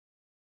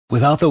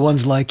Without the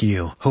ones like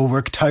you, who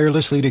work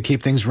tirelessly to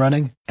keep things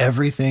running,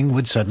 everything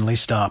would suddenly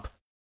stop.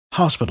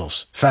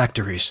 Hospitals,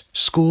 factories,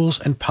 schools,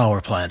 and power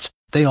plants,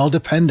 they all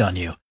depend on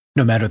you.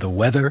 No matter the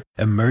weather,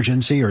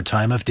 emergency, or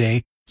time of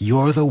day,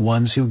 you're the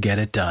ones who get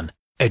it done.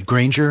 At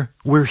Grainger,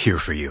 we're here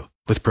for you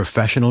with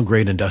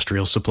professional-grade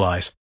industrial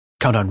supplies.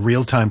 Count on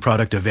real-time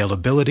product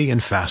availability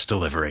and fast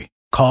delivery.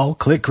 Call,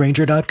 click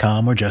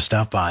Grainger.com, or just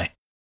stop by.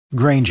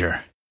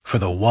 Grainger, for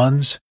the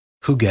ones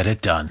who get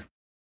it done.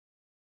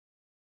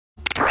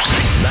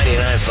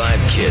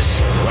 99.5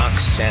 KISS, Rock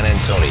San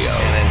Antonio.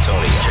 San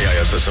Antonio.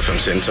 KISS FM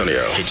San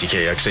Antonio.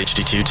 KTKX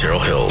HD2 Terrell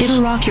Hills.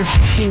 It'll rock your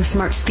f***ing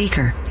smart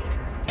speaker.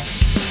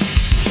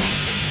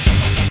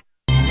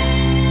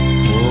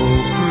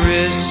 Oh,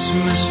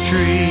 Christmas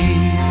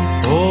tree,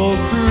 oh,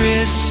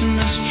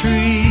 Christmas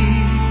tree,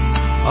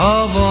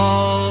 of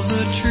all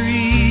the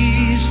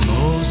trees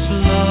most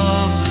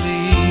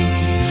lovely.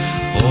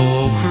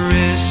 Oh,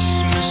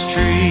 Christmas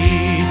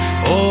tree,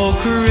 oh,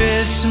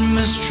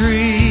 Christmas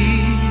tree,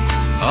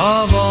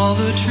 of all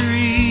the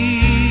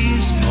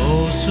trees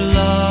most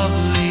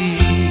lovely.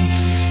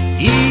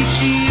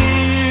 Each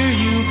year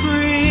you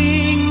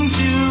bring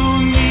to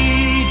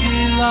me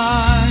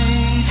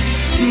delight,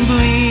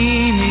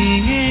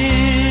 gleaming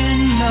in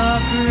the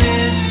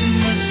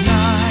Christmas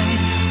night.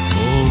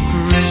 Oh,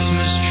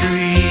 Christmas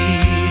tree,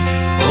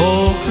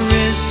 oh,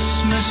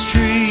 Christmas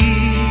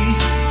tree,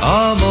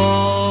 of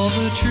all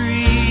the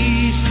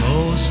trees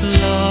most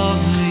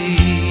lovely.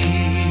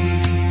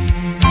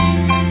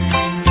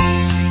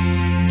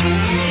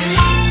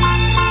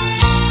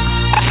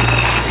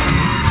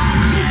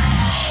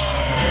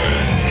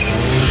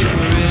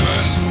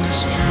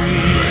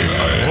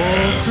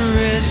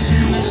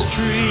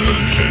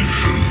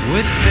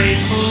 With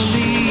faithful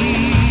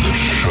leaves, the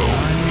show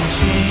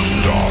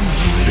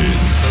starts in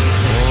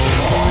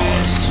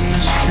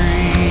Christmas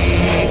tree,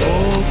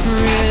 oh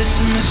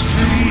Christmas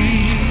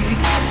tree,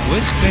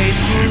 with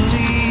faithful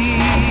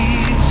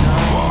leaves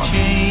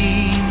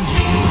unchanging.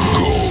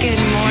 Go. Good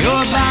morning,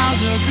 Your class.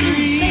 boughs are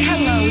green. Say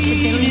hello to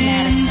Billy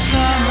Madison.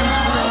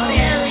 Hello,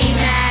 Billy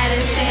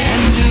Madison.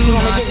 And do You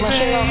want me not to take my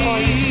shirt off for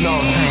you? No,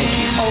 thank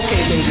you.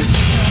 Okay, baby.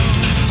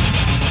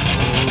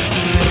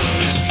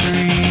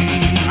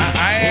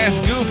 I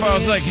asked Goof, I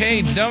was like,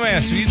 hey,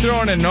 dumbass, are you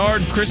throwing a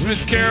Nard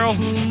Christmas Carol?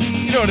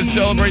 You know, to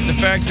celebrate the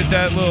fact that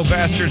that little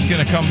bastard's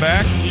going to come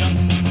back?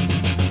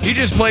 He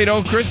just played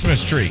Old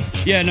Christmas Tree.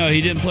 Yeah, no,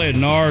 he didn't play a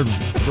Nard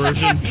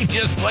version. He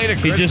just played a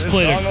Christmas He just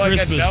played song a like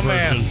Christmas a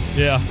dumbass. version.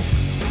 Yeah.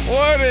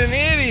 What an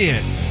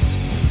idiot.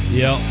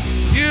 Yep.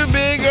 You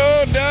big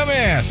old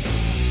dumbass.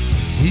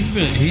 He's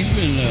been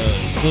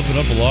slipping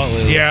up a lot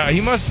lately. Yeah,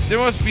 there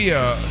must be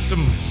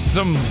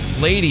some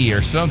lady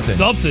or something.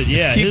 Something,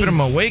 yeah. Keeping him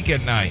awake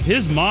at night.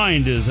 His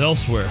mind is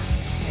elsewhere.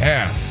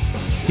 Yeah.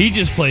 He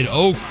just played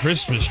Oh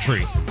Christmas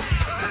Tree.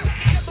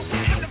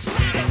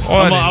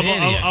 What an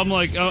idiot. I'm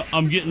like,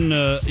 I'm getting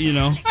a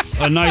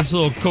nice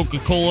little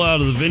Coca-Cola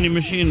out of the vending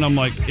machine, and I'm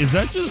like, is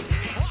that just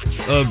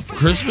a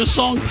Christmas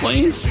song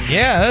playing?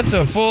 Yeah, that's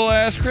a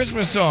full-ass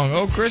Christmas song.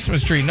 Oh,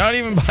 Christmas Tree. Not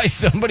even by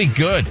somebody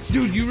good.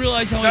 Dude, you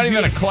realize how Not many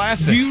even people, a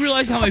classic. Do you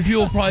realize how many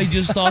people probably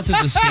just thought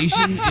that the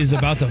station is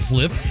about to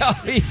flip?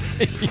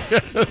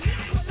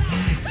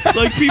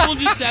 Like, people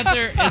just sat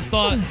there and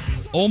thought,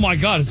 oh my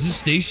God, is this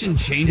station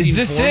changing Is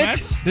this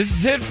formats? it? This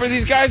is it for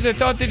these guys? I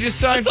thought they just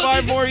signed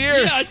 5 more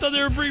years. Yeah, I thought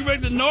they were bringing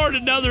back the Nard,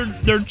 and now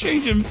they're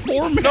changing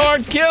formats.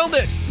 Nard killed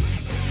it.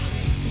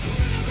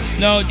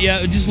 No,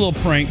 yeah, just a little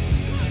prank.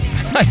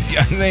 I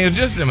think it was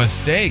just a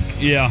mistake.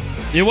 Yeah,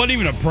 it wasn't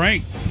even a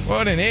prank.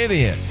 What an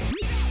idiot.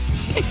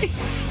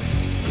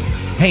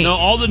 Hey, no,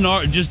 all the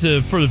Nard, just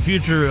for the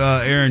future,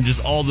 Aaron,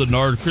 just all the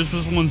Nard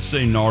Christmas ones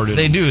say Nard.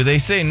 They do. They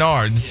say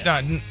Nard. It's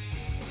not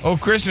Oh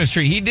Christmas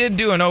Tree. He did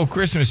do an Oh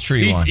Christmas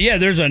Tree one. Yeah,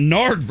 there's a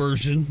Nard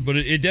version, but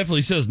it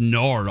definitely says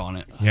Nard on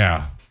it.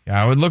 Yeah.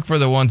 I would look for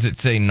the ones that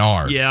say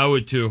Nard. Yeah, I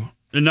would too.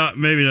 And not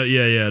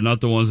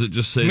the ones that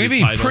just say maybe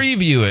the title.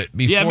 Preview it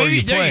before yeah, maybe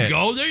you play there you it.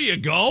 go. There you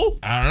go.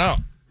 I don't know.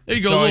 There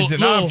you go. It's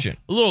always an option.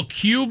 A little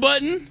Q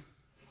button.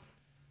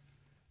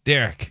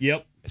 Derek.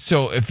 Yep.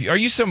 So are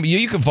you somebody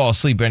you can fall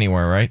asleep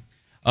anywhere, right?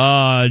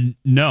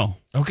 No.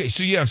 Okay,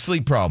 so you have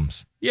sleep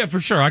problems. Yeah,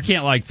 for sure. I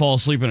can't fall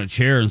asleep in a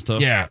chair and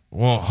stuff. Yeah.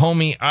 Well,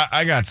 homie,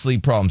 I got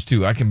sleep problems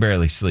too. I can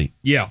barely sleep.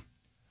 Yeah.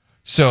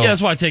 So yeah,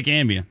 that's why I take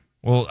Ambien.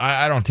 Well,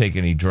 I don't take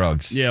any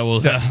drugs. Yeah,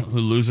 well,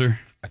 loser.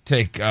 I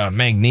take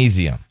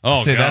magnesium.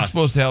 Oh, God. that's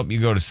supposed to help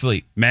you go to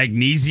sleep.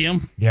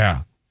 Magnesium?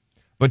 Yeah.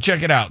 But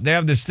check it out. They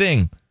have this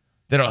thing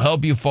that'll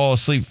help you fall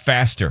asleep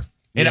faster.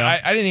 And yeah.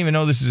 I didn't even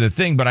know this was a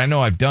thing, but I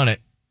know I've done it.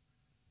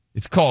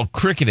 It's called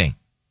cricketing.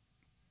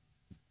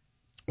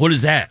 What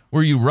is that?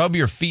 Where you rub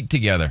your feet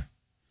together.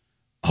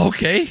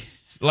 Okay.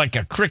 Like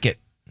a cricket.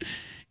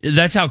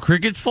 That's how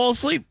crickets fall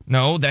asleep?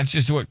 No, that's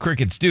just what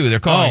crickets do. They're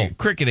calling it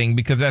cricketing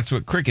because that's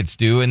what crickets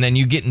do. And then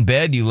you get in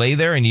bed, you lay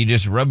there, and you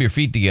just rub your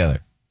feet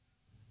together.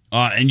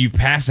 And you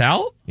pass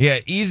out? Yeah,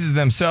 it eases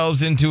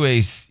themselves into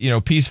a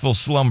peaceful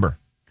slumber.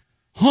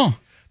 Huh.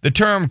 The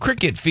term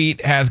cricket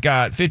feet has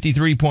got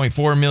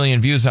 53.4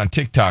 million views on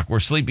TikTok, where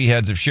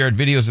sleepyheads have shared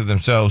videos of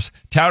themselves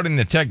touting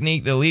the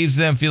technique that leaves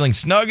them feeling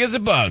snug as a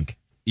bug.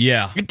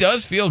 Yeah. It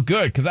does feel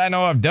good because I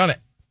know I've done it.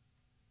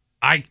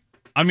 I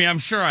mean, I'm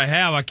sure I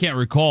have. I can't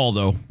recall,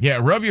 though. Yeah,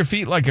 rub your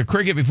feet like a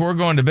cricket before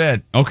going to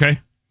bed. Okay.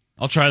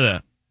 I'll try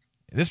that.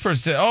 This person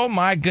said, oh,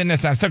 my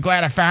goodness, I'm so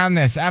glad I found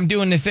this. I'm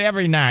doing this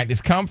every night.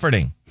 It's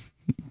comforting.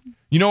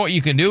 You know what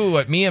you can do,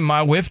 what me and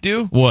my wife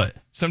do? What?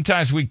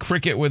 Sometimes we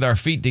cricket with our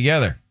feet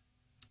together.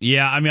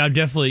 Yeah, I mean, I've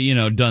definitely,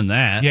 done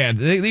that. Yeah,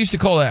 they used to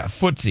call that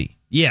footsie.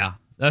 Yeah,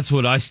 that's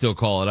what I still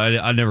call it.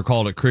 I never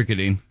called it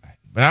cricketing.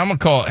 But I'm going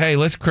to call it, hey,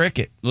 let's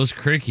cricket. Let's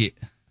cricket.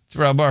 Let's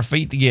rub our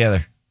feet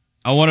together.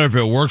 I wonder if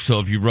it works, though,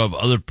 if you rub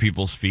other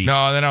people's feet.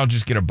 No, then I'll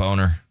just get a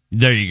boner.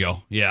 There you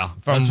go. Yeah,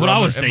 that's what I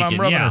was thinking. If I'm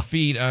rubbing her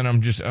feet, and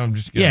I'm just gonna,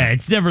 yeah,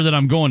 it's never that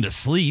I'm going to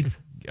sleep.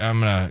 I'm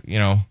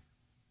gonna,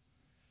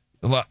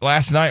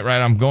 last night,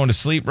 right? I'm going to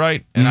sleep,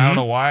 right? And I don't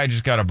know why I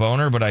just got a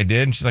boner, but I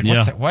did. And she's like,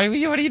 "What's that? What are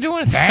you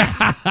doing with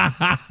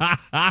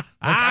that?"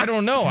 I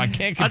don't know. I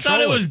can't control it. I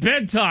thought it was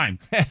bedtime.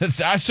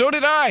 So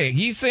did I.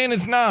 He's saying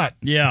it's not.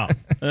 Yeah,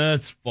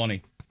 that's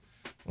funny.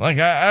 Like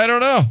I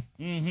don't know.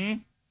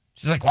 Mm-hmm.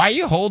 She's like, "Why are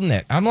you holding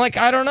it?" I'm like,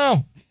 "I don't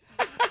know.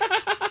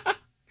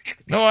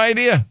 No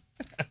idea."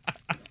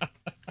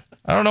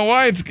 I don't know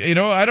why it's,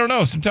 I don't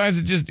know. Sometimes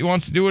it just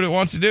wants to do what it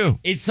wants to do.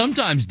 It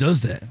sometimes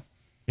does that.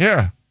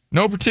 Yeah.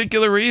 No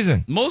particular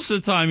reason. Most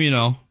of the time,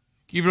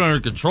 keep it under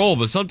control,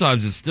 but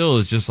sometimes it's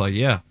just like,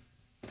 yeah,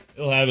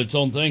 it'll have its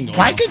own thing going on.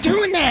 Why is it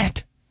doing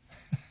that?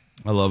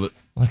 I love it.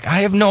 Like, I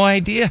have no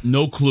idea.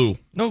 No clue.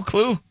 No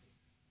clue.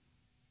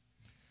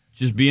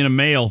 Just being a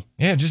male.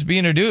 Yeah, just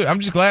being a dude. I'm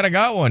just glad I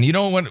got one.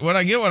 When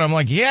I get one, I'm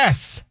like,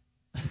 yes.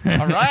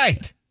 All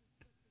right.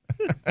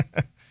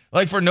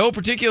 Like, for no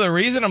particular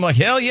reason, I'm like,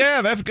 hell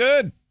yeah, that's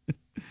good.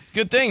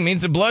 Good thing.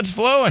 Means the blood's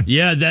flowing.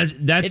 Yeah,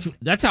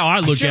 that's how I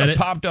look at it.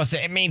 Popped us.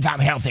 It means I'm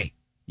healthy.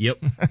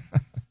 Yep.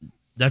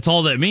 That's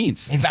all that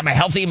means. Means I'm a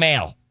healthy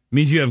male.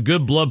 Means you have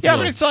good blood flow. Yeah,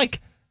 but it's like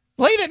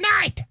late at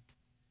night.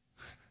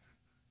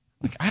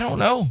 Like, I don't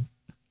know.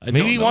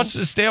 Maybe he wants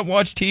to stay up and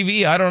watch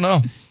TV. I don't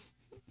know.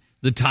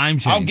 The time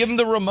change. I'll give him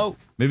the remote.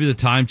 Maybe the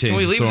time change. Can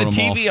we leave the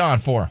TV on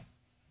for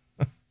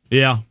him?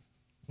 Yeah.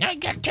 Now you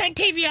got to turn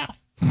TV off.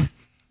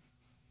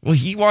 Well,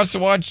 he wants to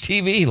watch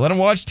TV. Let him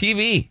watch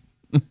TV.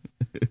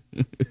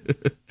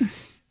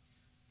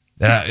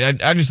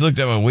 I just looked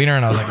at my wiener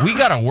and I was like, we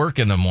got to work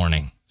in the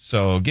morning.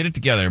 So get it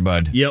together,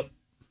 bud. Yep.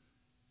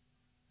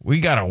 We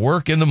got to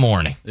work in the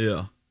morning.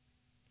 Yeah.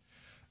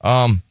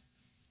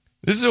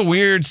 This is a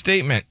weird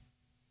statement.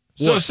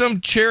 So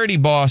some charity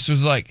boss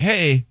was like,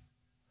 hey,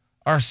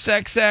 are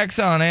sex acts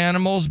on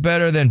animals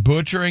better than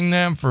butchering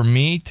them for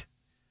meat?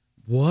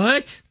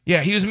 What?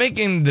 Yeah, he was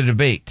making the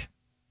debate.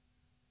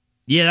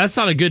 Yeah, that's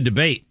not a good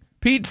debate.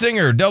 Pete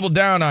Singer doubled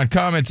down on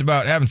comments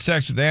about having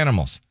sex with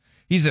animals.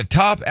 He's a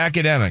top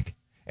academic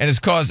and has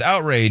caused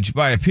outrage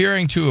by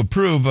appearing to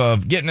approve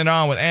of getting it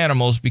on with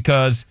animals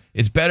because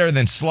it's better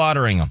than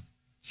slaughtering them.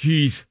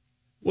 Jeez,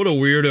 what a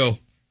weirdo.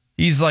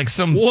 He's like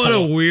some what a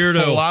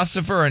weirdo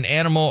philosopher and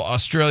Animal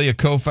Australia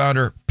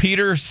co-founder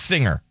Peter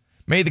Singer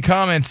made the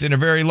comments in a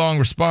very long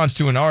response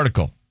to an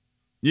article.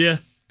 Yeah.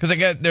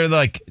 Because they're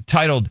like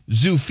titled,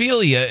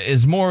 Zoophilia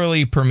is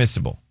morally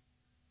permissible.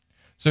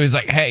 So he's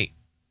like, hey,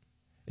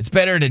 it's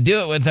better to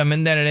do it with them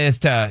than it is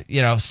to,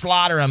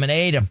 slaughter them and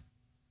eat them.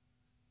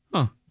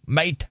 Huh.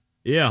 Mate.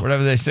 Yeah.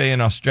 Whatever they say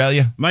in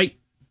Australia. Mate.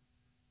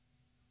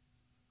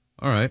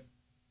 All right.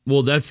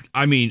 Well,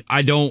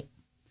 I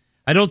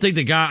don't think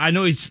the guy, I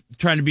know he's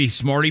trying to be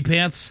smarty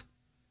pants.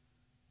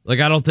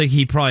 Like, I don't think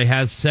he probably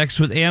has sex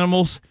with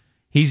animals.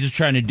 He's just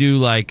trying to do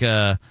like,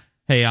 hey,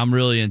 I'm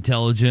really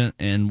intelligent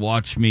and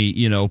watch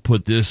me,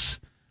 put this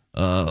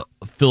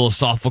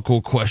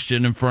philosophical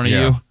question in front of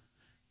you.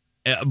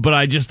 But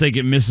I just think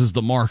it misses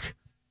the mark.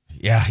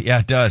 Yeah,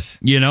 it does.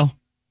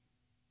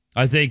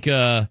 I think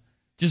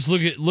just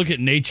look at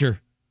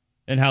nature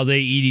and how they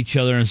eat each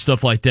other and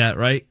stuff like that,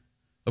 right?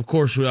 Of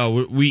course,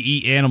 we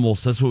eat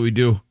animals. That's what we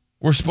do.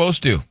 We're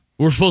supposed to.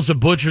 We're supposed to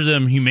butcher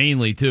them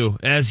humanely, too,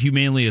 as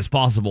humanely as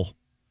possible.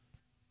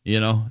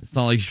 It's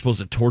not like you're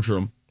supposed to torture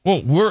them.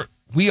 Well,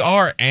 we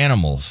are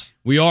animals.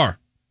 We are.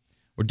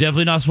 We're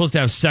definitely not supposed to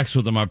have sex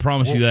with them. I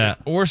promise you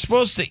that. We're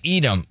supposed to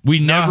eat them. We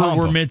never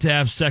were meant to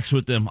have sex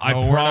with them. I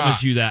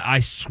promise you that. I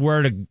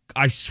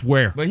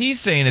swear. But he's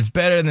saying it's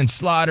better than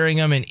slaughtering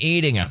them and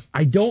eating them.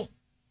 I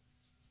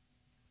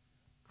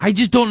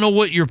just don't know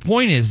what your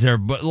point is there,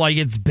 but like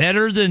it's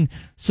better than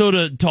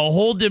to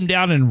hold them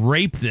down and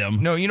rape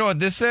them. No, you know what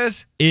this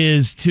says?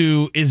 Is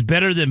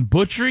better than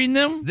butchering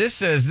them? This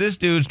says this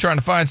dude's trying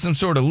to find some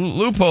sort of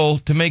loophole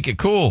to make it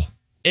cool.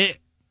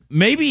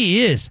 Maybe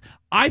he is.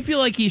 I feel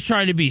like he's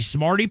trying to be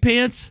smarty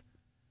pants,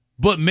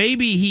 but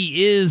maybe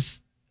he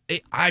is.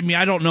 I mean,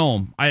 I don't know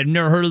him. I've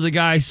never heard of the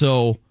guy,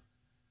 so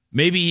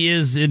maybe he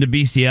is into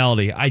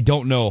bestiality. I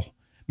don't know.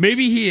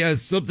 Maybe he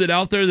has something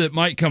out there that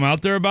might come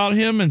out there about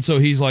him, and so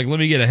he's like, let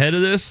me get ahead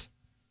of this.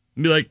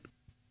 And be like,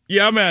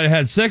 yeah, I might have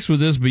had sex with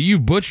this, but you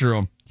butcher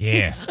them.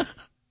 Yeah.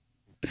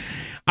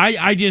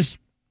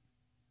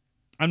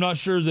 I'm not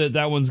sure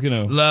that one's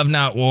going to. Love,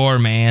 not war,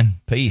 man.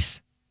 Peace.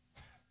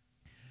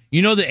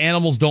 You know the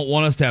animals don't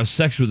want us to have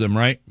sex with them,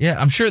 right? Yeah,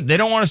 I'm sure they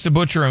don't want us to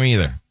butcher them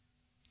either.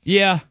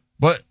 Yeah.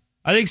 But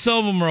I think some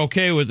of them are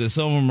okay with it.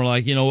 Some of them are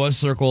like, you know what,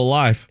 circle of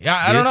life. yeah,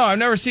 I don't know. I've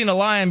never seen a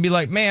lion be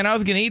like, man, I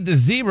was going to eat the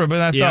zebra, but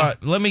I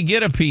thought, let me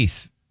get a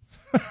piece.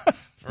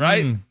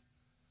 Right?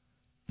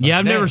 Yeah,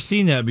 I've never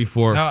seen that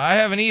before. No, I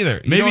haven't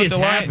either. Maybe it's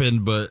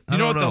happened, but you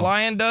know what the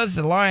lion does?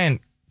 The lion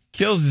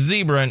kills the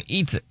zebra and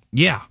eats it.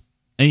 Yeah.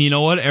 And you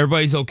know what?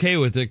 Everybody's okay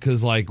with it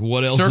because, like,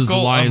 what else is the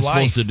lion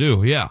supposed to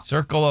do? Yeah.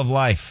 Circle of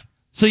life.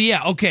 So,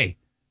 yeah, okay.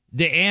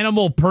 The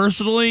animal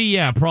personally,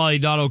 yeah, probably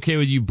not okay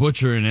with you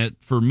butchering it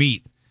for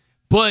meat.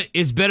 But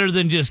it's better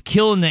than just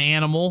killing the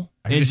animal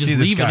and just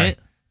leaving it.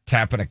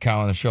 Tapping a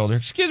cow on the shoulder.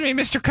 Excuse me,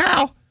 Mr.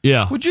 Cow.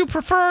 Yeah. Would you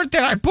prefer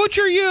that I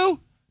butcher you,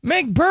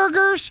 make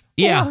burgers,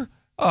 or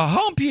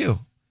hump you?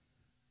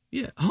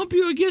 Yeah, hump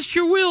you against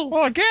your will.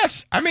 Well, I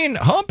guess. I mean,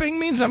 humping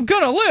means I'm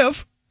going to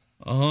live.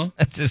 Uh-huh.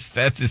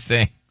 That's his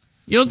thing.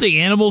 You don't think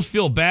animals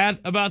feel bad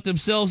about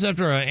themselves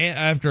after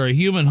a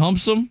human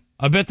humps them?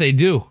 I bet they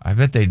do. I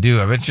bet they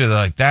do. I bet you're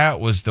like, that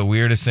was the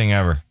weirdest thing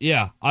ever.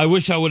 Yeah, I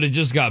wish I would have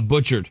just got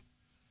butchered.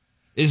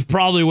 Is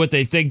probably what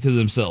they think to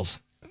themselves.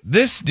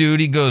 This dude,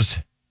 he goes,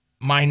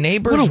 my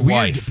neighbor's what a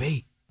weird wife.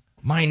 Debate.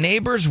 My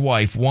neighbor's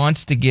wife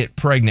wants to get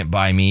pregnant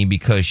by me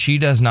because she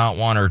does not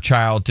want her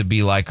child to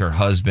be like her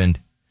husband,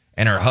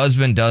 and her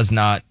husband does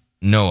not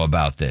know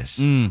about this.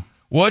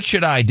 What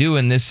should I do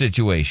in this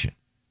situation?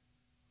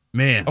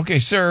 Man. Okay,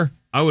 sir.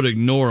 I would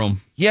ignore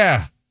him.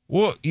 Yeah.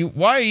 Well,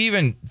 why are you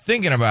even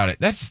thinking about it?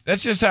 That's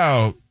just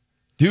how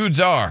dudes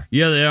are.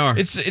 Yeah, they are.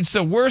 It's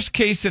the worst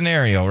case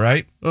scenario,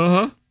 right?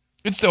 Uh-huh.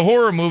 It's the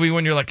horror movie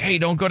when you're like, hey,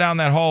 don't go down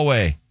that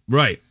hallway.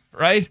 Right.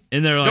 Right?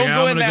 And they're like, don't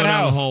go in that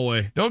down house. the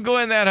hallway. Don't go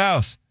in that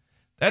house.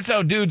 That's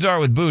how dudes are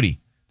with booty.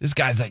 This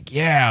guy's like,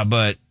 yeah,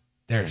 but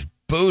there's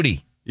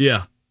booty.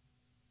 Yeah.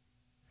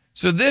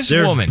 So there's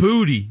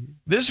booty.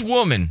 This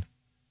woman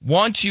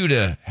wants you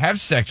to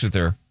have sex with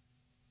her,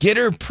 get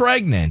her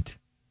pregnant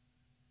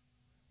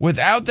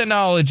without the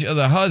knowledge of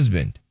the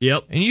husband.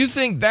 Yep. And you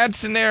think that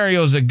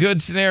scenario is a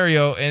good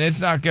scenario and it's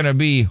not going to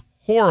be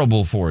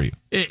horrible for you.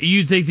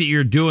 You think that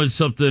you're doing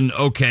something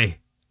okay.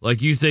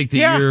 Like you think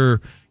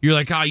that you're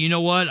like, oh, you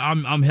know what?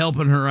 I'm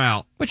helping her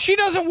out. But she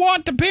doesn't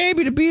want the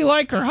baby to be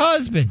like her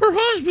husband. Her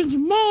husband's a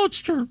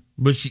monster.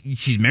 But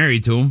she's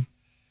married to him.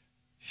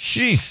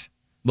 Sheesh.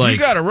 Like, you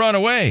got to run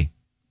away.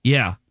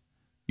 Yeah.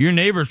 Your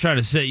neighbor's trying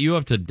to set you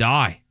up to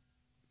die.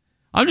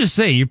 I'm just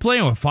saying, you're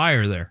playing with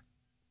fire there.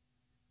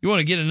 You want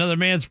to get another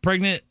man's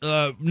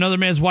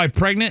wife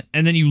pregnant,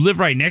 and then you live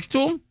right next to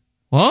him?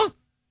 Huh?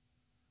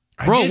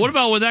 Bro, what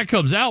about when that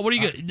comes out? What are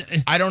you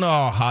gonna? I don't know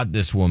how hot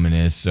this woman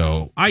is,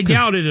 so I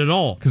doubt it at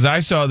all. Because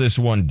I saw this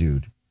one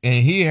dude,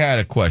 and he had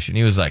a question.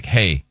 He was like,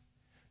 hey,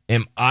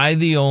 am I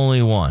the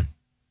only one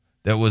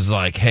that was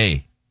like,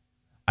 hey,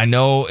 I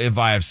know if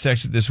I have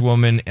sex with this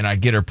woman and I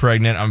get her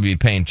pregnant, I'm going to be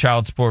paying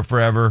child support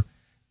forever,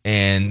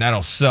 and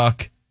that'll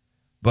suck.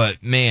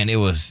 But, man,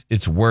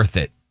 it's worth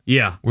it.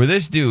 Yeah. Where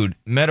this dude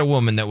met a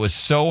woman that was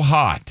so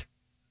hot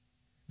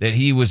that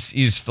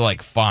he's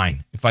like,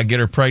 fine. If I get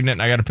her pregnant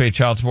and I got to pay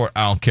child support,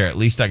 I don't care. At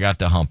least I got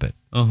to hump it.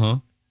 Uh-huh.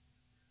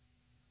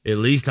 At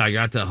least I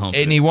got to hump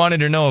it. And he wanted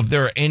to know if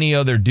there were any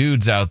other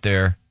dudes out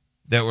there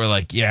that were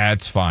like, yeah,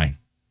 it's fine.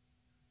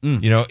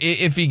 You know,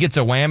 if he gets a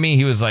whammy,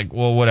 he was like,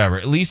 well, whatever.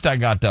 At least I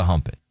got to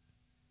hump it.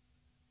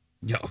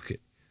 Yeah, okay.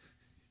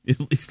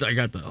 At least I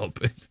got to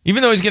hump it.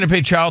 Even though he's going to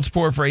pay child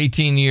support for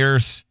 18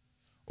 years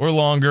or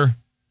longer,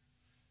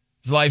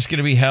 his life's going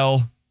to be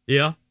hell.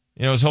 Yeah.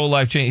 You know, his whole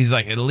life changed. He's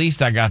like, at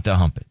least I got to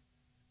hump it.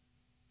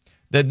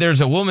 That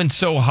there's a woman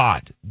so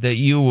hot that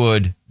you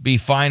would be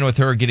fine with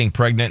her getting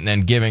pregnant and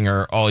then giving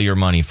her all your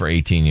money for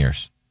 18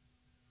 years.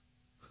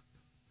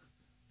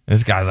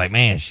 This guy's like,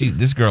 man,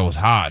 this girl was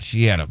hot.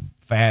 She had a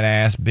fat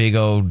ass, big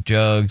old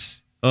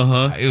jugs.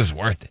 Uh-huh. It was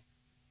worth it.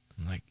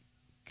 I'm like,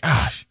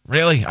 gosh,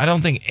 really? I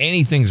don't think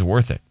anything's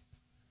worth it.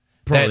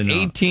 Probably that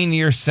not.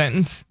 18-year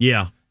sentence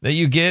that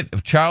you get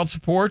of child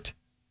support.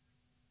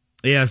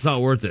 Yeah, it's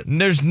not worth it. And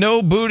there's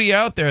no booty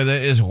out there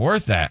that is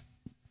worth that.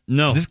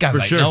 No, this guy's for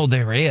like, sure. no,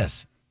 there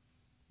is.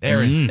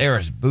 There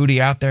is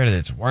booty out there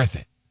that's worth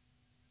it.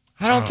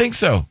 I don't think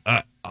so.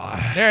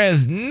 There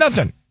is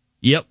nothing.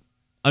 Yep.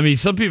 I mean,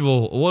 some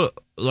people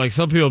be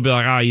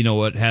like, you know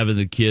what? Having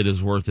the kid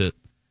is worth it.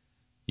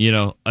 You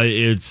know,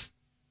 it's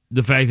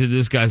the fact that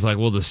this guy's like,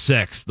 well,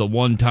 the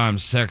one-time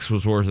sex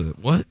was worth it.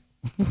 What?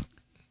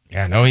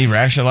 Yeah, no, he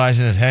rationalized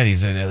in his head. He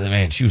said,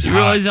 man, she was hot. You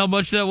realize how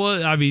much that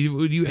was? I mean,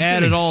 when you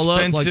add it all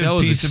up, like that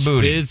was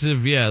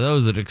expensive. Yeah, that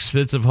was an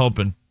expensive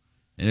humping.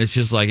 And it's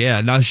just like,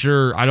 yeah, not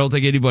sure. I don't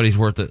think anybody's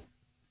worth it.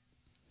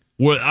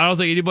 I don't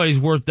think anybody's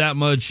worth that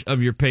much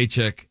of your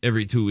paycheck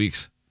every 2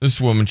 weeks. This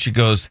woman, she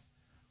goes,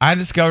 I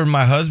discovered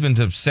my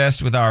husband's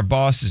obsessed with our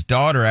boss's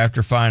daughter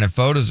after finding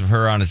photos of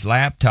her on his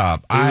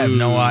laptop. I have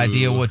no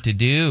idea what to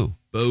do.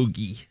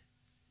 Bogey.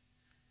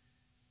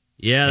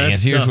 Yeah,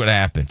 that's here's tough. what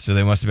happened. So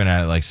they must have been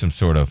at like some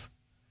sort of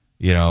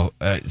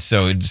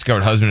So it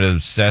discovered husband is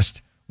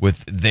obsessed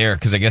with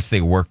because I guess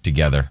they work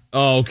together.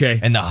 Oh, okay.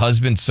 And the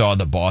husband saw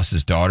the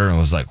boss's daughter and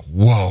was like,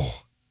 whoa,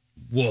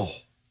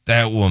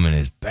 that woman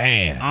is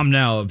bad. I'm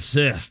now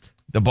obsessed.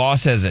 The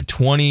boss has a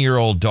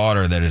 20-year-old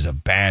daughter that is a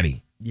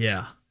baddie.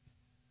 Yeah.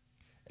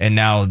 And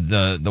now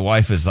the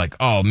wife is like,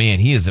 oh, man,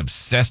 he is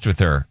obsessed with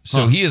her.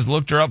 So he has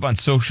looked her up on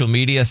social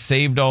media,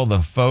 saved all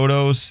the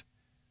photos.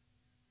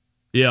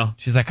 Yeah.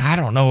 She's like, I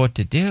don't know what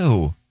to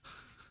do.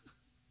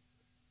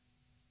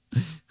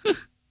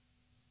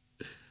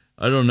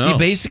 I don't know. He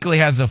basically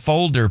has a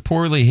folder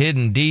poorly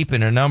hidden deep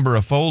in a number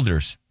of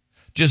folders,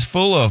 just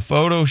full of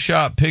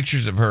Photoshop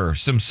pictures of her.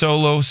 Some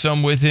solo,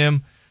 some with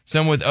him,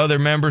 some with other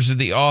members of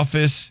the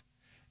office,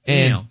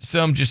 and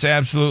some just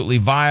absolutely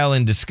vile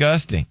and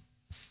disgusting.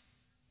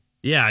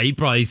 Yeah, he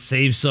probably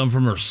saved some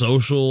from her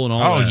social and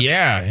all that. Oh,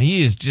 yeah.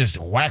 He is just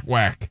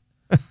whack.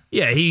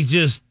 Yeah,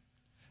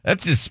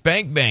 that's his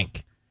spank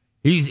bank.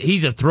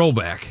 He's a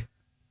throwback.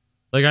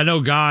 Like, I know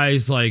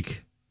guys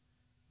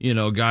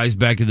guys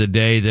back in the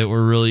day that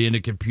were really into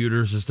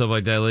computers and stuff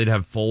like that. They'd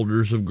have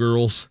folders of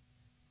girls.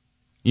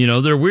 They're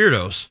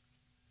weirdos.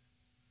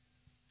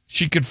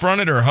 She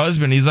confronted her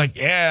husband. He's like,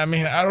 yeah, I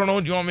mean, I don't know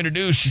what you want me to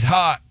do. She's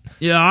hot.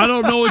 Yeah, I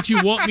don't know what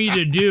you want me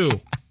to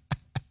do.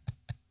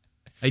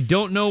 I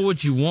don't know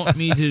what you want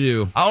me to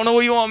do. I don't know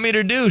what you want me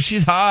to do.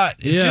 She's hot.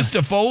 It's just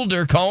a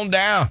folder. Calm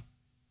down.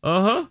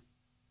 Uh-huh.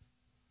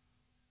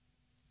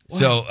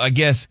 So I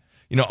guess,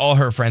 all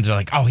her friends are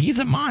like, oh, he's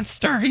a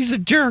monster. He's a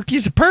jerk.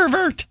 He's a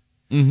pervert.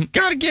 Mm-hmm.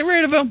 Got to get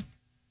rid of him.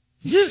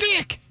 He's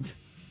sick.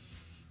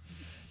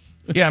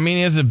 Yeah, I mean,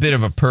 he is a bit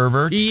of a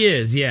pervert. He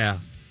is, yeah.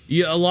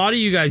 A lot of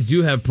you guys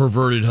do have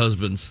perverted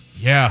husbands.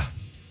 Yeah.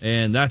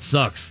 And that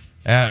sucks.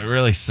 That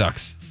really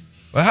sucks.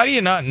 Well, how do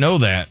you not know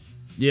that?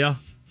 Yeah,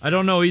 I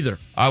don't know either.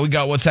 We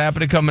got what's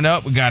happening coming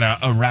up. We got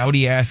a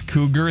rowdy-ass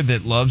cougar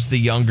that loves the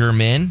younger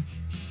men.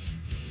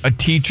 A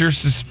teacher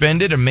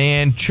suspended. A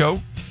man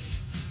choked.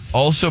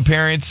 Also,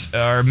 parents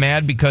are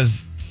mad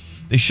because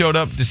they showed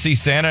up to see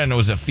Santa and it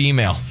was a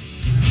female.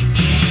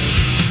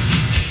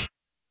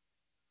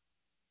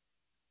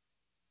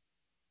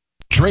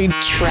 Train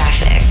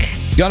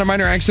traffic. Got a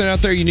minor accident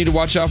out there you need to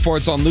watch out for.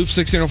 It's on Loop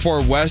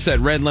 1604 West at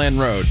Redland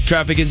Road.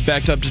 Traffic is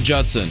backed up to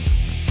Judson.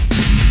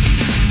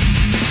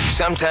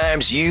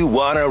 Sometimes you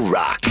want to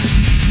rock.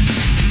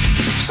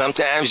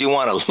 Sometimes you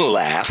want to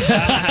laugh.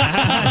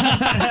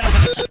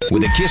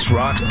 With the Kiss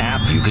Rocks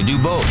app, you can do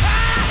both.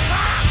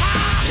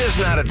 Just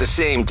not at the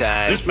same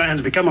time. This man's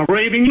become a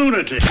raving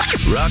lunatic.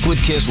 Rock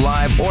with Kiss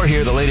Live or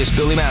hear the latest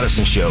Billy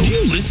Madison Show. Do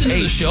you listen to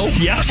the show?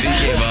 Yeah.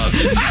 Gave up.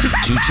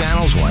 2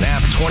 channels, 1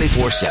 app,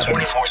 24/7.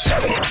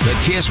 24/7. The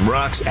Kiss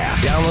Rocks app.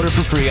 Download it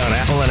for free on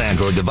Apple and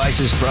Android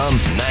devices from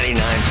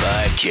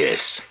 99.5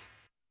 Kiss.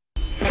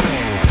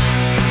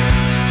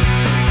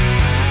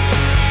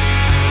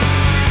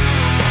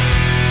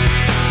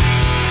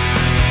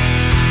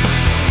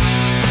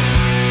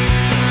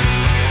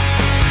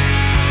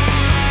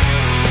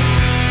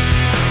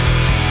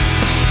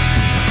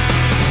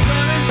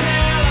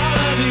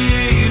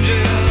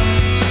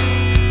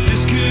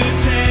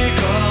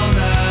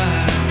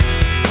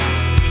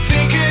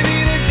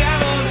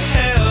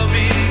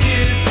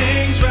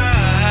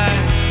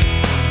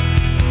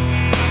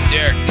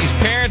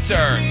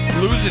 Are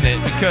losing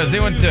it because they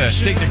went to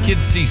take their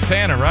kids to see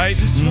Santa, right?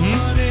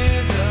 Mm-hmm.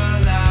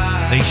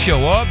 They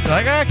show up,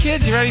 they're like,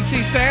 kids, you ready to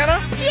see Santa?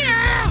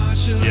 Yeah!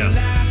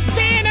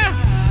 Santa!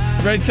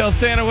 You ready to tell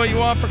Santa what you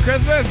want for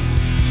Christmas?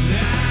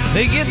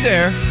 They get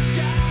there,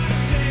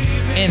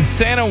 and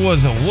Santa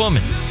was a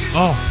woman.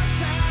 Oh.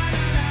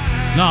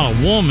 Not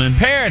a woman.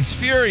 Parents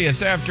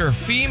furious after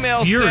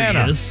female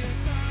Santa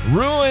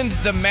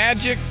ruins the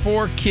magic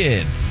for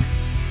kids.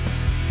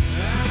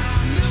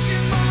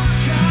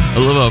 I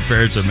love how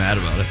parents are mad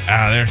about it.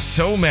 They're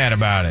so mad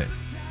about it.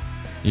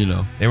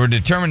 They were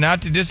determined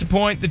not to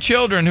disappoint the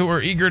children who were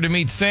eager to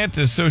meet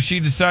Santa, so she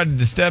decided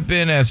to step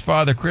in as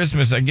Father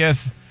Christmas. I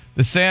guess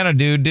the Santa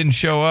dude didn't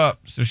show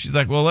up, so she's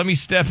like, well, let me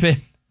step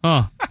in.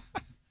 Huh.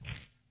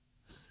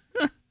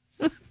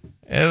 And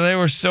they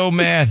were so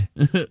mad.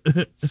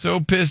 So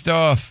pissed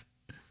off.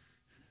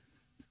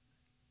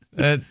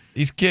 That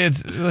these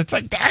kids, it's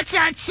like, that's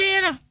not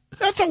Santa.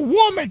 That's a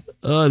woman.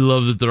 I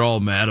love that they're all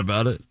mad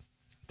about it.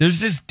 There's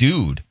this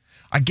dude.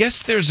 I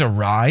guess there's a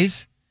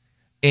rise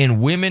in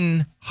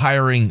women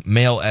hiring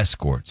male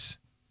escorts.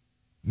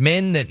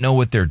 Men that know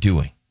what they're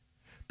doing.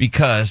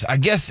 Because I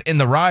guess in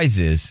the rise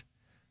is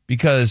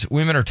because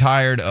women are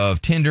tired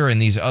of Tinder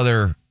and these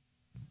other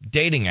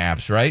dating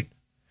apps, right?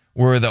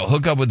 Where they'll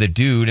hook up with a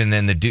dude and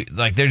then the dude,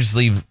 like, they just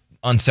leave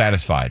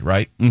unsatisfied,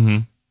 right? Mm-hmm.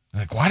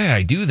 Like, why did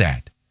I do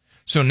that?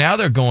 So now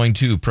they're going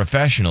to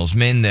professionals,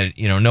 men that,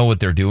 know what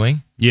they're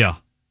doing. Yeah.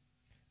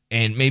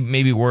 And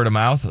maybe word of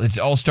mouth. It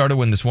all started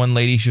when this one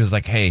lady, she was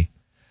like, hey,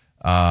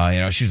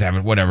 she was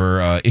having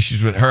whatever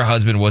issues with her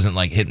husband, wasn't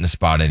like hitting the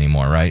spot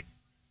anymore, right?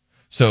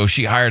 So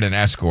she hired an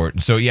escort.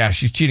 And so, yeah,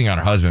 she's cheating on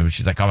her husband, but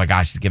she's like, oh my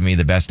gosh, she's giving me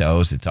the best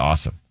O's. It's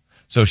awesome.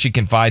 So she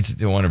confides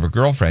to one of her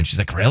girlfriends. She's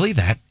like, really?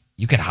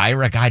 you could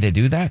hire a guy to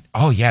do that?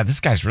 Oh, yeah, this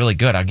guy's really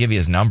good. I'll give you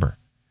his number.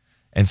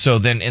 And so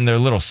then in their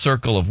little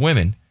circle of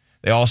women,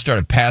 they all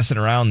started passing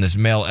around this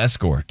male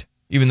escort,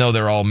 even though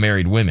they're all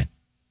married women.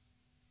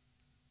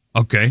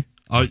 Okay.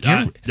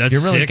 That's That's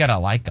really sick. got to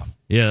like them.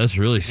 Yeah, that's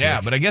really sick.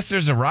 Yeah, but I guess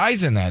there's a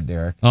rise in that,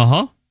 Derek.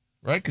 Uh-huh.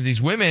 Right? Because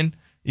these women,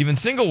 even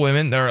single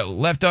women, they're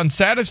left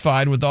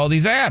unsatisfied with all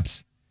these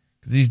apps.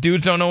 These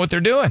dudes don't know what they're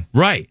doing.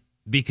 Right.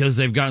 Because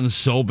they've gotten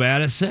so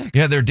bad at sex.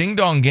 Yeah, their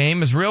ding-dong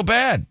game is real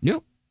bad.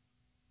 Yep.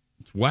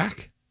 It's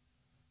whack.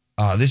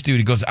 This dude,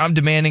 he goes, I'm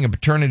demanding a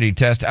paternity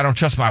test. I don't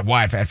trust my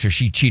wife after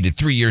she cheated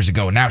 3 years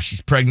ago, and now she's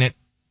pregnant.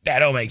 That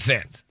don't make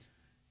sense.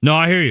 No,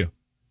 I hear you.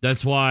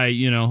 That's why,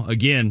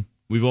 again,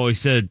 we've always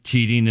said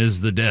cheating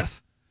is the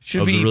death.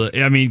 Should be.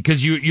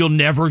 Because you'll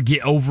never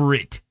get over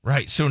it.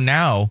 Right. So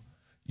now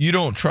you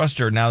don't trust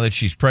her now that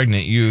she's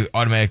pregnant. You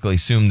automatically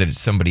assume that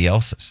it's somebody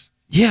else's.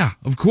 Yeah,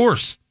 of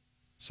course.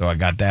 So I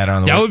got that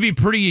on the That way. would be a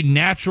pretty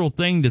natural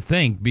thing to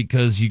think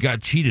because you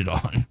got cheated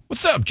on.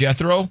 What's up,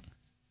 Jethro?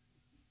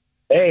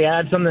 Hey, I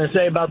had something to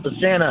say about the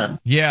Santa.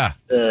 Yeah.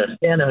 The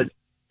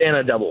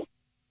Santa double.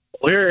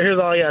 Well, here's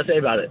all I gotta say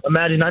about it.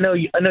 Imagine, I know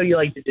you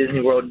like the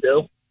Disney World,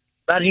 Bill.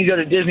 Imagine you go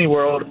to Disney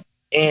World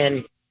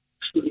and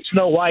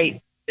Snow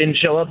White didn't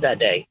show up that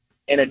day,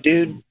 and a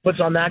dude puts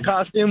on that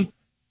costume,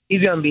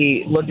 he's gonna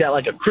be looked at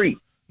like a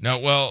creep. No,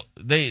 well,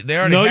 they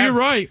already. No, have, you're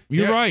right.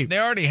 You're right. They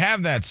already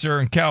have that,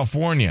 sir, in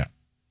California.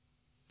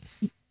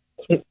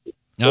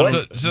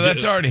 So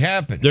that's already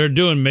happened. They're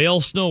doing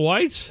male Snow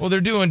Whites? Well, they're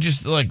doing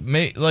just like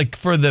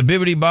for the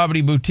Bibbidi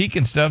Bobbidi Boutique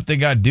and stuff. They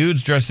got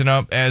dudes dressing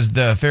up as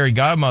the fairy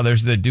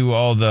godmothers that do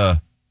all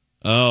the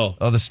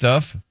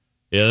stuff.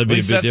 Yeah, that'd be At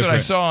least a bit that's different. what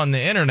I saw on the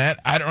internet.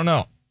 I don't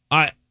know.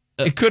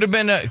 It could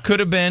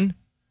have been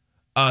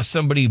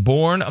somebody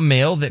born a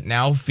male that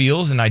now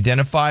feels and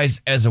identifies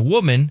as a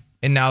woman,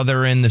 and now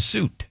they're in the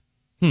suit.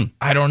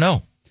 I don't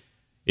know.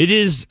 It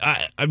is.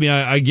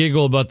 I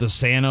giggle about the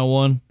Santa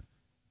one.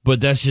 But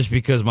that's just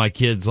because my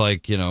kid's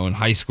in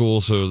high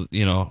school, so,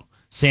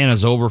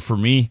 Santa's over for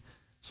me.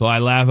 So I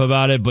laugh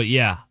about it. But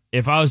yeah,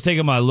 if I was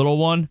taking my little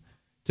one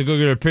to go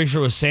get a picture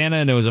with Santa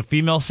and it was a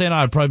female Santa,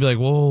 I'd probably be like,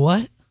 well,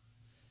 what?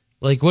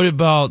 Like, what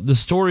about the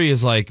story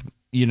is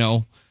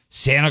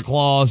Santa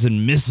Claus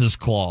and Mrs.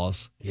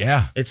 Claus.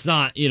 Yeah. It's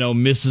not,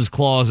 Mrs.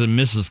 Claus and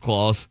Mrs.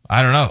 Claus.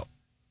 I don't know.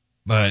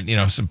 But,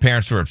 some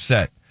parents were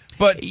upset.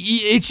 But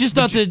it's just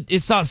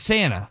it's not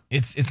Santa.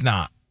 It's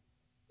not.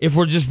 If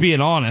we're just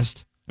being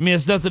honest. I mean,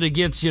 it's nothing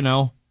against,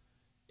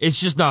 it's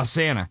just not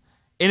Santa.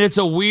 And it's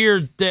a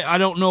weird thing. I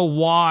don't know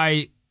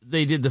why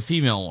they did the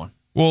female one.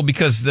 Well,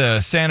 because the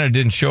Santa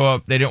didn't show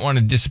up. They didn't want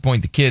to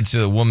disappoint the kids, so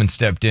the woman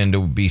stepped in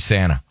to be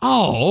Santa.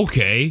 Oh,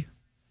 okay.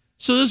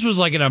 So this was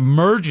like an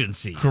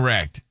emergency.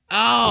 Correct.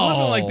 Oh. It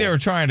wasn't like they were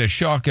trying to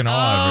shock and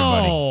awe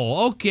everybody.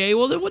 Oh, okay.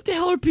 Well, then what the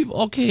hell are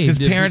people? Okay. Because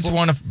parents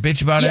want to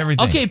bitch about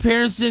everything. Okay,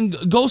 parents, then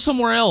go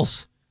somewhere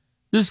else.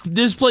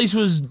 This place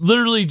was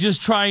literally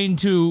just trying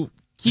to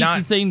keep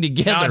the thing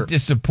together. Not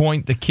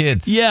disappoint the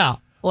kids. Yeah.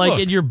 Look,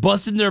 and you're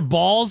busting their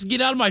balls?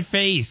 Get out of my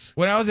face.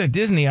 When I was at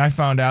Disney, I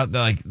found out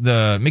that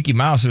the Mickey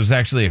Mouse was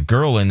actually a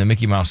girl in the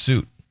Mickey Mouse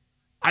suit.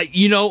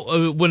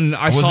 When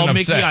I saw wasn't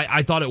Mickey, upset.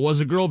 I thought it was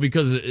a girl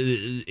because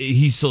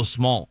he's so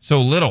small.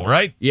 So little,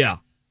 right? Yeah.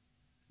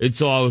 And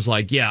so I was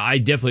like, yeah, I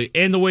definitely...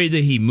 And the way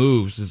that he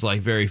moves is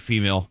very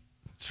female.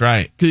 That's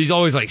right. Because he's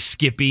always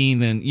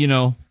skipping and,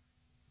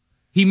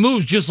 he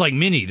moves just like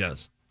Minnie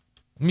does.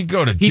 Let me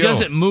go to Joe. He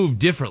doesn't move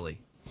differently.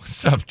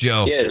 What's up,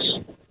 Joe? Yes.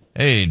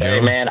 Hey, Joe.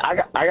 Hey, man, I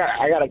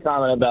got a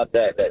comment about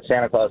that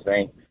Santa Claus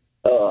thing.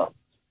 I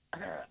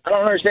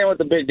don't understand what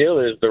the big deal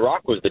is. The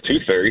Rock was the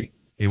Tooth Fairy.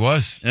 He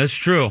was. That's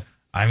true.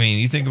 I mean,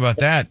 you think about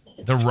that.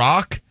 The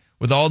Rock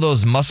with all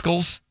those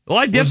muscles. Well,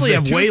 I definitely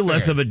have way Tooth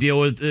less Fairy. of a deal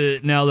with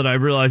it now that I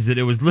realize that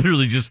it was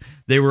literally just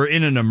they were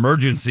in an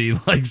emergency,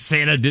 like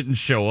Santa didn't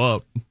show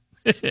up.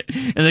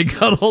 And they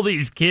got all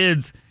these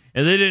kids,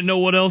 and they didn't know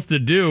what else to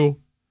do.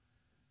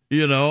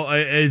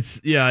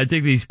 I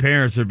think these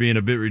parents are being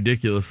a bit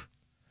ridiculous.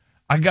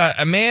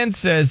 A man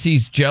says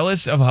he's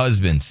jealous of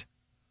husbands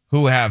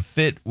who have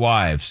fit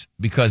wives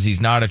because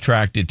he's not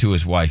attracted to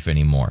his wife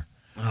anymore.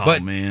 Oh,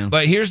 man.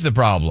 But here's the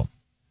problem.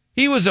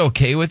 He was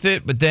okay with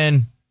it, but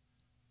then,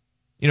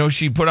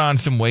 she put on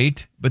some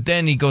weight. But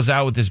then he goes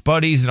out with his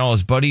buddies, and all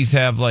his buddies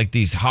have,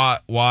 these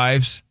hot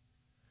wives.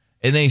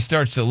 And then he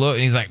starts to look,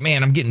 and he's like,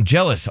 man, I'm getting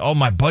jealous. All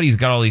my buddies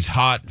got all these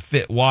hot,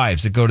 fit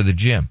wives that go to the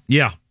gym.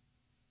 Yeah.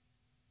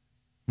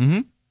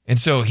 Mm-hmm. And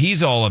so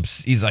he's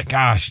he's like,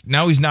 gosh,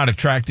 now he's not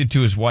attracted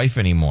to his wife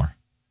anymore.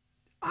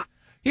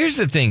 Here's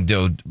the thing,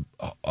 dude,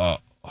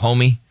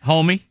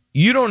 homie.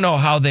 You don't know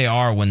how they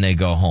are when they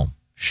go home.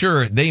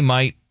 Sure, they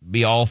might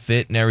be all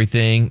fit and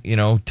everything,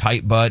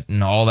 tight butt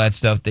and all that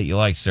stuff that you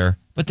like, sir.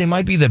 But they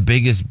might be the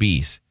biggest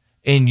bees.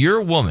 And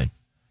your woman,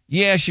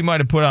 yeah, she might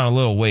have put on a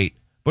little weight,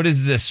 but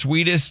is the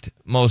sweetest,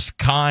 most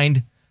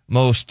kind,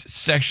 most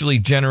sexually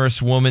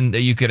generous woman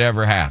that you could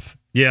ever have.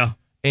 Yeah.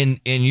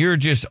 And you're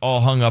just all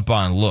hung up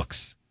on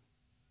looks.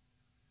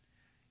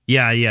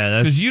 Yeah.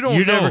 That's, you don't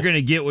you're know. never going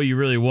to get what you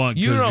really want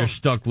because you're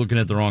stuck looking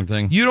at the wrong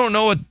thing. You don't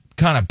know what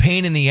kind of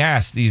pain in the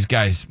ass these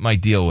guys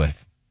might deal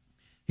with.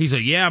 He's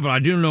like, yeah, but I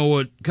do know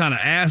what kind of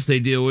ass they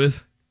deal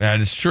with.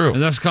 That is true.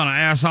 And that's the kind of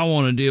ass I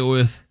want to deal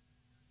with.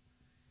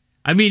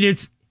 I mean,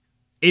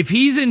 if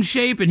he's in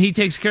shape and he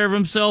takes care of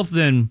himself,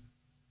 then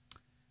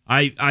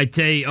I'd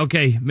say,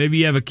 okay, maybe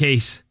you have a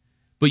case.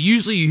 But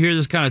usually you hear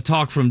this kind of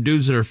talk from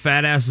dudes that are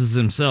fat asses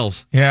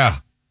themselves. Yeah.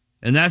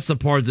 And that's the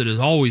part that is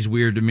always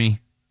weird to me.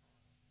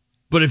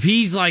 But if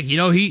he's like,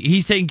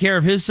 he's taking care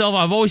of himself,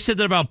 I've always said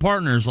that about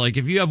partners. Like,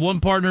 if you have one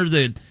partner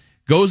that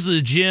goes to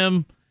the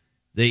gym,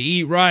 they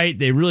eat right,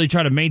 they really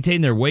try to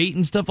maintain their weight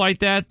and stuff like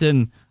that,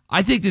 then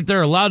I think that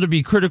they're allowed to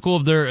be critical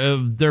of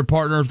their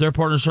partner if their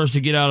partner starts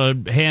to get out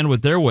of hand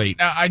with their weight.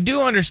 Now, I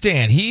do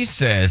understand. He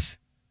says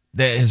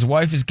that his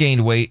wife has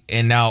gained weight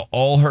and now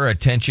all her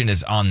attention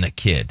is on the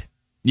kid.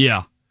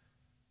 Yeah.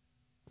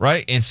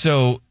 Right? And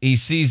so he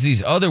sees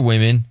these other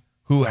women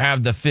who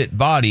have the fit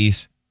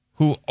bodies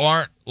who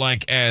aren't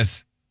like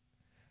as...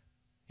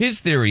 His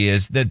theory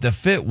is that the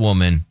fit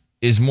woman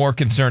is more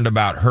concerned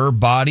about her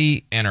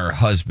body and her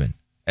husband,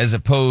 as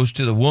opposed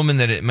to the woman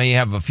that it may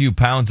have a few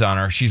pounds on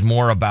her. She's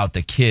more about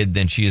the kid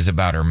than she is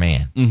about her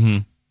man. Mm-hmm.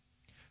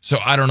 So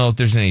I don't know if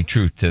there's any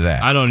truth to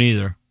that. I don't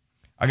either.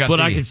 I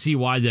can see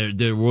why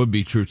there would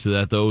be truth to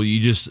that, though.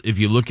 If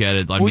you look at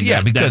it,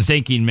 that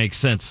thinking makes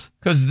sense.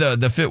 Because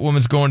the fit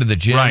woman's going to the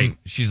gym. Right.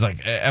 She's like,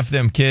 F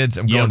them kids,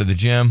 I'm going to the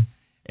gym.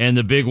 And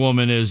the big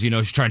woman is,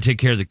 she's trying to take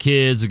care of the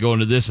kids and going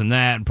to this and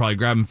that and probably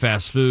grabbing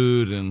fast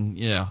food and,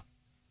 yeah.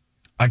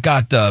 I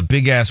got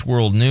big-ass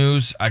world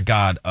news. I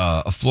got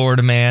a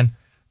Florida man,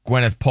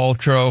 Gwyneth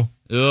Paltrow.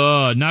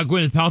 Not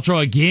Gwyneth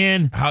Paltrow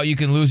again. How you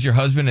can lose your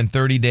husband in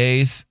 30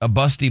 days. A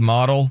busty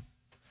model.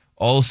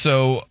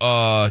 Also,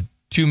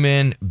 2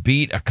 men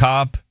beat a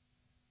cop.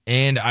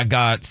 And I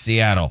got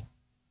Seattle.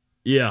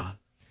 Yeah.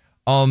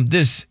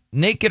 This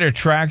Naked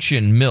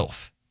Attraction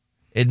MILF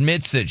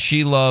admits that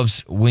she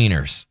loves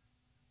wieners.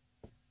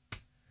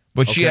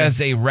 But she has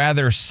a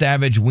rather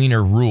savage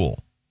wiener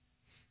rule.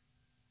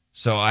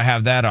 So I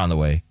have that on the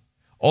way.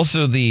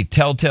 Also, the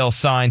telltale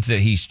signs that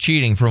he's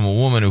cheating from a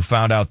woman who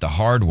found out the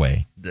hard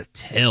way. The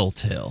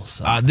telltale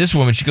signs. This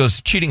woman, she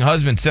goes, cheating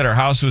husband said her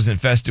house was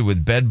infested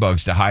with bed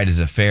bugs to hide his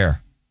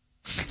affair.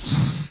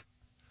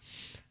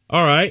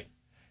 All right.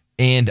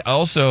 And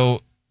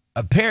also,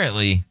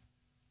 apparently,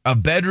 a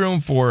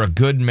bedroom for a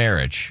good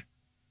marriage.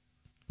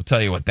 We'll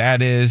tell you what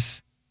that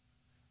is.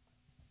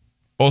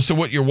 Also,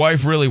 what your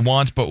wife really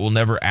wants but will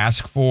never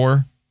ask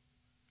for.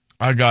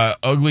 I got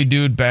ugly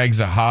dude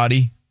bags a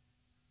hottie.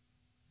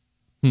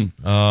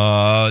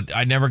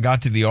 I never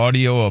got to the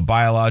audio of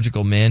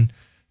biological men.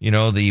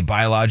 The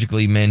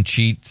biologically men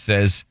cheat,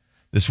 says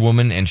this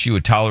woman, and she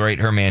would tolerate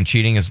her man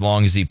cheating as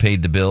long as he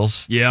paid the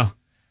bills. Yeah.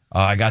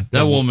 I got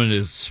that woman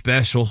is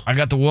special. I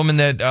got the woman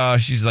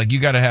that she's like, you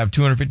got to have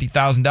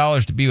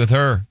 $250,000 to be with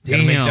her. You got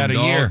to make that a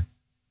year.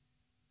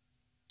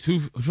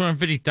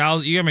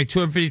 $250,000. You got to make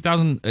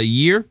 $250,000 a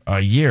year. A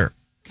year.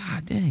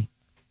 God dang.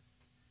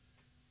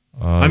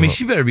 I mean,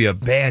 she better be a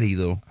baddie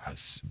though.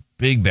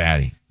 Big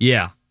baddie.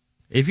 Yeah.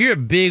 If you're a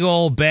big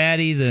old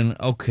baddie, then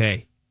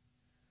okay.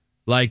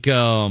 Like,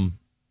 I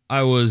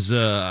was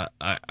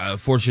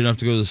fortunate enough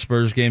to go to the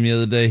Spurs game the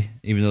other day,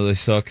 even though they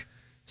suck.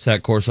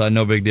 Sat courtside,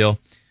 no big deal.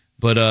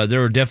 But there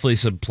were definitely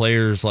some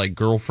players, like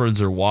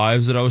girlfriends or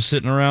wives, that I was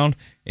sitting around,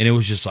 and it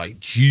was just like,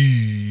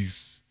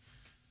 jeez.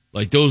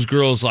 Like, those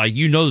girls, like,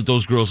 that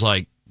those girls,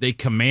 like, they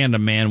command a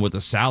man with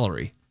a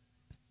salary.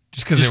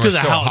 Just because they were so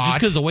hot? Just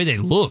because of the way they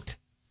looked.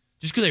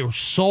 Just because they were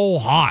so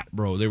hot,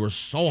 bro. They were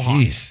so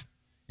hot.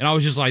 And I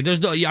was just like,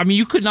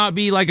 you could not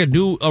be like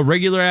a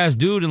regular ass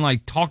dude and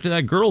like talk to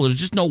that girl. There's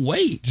just no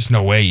way. Just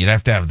no way. You'd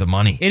have to have the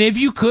money. And if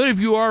you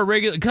are a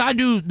regular,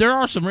 because there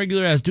are some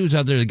regular ass dudes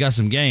out there that got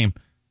some game.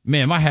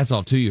 Man, my hat's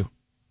off to you.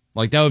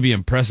 Like, that would be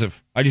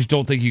impressive. I just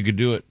don't think you could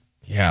do it.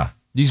 Yeah.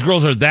 These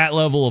girls are that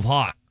level of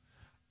hot.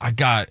 I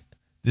got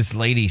this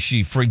lady,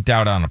 she freaked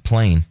out on a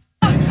plane.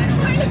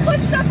 Trying to put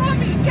stuff on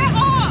me. Get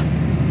off.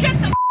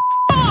 Get the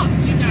off.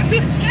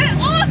 Get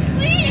off,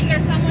 please. Is there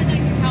someone that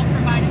can help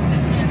provide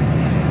assistance?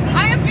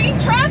 I am being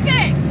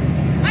trafficked.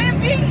 I am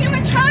being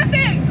human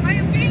trafficked. I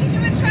am being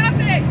human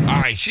trafficked.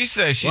 All right, she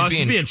says she's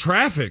being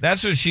trafficked.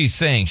 That's what she's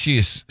saying. She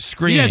is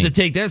screaming. You have to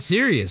take that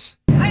serious.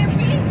 I am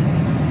being...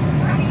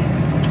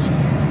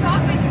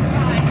 Stop it, you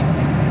guys.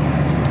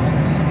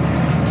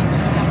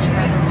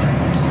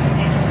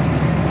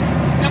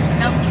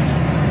 No.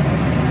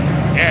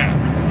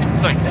 Yeah.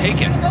 It's like,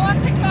 take it. I'm going to go on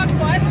TikTok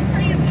so I look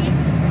crazy,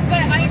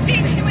 but I am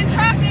being human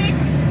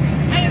trafficked.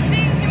 I am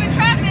being human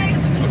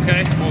trafficked.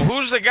 Okay. Well,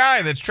 who's the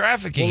guy that's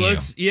trafficking you?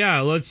 Let's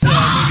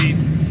maybe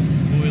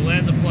when we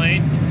land the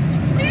plane.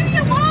 Leave me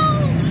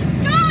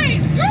alone!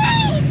 Guys!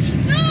 Girls!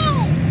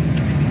 No!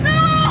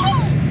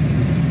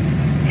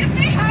 If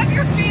they have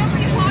your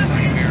family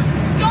hostage,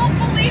 don't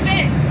believe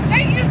it.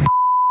 They use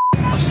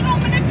emotional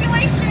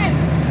manipulation.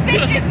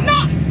 This is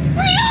not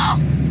real!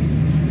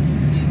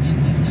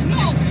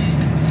 No!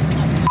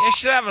 Yeah,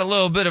 she's having a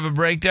little bit of a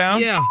breakdown.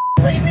 Yeah.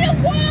 Leave me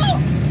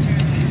alone!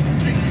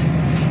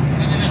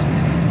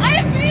 I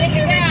am being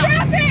human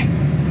trafficked!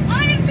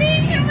 I am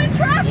being human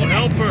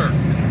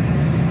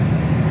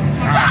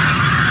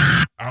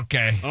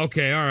Okay.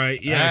 Okay, all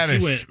right. Yeah, That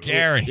is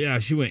scary. Yeah,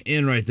 she went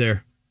in right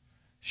there.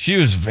 She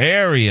was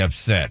very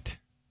upset.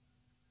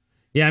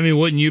 Yeah, I mean,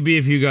 wouldn't you be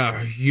if you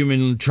got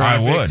human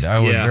trafficked? I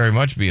would very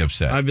much be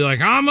upset. I'd be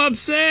like, I'm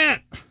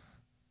upset.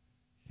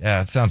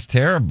 Yeah, it sounds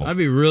terrible. I'd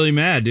be really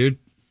mad, dude.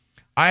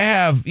 I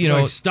have,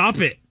 stop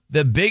it.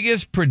 The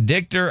biggest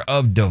predictor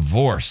of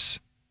divorce.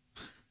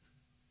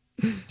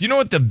 Do you know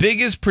what the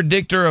biggest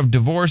predictor of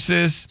divorce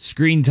is?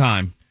 Screen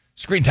time.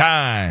 Screen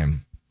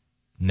time.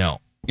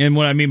 No. And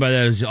what I mean by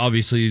that is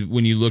obviously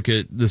when you look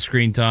at the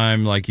screen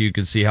time, like you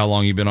can see how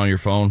long you've been on your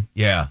phone.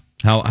 Yeah.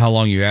 How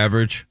long you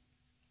average.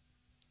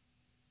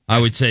 I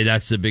would say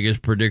that's the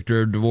biggest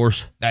predictor of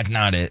divorce. That's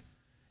not it.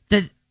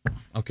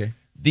 Okay.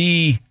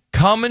 The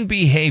common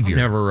behavior.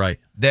 I'm never right.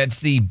 That's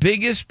the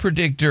biggest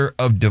predictor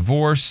of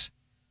divorce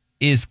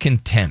is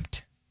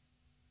contempt.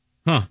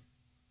 Huh.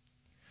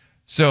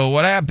 So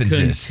what happens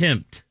is...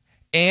 Contempt.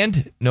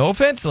 And no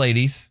offense,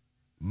 ladies,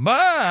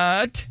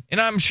 but, and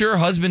I'm sure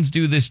husbands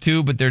do this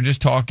too, but they're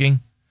just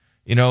talking,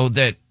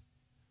 that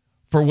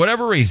for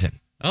whatever reason.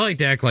 I like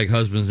to act like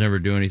husbands never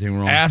do anything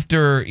wrong.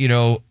 After,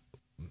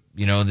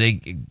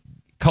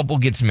 couple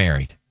gets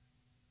married.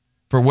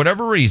 For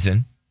whatever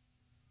reason,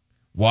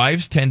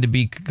 wives tend to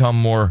become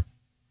more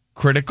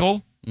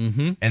critical,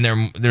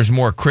 and there's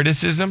more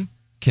criticism,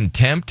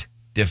 contempt,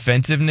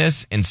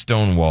 defensiveness, and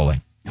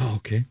stonewalling. Oh,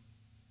 okay.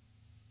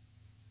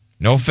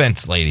 No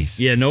offense, ladies.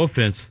 Yeah, no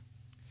offense.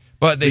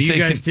 But you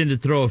guys tend to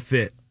throw a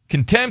fit.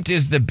 Contempt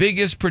is the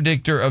biggest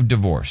predictor of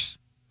divorce.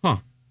 Huh.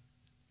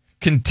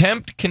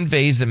 Contempt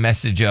conveys a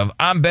message of,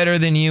 I'm better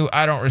than you,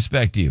 I don't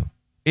respect you.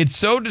 It's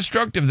so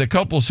destructive that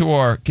couples who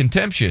are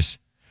contemptuous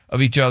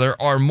of each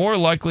other are more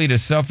likely to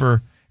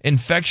suffer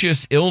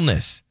infectious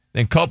illness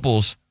than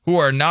couples who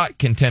are not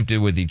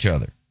contempted with each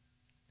other.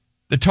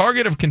 The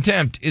target of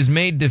contempt is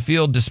made to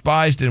feel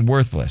despised and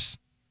worthless.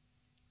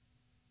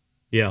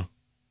 Yeah.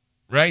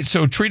 Right?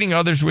 So treating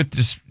others with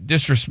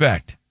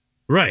disrespect.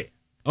 Right.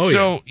 Oh,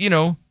 yeah.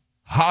 So,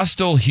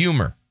 hostile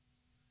humor.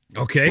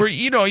 Okay. Where,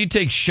 you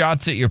take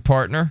shots at your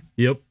partner.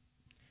 Yep.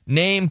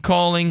 Name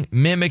calling,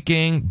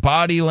 mimicking,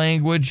 body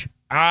language,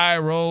 eye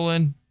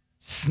rolling,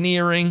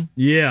 sneering.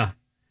 Yeah.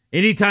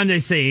 Anytime they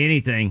say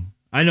anything,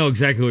 I know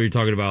exactly what you're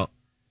talking about.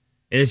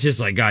 And it's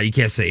just like, God, you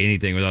can't say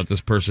anything without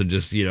this person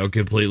just,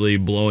 completely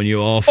blowing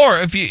you off. Or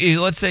if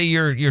let's say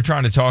you're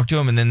trying to talk to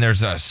him and then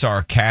there's a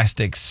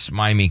sarcastic,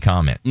 smimey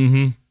comment.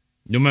 Mm-hmm.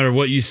 No matter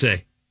what you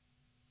say.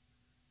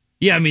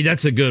 Yeah, I mean,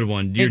 that's a good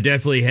one. You're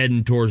definitely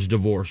heading towards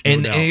divorce. No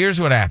and doubt.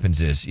 Here's what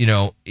happens is,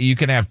 you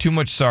can have too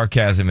much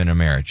sarcasm in a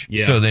marriage.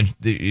 Yeah. So then,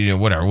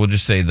 whatever, we'll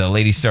just say the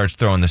lady starts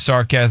throwing the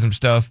sarcasm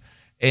stuff.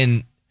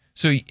 And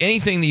so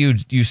anything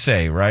that you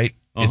say, right,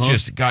 it's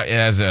just got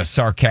as a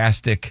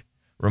sarcastic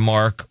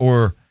remark,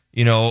 or,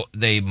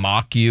 they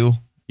mock you.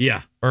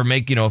 Yeah. Or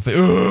make,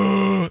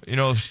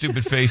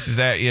 stupid faces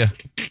at you.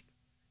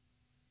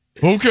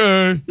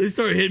 Okay. They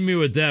start hitting me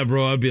with that,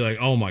 bro. I'd be like,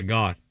 oh, my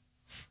God.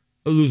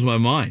 I'd lose my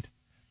mind.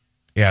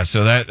 Yeah,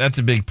 so that's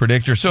a big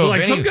predictor. So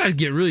some guys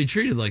get really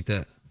treated like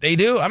that. They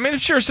do. I mean, I'm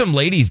sure some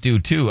ladies do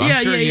too.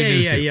 I'm sure you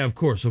do too. Yeah. Of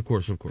course.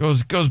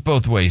 Goes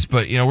both ways,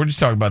 but we're just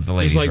talking about the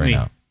ladies like right me.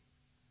 now.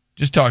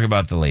 Just talking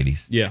about the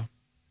ladies. Yeah.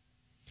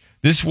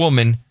 This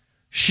woman,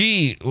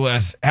 she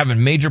was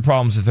having major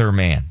problems with her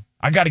man.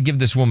 I got to give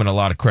this woman a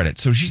lot of credit.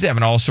 So she's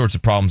having all sorts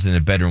of problems in the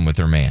bedroom with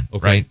her man,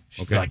 right?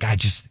 She's like,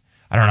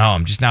 I don't know,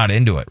 I'm just not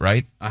into it,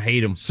 right? I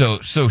hate him. So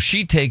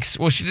she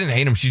didn't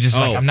hate him. She just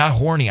like, I'm not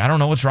horny. I don't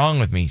know what's wrong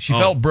with me. She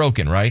felt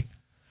broken, right?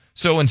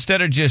 So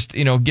instead of just,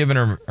 giving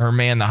her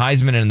man the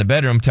Heisman in the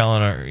bedroom,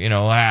 telling her,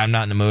 I'm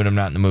not in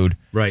the mood.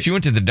 Right. She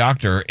went to the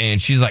doctor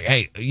and she's like,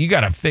 hey, you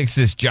got to fix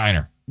this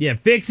giner. Yeah,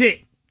 fix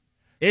it.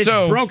 It's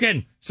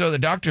broken. So the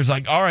doctor's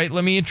like, all right,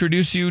 let me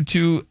introduce you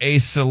to a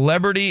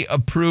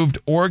celebrity-approved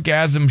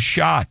orgasm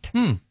shot.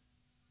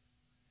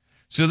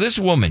 So this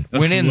woman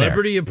went in there.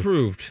 Celebrity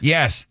approved.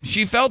 Yes.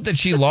 She felt that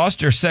she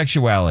lost her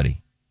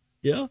sexuality.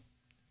 Yeah.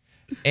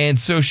 And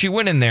so she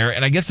went in there,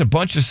 and I guess a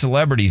bunch of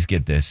celebrities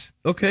get this.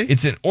 Okay.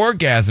 It's an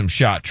orgasm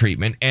shot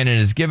treatment, and it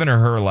has given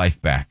her life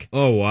back.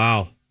 Oh,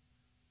 wow.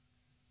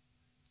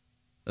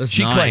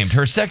 She claimed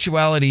her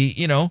sexuality,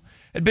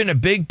 had been a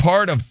big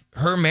part of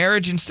her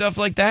marriage and stuff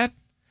like that.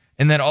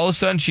 And then all of a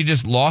sudden, she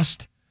just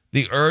lost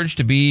the urge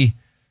to be,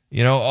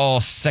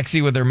 all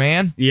sexy with her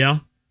man. Yeah.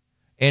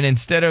 And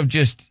instead of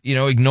just,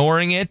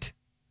 ignoring it,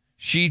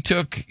 she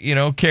took,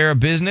 care of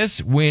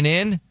business, went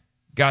in,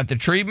 got the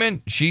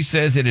treatment. She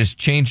says it has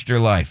changed her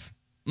life.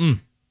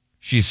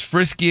 She's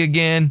frisky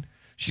again.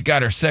 She's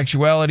got her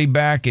sexuality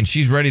back, and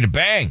she's ready to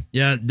bang.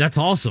 Yeah, that's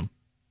awesome.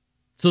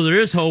 So there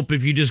is hope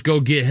if you just go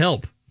get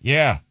help.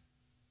 Yeah.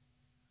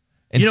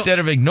 Instead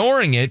of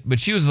ignoring it, but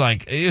she was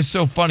like, it was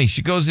so funny.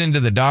 She goes into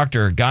the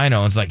doctor, gyno,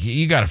 and it's like,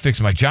 you got to fix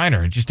my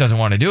giner. It just doesn't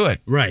want to do it.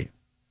 Right.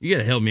 You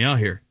got to help me out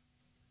here.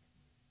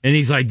 And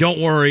he's like,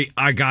 don't worry,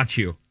 I got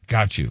you.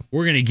 Got you.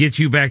 We're going to get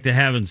you back to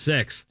having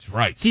sex. That's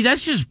right. See,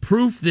 that's just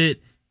proof that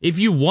if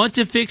you want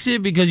to fix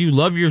it because you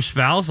love your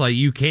spouse, like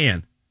you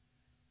can.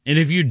 And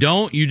if you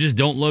don't, you just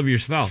don't love your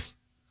spouse.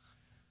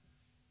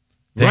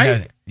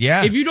 Right?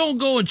 Yeah. If you don't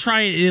go and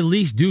try and at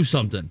least do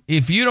something.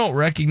 If you don't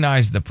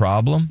recognize the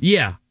problem.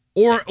 Yeah.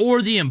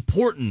 Or the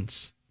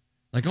importance.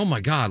 Like, oh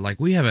my God, like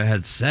we haven't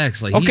had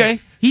sex. Like, okay.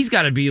 He's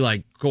got to be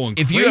like going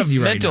if crazy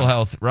you have right mental now.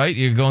 health, right?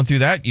 You're going through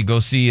that, you go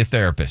see a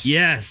therapist.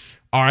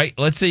 Yes. All right.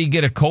 Let's say you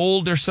get a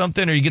cold or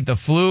something, or you get the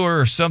flu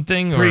or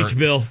something. Preach, or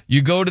Bill.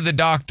 You go to the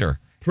doctor.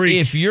 Preach.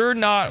 If you're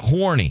not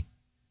horny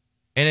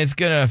and it's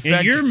going to affect.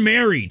 And you're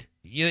married.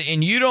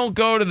 And you don't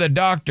go to the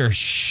doctor,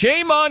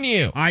 shame on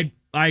you. I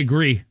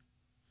agree.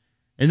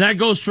 And that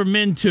goes for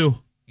men too.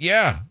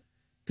 Yeah.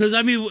 Because,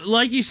 I mean,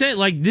 like you said,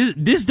 like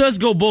this does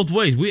go both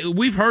ways.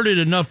 We've heard it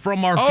enough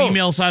from our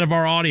female side of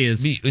our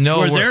audience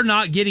where they're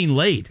not getting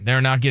laid.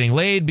 They're not getting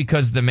laid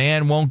because the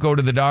man won't go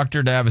to the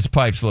doctor to have his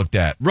pipes looked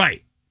at.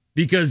 Right.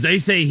 Because they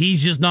say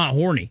he's just not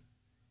horny.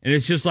 And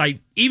it's just like,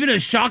 even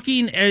as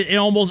shocking and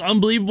almost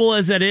unbelievable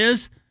as that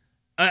is,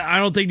 I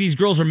don't think these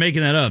girls are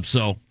making that up.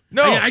 So,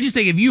 no. I just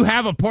think if you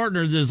have a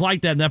partner that's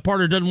like that and that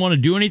partner doesn't want to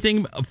do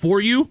anything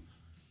for you,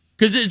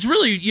 because it's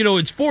really,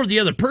 it's for the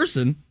other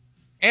person.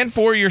 And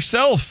for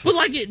yourself. But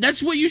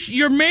that's what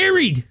you're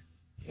married.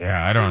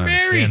 Yeah, I don't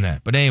understand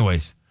that. But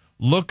anyways,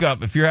 look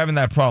up, if you're having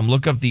that problem,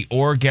 look up the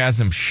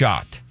orgasm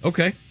shot.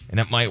 Okay. And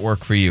it might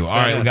work for you. All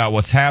right, we got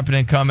what's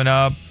happening coming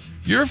up.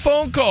 Your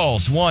phone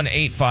calls,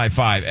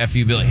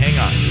 1-855-FU-Billy. Hang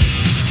on.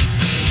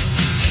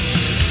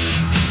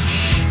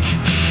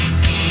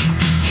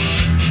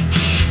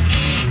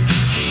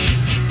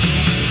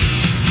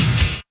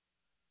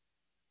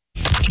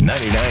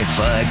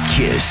 $99.5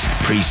 KISS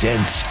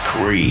presents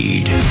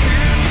Creed.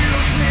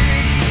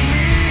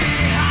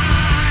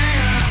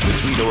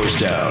 With 3 Doors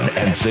Down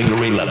and Finger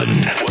 11.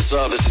 What's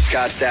up? This is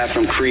Scott Stapp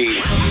from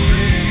Creed.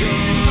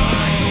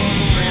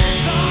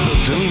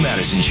 The Billy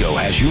Madison Show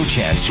has your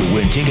chance to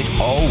win tickets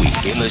all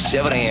week in the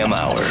 7 a.m.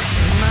 hour.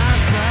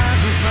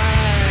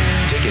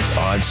 Tickets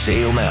on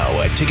sale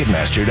now at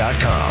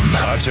Ticketmaster.com.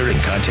 Concert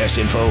and contest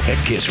info at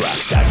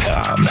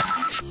KissRocks.com.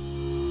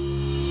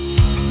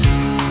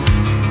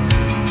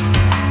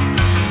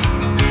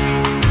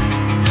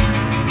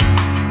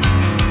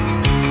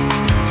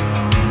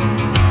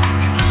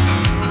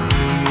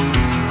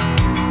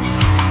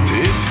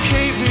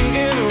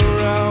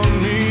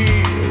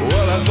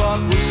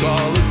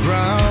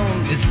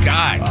 This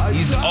guy,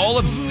 he's all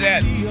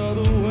upset.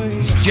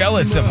 He's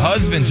jealous of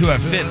husbands who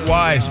have fit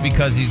wives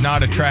because he's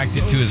not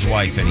attracted to his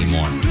wife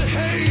anymore.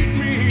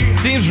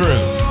 Seems rude.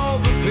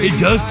 It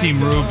does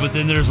seem rude, but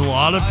then there's a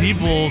lot of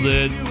people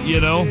that,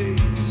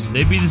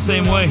 they'd be the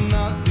same way.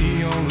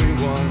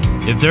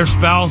 If their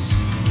spouse,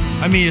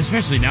 I mean,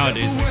 especially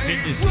nowadays,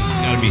 fitness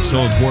has got to be so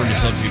important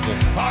to some people.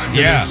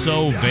 Yeah. They're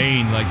so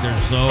vain, like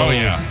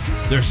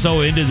they're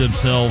so into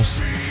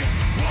themselves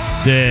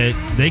that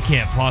they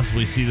can't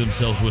possibly see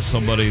themselves with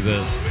somebody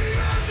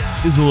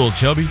that is a little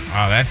chubby.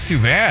 Oh, that's too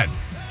bad.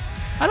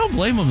 I don't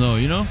blame them, though,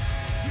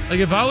 Like,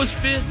 if I was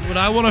fit, would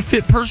I want a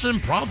fit person?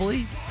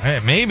 Probably.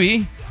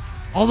 Maybe.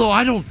 Although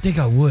I don't think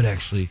I would,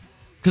 actually.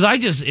 Because I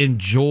just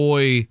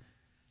enjoy...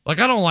 Like,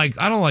 I don't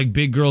like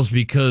big girls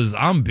because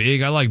I'm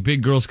big. I like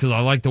big girls because I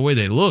like the way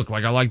they look.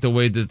 Like, I like the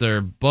way that their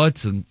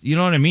butts and... You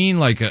know what I mean?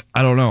 Like,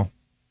 I don't know.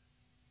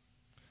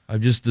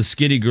 The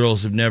skinny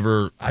girls I've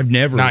never...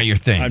 Not your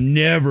thing. I've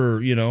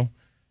never,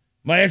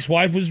 My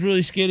ex-wife was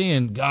really skinny,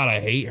 and God, I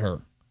hate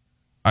her.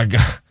 I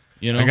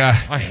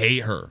hate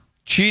her.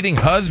 Cheating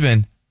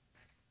husband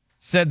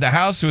said the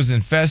house was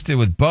infested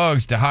with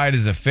bugs to hide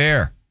his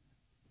affair.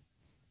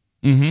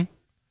 Mm-hmm.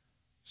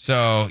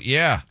 So,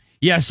 yeah.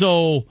 Yeah,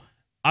 so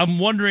I'm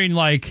wondering,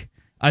 like,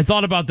 I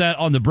thought about that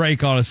on the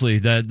break, honestly,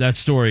 that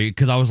story,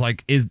 because I was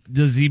like,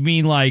 does he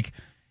mean, like,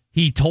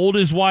 he told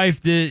his wife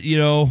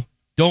that,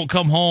 don't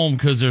come home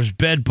because there's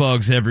bed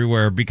bugs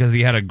everywhere because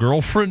he had a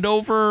girlfriend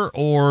over,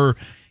 or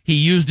he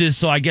used it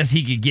so I guess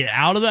he could get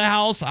out of the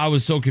house? I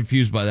was so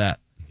confused by that.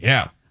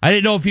 Yeah. I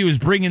didn't know if he was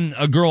bringing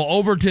a girl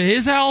over to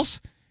his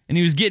house and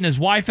he was getting his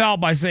wife out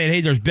by saying,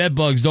 hey, there's bed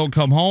bugs, don't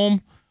come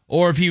home,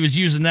 or if he was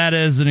using that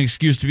as an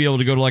excuse to be able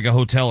to go to like a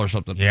hotel or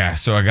something. Yeah,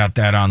 so I got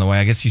that on the way.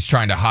 I guess he's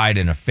trying to hide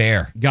an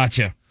affair.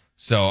 Gotcha.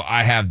 So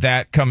I have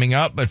that coming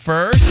up, but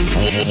first...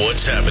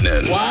 What's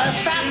happening?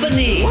 What's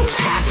happening? What's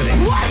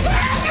happening? What's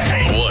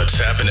happening? What's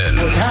happening?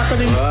 What's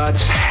happening?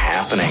 What's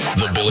happening?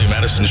 The Billy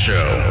Madison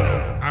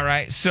Show. All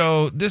right,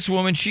 so this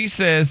woman, she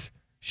says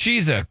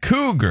she's a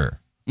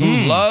cougar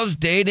who loves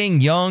dating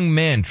young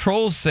men.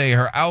 Trolls say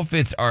her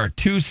outfits are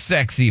too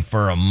sexy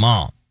for a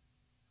mom.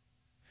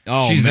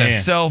 Oh, she's man. a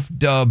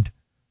self-dubbed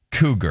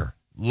cougar.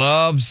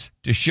 Loves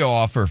to show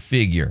off her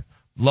figure.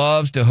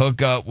 Loves to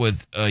hook up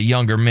with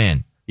younger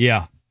men.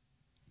 Yeah.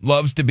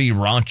 Loves to be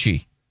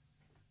raunchy.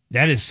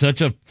 That is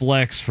such a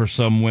flex for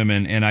some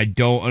women, and I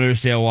don't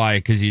understand why,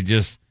 because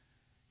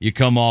you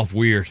come off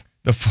weird.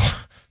 The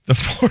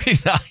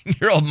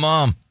 49-year-old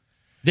mom.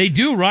 They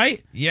do,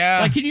 right? Yeah.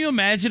 Like, can you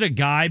imagine a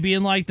guy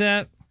being like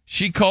that?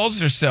 She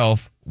calls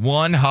herself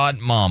one hot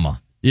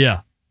mama.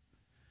 Yeah.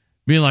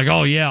 Being like,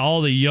 oh, yeah,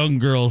 all the young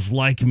girls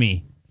like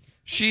me.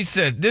 She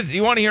said, "This.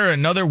 You want to hear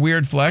another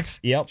weird flex?"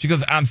 Yep. She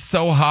goes, "I'm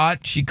so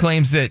hot." She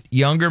claims that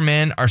younger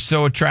men are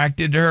so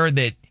attracted to her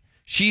that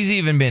She's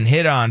even been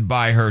hit on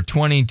by her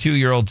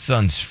 22-year-old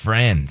son's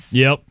friends.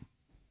 Yep.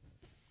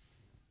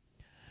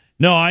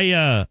 No,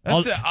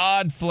 That's an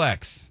odd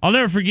flex. I'll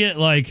never forget,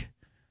 like,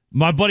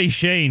 my buddy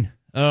Shane,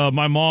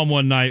 my mom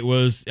one night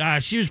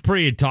she was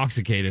pretty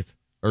intoxicated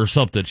or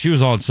something. She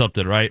was on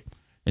something, right?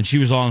 And she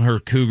was on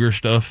her cougar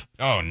stuff.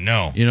 Oh,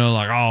 no. You know,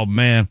 like, oh,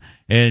 man.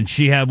 And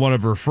she had one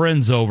of her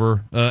friends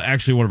over,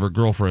 actually one of her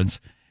girlfriends,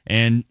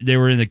 and they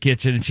were in the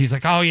kitchen, and she's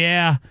like, oh,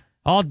 yeah,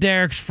 all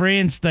Derek's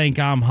friends think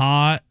I'm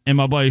hot. And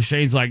my buddy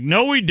Shane's like,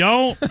 no, we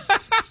don't.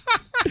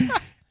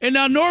 And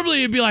now normally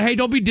it'd be like, hey,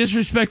 don't be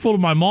disrespectful to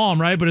my mom,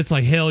 right? But it's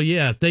like, hell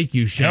yeah, thank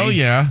you, Shane. Hell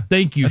yeah.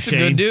 Thank you, That's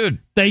Shane. a good dude.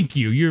 Thank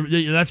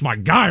you. That's my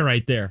guy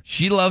right there.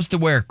 She loves to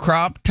wear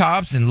crop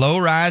tops and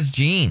low-rise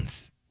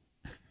jeans.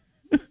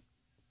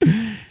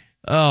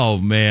 Oh,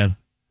 man.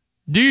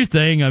 Do your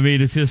thing. I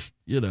mean, it's just,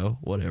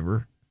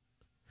 whatever.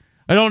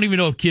 I don't even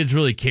know if kids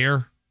really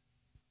care.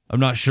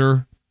 I'm not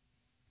sure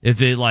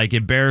if it, like,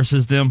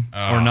 embarrasses them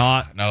or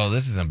not. No,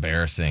 this is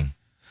embarrassing.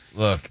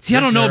 Look. See, I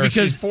don't know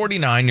because she's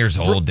 49 years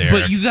old, Derek.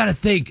 But you got to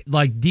think,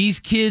 like, these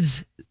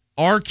kids,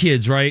 our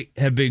kids, right,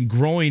 have been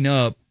growing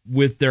up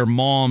with their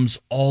moms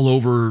all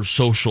over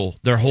social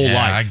their whole life.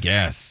 I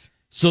guess.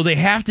 So they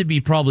have to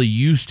be probably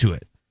used to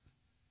it,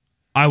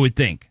 I would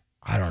think.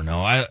 I don't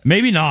know.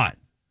 Maybe not.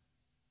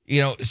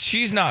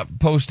 She's not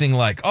posting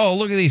like, oh,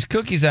 look at these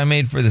cookies I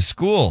made for the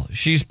school.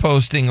 She's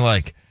posting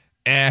like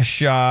ass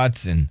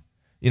shots and,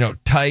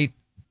 tight,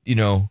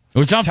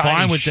 which I'm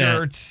fine with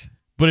shirts. That.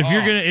 But if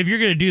you're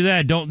gonna do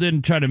that, don't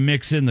then try to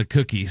mix in the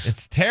cookies.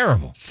 It's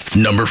terrible.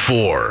 Number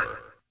 4.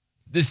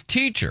 This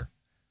teacher,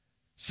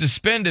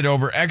 suspended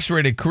over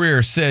X-rated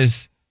career,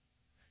 says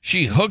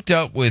she hooked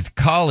up with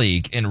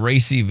colleague in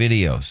racy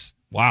videos.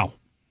 Wow.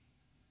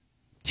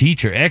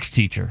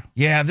 Ex-teacher.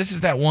 Yeah, this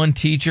is that one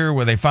teacher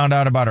where they found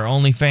out about her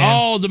OnlyFans.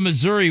 Oh, the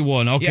Missouri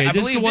one. Okay, yeah,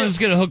 this is the one that's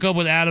going to hook up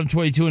with Adam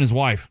 22 and his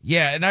wife.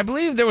 Yeah, and I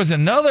believe there was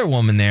another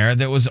woman there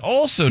that was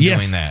also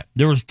doing that.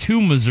 There was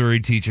 2 Missouri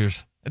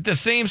teachers. At the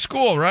same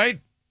school,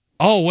 right?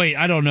 Oh, wait,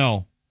 I don't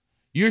know.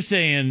 You're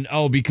saying,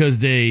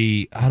 because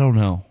I don't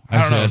know.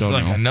 Actually, I don't know.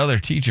 It's like another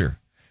teacher.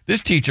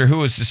 This teacher, who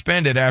was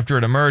suspended after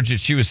it emerged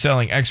that she was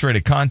selling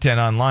X-rated content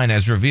online,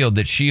 has revealed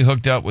that she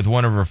hooked up with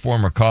one of her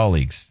former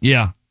colleagues.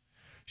 Yeah.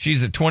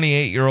 She's a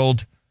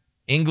 28-year-old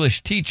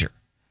English teacher.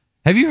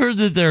 Have you heard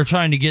that they're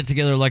trying to get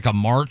together like a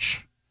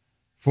march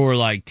for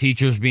like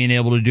teachers being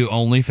able to do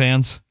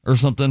OnlyFans or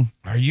something?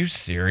 Are you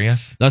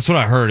serious? That's what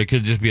I heard. It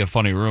could just be a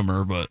funny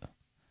rumor, but,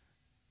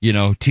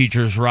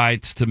 teachers'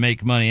 rights to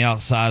make money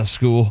outside of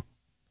school,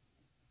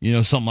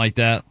 something like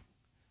that.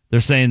 They're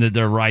saying that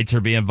their rights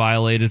are being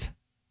violated.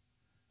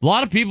 A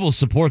lot of people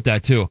support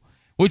that too,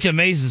 which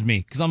amazes me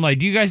because I'm like,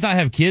 do you guys not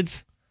have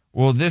kids?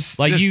 Well,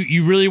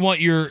 you really want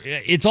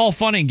it's all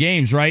fun and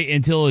games, right?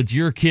 Until it's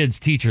your kid's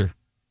teacher.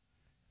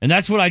 And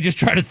that's what I just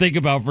try to think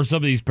about for some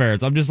of these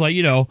parents. I'm just like,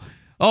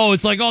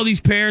 it's like all these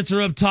parents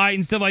are uptight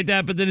and stuff like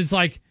that. But then it's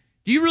like,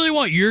 do you really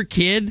want your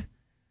kid,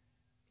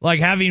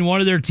 like, having one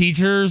of their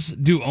teachers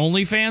do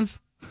OnlyFans?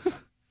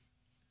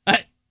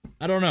 I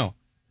don't know.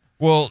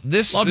 Well, a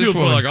lot of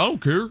people are like, I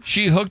don't care.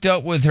 She hooked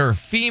up with her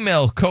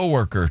female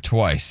coworker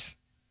twice.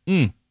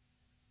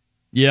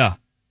 Yeah.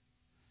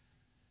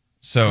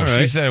 So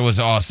she said it was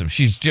awesome.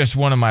 She's just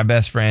one of my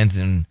best friends,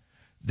 and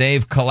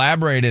they've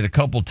collaborated a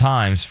couple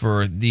times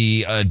for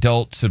the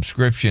adult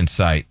subscription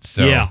site.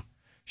 So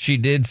she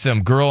did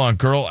some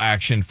girl-on-girl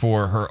action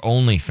for her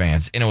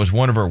OnlyFans, and it was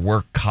one of her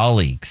work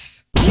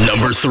colleagues.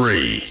 Number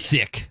 3.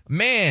 Sick.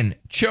 Man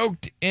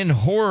choked in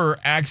horror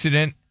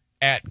accident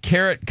at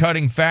carrot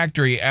cutting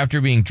factory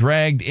after being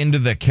dragged into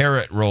the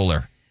carrot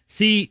roller.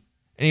 See,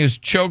 and he was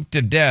choked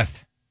to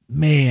death.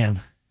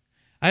 Man.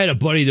 I had a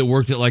buddy that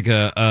worked at like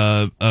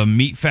a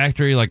meat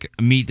factory, like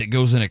meat that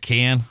goes in a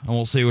can. I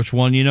won't say which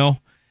one,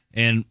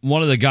 And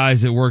one of the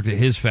guys that worked at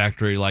his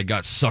factory like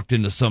got sucked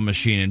into some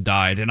machine and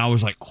died. And I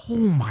was like, oh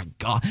my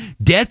God.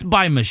 Death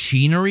by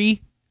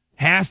machinery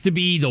has to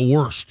be the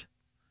worst.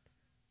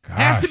 Gosh.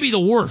 Has to be the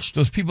worst.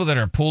 Those people that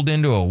are pulled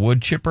into a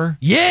wood chipper?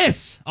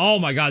 Yes. Oh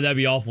my God, that'd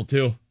be awful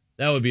too.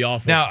 That would be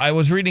awful. Now, I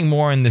was reading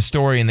more in the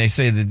story, and they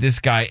say that this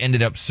guy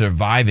ended up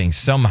surviving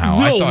somehow.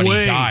 No I thought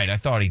way. he died. I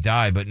thought he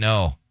died, but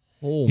no.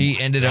 Oh he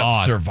ended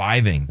up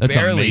surviving. That's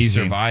barely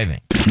amazing.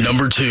 surviving.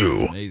 Number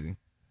 2. Amazing.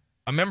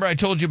 I remember I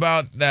told you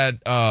about that,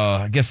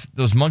 I guess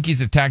those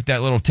monkeys attacked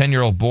that little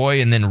 10-year-old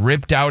boy and then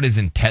ripped out his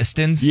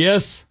intestines?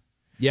 Yes.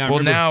 Yeah,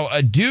 well, now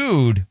a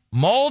dude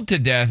mauled to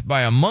death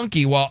by a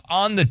monkey while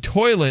on the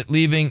toilet,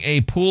 leaving a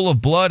pool of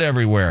blood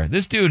everywhere.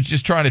 This dude's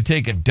just trying to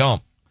take a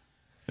dump.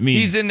 I mean,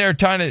 he's in there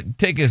trying to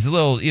take his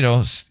little,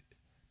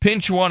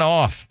 pinch one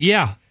off.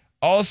 Yeah.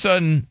 All of a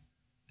sudden,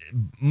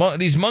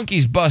 these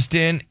monkeys bust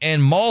in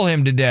and maul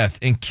him to death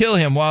and kill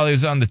him while he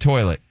was on the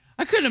toilet.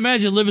 I couldn't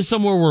imagine living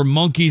somewhere where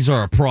monkeys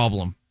are a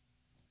problem.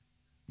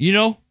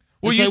 Well,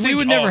 we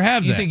would never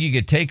have that. You think you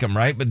could take them,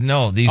 right? But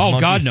no, these monkeys.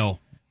 Oh, God, no.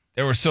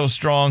 They were so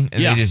strong,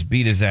 and they just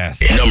beat his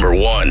ass. Number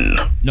 1.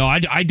 No,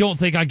 I don't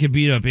think I could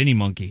beat up any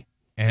monkey.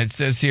 And it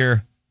says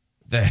here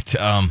that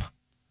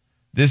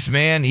This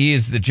man, he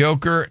is the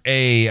Joker,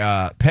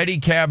 a petty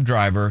cab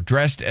driver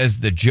dressed as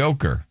the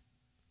Joker.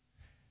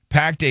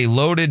 Packed a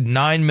loaded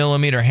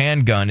 9mm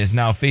handgun, is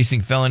now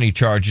facing felony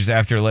charges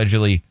after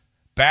allegedly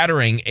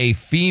battering a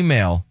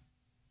female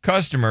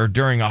customer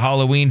during a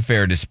Halloween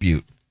fair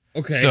dispute.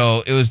 Okay.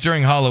 So it was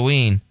during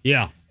Halloween.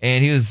 Yeah.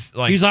 And he was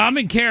like... I'm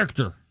in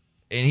character.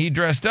 And he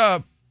dressed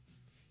up.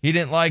 He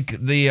didn't like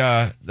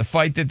the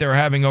fight that they were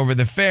having over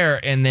the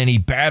fair, and then he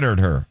battered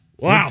her.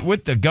 Wow.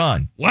 With the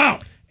gun. Wow.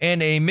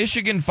 And a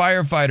Michigan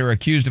firefighter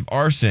accused of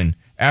arson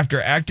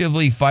after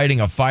actively fighting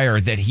a fire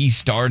that he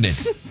started.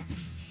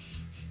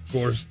 Of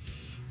course.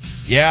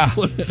 Yeah.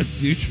 What a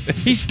douchebag.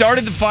 He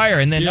started the fire,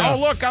 and then, oh,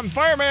 look, I'm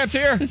fireman's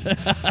here.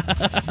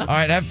 All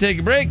right, have to take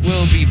a break.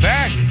 We'll be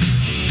back.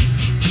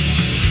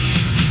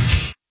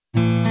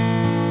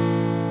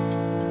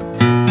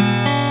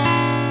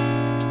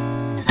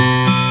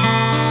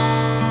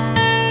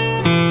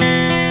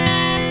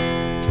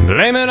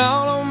 Blame it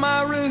all on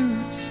my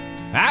roots.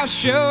 I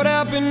showed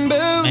up in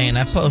boots. Man,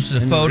 I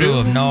posted a photo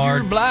of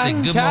Nard.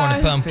 Said, "Good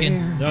morning,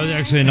 pumpkin." That was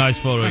actually a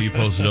nice photo you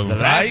posted of him.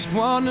 Right?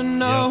 One to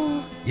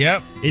know.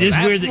 Yep. It is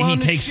weird that he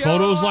takes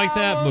photos like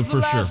that, but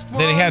for sure.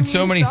 That he had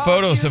so many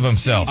photos of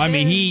himself. I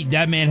mean,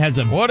 that man has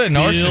a what a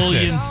billion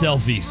narcissist.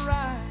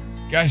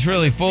 selfies. Guy's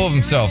really full of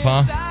himself,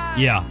 huh?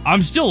 Yeah.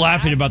 I'm still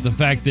laughing about the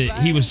fact that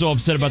he was so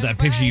upset about that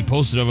picture you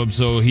posted of him,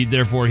 so he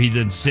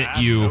then sent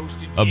you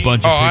a bunch of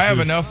pictures. I have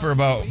enough for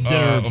about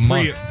a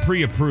month.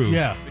 Pre-approved.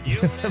 Yeah.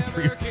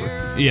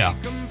 Pre-approved. Yeah.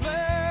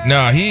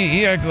 No,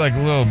 he acted like a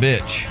little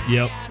bitch.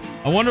 Yep.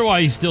 I wonder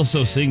why he's still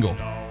so single.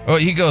 Oh,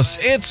 he goes,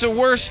 "It's the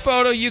worst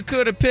photo you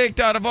could have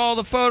picked out of all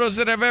the photos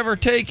that I've ever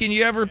taken.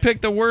 You ever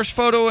picked the worst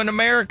photo in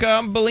America?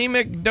 I'm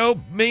bulimic, dope,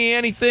 me,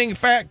 anything,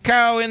 fat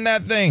cow in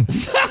that thing."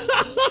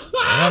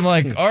 And I'm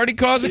like, already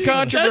caused a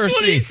controversy.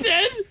 That's what he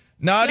said?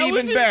 Not That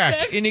even was back.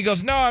 his text? And he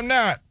goes, "No, I'm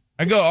not."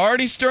 I go,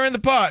 "Already stirring the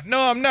pot."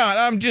 "No, I'm not.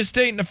 I'm just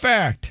stating a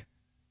fact."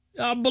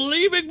 I'm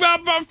bulimic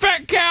about my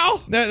fat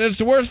cow. That's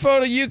the worst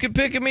photo you could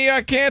pick of me.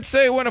 I can't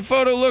say when a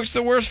photo looks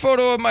the worst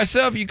photo of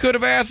myself. You could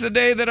have asked the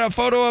day that a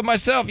photo of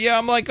myself. Yeah,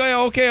 I'm like,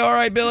 "Oh, okay, all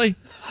right, Billy."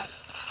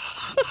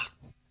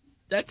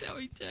 That's how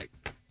he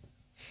texts.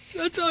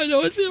 That's how I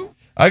know it's him.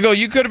 I go,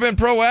 "You could have been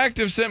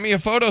proactive, sent me a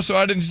photo so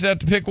I didn't just have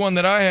to pick one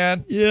that I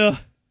had." Yeah.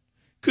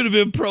 Could have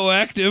been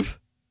proactive.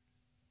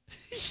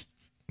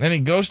 Then he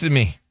ghosted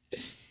me.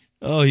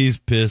 Oh, he's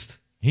pissed.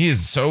 He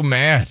is so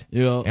mad.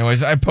 Yeah.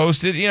 Anyways, I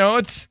posted,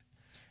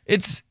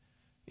 it's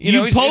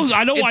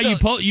I know why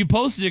you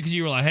posted it, because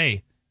you were like,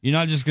 "Hey, you're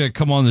not just gonna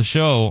come on the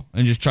show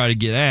and just try to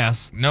get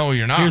ass. No,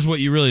 you're not. Here's what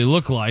you really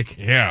look like.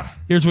 Yeah.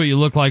 Here's what you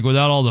look like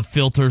without all the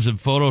filters and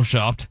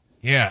photoshopped."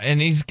 Yeah,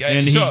 and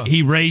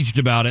he raged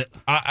about it.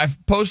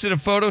 I've posted a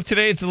photo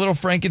today. It's a little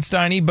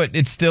Frankenstein-y, but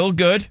it's still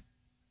good.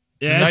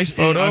 It's a nice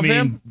photo of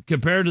him.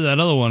 Compared to that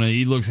other one,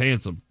 he looks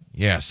handsome.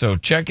 Yeah, so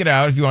check it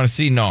out if you want to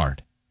see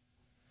Nard.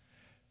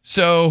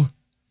 So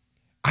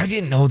I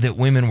didn't know that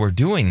women were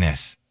doing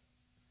this.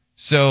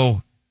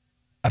 So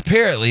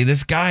apparently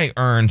this guy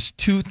earns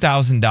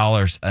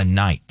 $2,000 a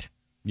night.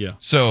 Yeah.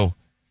 So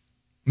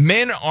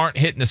men aren't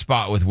hitting the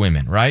spot with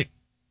women, right?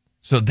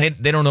 So they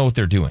don't know what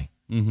they're doing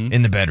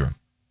in the bedroom.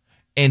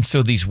 And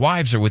so these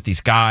wives are with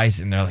these guys,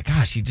 and they're like,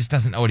 "Gosh, he just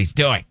doesn't know what he's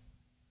doing.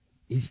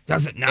 He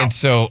doesn't know." And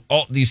so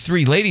all these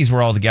three ladies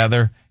were all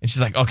together, and she's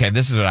like, "Okay,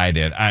 this is what I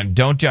did.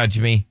 Don't judge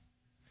me."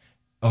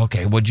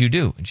 "Okay, what'd you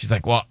do?" And she's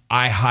like, "Well,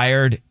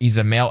 he's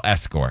a male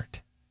escort.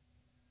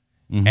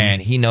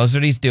 And he knows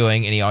what he's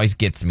doing, and he always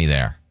gets me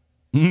there."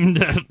 And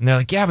they're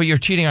like, "Yeah, but you're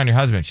cheating on your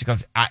husband." She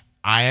goes,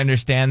 I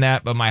understand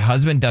that, but my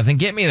husband doesn't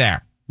get me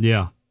there.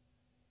 Yeah.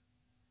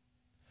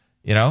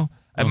 We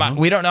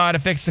don't know how to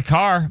fix the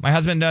car. My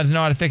husband doesn't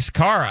know how to fix the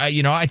car.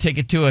 I take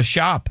it to a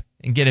shop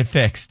and get it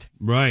fixed.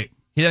 Right.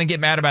 He doesn't get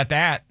mad about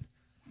that.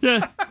 He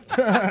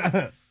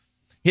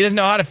doesn't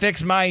know how to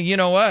fix my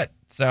you-know-what.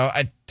 So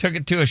I took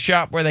it to a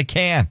shop where they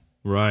can.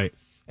 Right.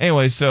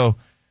 Anyway, so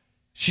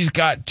she's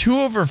got two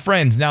of her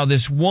friends. Now,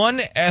 this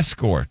one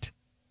escort,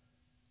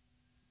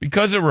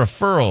 because of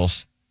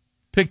referrals,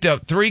 picked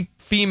up three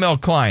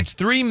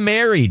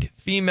married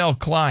female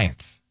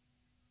clients.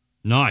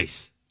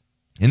 Nice.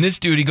 And this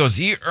dude,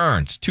 he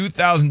earns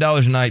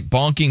 $2,000 a night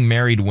bonking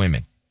married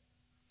women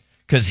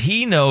because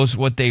he knows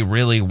what they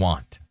really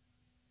want.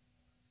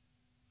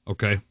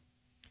 Okay.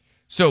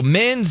 So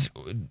men's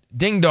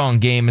ding-dong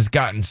game has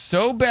gotten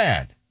so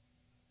bad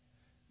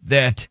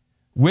that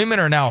women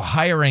are now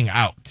hiring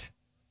out.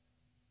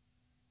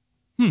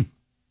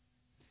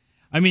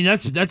 I mean,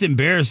 that's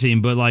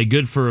embarrassing, but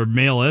good for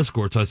male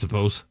escorts, I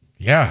suppose.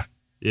 Yeah.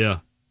 Yeah.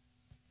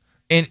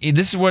 And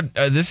this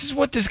is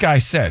what this guy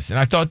says, and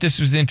I thought this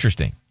was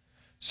interesting.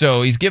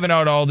 So he's giving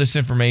out all this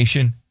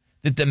information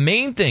that the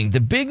main thing, the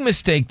big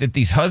mistake that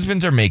these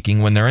husbands are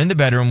making when they're in the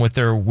bedroom with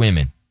their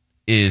women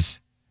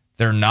is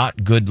they're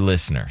not good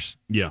listeners.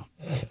 Yeah.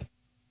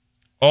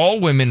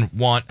 All women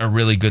want a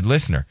really good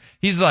listener.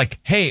 He's like,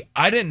 "Hey,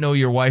 I didn't know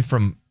your wife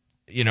from,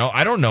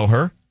 I don't know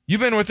her.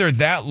 You've been with her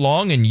that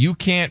long and you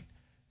can't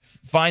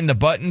find the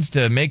buttons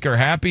to make her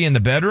happy in the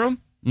bedroom?"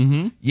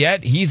 Mm-hmm.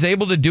 Yet he's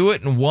able to do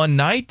it in one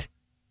night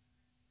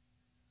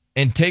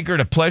and take her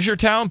to Pleasure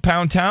Town,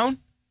 Pound Town.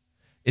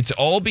 It's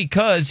all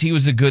because he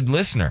was a good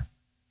listener.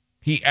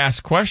 He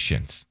asked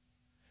questions.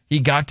 He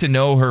got to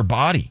know her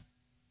body.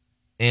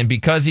 And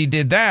because he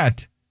did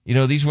that,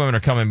 these women are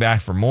coming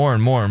back for more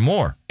and more and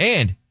more.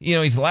 And,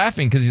 he's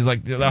laughing because he's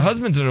like, the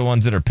husbands are the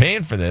ones that are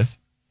paying for this.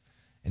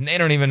 And they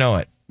don't even know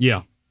it.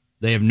 Yeah.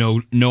 They have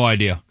no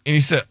idea. And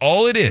he said,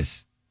 all it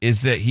is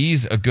that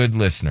he's a good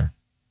listener.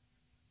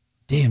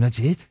 Damn, that's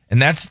it? And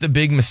that's the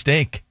big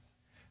mistake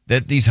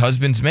that these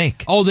husbands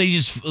make. Oh, they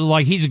just,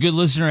 like, he's a good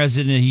listener as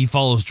in he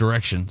follows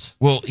directions.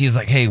 Well, he's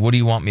like, hey, what do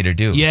you want me to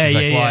do? Yeah, She's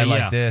yeah, like, well, I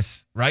yeah. like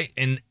this, right?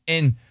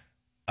 And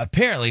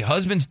apparently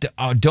husbands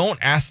don't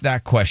ask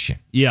that question.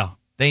 Yeah.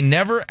 They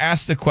never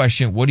ask the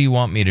question, what do you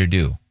want me to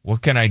do?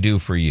 What can I do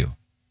for you?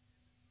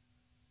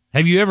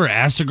 Have you ever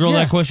asked a girl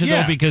that question,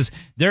 yeah. though? Because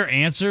their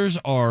answers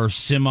are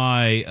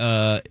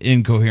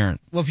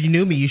semi-incoherent. Well, if you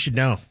knew me, you should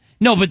know.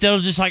 No, but they'll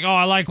just like, oh,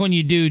 I like when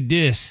you do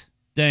this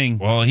thing.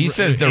 Well, he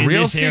says the in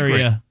real this secret.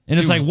 area. And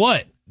it's like,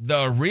 what?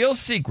 The real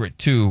secret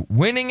to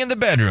winning in the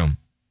bedroom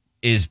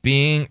is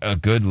being a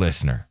good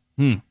listener.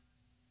 And,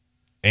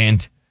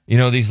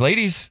 these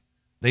ladies,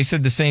 they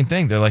said the same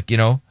thing. They're like,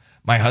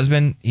 my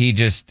husband,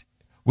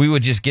 we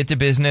would just get to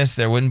business.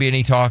 There wouldn't be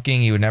any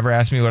talking. He would never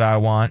ask me what I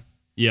want.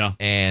 Yeah.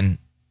 And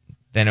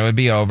then it would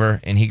be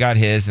over. And he got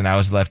his, and I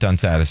was left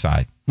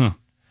unsatisfied.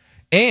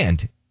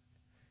 And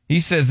he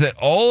says that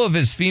all of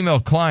his female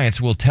clients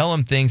will tell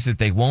him things that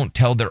they won't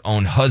tell their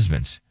own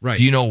husbands. Right.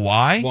 Do you know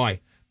why? Why?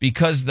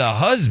 Because the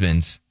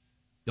husbands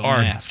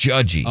are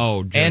judgy.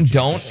 Oh, judgy. And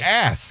don't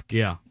ask.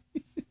 Yeah.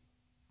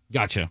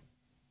 Gotcha.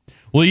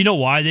 Well, you know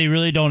why they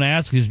really don't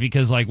ask is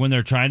because, like, when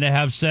they're trying to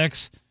have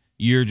sex,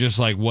 you're just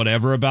like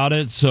whatever about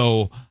it.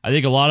 So I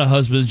think a lot of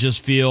husbands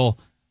just feel,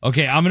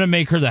 okay, I'm going to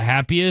make her the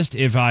happiest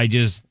if I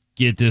just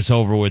get this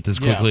over with as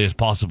quickly as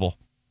possible.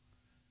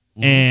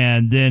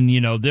 And then,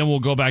 then we'll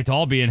go back to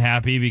all being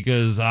happy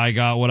because I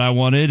got what I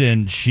wanted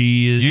and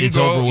it's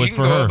over with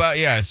for her.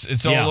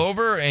 It's all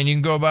over and you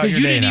can go about your day now.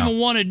 Because you didn't even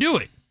want to do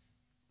it.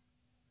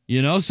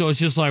 So it's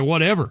just like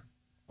whatever.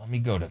 Let me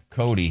go to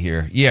Cody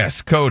here.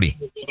 Yes, Cody.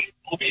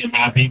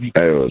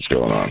 Hey, what's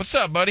going on? What's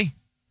up, buddy?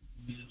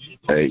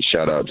 Hey,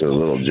 shout out to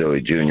little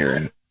Joey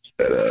Jr.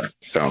 that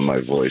found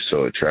my voice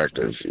so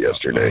attractive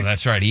yesterday. Oh,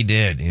 that's right. He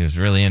did. He was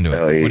really into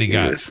it. What do you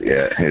got?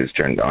 He was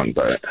turned on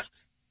by it.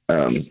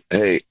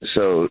 Hey,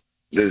 so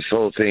this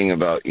whole thing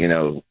about,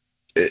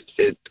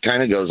 it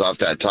kind of goes off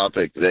that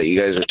topic that you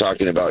guys were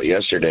talking about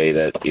yesterday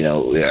that,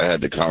 I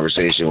had the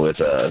conversation with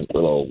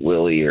little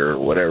Willie or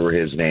whatever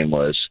his name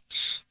was.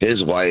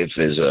 His wife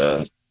is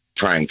a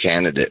prime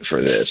candidate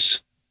for this.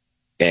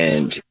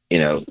 And,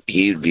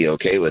 he'd be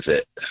okay with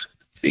it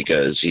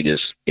because he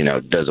just,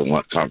 doesn't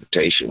want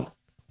confrontation.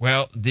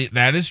 Well,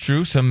 that is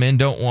true. Some men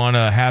don't want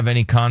to have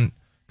any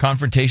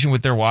confrontation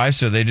with their wives,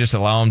 so they just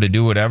allow them to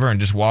do whatever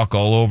and just walk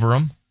all over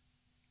them.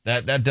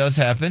 That does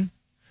happen.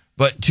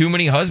 But too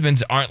many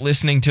husbands aren't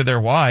listening to their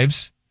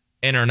wives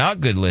and are not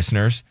good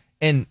listeners.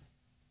 And,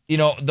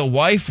 the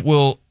wife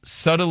will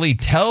subtly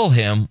tell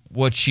him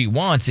what she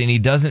wants, and he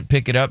doesn't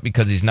pick it up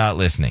because he's not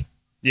listening.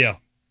 Yeah.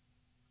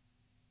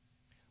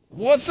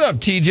 What's up,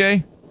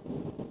 TJ?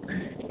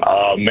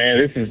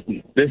 Man,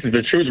 this is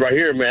the truth right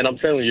here, man. I'm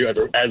telling you,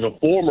 as a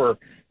former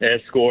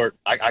escort,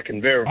 I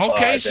can verify.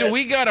 Okay, that. so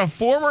we got a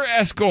former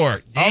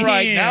escort. Damn. All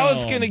right, now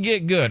it's going to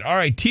get good. All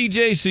right,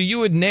 TJ, so you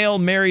would nail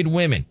married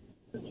women.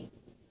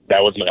 That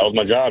was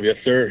my job, yes,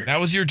 sir. That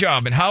was your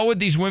job. And how would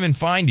these women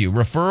find you?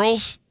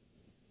 Referrals?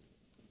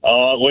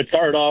 Well, it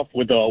started off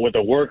with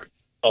a work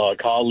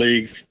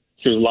colleague.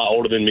 She was a lot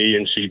older than me,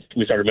 and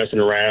we started messing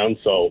around.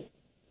 So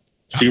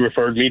she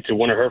referred me to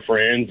one of her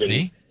friends,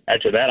 and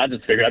after that, I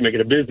just figured I'd make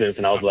it a business.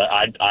 And I was like,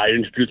 I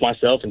introduced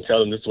myself and tell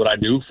them this is what I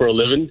do for a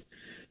living,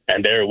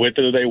 and they're with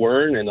it or they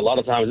weren't. And a lot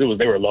of times it was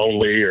they were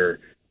lonely or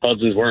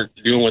husbands weren't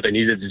doing what they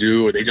needed to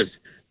do, or they just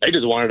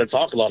wanted to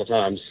talk a lot of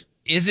times.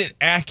 Is it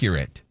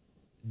accurate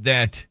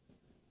that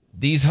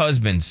these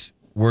husbands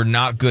were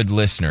not good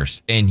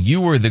listeners and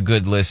you were the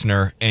good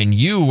listener and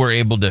you were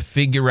able to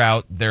figure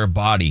out their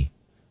body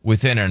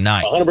within a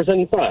night? 100% of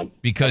the time.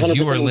 Because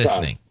you were 100% of the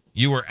listening. time.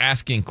 You were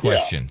asking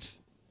questions.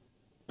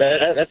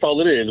 Yeah. That's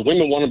all it is.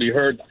 Women want to be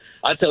heard.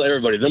 I tell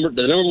everybody, the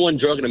number one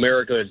drug in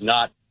America is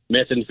not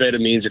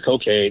methamphetamines or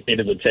cocaine. It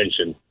is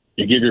attention.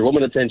 You give your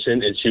woman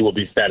attention and she will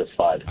be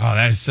satisfied. Oh,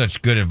 that is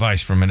such good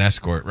advice from an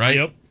escort, right?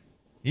 Yep.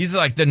 He's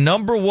like, the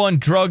number one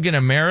drug in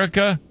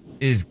America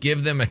is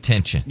give them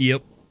attention.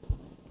 Yep.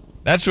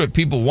 That's what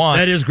people want.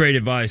 That is great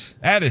advice.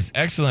 That is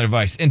excellent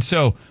advice. And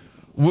so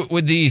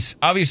with these,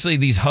 obviously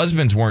these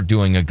husbands weren't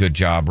doing a good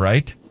job,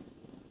 right?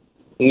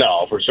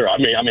 No, for sure. I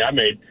mean, I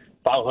made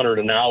 $500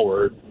 an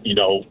hour,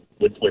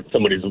 with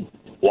somebody's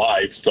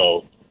wife.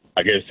 So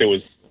I guess it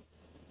was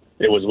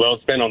well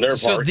spent on their part.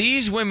 So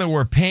these women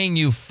were paying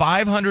you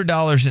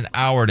 $500 an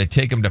hour to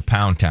take them to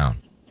Pound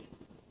Town.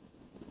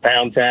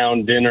 Pound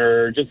Town,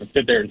 dinner, just to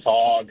sit there and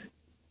talk,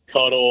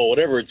 cuddle,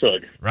 whatever it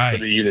took. Right. For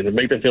the evening to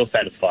make them feel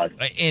satisfied.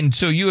 And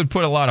so you would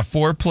put a lot of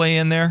foreplay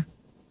in there?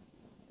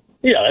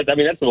 Yeah, I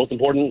mean, that's the most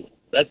important.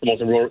 That's the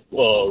most important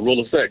rule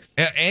of 6.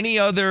 Any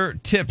other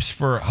tips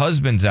for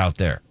husbands out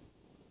there?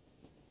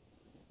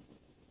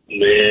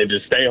 Man,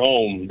 just stay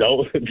home.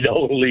 Don't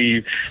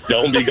leave.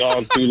 Don't be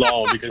gone too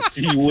long because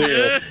she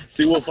will.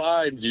 She will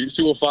find you.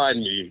 She will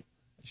find me.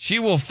 She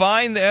will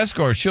find the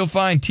escort. She'll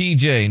find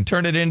TJ and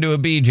turn it into a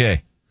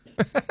BJ.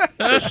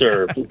 For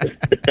sure.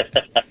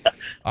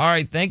 All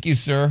right. Thank you,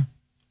 sir.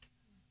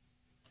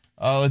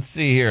 Let's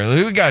see here.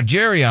 We got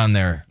Jerry on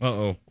there.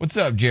 Uh-oh. What's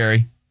up,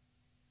 Jerry?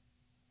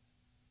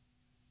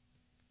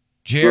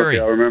 Jerry.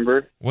 Look, y'all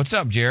remember? What's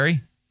up,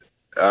 Jerry?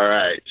 All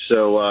right.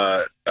 So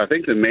I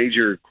think the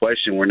major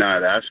question we're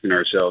not asking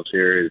ourselves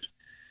here is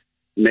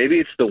maybe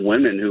it's the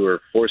women who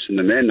are forcing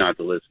the men not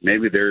to listen.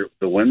 Maybe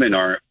the women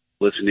aren't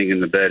listening in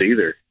the bed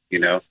either, you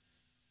know?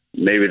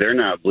 Maybe they're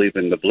not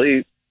bleeping the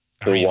bleep.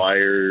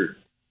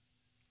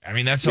 I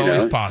mean, that's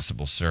always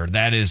possible, sir.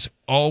 That is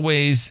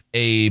always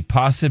a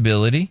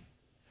possibility.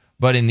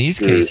 But in these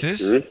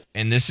cases,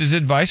 and this is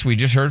advice we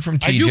just heard from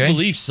TJ. I do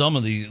believe some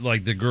of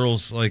the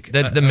girls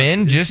that the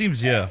men just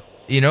seems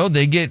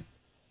they get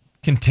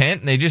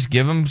content and they just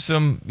give them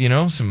some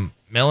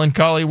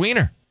melancholy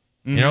wiener.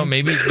 Mm-hmm. You know,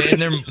 maybe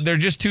and they're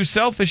just too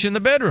selfish in the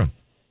bedroom.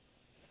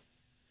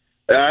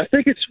 I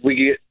think we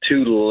get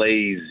too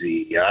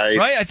lazy.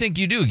 Right, I think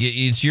you do.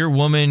 It's your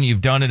woman.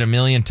 You've done it a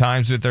million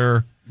times with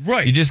her.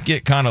 Right. You just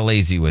get kind of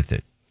lazy with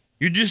it.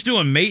 You're just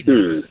doing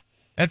maintenance.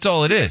 That's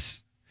all it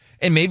is.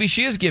 And maybe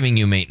she is giving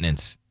you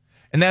maintenance.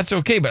 And that's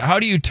okay. But how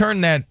do you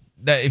turn that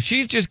if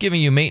she's just giving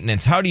you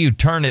maintenance, how do you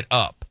turn it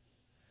up?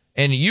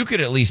 And you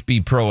could at least be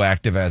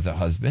proactive as a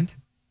husband.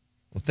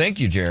 Well, thank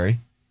you,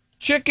 Jerry.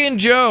 Chicken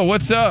Joe,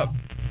 what's up?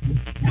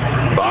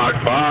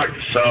 Bach.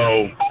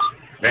 So,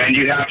 man,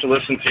 you have to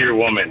listen to your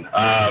woman.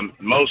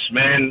 Most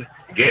men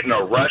get in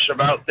a rush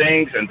about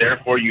things, and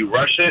therefore you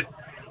rush it.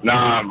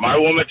 Nah, my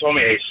woman told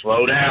me, hey,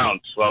 slow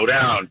down,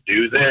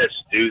 do this,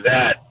 do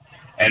that.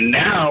 And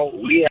now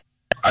we have,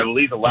 I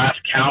believe the last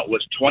count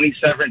was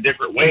 27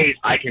 different ways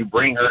I can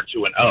bring her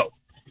to an O.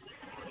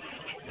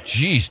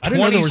 Jeez, I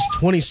didn't know there was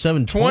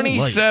 27.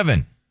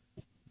 27.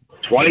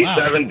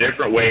 27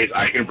 different ways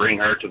I can bring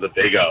her to the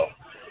big O.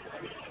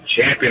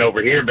 Champion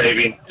over here,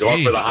 baby.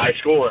 Going for the high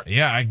score.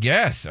 Yeah, I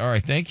guess. All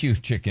right, thank you,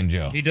 Chicken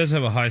Joe. He does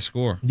have a high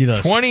score. He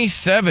does.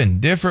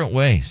 27 different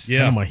ways. Yeah.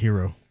 Kind of my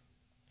hero.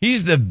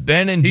 He's the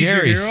Ben and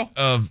Jerry's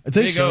of I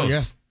think Big so,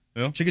 O's.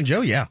 yeah. Chicken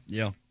Joe, yeah.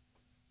 Yeah.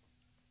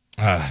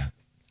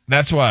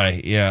 That's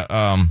why,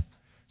 yeah.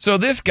 So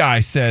this guy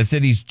says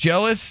that he's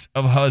jealous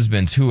of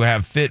husbands who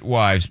have fit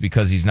wives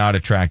because he's not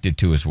attracted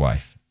to his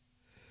wife.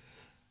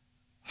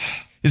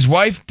 His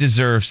wife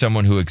deserves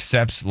someone who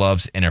accepts,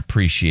 loves, and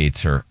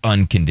appreciates her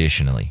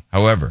unconditionally.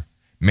 However,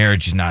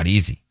 marriage is not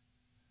easy.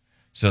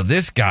 So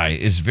this guy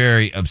is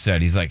very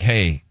upset. He's like,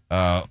 hey,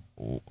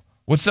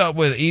 what's up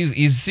with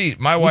see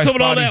my wife's what's up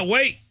with all body? that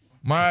weight?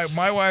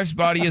 My wife's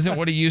body isn't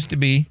what it used to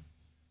be,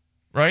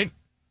 right?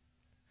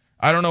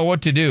 I don't know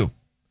what to do.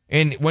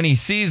 And when he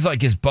sees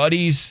like his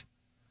buddies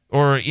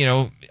or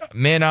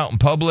men out in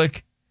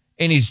public,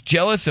 and he's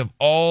jealous of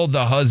all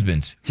the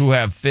husbands who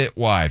have fit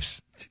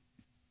wives.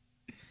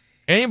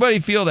 Anybody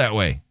feel that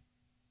way?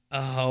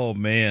 Oh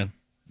man,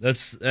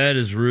 that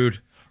is rude.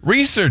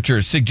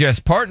 Researchers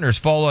suggest partners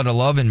fall out of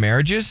love in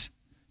marriages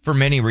for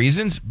many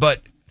reasons,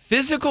 but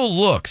physical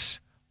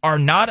looks are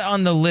not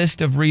on the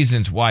list of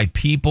reasons why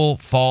people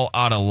fall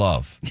out of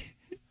love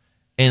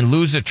and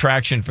lose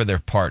attraction for their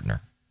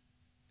partner.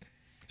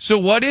 So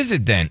what is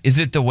it then? Is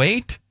it the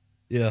weight?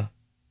 Yeah.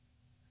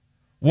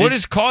 What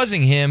is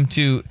causing him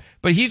to...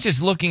 But he's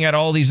just looking at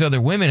all these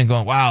other women and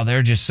going, wow,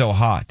 they're just so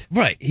hot.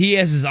 Right. He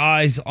has his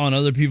eyes on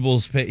other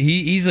people's...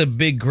 He's a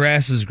big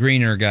grass is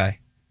greener guy.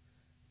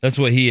 That's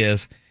what he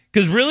is.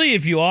 Because really,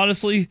 if you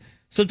honestly...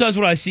 Sometimes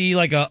when I see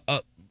like a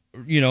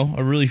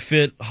really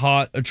fit,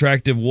 hot,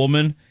 attractive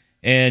woman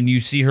and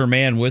you see her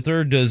man with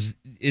her, is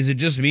it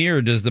just me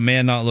or does the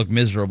man not look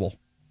miserable?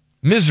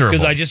 Miserable.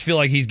 Because I just feel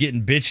like he's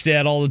getting bitched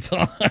at all the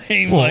time.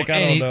 Well, like,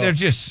 I don't know. There's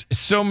just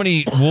so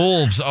many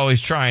wolves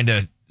always trying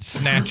to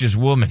snatch his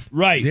woman.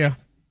 Right. Yeah.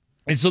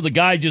 And so the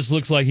guy just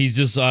looks like he's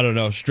just, I don't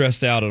know,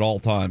 stressed out at all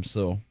times.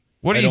 So,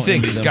 what do you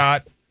think,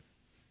 Scott?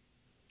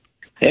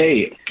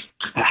 Hey,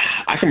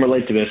 I can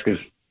relate to this because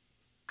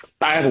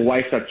I have a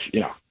wife that's,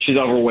 she's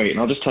overweight. And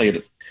I'll just tell you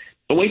that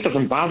the weight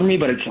doesn't bother me,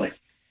 but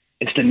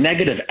it's the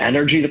negative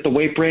energy that the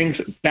weight brings.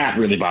 That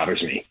really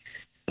bothers me.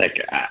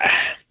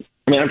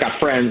 I've got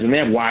friends and they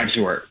have wives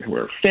who are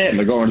fit and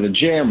they're going to the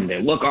gym and they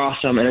look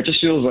awesome. And it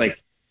just feels like,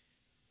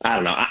 I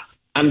don't know,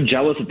 I'm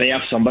jealous that they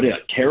have somebody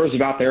that cares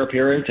about their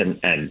appearance and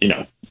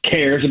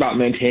cares about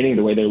maintaining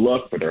the way they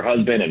look for their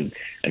husband and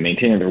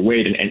maintaining their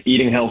weight and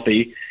eating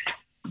healthy.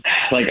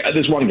 Like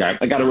this one guy,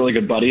 I got a really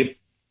good buddy.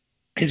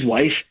 His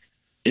wife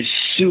is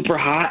super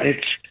hot.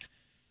 It's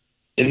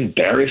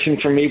embarrassing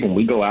for me when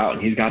we go out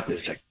and he's got this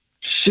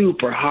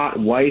super hot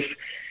wife.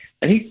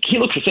 And he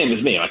looks the same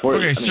as me.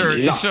 Okay,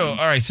 sir. So, all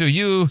right. So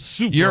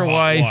your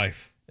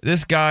wife,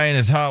 this guy and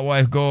his hot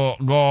wife go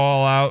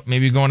all out,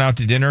 maybe going out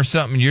to dinner or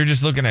something. You're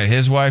just looking at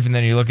his wife, and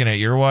then you're looking at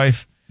your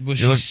wife. Well,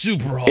 she's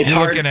super hot. You're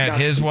looking at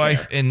his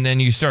wife, and then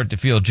you start to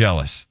feel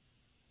jealous.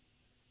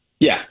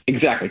 Yeah,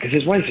 exactly. Because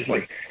his wife is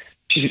like,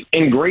 she's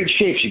in great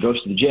shape. She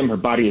goes to the gym. Her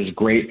body is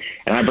great.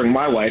 And I bring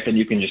my wife, and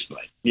you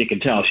can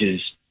tell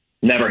she's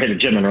never hit a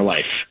gym in her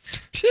life.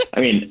 I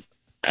mean,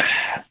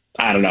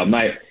 I don't know.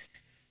 My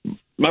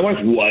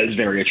wife was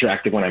very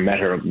attractive when I met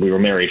her. We were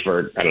married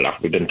for, I don't know,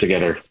 we've been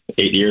together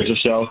 8 years or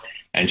so,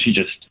 and she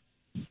just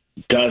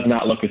does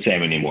not look the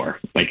same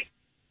anymore. Like,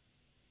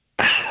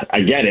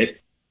 I get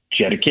it.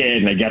 She had a kid,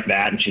 and I get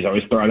that, and she's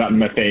always throwing that in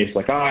my face,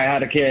 like, oh, I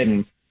had a kid,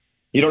 and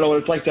you don't know what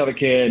it's like to have a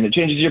kid, and it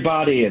changes your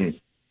body, and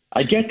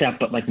I get that,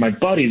 but, like, my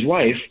buddy's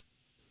wife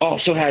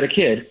also had a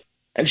kid,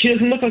 and she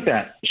doesn't look like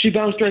that. She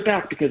bounced right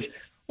back because...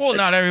 Well,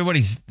 not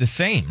everybody's the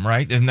same,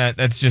 right? Isn't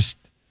that's just...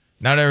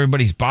 Not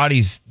everybody's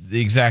body's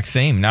the exact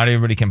same. Not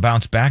everybody can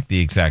bounce back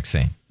the exact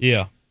same.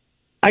 Yeah.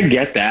 I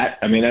get that.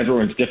 I mean,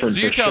 everyone's different.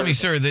 So you're telling me,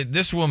 sir, that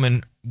this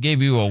woman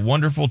gave you a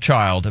wonderful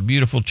child, a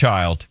beautiful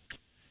child,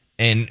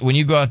 and when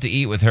you go out to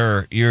eat with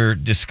her, you're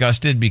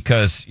disgusted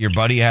because your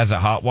buddy has a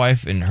hot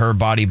wife and her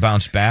body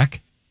bounced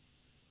back?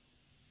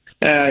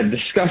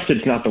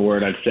 Disgusted's not the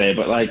word I'd say,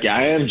 but, like,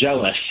 I am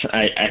jealous.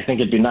 I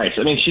think it'd be nice.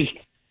 I mean,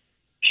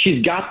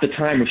 she's got the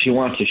time if she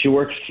wants to. She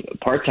works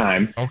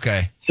part-time.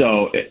 Okay.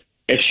 So...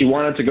 If she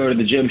wanted to go to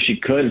the gym, she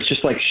could. It's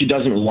just like she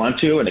doesn't want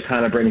to, and it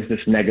kind of brings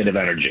this negative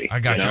energy. I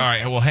got you. All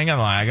right. Well, hang on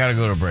the line. I got to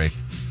go to break.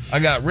 I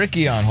got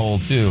Ricky on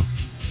hold, too.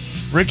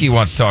 Ricky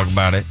wants to talk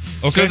about it.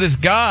 Okay. So this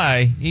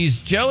guy, he's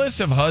jealous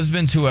of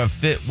husbands who have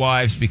fit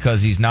wives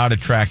because he's not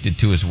attracted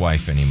to his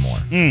wife anymore.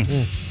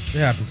 It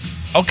happens.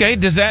 Okay.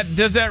 Does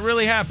that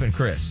really happen,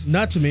 Chris?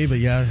 Not to me, but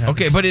yeah, it happens.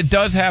 Okay, but it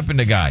does happen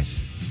to guys.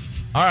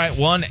 All right.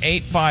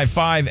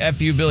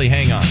 1-855-FU Billy.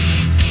 Hang on.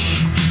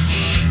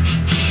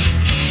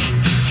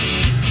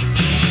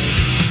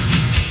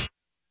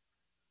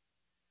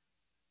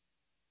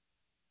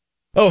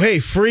 Oh, hey,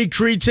 free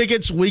Creed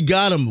tickets. We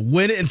got them.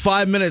 Win it in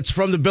 5 minutes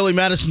from the Billy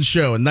Madison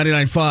Show at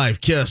 99.5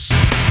 KISS.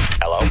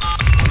 Hello?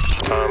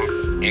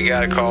 You got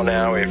to call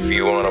now if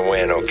you want to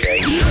win, okay?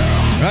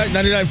 All right,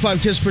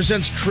 99.5 KISS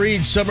presents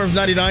Creed Summer of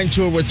 99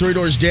 tour with Three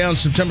Doors Down,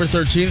 September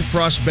 13th,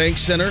 Frost Bank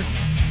Center.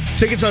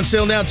 Tickets on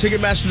sale now,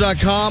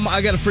 Ticketmaster.com. I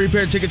got a free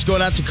pair of tickets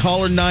going out to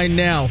caller 9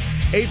 now.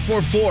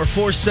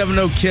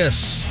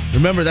 844-470-KISS.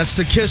 Remember, that's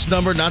the KISS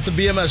number, not the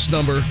BMS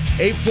number.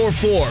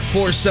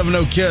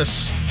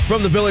 844-470-KISS.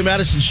 From the Billy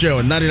Madison Show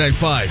at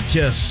 99.5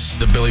 KISS.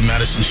 The Billy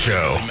Madison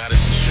Show.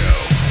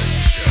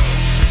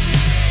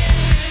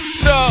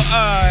 So,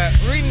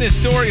 reading this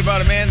story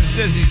about a man that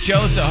says he's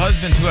jealous of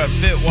husbands who have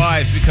fit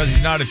wives because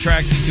he's not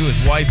attracted to his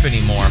wife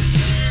anymore.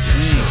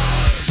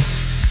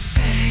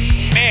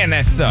 Man,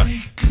 that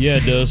sucks. Yeah,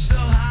 it does.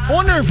 I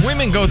wonder if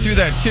women go through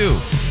that too,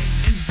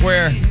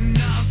 where,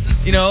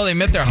 you know, they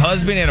met their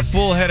husband, he had a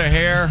full head of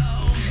hair,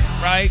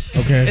 right?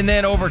 Okay. And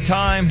then over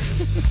time,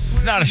 it's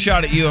not a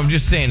shot at you, I'm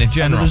just saying in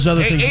general.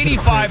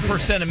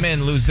 85% of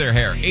men lose their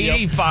hair.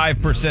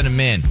 85% of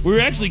men. We were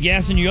actually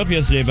gassing you up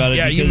yesterday about it.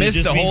 Yeah, you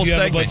missed the whole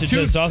segment.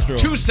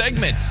 Two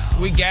segments.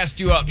 We gassed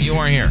you up. You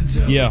weren't here.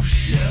 Yeah.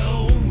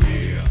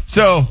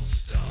 So,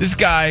 this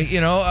guy, he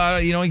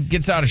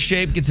gets out of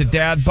shape, gets a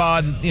dad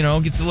bod,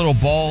 gets a little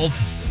bald,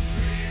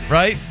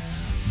 right?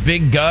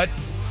 Big gut.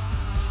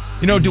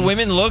 Do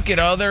women look at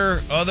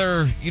other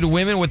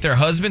women with their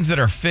husbands that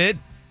are fit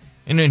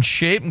and in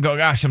shape and go,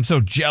 gosh, I'm so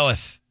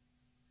jealous?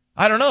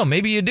 I don't know.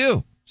 Maybe you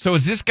do. So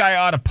is this guy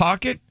out of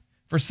pocket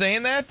for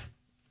saying that?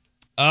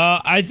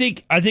 I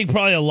think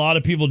probably a lot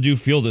of people do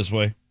feel this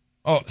way.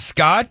 Oh,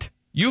 Scott,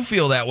 you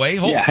feel that way?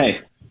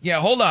 Hey.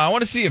 Yeah, hold on. I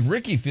want to see if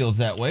Ricky feels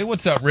that way.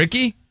 What's up,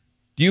 Ricky?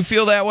 Do you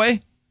feel that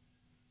way?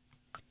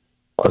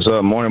 What's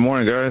up?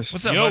 Morning, guys.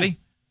 What's up, buddy?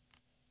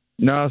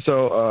 No,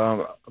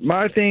 so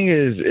my thing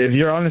is, if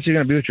you're honestly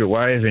going to be with your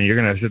wife and you're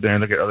going to sit there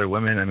and look at other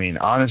women, I mean,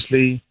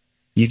 honestly,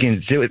 you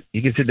can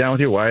sit down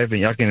with your wife and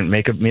y'all can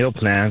make a meal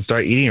plan,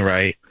 start eating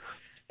right,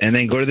 and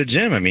then go to the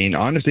gym. I mean,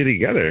 honestly,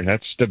 together,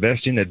 that's the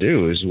best thing to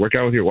do is work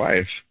out with your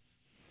wife.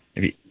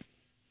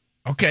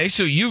 Okay,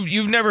 so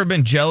you've never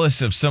been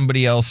jealous of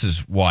somebody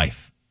else's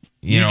wife.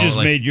 You just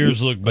made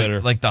yours look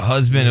better. Like the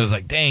husband who was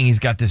like, dang, he's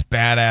got this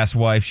badass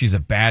wife. She's a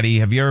baddie.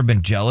 Have you ever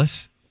been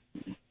jealous?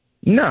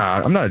 No,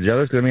 I'm not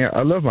jealous. I mean,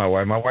 I love my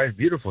wife. My wife's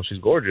beautiful. She's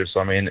gorgeous.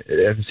 So, I mean, at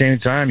the same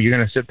time, you're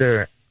going to sit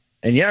there.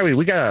 And, yeah,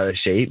 we got out of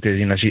shape because,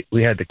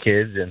 we had the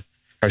kids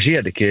she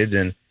had the kids.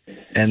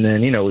 And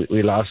then,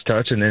 we lost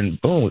touch. And then,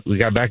 boom, we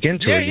got back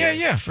into it.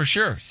 Yeah, for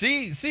sure.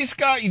 See,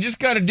 Scott, you just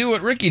got to do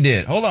what Ricky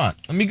did. Hold on.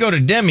 Let me go to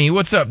Demi.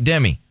 What's up,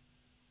 Demi?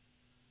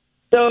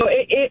 So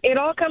it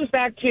all comes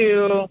back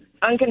to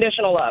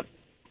unconditional love.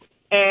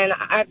 And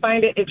I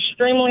find it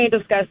extremely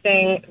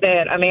disgusting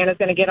that a man is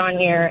going to get on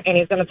here and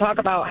he's going to talk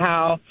about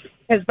how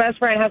his best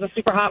friend has a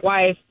super hot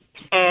wife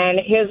and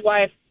his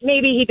wife,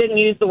 maybe he didn't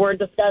use the word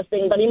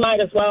disgusting, but he might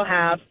as well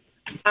have.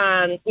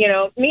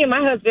 Me and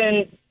my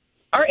husband,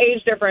 our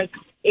age difference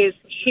is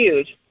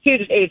huge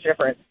age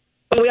difference.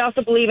 But we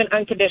also believe in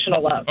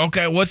unconditional love.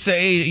 Okay, what's the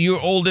age? You're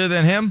older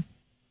than him?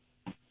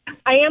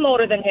 I am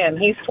older than him.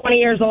 He's 20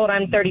 years old.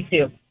 I'm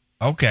 32.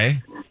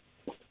 Okay.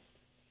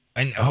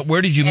 And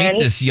where did you meet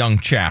this young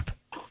chap?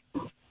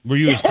 Were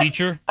you his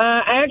teacher?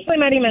 I actually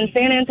met him in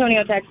San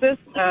Antonio, Texas.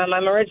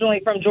 I'm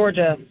originally from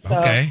Georgia. So.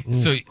 Okay.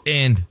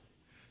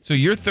 So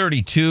you're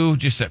 32,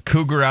 just a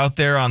cougar out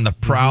there on the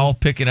prowl,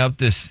 picking up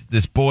this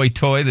boy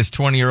toy, this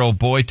 20-year-old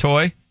boy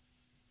toy?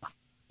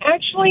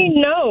 Actually,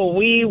 no.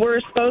 We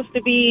were supposed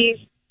to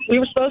be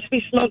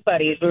smoke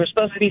buddies. We were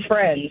supposed to be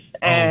friends.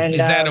 And is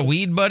that a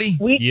weed buddy?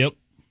 Yep.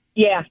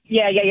 Yeah.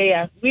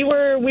 We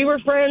were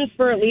friends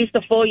for at least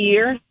a full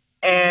year,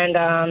 and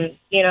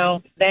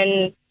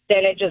then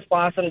it just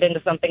blossomed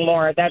into something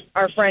more. That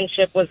our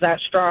friendship was that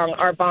strong,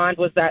 our bond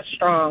was that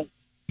strong.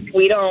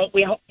 We don't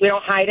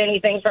hide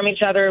anything from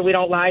each other. We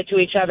don't lie to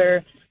each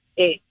other.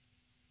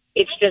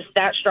 It's just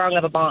that strong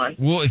of a bond.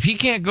 Well, if he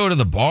can't go to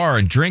the bar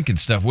and drink and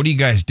stuff, what do you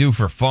guys do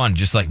for fun?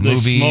 Just like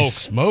movies,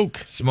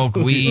 smoke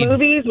weed.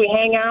 Movies. We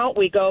hang out.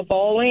 We go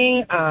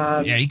bowling.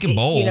 Yeah, you can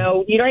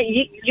bowl. You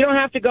don't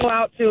have to go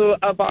out to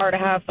a bar to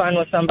have fun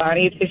with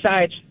somebody.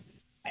 Besides,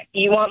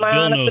 you want my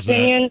honest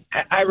opinion?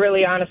 I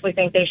really honestly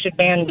think they should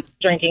ban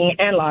drinking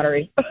and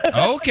lottery.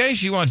 Okay,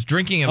 she wants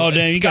drinking and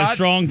dang, you got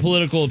strong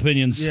political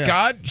opinions.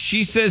 Scott,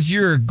 she says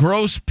you're a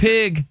gross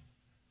pig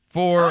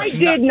for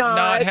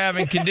not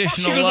having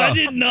conditional she goes, love. I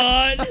did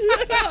not.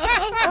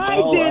 I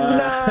did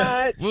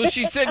not. Well,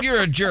 she said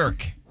you're a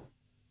jerk.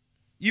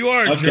 You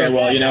are a okay, jerk.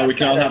 well, we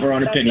can all have our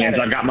own opinions.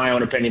 I've got my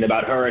own opinion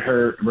about her and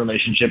her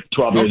relationship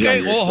 12 years Okay,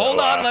 younger. well, hold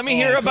on. Let me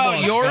hear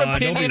about your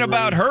opinion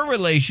about her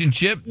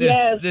relationship.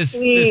 This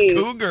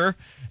cougar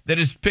that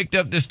has picked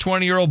up this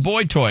 20-year-old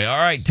boy toy. All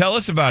right, tell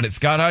us about it,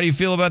 Scott. How do you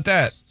feel about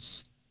that?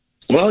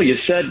 Well, you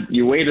said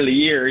you waited a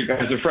year. You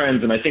guys are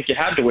friends, and I think you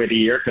had to wait a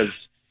year because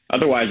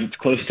otherwise it's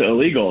close to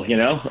illegal,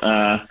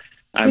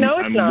 I'm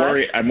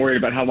worried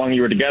about how long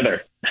you were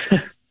together.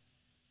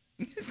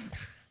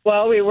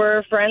 Well, we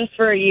were friends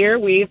for a year.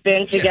 We've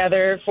been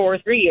together for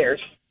 3 years.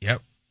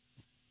 Yep.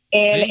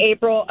 In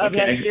April of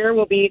next year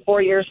will be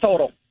 4 years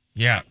total.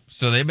 Yeah.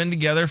 So they've been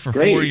together for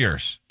Great. 4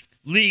 years.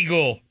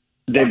 Legal.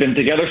 They've been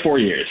together 4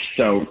 years.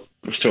 So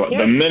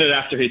the minute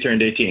after he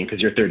turned 18, because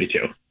you're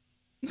 32.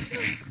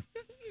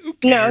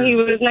 No, he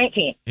was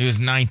 19. He was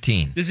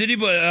 19. Does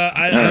anybody?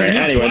 Anyway,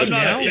 I'm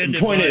not offended. the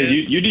point is,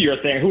 you do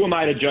your thing. Who am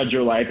I to judge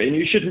your life? And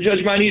you shouldn't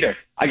judge mine either.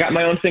 I got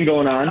my own thing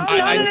going on. No,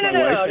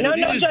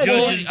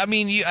 Well, I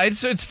mean,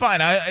 it's fine.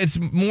 It's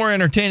more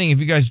entertaining if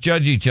you guys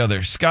judge each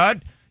other.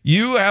 Scott,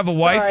 you have a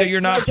wife that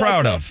you're not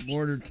proud of.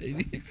 More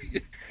entertaining.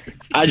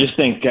 I just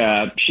think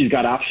she's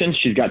got options.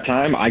 She's got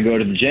time. I go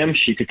to the gym.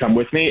 She could come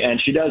with me,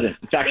 and she doesn't.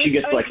 In fact, she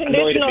gets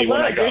annoyed at me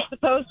when I go. You're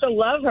supposed to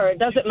love her. It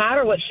doesn't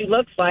matter what she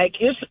looks like.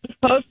 You're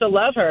supposed to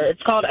love her.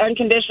 It's called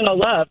unconditional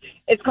love.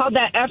 It's called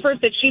that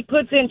effort that she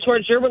puts in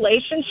towards your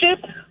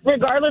relationship,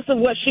 regardless of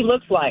what she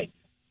looks like.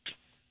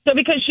 So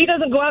because she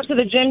doesn't go out to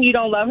the gym, you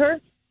don't love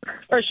her?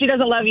 Or she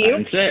doesn't love you? I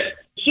didn't say it.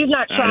 She's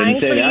not trying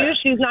for you?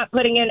 She's not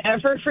putting in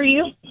effort for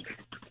you?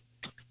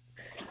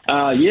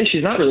 Yeah,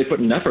 she's not really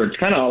putting effort. It's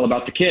kind of all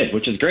about the kid,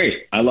 which is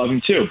great. I love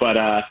him too. But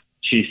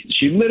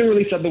she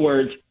literally said the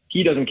words,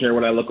 he doesn't care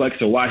what I look like,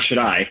 so why should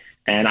I?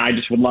 And I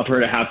just would love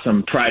her to have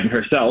some pride in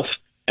herself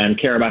and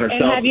care about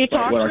herself. And have you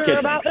talked to her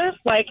about this?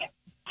 Like,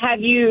 have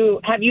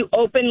you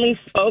openly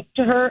spoke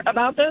to her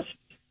about this?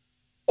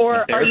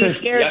 Or are you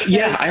scared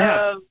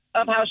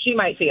of how she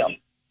might feel?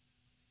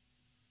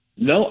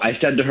 No, I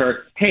said to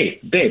her, hey,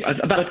 babe,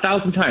 about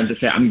 1,000 times I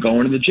say, I'm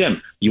going to the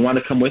gym. You want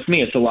to come with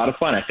me? It's a lot of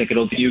fun. I think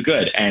it'll do you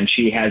good. And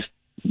she has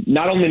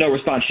not only no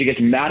response, she gets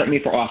mad at me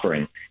for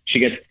offering. She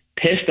gets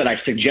pissed that I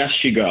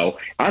suggest she go.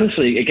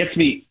 Honestly, it gets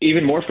me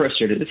even more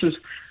frustrated. This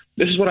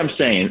is what I'm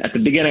saying. At the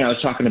beginning, I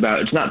was talking about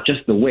it's not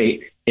just the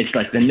weight. It's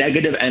like the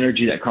negative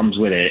energy that comes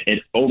with it.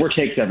 It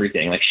overtakes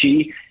everything. Like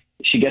she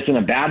gets in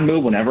a bad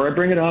mood whenever I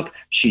bring it up.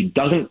 She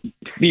doesn't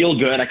feel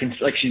good.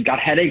 She's got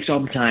headaches all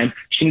the time.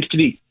 She needs to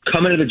be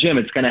coming to the gym.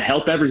 It's going to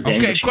help everything.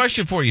 Okay,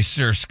 question for you,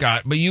 Sir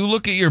Scott. But you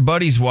look at your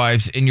buddies'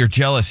 wives and you're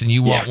jealous and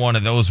you want one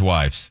of those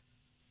wives.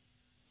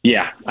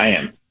 Yeah, I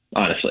am,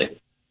 honestly.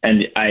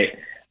 And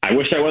I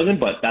wish I wasn't,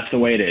 but that's the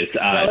way it is.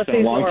 It's been a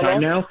long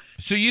time now.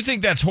 So you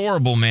think that's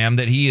horrible, ma'am,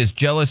 that he is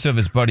jealous of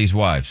his buddies'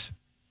 wives?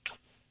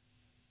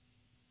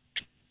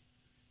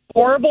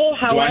 Horrible.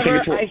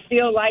 However, I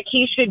feel like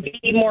he should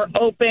be more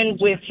open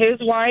with his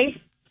wife.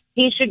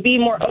 He should be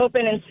more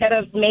open instead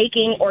of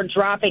making or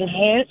dropping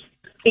hints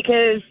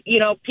because,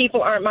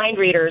 people aren't mind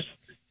readers.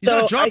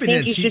 So I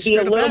think you should be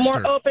a little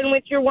more open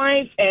with your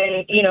wife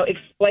and,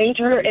 explain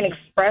to her and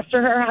express to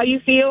her how you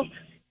feel.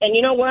 And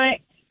you know what?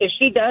 If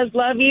she does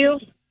love you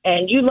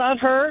and you love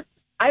her,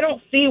 I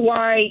don't see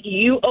why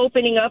you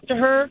opening up to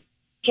her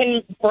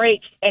can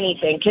break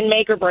anything, can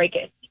make or break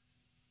it.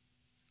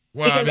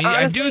 Well, because I mean,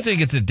 honestly, I do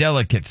think it's a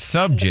delicate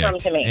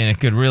subject, and it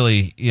could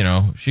really,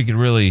 she could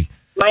really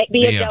might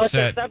be a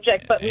delicate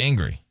subject, but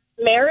angry.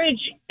 Marriage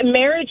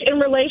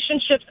and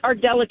relationships are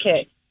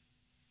delicate.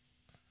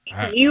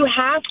 You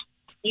have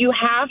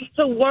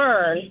to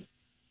learn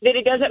that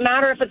it doesn't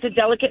matter if it's a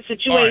delicate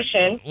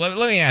situation. Right.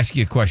 Let me ask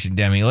you a question,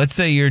 Demi. Let's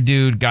say your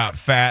dude got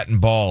fat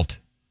and bald.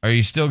 Are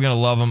you still going to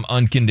love him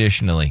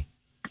unconditionally?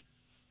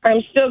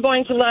 I'm still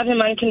going to love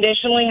him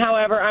unconditionally.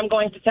 However, I'm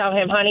going to tell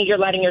him, honey, you're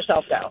letting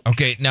yourself go.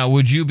 Okay, now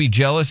would you be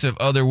jealous of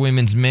other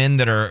women's men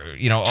that are,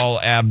 all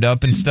abbed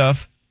up and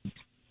stuff?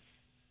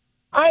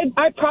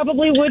 I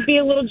probably would be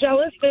a little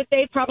jealous that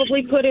they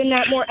probably put in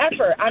that more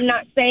effort. I'm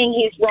not saying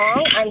he's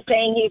wrong. I'm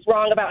saying he's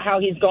wrong about how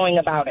he's going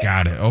about it.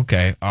 Got it.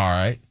 Okay. All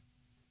right.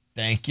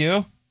 Thank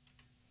you.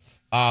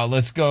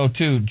 Let's go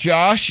to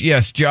Josh.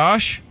 Yes,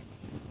 Josh.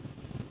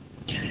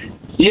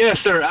 Yes,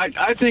 sir.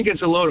 I think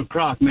it's a load of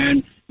crock,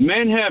 man.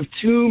 Men have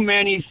too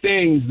many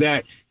things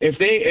that if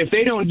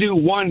they don't do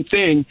one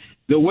thing,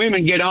 the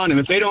women get on them.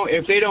 If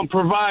they don't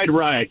provide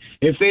right,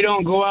 if they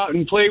don't go out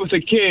and play with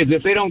the kids,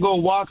 if they don't go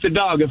walk the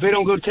dog, if they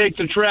don't go take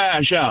the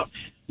trash out.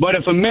 But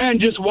if a man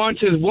just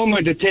wants his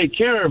woman to take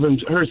care of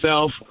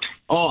herself,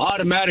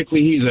 automatically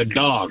he's a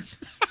dog,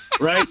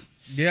 right?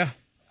 Yeah.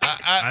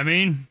 I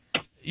mean,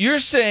 you're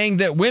saying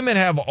that women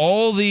have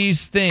all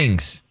these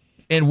things,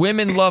 and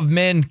women love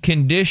men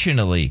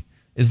conditionally,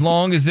 as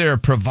long as they're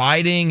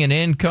providing an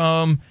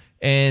income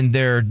and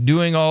they're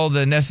doing all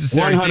the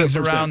necessary 100%. things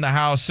around the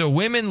house. So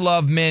women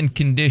love men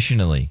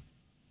conditionally.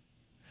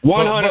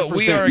 100%. But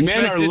we are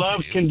Men are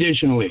loved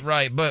conditionally.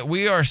 Right, but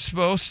we are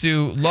supposed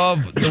to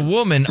love the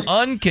woman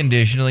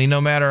unconditionally,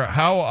 no matter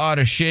how out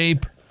of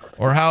shape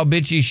or how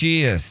bitchy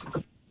she is.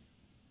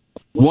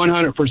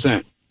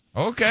 100%.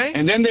 Okay.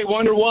 And then they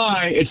wonder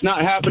why it's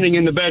not happening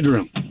in the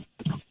bedroom.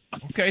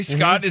 Okay,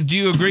 Scott, do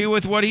you agree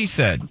with what he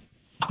said?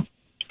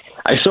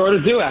 I sort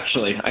of do,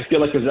 actually. I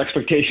feel like there's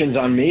expectations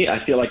on me.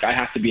 I feel like I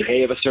have to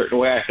behave a certain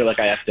way. I feel like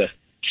I have to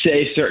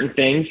say certain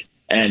things.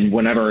 And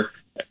whenever,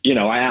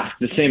 I ask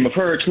the same of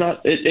her, it's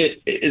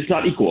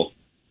not equal.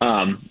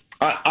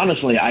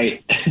 Honestly,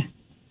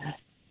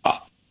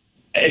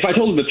 if I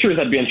told her the truth,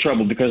 I'd be in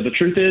trouble, because the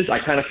truth is I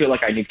kind of feel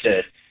like I need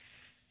to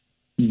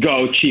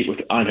go cheat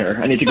on her.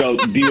 I need to go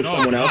be with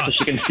someone else so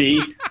she can see.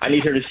 I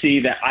need her to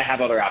see that I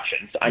have other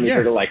options. I need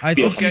her to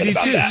feel something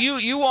about that.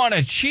 You want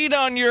to cheat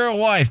on your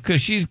wife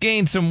because she's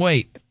gained some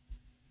weight.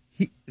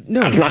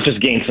 No, it's not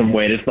just gain some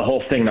weight. It's the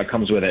whole thing that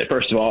comes with it.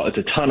 First of all, it's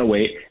a ton of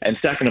weight, and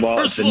second of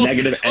all, it's the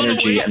negative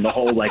energy and the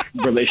whole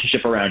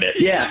relationship around it.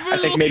 Yeah, I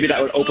think maybe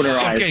that would open her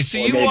eyes. Okay, so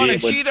you want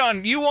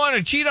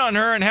to cheat on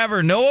her and have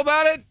her know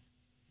about it?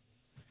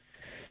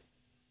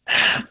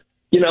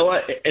 You know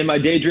what? In my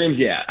daydreams,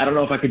 yeah. I don't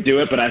know if I could do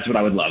it, but that's what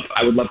I would love.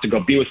 I would love to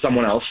go be with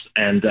someone else,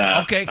 and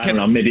I don't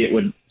know, maybe it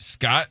would.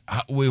 Scott,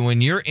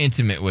 when you're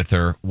intimate with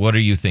her, what are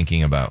you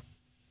thinking about?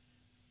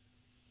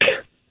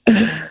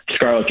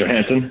 Scarlett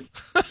Johansson.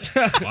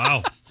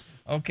 Wow.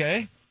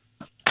 Okay.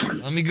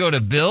 Let me go to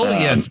Bill.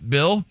 Yes,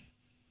 Bill.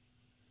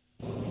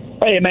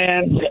 Hey,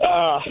 man.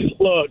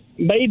 Look,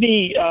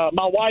 maybe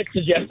my wife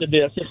suggested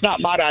this. It's not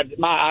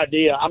my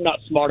idea. I'm not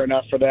smart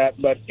enough for that.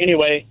 But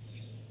anyway,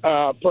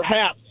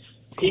 perhaps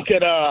he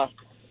could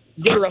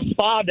get her a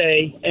spa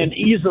day and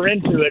ease her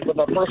into it with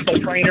a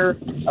personal trainer,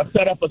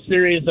 set up a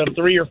series of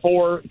 3 or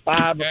 4,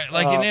 5.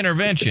 Like an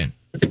intervention.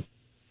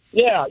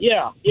 Yeah,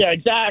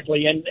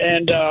 exactly.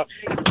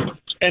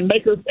 And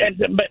make her,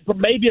 and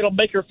maybe it'll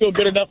make her feel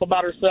good enough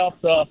about herself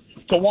to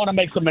want to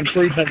make some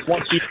improvements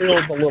once she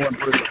feels a little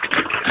improvement.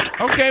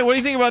 Okay, what do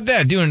you think about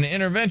that? Doing an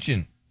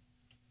intervention.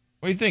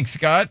 What do you think,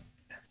 Scott?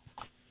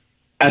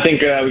 I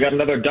think we got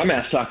another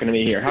dumbass talking to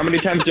me here. How many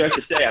times do I have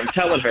to say? I'm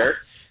telling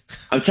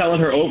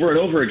her over and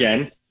over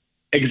again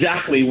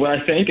exactly what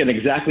I think and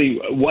exactly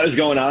what is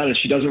going on, and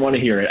she doesn't want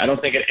to hear it. I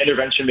don't think an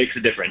intervention makes a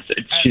difference.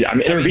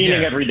 I'm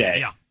intervening every day.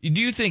 Yeah.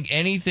 Do you think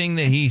anything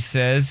that he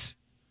says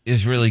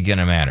is really going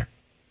to matter?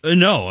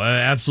 No,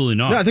 absolutely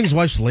not. No, I think his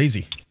wife's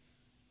lazy.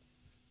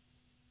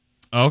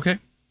 Okay.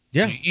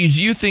 Yeah.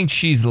 You think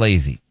she's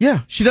lazy? Yeah,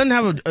 she doesn't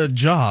have a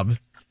job.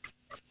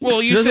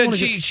 Well, you said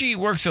she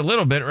works a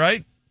little bit,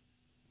 right?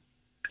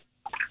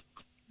 A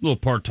little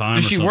part-time.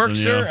 Does she work,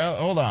 sir?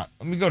 Hold on.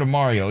 Let me go to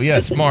Mario.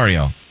 Yes,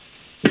 Mario.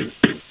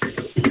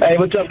 Hey,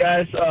 what's up,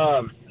 guys?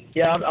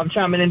 I'm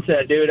chiming into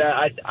that, dude.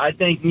 I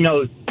think,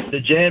 the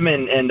gym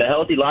and the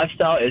healthy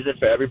lifestyle isn't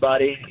for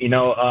everybody.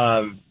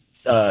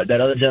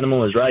 That other gentleman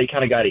was right. You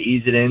kind of got to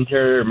ease it into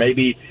her, or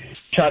maybe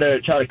try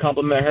to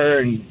compliment her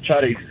and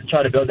try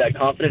to build that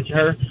confidence in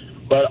her.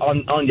 But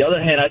on the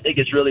other hand, I think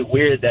it's really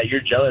weird that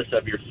you're jealous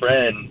of your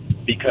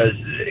friend because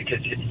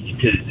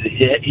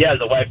he has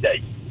a wife that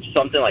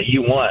something like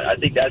you want. I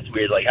think that's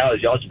weird. Like, how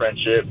is y'all's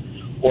friendship?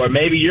 Or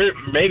maybe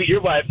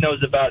your wife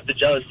knows about the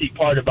jealousy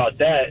part about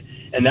that,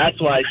 and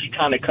that's why she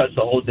kind of cuts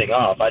the whole thing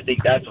off. I think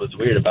that's what's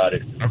weird about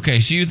it. Okay,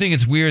 so you think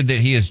it's weird that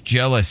he is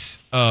jealous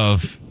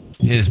of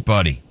his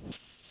buddy?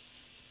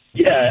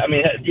 Yeah,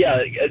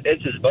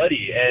 it's his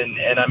buddy, and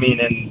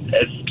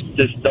it's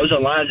just those are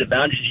lines and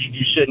boundaries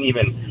you shouldn't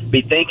even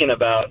be thinking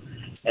about.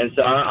 And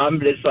so I'm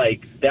just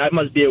like, that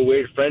must be a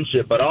weird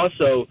friendship. But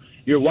also,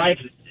 your wife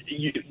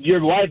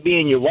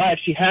being your wife,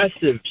 she has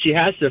to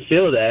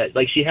feel that,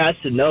 like she has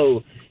to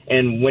know.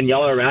 And when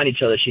y'all are around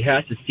each other, she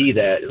has to see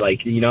that,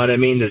 like, you know what I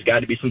mean? There's got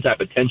to be some type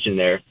of tension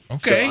there.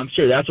 Okay, so I'm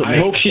sure that's what I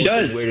hope she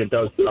does. Weird and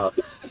throws off.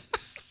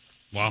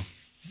 Wow.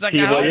 She's like,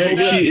 I hope she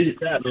does.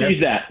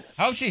 Sees that.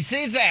 Hope she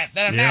sees that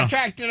I'm not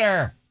attracted to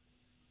her.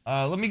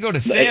 Let me go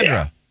to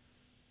Sandra.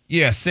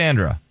 Yeah,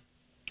 Sandra.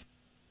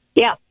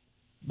 Yeah.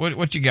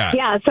 What you got?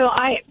 Yeah. So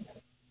I'm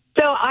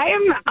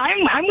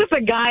with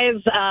the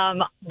guys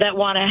that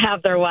want to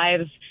have their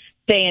wives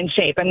stay in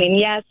shape. I mean,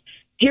 yes.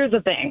 Here's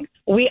the thing: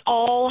 we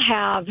all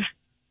have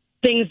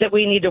things that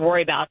we need to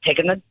worry about,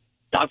 taking the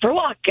dog for a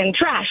walk and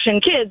trash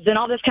and kids and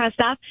all this kind of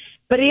stuff.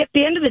 But at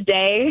the end of the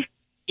day,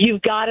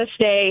 you've got to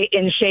stay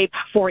in shape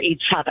for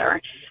each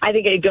other. I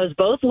think it goes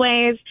both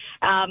ways.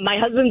 My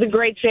husband's in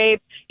great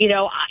shape. You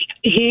know,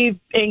 he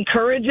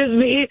encourages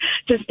me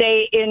to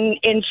stay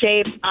in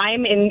shape.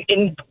 I'm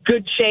in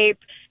good shape.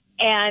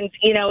 And,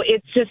 you know,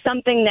 it's just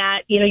something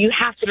that, you know, you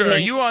have to Sir, are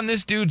you on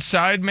this dude's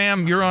side,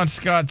 ma'am? You're on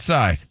Scott's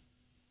side.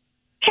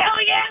 Hell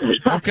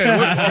yeah. Okay.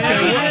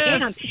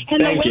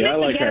 And the women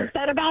that get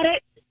upset about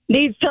it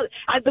needs to.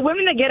 The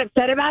women that get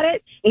upset about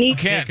it need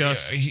to.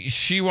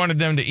 She wanted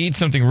them to eat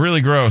something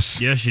really gross.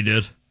 Yes, she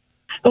did.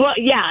 Well,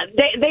 yeah,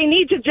 they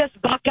need to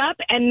just buck up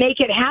and make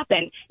it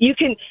happen. You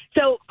can.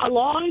 So a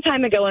long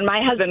time ago, when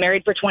my husband,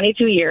 married for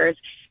 22 years,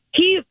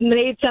 he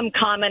made some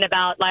comment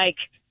about, like,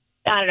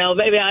 I don't know,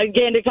 maybe I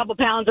gained a couple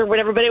pounds or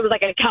whatever, but it was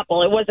like a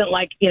couple. It wasn't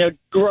like, you know,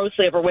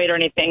 grossly overweight or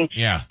anything.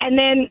 Yeah. And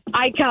then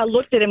I kind of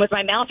looked at him with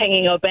my mouth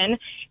hanging open,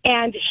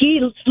 and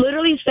he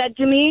literally said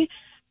to me,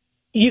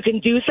 you can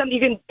do something, you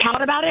can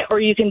pout about it,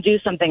 or you can do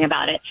something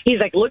about it. He's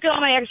like, look at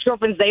all my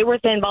ex-girlfriends, they were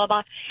thin, blah,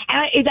 blah.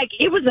 And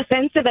it was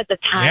offensive at the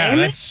time. Yeah,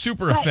 that's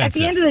super offensive. At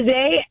the end of the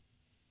day,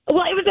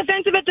 well, it was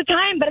offensive at the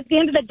time, but at the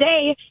end of the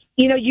day,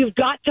 you know, you've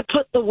got to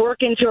put the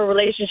work into a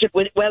relationship,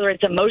 with whether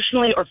it's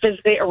emotionally or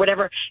physically or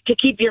whatever, to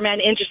keep your man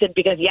interested,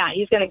 because, yeah,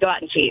 he's going to go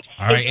out and cheat.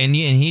 All right, and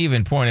he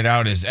even pointed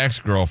out his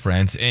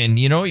ex-girlfriends, and,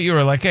 you know, you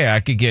were like, hey, I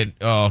could get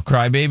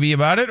crybaby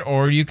about it,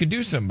 or you could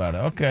do something about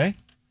it. Okay.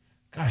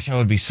 Gosh, I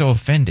would be so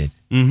offended.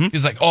 Mm-hmm.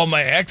 He's like, all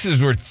my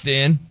exes were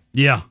thin.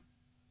 Yeah.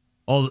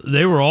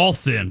 They were all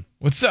thin.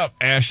 What's up,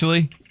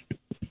 Ashley?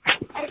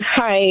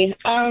 Hi.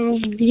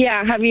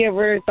 Yeah, have you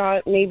ever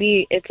thought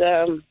maybe it's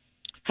a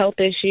health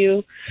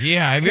issue?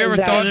 Yeah, have you ever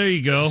thought, there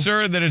you go,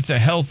 sir, that it's a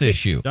health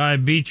issue?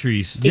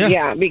 Diabetes.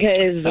 Yeah,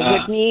 because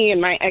with me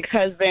and my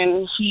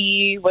ex-husband,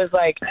 he was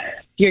like,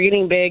 you're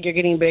getting big, you're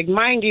getting big.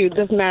 Mind you,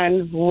 this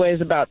man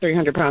was about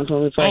 300 pounds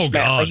when we first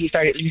met, but he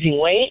started losing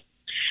weight.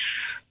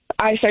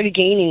 I started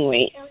gaining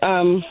weight.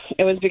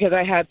 It was because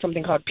I had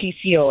something called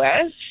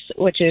PCOS,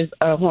 which is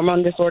a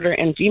hormone disorder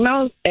in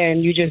females,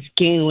 and you just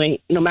gain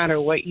weight no matter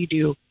what you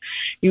do.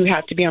 You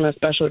have to be on a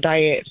special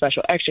diet,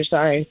 special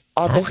exercise,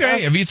 all this stuff.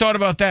 Okay, have you thought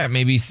about that?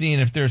 Maybe seeing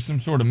if there's some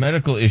sort of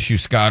medical issue,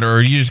 Scott, or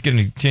are you just going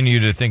to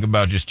continue to think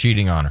about just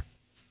cheating on her?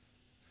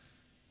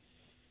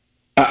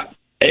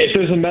 If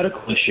there's a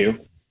medical issue,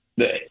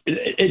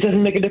 it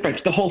doesn't make a difference.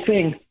 The whole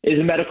thing is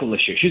a medical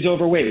issue. She's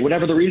overweight,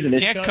 whatever the reason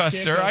is. Can't cuss,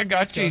 sir. I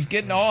got you. He's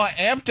getting all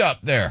amped up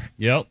there.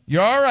 Yep.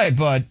 You're all right,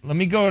 bud. Let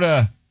me go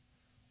to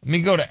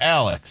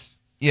Alex.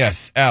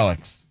 Yes,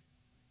 Alex.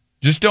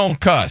 Just don't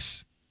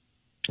cuss.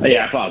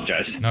 Yeah, I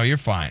apologize. No, you're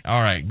fine.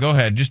 All right, go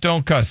ahead. Just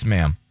don't cuss,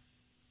 ma'am.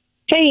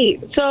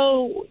 Hey,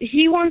 so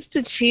he wants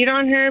to cheat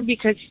on her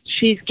because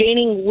she's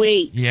gaining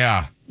weight.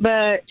 Yeah.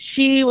 But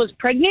she was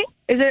pregnant?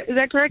 Is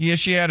that correct? Yeah,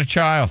 she had a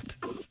child.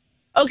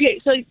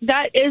 Okay, so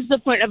that is the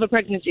point of a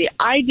pregnancy.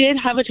 I did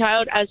have a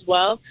child as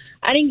well.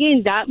 I didn't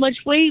gain that much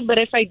weight, but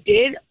if I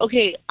did,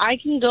 okay, I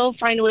can go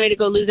find a way to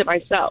go lose it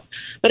myself.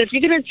 But if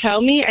you're going to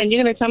tell me, and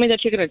you're going to tell me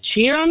that you're going to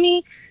cheat on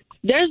me,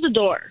 there's the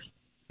door.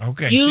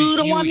 Okay. You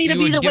don't want me to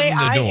be the way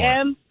I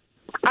am.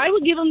 I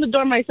would give him the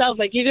door myself.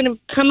 Like, you're going to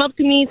come up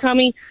to me, tell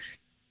me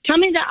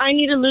that I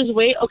need to lose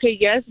weight. Okay,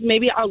 yes,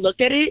 maybe I'll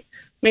look at it.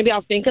 Maybe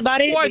I'll think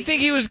about it. Well, I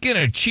think he was going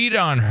to cheat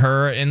on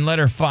her and let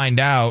her find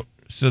out,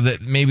 so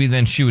that maybe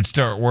then she would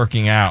start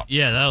working out.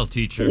 Yeah, that'll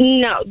teach her.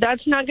 No,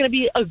 that's not going to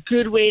be a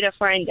good way to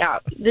find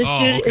out. This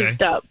dude is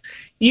dumb.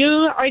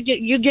 You're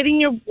getting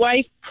your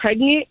wife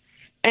pregnant,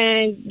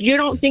 and you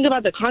don't think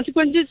about the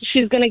consequences.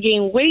 She's going to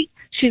gain weight.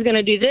 She's going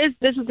to do this.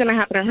 This is going to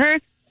happen to her.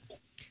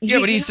 Yeah,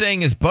 but he's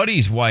saying his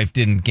buddy's wife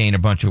didn't gain a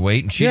bunch of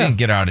weight, and she didn't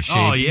get out of shape.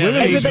 Oh, yeah.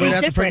 Women lose weight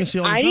after pregnancy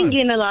all the time. I didn't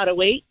gain a lot of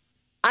weight.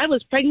 I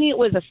was pregnant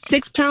with a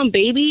 6-pound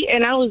baby,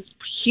 and I was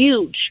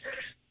huge.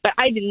 But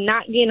I did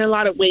not gain a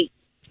lot of weight.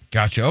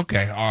 Gotcha.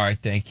 Okay. All right.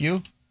 Thank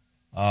you.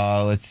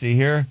 Let's see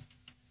here.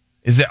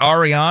 Is it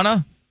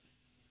Ariana?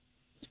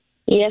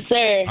 Yes,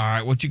 sir. All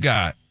right. What you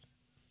got?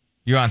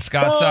 You're on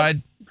Scott's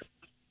side?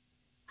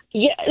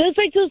 Yeah, it's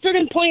like to a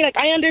certain point. Like,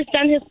 I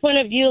understand his point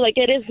of view. Like,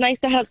 it is nice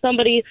to have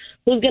somebody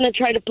who's going to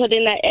try to put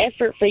in that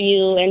effort for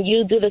you, and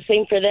you do the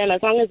same for them,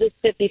 as long as it's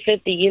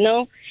 50-50, you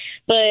know?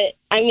 But,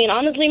 I mean,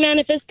 honestly, man,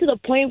 if it's to the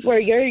point where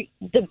you're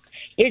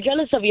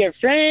jealous of your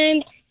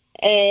friend,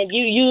 and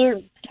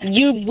you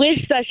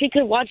wish that she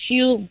could watch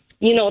you,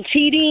 you know,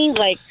 cheating,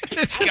 like...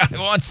 This guy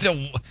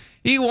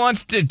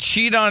wants to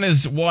cheat on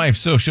his wife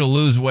so she'll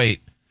lose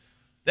weight.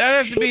 That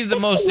has to be the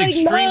most Like,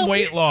 extreme no.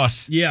 weight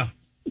loss. Yeah.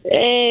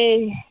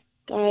 Hey,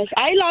 gosh,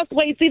 I lost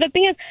weight. See, the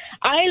thing is,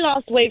 I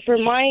lost weight for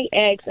my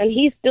ex, and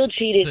he still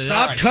cheated.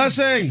 Stop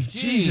cussing. Jeez,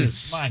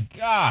 Jesus. My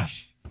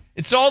gosh.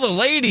 It's all the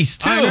ladies,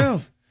 too. I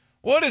know.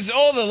 What is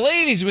all the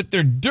ladies with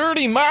their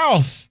dirty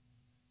mouths?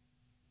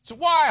 It's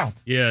wild.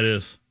 Yeah, it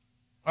is.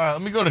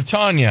 Let me go to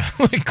Tanya.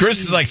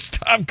 Chris is like,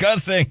 stop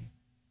cussing.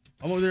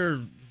 I'm over there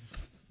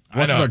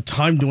watching our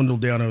time dwindle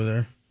down over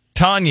there.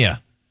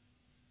 Tanya.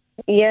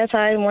 Yes,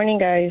 hi. Morning,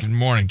 guys. Good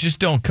morning. Just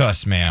don't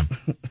cuss, ma'am.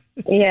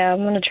 Yeah, I'm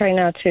going to try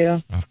not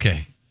to.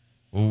 Okay.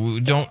 Well,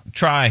 don't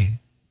try.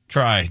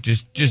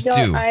 Just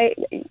No, do.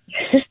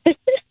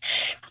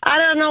 I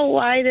don't know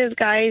why this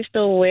guy is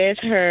still with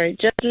her.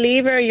 Just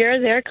leave her. You're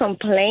there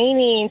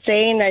complaining,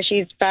 saying that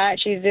she's fat,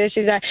 she's this,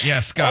 she's that. Yeah,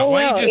 Scott,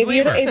 why don't you just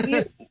leave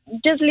her?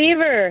 Just leave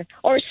her.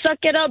 Or suck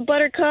it up,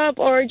 Buttercup,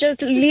 or just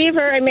leave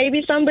her, and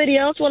maybe somebody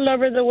else will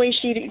love her the way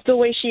she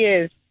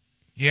is.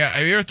 Yeah,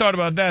 have you ever thought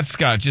about that,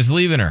 Scott? Just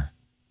leaving her.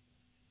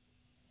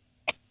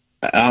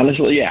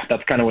 Honestly, yeah,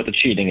 that's kind of what the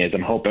cheating is.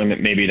 I'm hoping that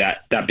maybe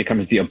that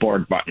becomes the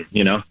abort button,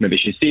 you know? Maybe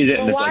she sees it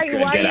and it's like,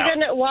 good, get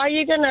out. Why are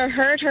you gonna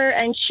hurt her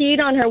and cheat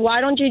on her? Why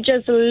don't you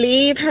just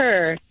leave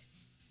her?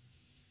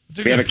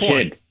 We have a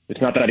kid. It's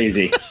not that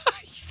easy.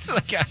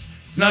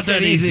 It's not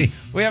that easy.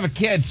 We have a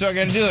kid, so I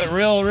got to do it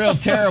real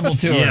terrible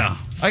to her. Yeah.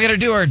 I got to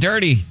do her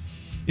dirty.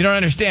 You don't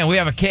understand. We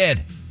have a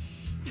kid.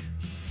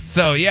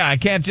 So, yeah, I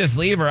can't just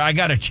leave her. I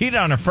got to cheat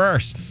on her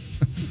first.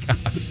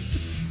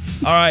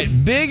 All right,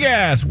 big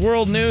ass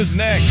world news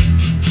next.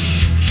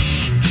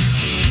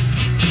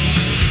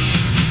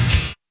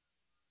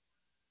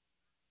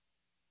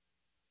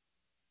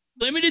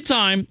 Limited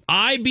time,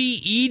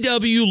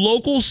 IBEW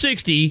Local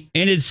 60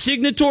 and its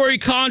signatory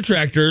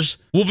contractors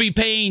will be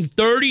paying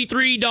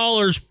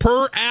 $33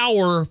 per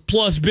hour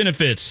plus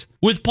benefits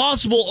with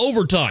possible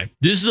overtime.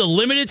 This is a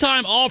limited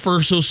time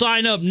offer, so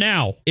sign up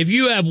now. If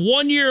you have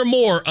 1 year or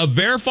more of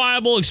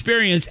verifiable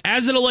experience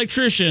as an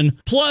electrician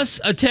plus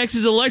a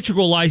Texas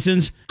electrical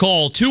license,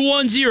 call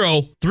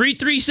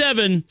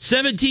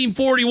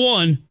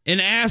 210-337-1741 and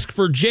ask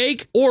for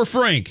Jake or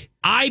Frank.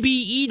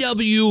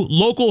 IBEW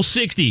Local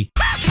 60.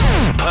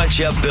 Punch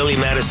up Billy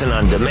Madison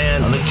on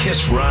demand on the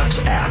Kiss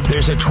Rocks app.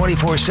 There's a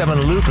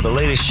 24/7 loop of the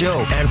latest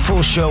show and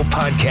full show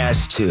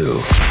podcasts too.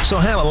 So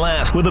have a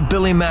laugh with the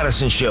Billy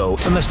Madison Show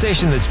from the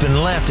station that's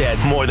been laughed at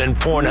more than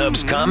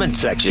Pornhub's comment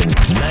section.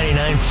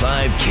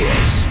 99.5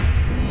 Kiss.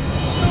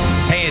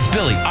 Hey, it's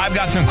Billy. I've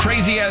got some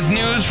crazy-ass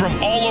news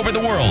from all over the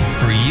world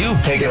for you.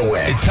 Take it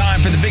away. It's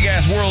time for the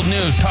big-ass world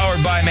news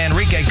powered by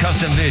Manrique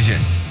Custom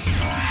Vision.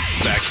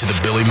 Back to the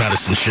Billy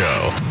Madison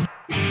Show.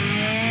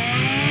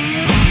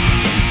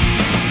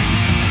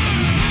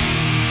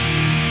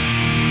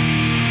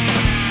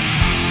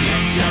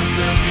 Just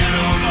the good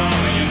old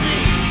boy in me.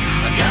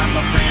 I got my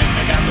friends,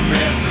 I got the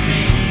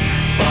recipe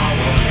for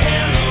one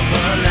hell of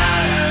a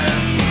life.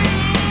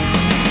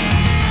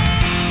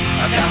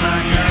 I got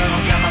my girl,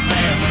 got my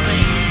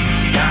family,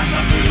 got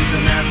my booze,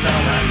 and that's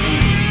all I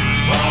need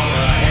for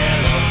a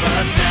hell of a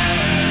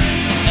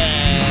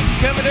time.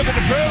 Coming up in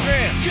the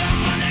program,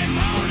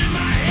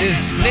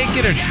 this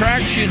naked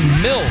attraction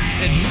MILF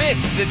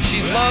admits that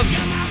she loves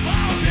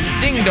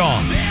ding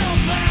dong,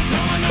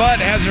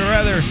 but has a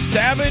rather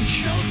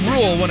savage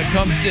rule when it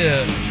comes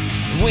to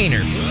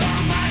wieners.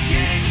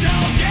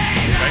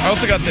 I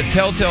also got the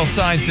telltale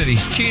signs that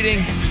he's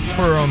cheating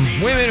from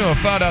women who have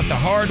found out the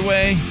hard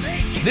way.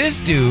 This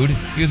dude,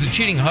 he was a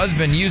cheating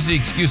husband, used the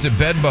excuse of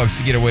bed bugs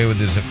to get away with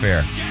his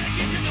affair.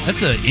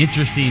 That's an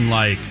interesting,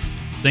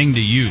 thing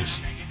to use.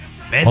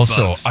 Bed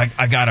also, bugs.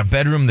 I got a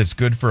bedroom that's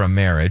good for a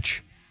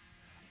marriage.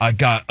 I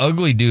got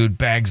ugly dude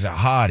bags a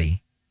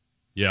hottie.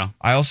 Yeah.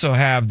 I also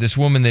have this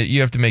woman that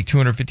you have to make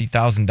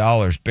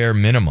 $250,000 bare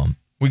minimum.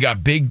 We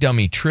got big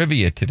dummy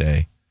trivia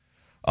today.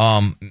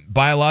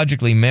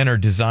 Biologically, men are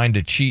designed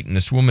to cheat, and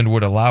this woman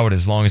would allow it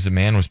as long as the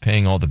man was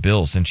paying all the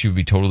bills, and she would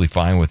be totally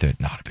fine with it.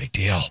 Not a big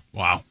deal.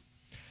 Wow.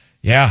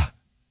 Yeah.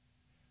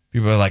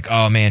 People are like,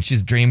 oh, man,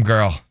 she's a dream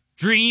girl.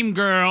 Dream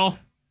girl.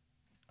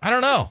 I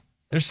don't know.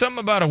 There's something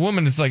about a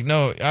woman that's like,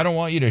 no, I don't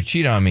want you to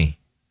cheat on me.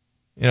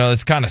 You know,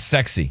 it's kind of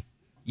sexy.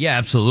 Yeah,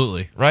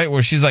 absolutely. Right?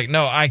 Where she's like,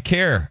 no, I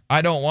care.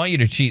 I don't want you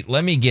to cheat.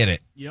 Let me get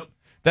it. Yep.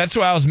 That's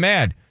why I was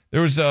mad.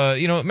 There was,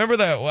 remember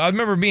that? I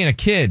remember being a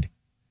kid.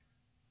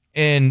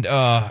 And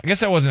I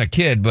guess I wasn't a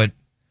kid, but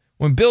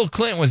when Bill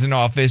Clinton was in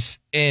office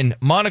and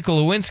Monica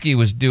Lewinsky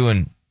was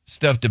doing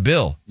stuff to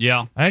Bill. Yeah.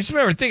 And I just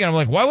remember thinking, I'm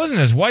like, why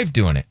wasn't his wife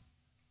doing it?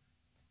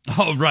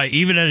 Oh, right.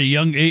 Even as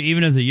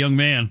a young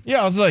man.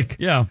 Yeah, I was like,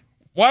 yeah.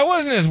 Why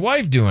wasn't his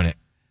wife doing it?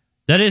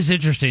 That is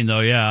interesting, though.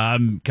 Yeah,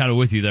 I'm kind of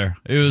with you there.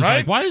 It was Right?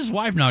 like, why is his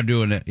wife not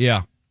doing it?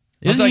 Yeah.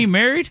 was Isn't he like-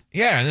 married?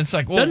 Yeah, and it's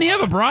like, well, Doesn't he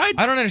have a bride?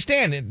 I don't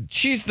understand.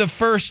 She's the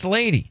first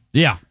lady.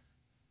 Yeah.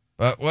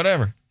 But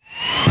whatever.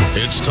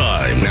 It's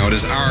time. Now it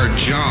is our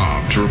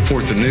job to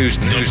report the news.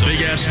 The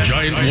big ass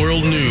giant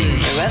world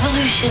news The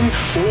revolution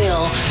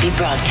will be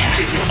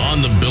broadcast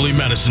on the Billy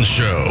Madison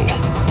Show.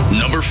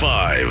 Number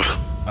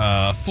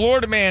 5.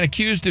 Florida man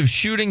accused of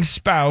shooting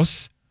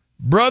spouse,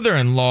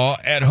 brother-in-law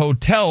at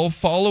hotel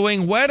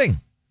following wedding.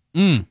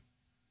 A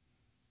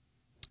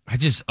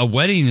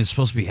wedding is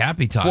supposed to be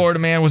happy time. Florida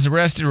man was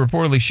arrested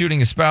reportedly shooting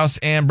his spouse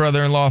and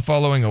brother-in-law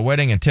following a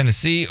wedding in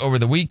Tennessee over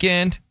the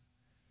weekend.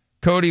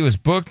 Cody was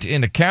booked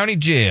into county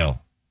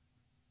jail.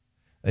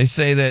 They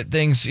say that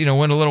things,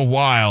 went a little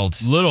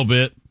wild. Little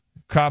bit.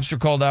 Cops were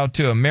called out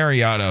to a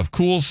Marriott of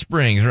Cool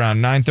Springs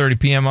around 9:30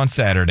 p.m. on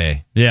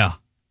Saturday. Yeah.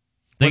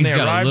 When Things they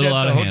got a arrived little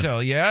at out the of hand.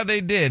 hotel, yeah, they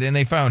did, and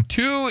they found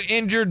 2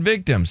 injured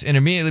victims and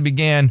immediately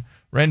began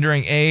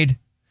rendering aid.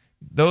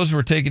 Those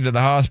were taken to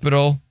the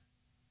hospital.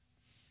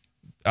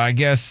 I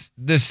guess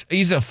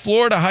he's a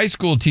Florida high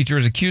school teacher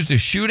is accused of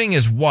shooting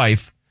his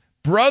wife,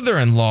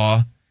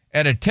 brother-in-law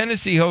at a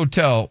Tennessee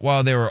hotel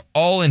while they were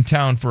all in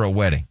town for a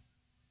wedding.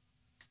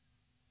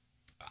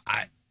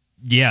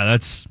 Yeah,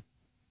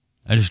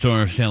 I just don't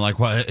understand, like,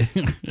 why.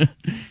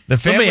 The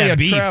family had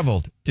beef.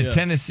 traveled to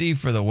Tennessee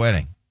for the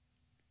wedding.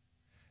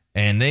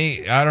 And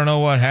I don't know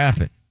what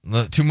happened.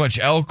 Too much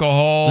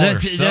alcohol or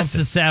something. That's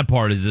the sad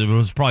part, is it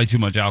was probably too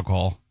much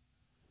alcohol.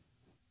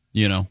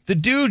 You know. The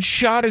dude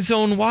shot his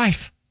own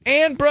wife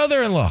and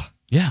brother-in-law.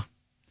 Yeah.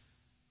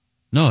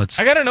 No,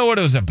 I got to know what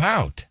it was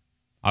about.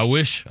 I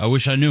wish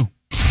I knew.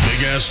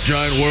 Big Ass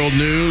Giant World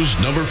News,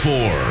 number 4.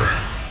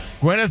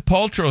 Gwyneth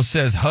Paltrow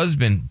says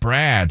husband,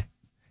 Brad,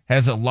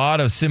 has a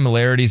lot of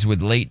similarities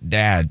with late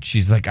dad.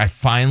 She's like, I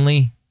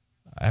finally,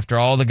 after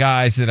all the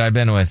guys that I've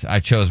been with, I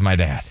chose my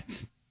dad.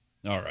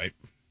 All right.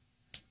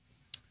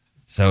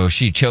 So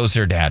she chose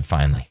her dad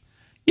finally.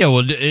 Yeah,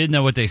 well, isn't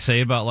that what they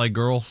say about, like,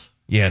 girls?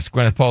 Yes,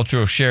 Gwyneth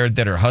Paltrow shared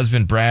that her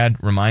husband, Brad,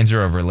 reminds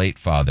her of her late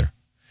father.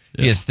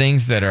 Yeah. He has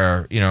things that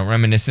are,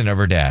 reminiscent of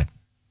her dad.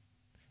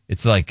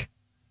 It's like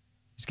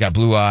he's got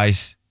blue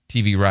eyes,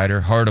 TV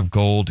writer, heart of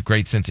gold,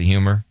 great sense of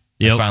humor.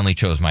 Yep. I finally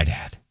chose my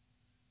dad.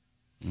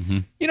 Mm-hmm.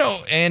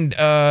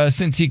 And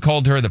since he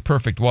called her the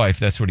perfect wife,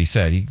 that's what he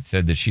said. He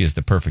said that she is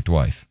the perfect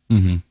wife.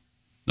 Mm-hmm.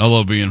 I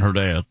love being her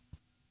dad.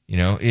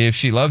 If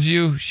she loves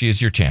you, she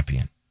is your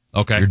champion.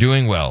 Okay. You're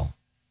doing well.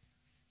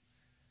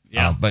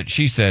 Yeah. But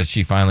she says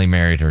she finally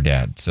married her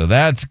dad. So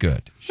that's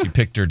good. She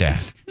picked her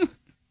dad.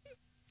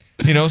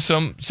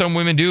 Some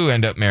women do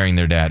end up marrying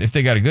their dad if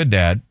they got a good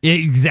dad.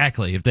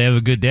 Exactly. If they have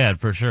a good dad,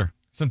 for sure.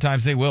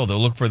 Sometimes they will.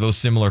 They'll look for those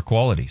similar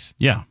qualities.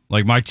 Yeah.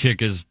 Like my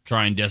chick is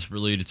trying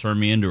desperately to turn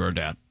me into her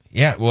dad.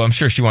 Yeah. Well, I'm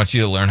sure she wants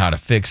you to learn how to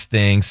fix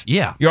things.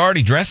 Yeah. You're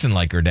already dressing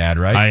like her dad,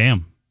 right? I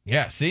am.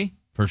 Yeah. See?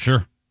 For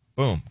sure.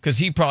 Boom. Because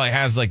he probably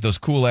has like those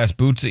cool ass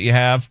boots that you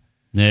have.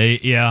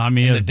 Yeah. I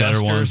mean, he has the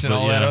better ones, and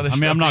all that other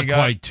stuff. I'm not that you got.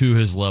 quite to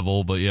his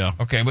level, but yeah.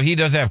 Okay, but he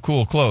does have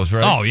cool clothes,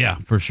 right? Oh yeah,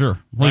 for sure.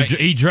 Right.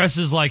 He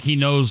dresses like he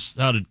knows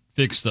how to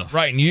fix stuff.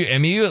 Right, and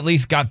you at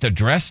least got the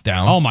dress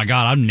down. Oh my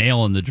God, I'm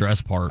nailing the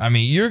dress part. I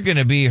mean, you're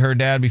gonna be her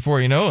dad before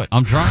you know it.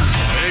 I'm trying.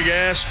 Big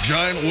Ass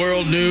Giant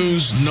World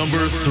News,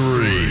 number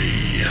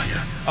 3.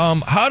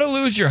 How to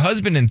lose your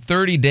husband in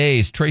 30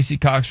 days. Tracy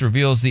Cox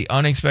reveals the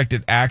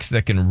unexpected acts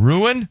that can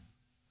ruin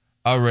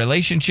a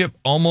relationship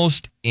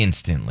almost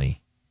instantly.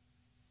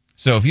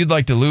 So if you'd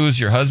like to lose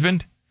your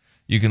husband,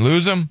 you can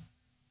lose him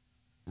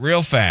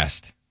real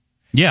fast.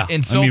 Yeah,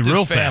 Insult his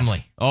real family.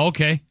 Fast. Oh,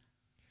 okay.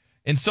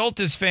 Insult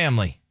his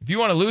family. If you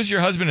want to lose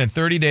your husband in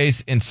 30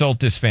 days,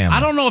 insult his family. I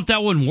don't know if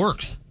that one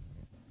works.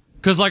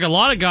 Because like a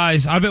lot of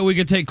guys, I bet we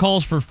could take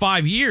calls for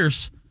 5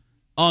 years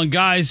on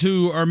guys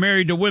who are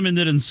married to women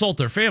that insult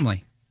their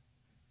family.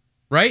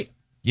 Right?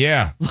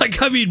 Yeah.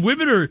 Like, I mean,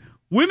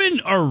 women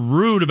are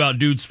rude about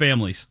dudes'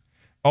 families.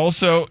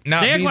 Also, they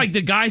act like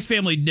the guy's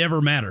family never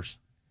matters.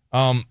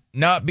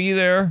 Not be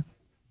there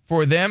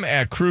for them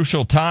at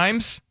crucial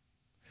times,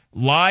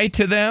 lie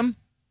to them,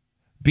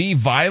 be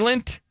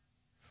violent,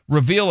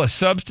 reveal a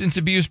substance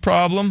abuse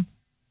problem,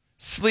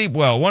 sleep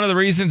well. One of the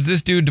reasons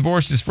this dude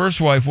divorced his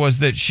first wife was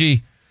that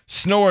she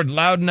snored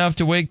loud enough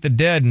to wake the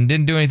dead and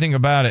didn't do anything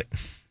about it.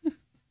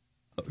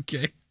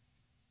 Okay.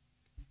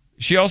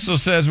 She also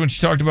says when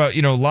she talked about,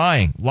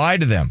 lying, lie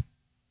to them.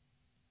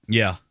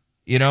 Yeah.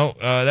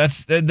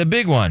 That's the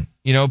big one.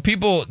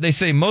 People, they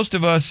say most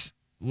of us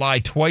lie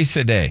twice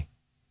a day,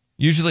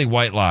 usually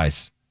white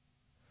lies.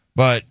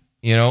 But,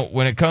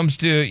 when it comes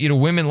to,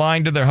 women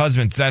lying to their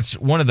husbands, that's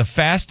one of the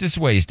fastest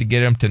ways to get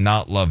them to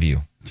not love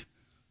you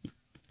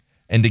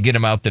and to get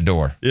them out the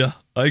door. Yeah,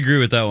 I agree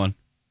with that one.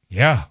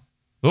 Yeah.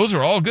 Those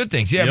are all good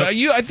things. Yeah, Yep.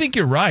 But I think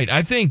you're right.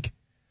 I think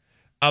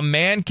a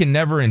man can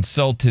never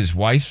insult his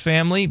wife's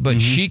family, but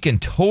she can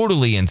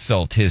totally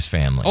insult his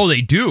family. Oh,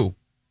 they do.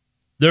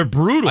 They're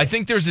brutal. I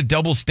think there's a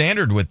double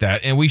standard with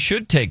that, and we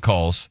should take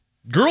calls.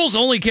 Girls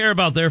only care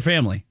about their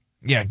family.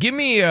 Yeah, give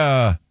me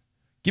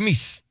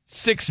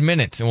 6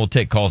 minutes, and we'll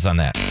take calls on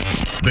that.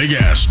 Big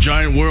Ass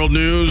Giant World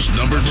News,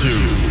 number 2.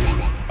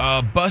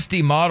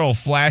 Busty model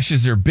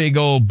flashes her big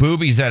old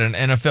boobies at an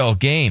NFL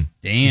game.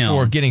 Damn.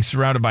 Before getting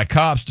surrounded by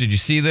cops. Did you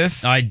see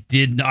this? I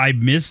did. I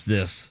missed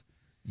this.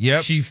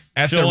 Yep. She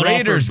at the showed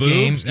Raiders off her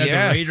game. boobs at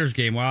the Raiders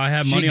game. Wow, I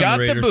have money she on got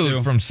the Raiders the boot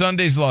too. from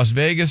Sunday's Las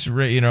Vegas,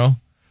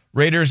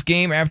 Raiders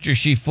game after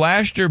she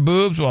flashed her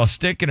boobs while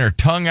sticking her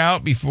tongue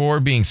out before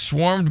being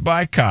swarmed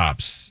by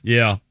cops.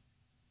 Yeah.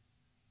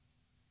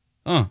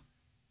 Huh.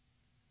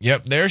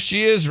 Yep, there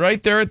she is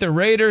right there at the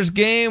Raiders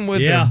game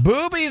with her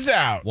boobies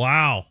out.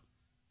 Wow.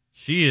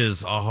 She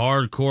is a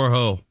hardcore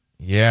hoe.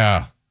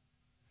 Yeah.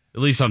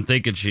 At least I'm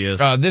thinking she is.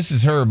 This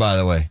is her, by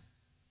the way.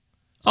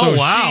 So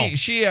wow.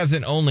 She has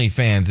an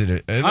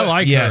OnlyFans. I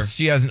like her. Yes,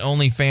 she has an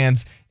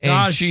OnlyFans. And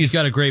Gosh, she's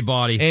got a great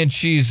body. And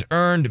she's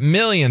earned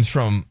millions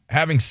from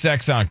having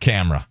sex on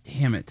camera.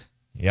 Damn it.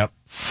 Yep.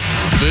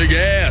 Big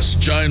ass,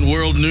 giant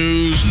world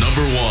news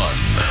number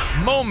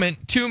one.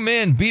 Moment, 2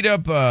 men beat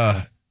up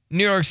a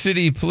New York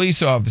City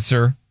police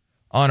officer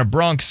on a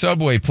Bronx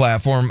subway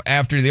platform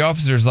after the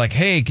officer's like,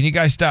 hey, can you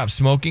guys stop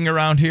smoking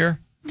around here?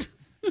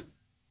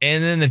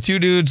 And then the 2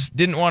 dudes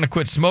didn't want to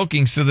quit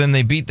smoking, so then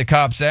they beat the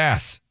cop's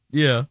ass.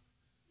 Yeah.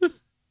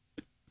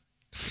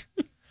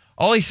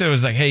 All he said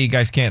was like, hey, you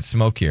guys can't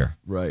smoke here.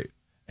 Right.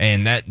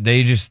 And that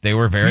they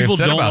were very People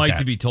upset don't about like that.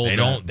 to be told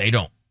that. They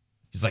don't.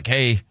 He's like,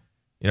 hey,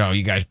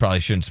 you guys probably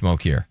shouldn't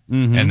smoke here.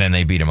 Mhm. And then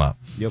they beat him up.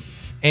 Yep.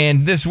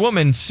 And this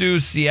woman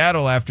sues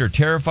Seattle after a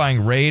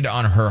terrifying raid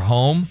on her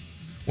home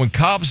when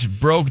cops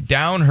broke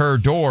down her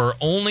door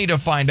only to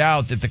find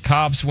out that the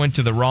cops went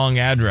to the wrong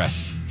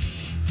address.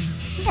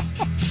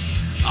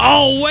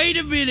 Oh, wait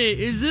a minute.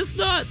 Is this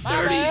not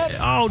 30? Oh,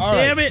 All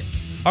damn right. it.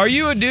 Are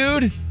you a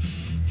dude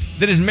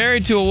that is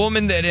married to a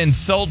woman that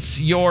insults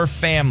your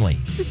family?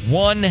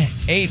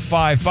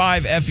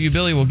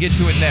 1-855-FU-Billy. We'll get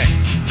to it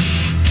next.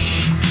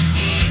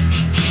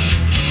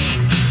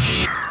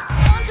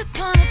 Once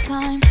upon a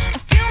time, a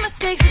few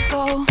mistakes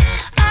ago,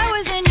 I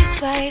was in your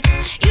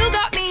sights. You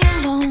got me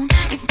alone.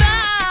 You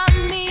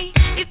found me.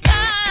 You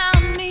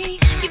found me.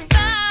 You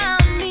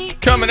found me.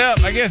 Coming up,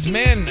 I guess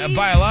men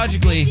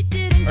biologically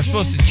are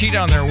supposed to cheat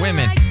on their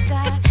women.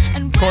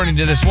 According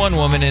to this one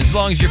woman, and as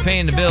long as you're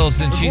paying the bills,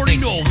 then she According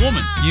thinks to a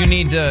woman. you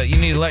need to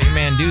let your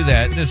man do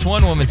that. This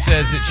one woman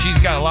says that she's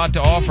got a lot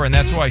to offer, and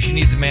that's why she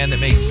needs a man that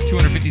makes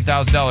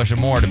 $250,000 or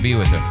more to be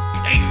with her.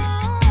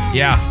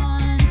 Yeah.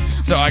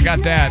 So I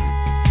got that.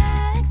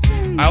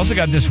 I also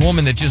got this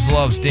woman that just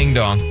loves Ding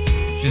Dong.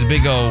 She's a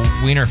big old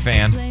Wiener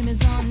fan.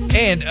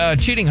 And a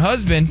cheating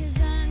husband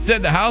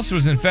said the house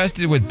was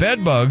infested with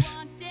bed bugs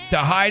to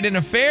hide an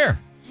affair.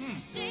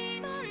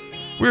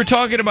 We were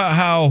talking about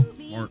how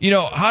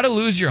to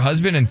lose your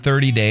husband in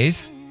 30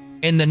 days.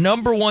 And the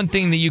number one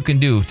thing that you can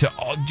do to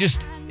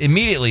just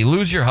immediately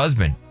lose your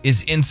husband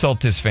is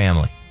insult his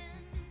family.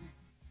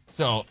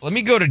 So let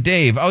me go to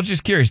Dave. I was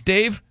just curious.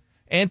 Dave,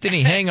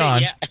 Anthony, hang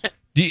on.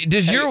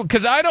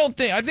 Because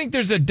I think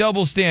there's a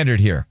double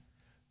standard here.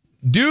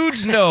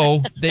 Dudes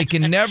know they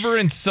can never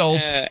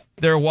insult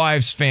their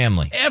wife's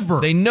family.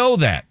 Ever. They know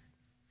that.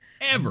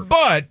 Ever.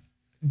 But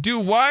do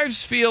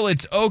wives feel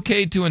it's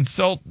okay to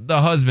insult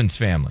the husband's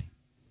family?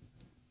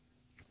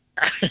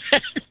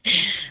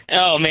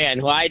 Oh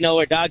man, well I know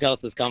where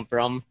doghouses come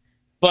from,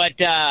 but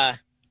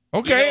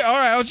okay, all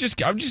right.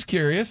 I'm just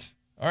curious.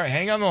 All right,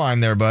 hang on the line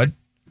there, bud.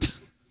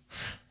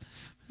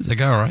 Is that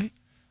guy all right?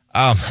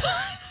 I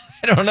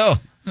don't know.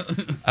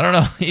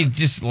 He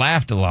just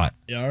laughed a lot.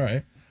 Yeah, all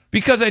right.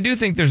 Because I do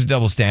think there's a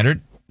double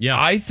standard. Yeah,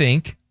 I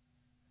think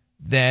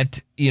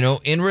that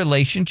in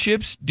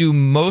relationships, do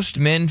most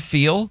men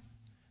feel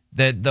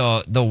that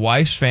the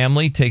wife's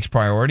family takes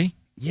priority?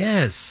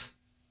 Yes.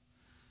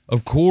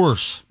 Of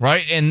course.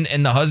 Right?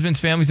 And the husband's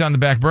family's on the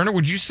back burner.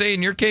 Would you say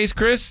in your case,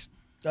 Chris?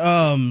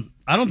 I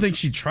don't think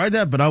she tried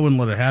that, but I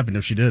wouldn't let it happen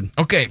if she did.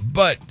 Okay,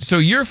 but so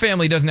your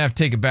family doesn't have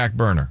to take a back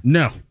burner?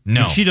 No.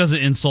 No. She doesn't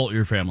insult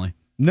your family?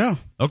 No.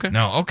 Okay.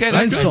 No. Okay, I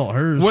that's insult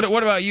good. hers.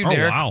 What about you,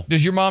 Derek? Wow.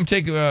 Does your mom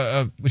take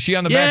was she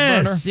on the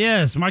back burner?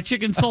 Yes. My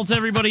chick insults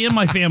everybody in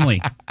my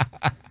family.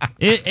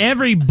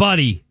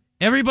 Everybody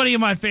in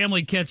my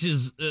family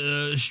catches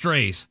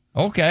strays.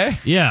 Okay.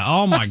 Yeah.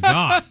 Oh my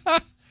God.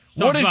 She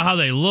talks about how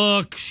they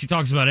look. She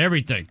talks about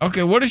everything.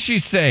 Okay. What does she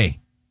say?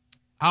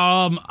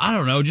 I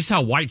don't know. Just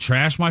how white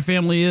trash my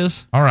family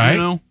is. All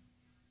right.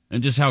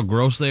 And just how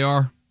gross they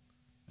are,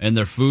 and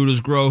their food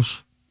is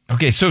gross.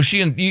 Okay. So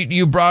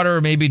you brought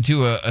her maybe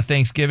to a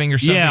Thanksgiving or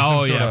something.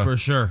 Yeah. For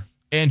sure.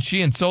 And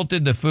she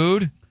insulted the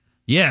food.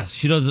 Yes,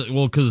 she does it.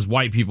 Well, because it's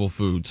white people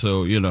food.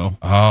 So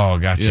Oh,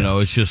 gotcha.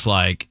 It's just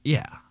like she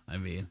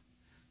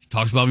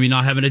talks about me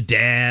not having a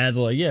dad.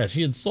 Like, yeah,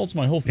 she insults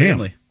my whole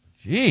family. Damn.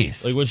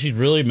 Jeez. Like when she's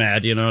really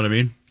mad, you know what I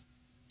mean?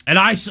 And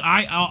I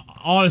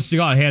honest to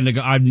God,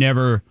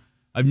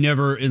 I've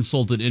never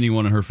insulted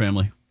anyone in her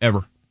family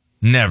ever.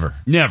 Never,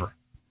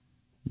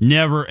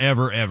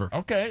 ever, ever.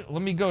 Okay,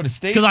 let me go to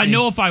Stacy. Because I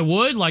know if I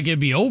would, like, it'd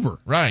be over.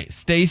 Right,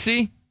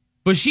 Stacy.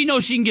 But she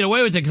knows she can get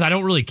away with it because I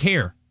don't really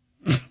care.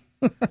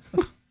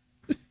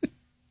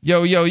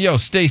 Yo,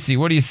 Stacy,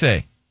 what do you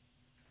say?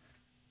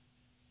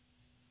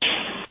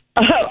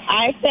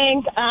 I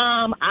think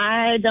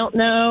I don't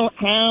know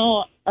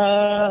how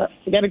to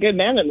get a good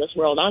man in this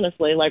world,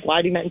 honestly. Like,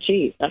 why do men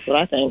cheat? That's what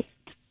I think.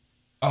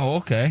 Oh,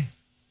 okay.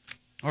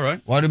 All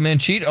right. Why do men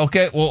cheat?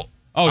 Okay, well...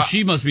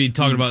 she must be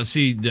talking about,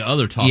 the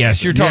other topic.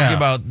 Yes, you're talking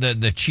about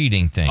the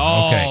cheating thing.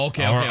 Oh,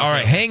 okay. All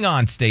right, hang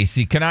on,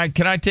 Stacy. Can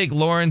I take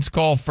Lauren's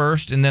call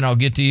first, and then I'll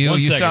get to you? One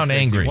you second, sound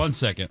Stacey. angry. 1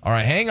 second. All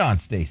right, hang on,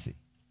 Stacy.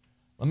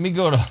 Let me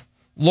go to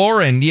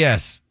Lauren.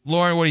 Yes.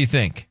 Lauren, what do you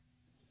think?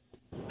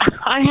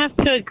 I have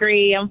to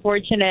agree.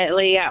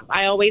 Unfortunately,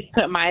 I always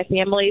put my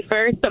family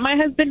first, but my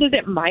husband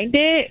doesn't mind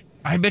it.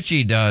 I bet you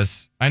he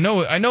does. I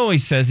know he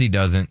says he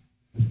doesn't.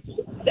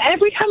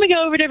 every time I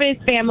go over to his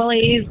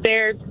families,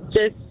 they're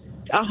just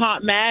a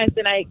hot mess,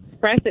 and I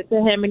express it to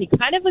him, and he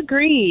kind of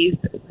agrees.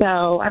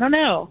 So I don't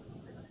know.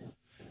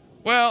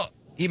 Well,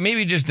 he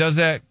maybe just does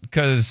that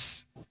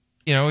because,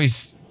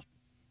 he's,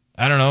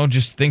 I don't know,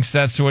 just thinks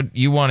that's what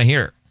you want to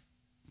hear.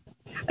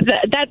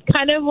 That's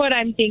kind of what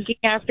I'm thinking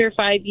after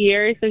 5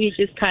 years. So he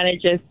just kind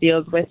of just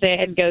deals with it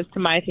and goes to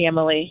my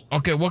family.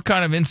 Okay, what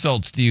kind of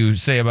insults do you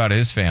say about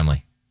his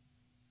family?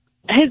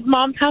 His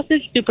mom's house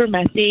is super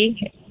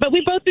messy, but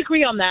we both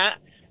agree on that.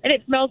 And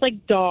it smells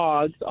like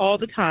dogs all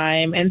the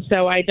time, and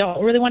so I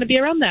don't really want to be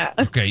around that.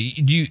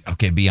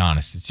 Okay, be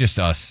honest. It's just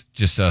us,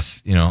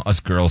 us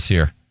girls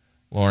here,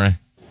 Lauren.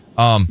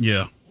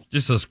 Yeah,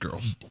 just us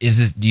girls.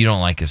 You don't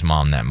like his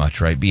mom that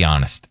much, right? Be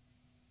honest.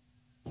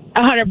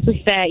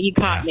 100%. You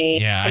caught me.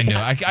 Yeah, I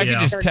know. I could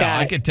just tell.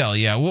 I could tell.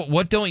 Yeah.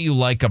 What don't you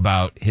like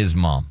about his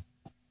mom?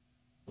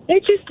 They're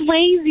just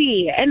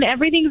lazy, and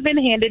everything's been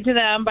handed to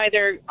them by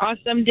their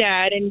awesome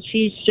dad, and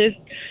she's just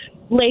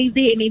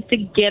lazy and needs to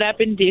get up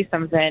and do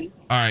something.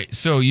 All right,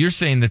 so you're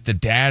saying that the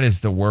dad is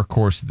the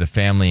workhorse of the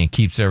family and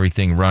keeps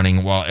everything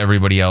running while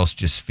everybody else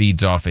just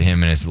feeds off of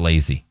him and is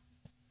lazy?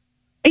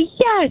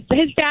 Yes,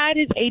 his dad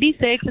is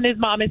 86 and his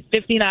mom is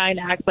 59,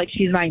 acts like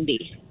she's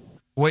 90.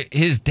 Wait,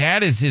 his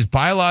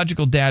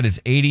biological dad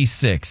is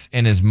 86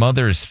 and his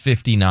mother is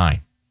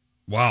 59.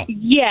 Wow.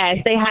 Yes,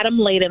 they had him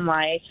late in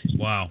life.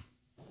 Wow.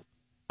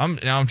 I'm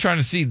trying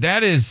to see.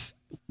 That's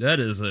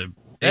a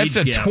age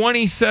gap.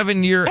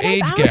 27-year And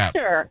age I've gap. asked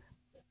her.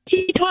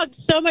 She talked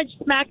so much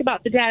smack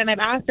about the dad, and I've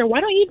asked her,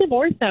 why don't you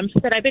divorce him? She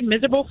said, I've been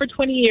miserable for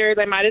 20 years.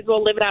 I might as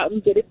well live it out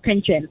and get his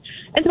pension.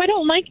 And so I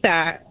don't like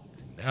that.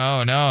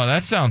 Oh, no,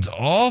 that sounds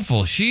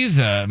awful. She's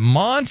a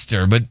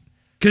monster, but...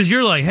 Because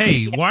you're like,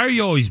 hey, why are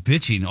you always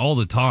bitching all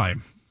the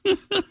time?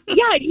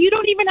 Yeah, you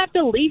don't even have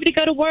to leave to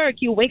go to work.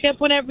 You wake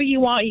up whenever you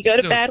want. You go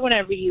to bed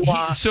whenever you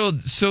want. So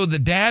the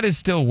dad is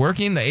still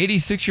working? The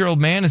 86-year-old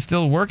man is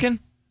still working?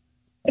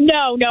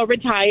 No,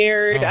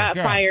 retired, Oh, gosh,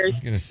 fires, I was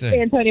gonna say.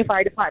 San Antonio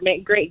Fire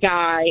Department, great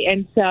guy.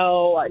 And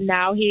so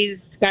now he's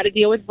got to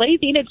deal with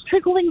lazy, and it's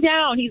trickling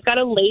down. He's got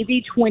a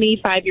lazy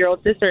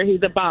 25-year-old sister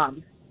who's a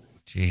bum.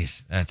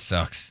 Jeez, that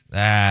sucks.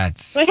 That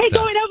But hey, sucks.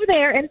 going over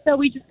there, and so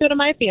we just go to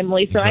my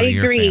family. So go I to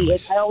your agree.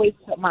 families. I always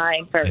put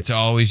mine first. It's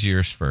always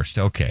yours first.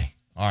 Okay.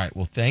 All right.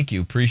 Well, thank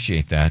you.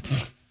 Appreciate that.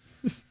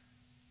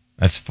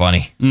 That's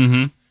funny.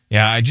 Mm-hmm.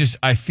 Yeah,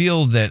 I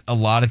feel that a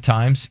lot of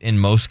times, in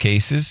most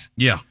cases,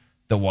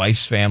 the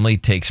wife's family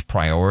takes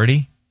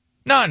priority.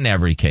 Not in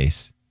every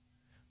case,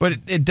 but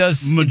it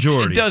does.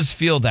 Majority. It does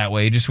feel that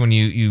way. Just when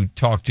you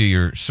talk to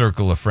your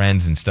circle of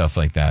friends and stuff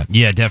like that.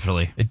 Yeah,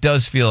 definitely. It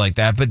does feel like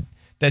that, but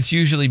that's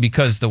usually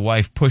because the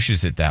wife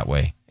pushes it that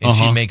way, and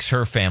she makes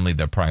her family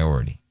the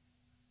priority.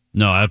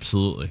 No,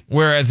 absolutely.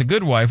 Whereas a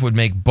good wife would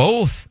make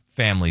both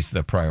families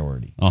the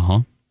priority.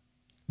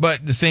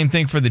 But the same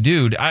thing for the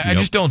dude. I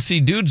just don't see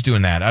dudes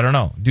doing that. I don't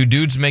know. Do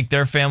dudes make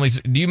their families?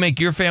 Do you make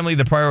your family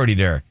the priority,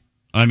 Derek?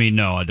 I mean,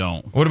 no, I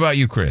don't. What about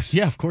you, Chris?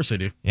 Yeah, of course I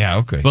do. Yeah,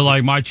 okay. But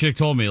like my chick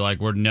told me, like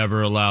we're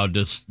never allowed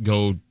to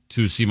go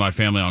to see my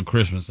family on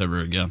Christmas ever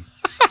again.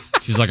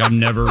 She's like, I'm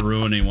never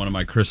ruining one of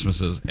my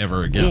Christmases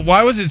ever again. Well,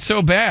 why was it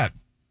so bad?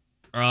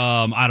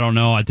 I don't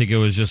know. I think it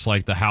was just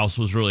like the house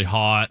was really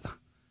hot,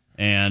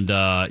 and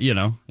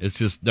it's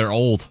just they're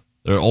old.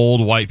 They're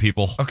old white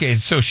people. Okay,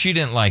 so she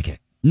didn't like it.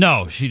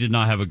 No, she did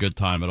not have a good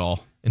time at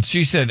all. And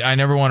she said, I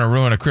never want to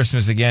ruin a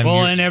Christmas again.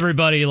 Well, and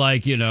everybody,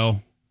 like,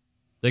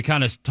 they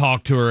kind of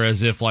talk to her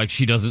as if, like,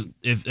 she doesn't,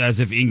 as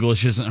if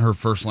English isn't her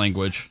first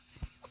language,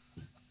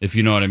 if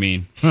you know what I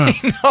mean.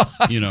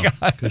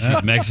 Because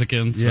she's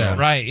Mexican. So. Yeah.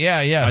 Right,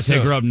 yeah. I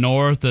take her up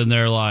north, and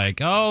they're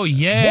like, oh,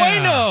 yeah.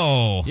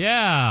 Bueno.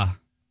 Yeah.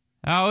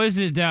 How is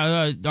it?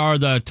 Are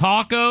the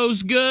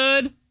tacos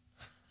good?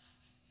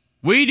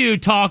 We do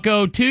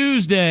Taco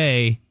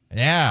Tuesday.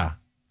 Yeah.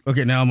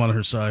 Okay, now I'm on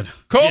her side.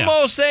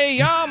 Como se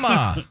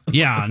llama?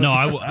 Yeah,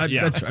 no,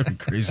 That drives me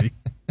crazy.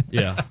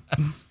 Yeah.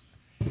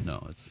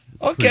 No, it's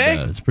okay. Pretty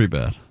bad. It's pretty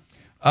bad.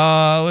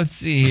 Let's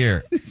see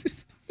here.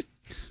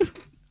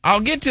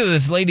 I'll get to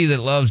this lady that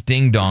loves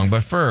ding dong,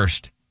 but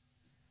first,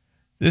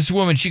 this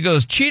woman, she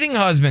goes, cheating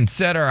husband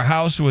said our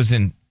house was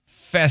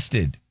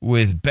infested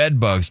with bed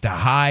bugs to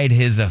hide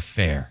his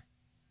affair.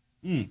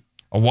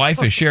 A wife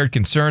has shared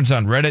concerns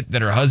on Reddit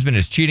that her husband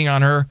is cheating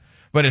on her,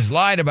 but has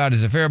lied about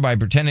his affair by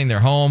pretending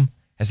their home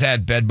has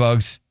had bed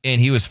bugs,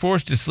 and he was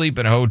forced to sleep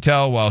in a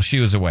hotel while she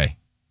was away.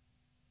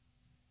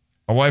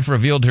 A wife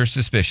revealed her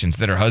suspicions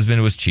that her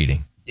husband was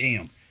cheating.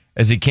 Damn.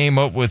 As he came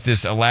up with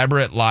this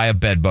elaborate lie of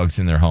bed bugs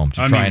in their home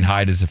to try and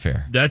hide his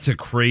affair. That's a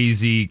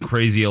crazy,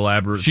 crazy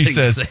elaborate She thing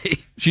says to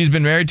say. she's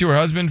been married to her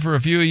husband for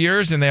a few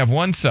years, and they have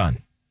one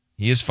son.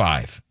 He is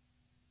 5.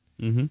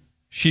 Mm-hmm.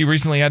 She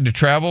recently had to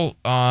travel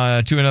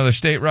to another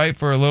state, right,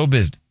 for a little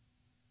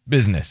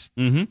business.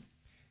 Mm-hmm.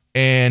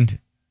 And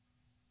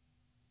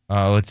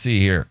let's see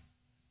here.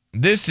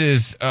 This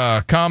is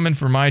common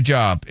for my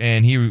job,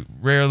 and he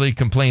rarely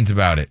complains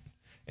about it.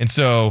 And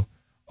so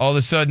all of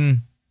a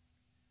sudden,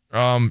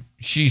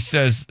 she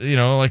says,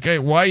 like, hey,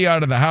 why are you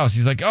out of the house?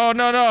 He's like, oh,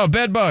 no,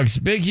 bed bugs,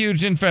 big,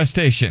 huge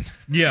infestation.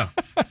 Yeah.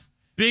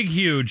 Big,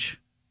 huge.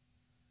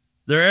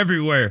 They're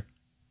everywhere.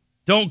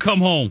 Don't come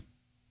home.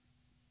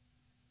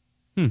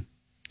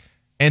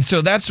 And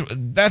so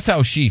that's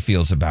how she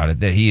feels about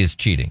it, that he is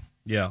cheating.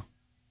 Yeah.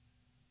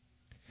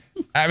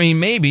 I mean,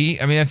 maybe.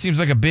 I mean, that seems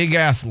like a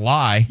big-ass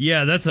lie.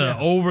 Yeah, that's a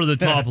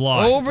over-the-top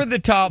lie.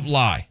 Over-the-top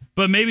lie.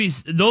 But maybe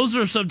those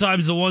are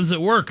sometimes the ones that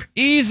work.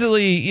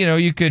 Easily,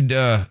 you could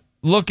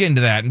look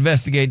into that,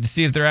 investigate to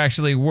see if there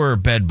actually were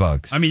bed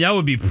bugs. I mean, that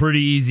would be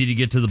pretty easy to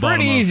get to the bottom of.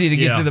 Pretty easy to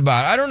get to the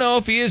bottom. I don't know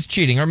if he is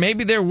cheating, or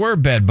maybe there were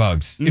bed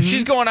bugs. If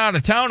she's going out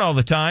of town all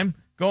the time,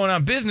 going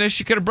on business,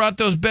 she could have brought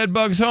those bed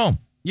bugs home.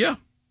 Yeah.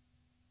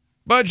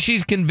 But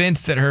she's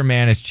convinced that her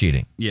man is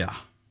cheating. Yeah.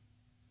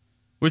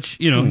 Which,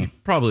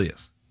 probably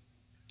is.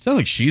 Sounds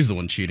like she's the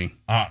one cheating.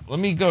 Let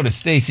me go to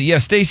Stacy. Yeah,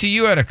 Stacy,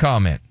 you had a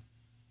comment.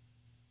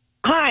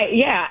 Hi.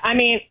 Yeah. I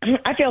mean,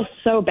 I feel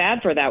so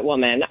bad for that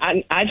woman.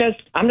 I'm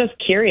just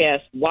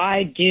curious.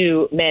 Why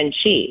do men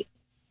cheat?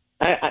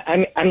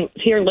 I'm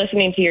here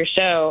listening to your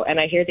show, and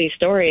I hear these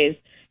stories,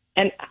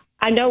 and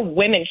I know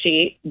women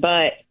cheat,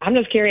 but I'm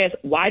just curious.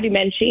 Why do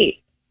men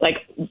cheat? Like,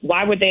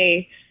 why would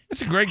they?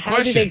 That's a great question.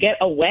 How do they get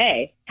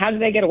away? How do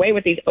they get away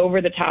with these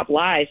over-the-top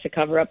lies to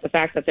cover up the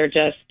fact that they're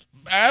just?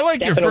 I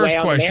like your first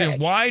question.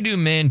 Why do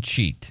men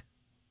cheat?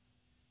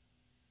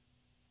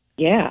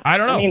 Yeah. I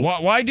don't know. mean,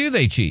 why do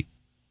they cheat?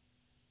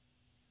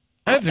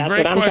 That's a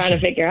great what I'm question. trying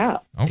to figure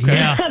out. Okay.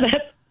 Yeah.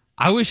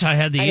 I wish I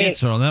had the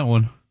answer on that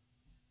one.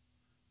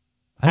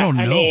 I don't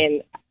know. I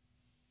mean,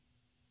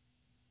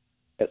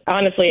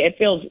 honestly, it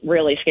feels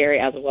really scary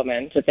as a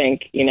woman to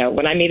think,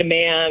 when I meet a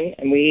man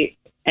and we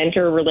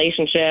enter a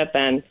relationship,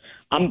 and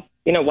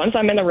once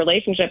I'm in a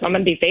relationship, I'm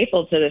going to be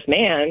faithful to this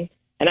man,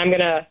 and I'm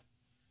going to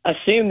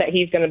assume that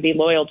he's going to be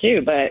loyal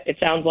too. But it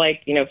sounds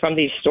like, from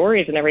these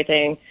stories and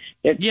everything,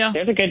 there's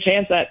a good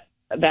chance that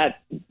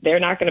they're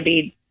not going to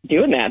be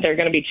doing that. They're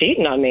going to be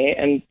cheating on me,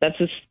 and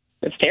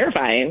it's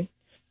terrifying.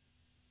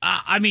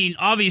 I mean,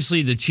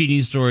 obviously the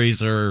cheating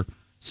stories are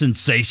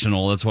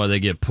sensational. That's why they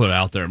get put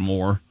out there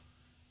more.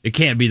 It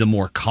can't be the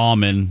more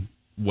common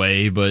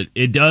way, but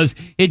it does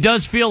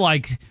feel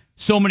like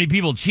so many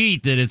people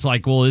cheat that it's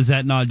like, well, is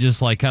that not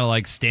just like kind of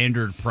like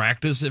standard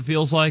practice, it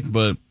feels like?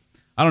 But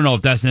I don't know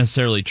if that's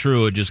necessarily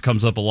true. It just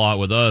comes up a lot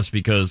with us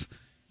because,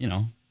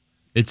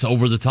 it's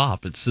over the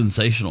top. It's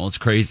sensational. It's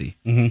crazy.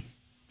 Mm-hmm.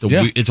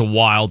 It's a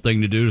wild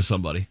thing to do to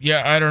somebody.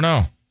 Yeah, I don't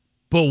know.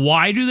 But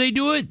why do they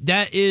do it?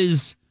 That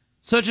is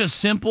such a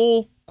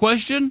simple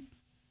question,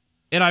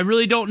 and I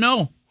really don't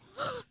know.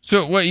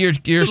 So what, you're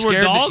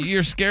scared? Dogs?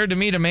 You're scared to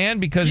meet a man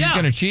because he's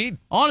going to cheat?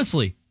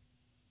 Honestly.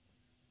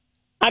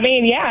 I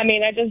mean, yeah. I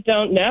mean, I just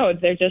don't know.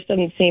 There just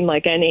doesn't seem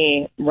like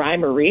any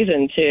rhyme or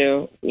reason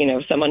to,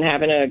 someone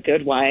having a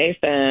good wife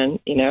and,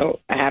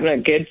 having a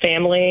good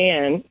family,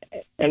 and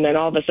then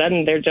all of a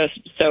sudden they're just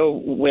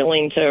so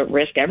willing to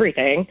risk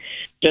everything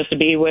just to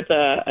be with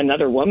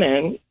another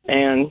woman.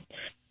 And,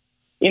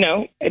 the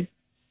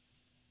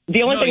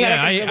only thing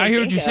I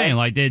hear what you're saying.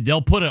 Like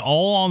they'll put it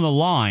all on the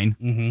line.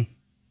 Mm-hmm.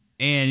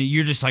 And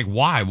you're just like,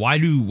 why? Why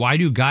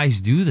do guys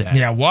do that?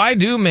 Yeah, why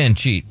do men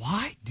cheat?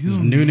 Why do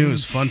new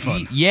is fun?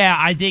 Yeah,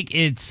 I think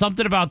it's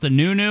something about the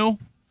new.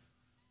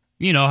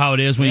 You know how it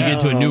is when you get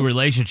to a new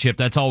relationship.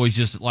 That's always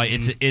just like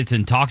it's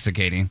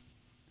intoxicating,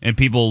 and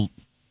people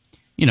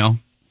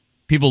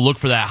look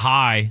for that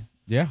high.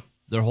 Yeah,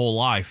 their whole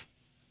life.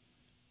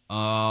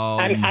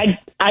 I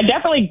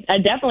definitely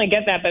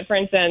get that. But for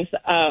instance,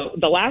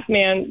 the last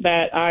man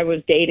that I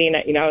was dating,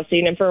 I was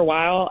seeing him for a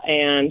while,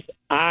 and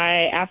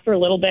I, after a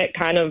little bit,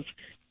 kind of,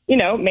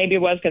 maybe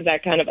it was because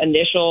that kind of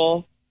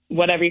initial,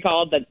 whatever you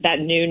call it, that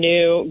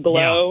new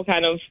glow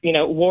kind of,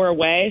 wore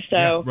away.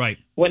 So right.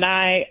 when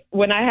I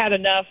had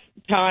enough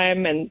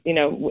time and,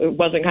 it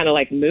wasn't kind of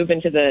like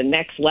moving to the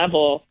next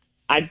level,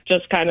 I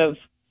just kind of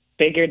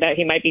figured that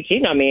he might be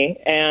cheating on me.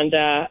 And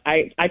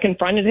I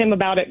confronted him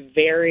about it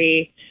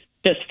very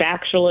just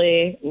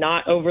factually,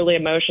 not overly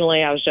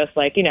emotionally. I was just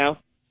like,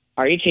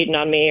 are you cheating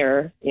on me,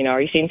 or,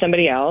 are you seeing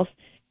somebody else?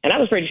 And I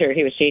was pretty sure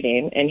he was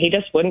cheating, and he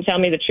just wouldn't tell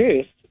me the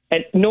truth,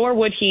 nor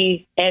would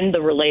he end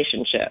the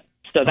relationship.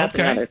 So that's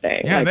another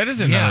thing. Yeah, that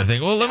is another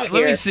thing. Well, let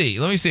me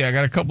see. I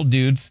got a couple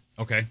dudes.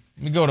 Okay.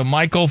 Let me go to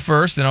Michael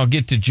first, then I'll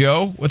get to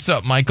Joe. What's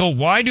up, Michael?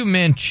 Why do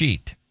men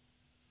cheat?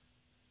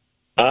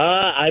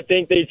 I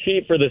think they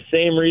cheat for the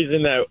same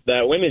reason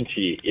that women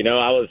cheat.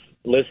 I was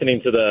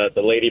listening to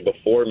the lady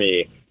before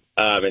me,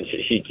 and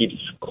she keeps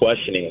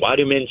questioning, why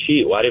do men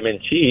cheat? Why do men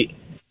cheat?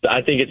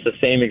 I think it's the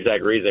same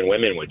exact reason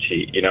women would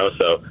cheat,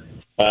 So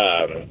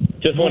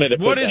just wanted to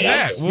put what is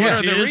that? What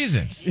are the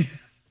reasons?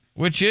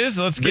 Which is,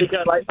 let's get...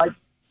 Because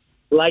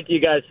like you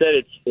guys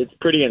said, it's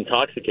pretty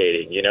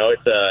intoxicating,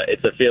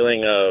 It's a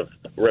feeling of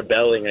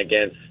rebelling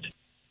against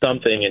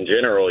something in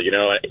general,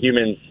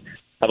 Humans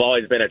have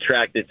always been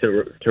attracted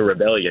to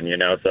rebellion,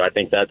 So I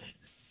think that's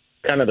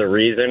kind of the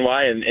reason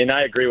why. And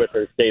I agree with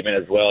her statement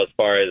as well, as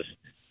far as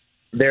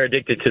they're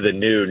addicted to the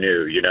new,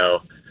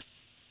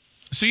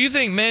 So you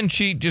think men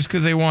cheat just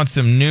because they want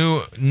some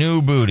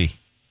new booty?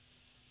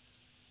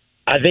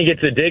 I think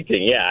it's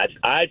addicting. Yeah,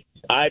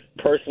 I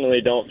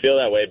personally don't feel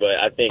that way, but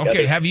I think.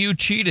 Okay, have you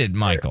cheated,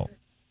 Michael?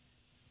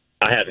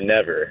 I have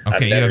never.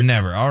 Okay, you have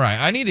never. All right,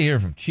 I need to hear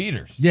from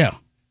cheaters. Yeah.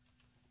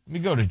 Let me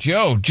go to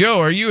Joe. Joe,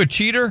 are you a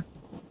cheater?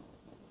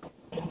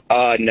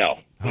 No.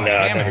 Oh,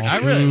 damn it! I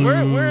really.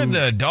 Where are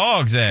the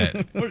dogs at?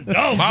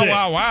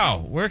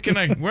 Wow! Where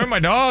are my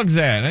dogs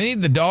at? I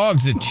need the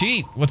dogs that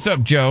cheat. What's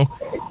up, Joe?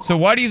 So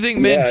why do you think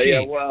men cheat?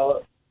 Yeah,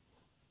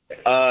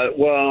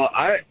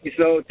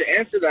 so to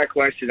answer that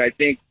question, I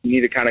think you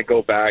need to kind of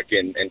go back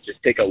and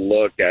just take a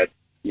look at,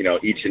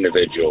 each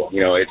individual.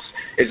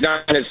 It's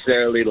not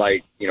necessarily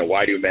like,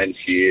 why do men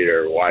cheat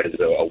or why does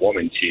a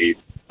woman cheat?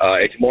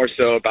 It's more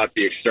so about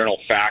the external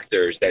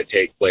factors that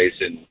take place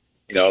in,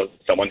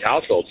 someone's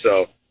household.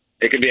 So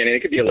it could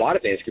be a lot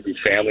of things. It could be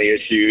family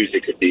issues.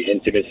 It could be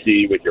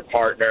intimacy with your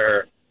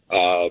partner,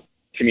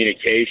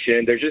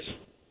 communication. There's just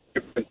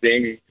different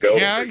things.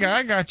 Yeah,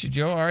 I got you,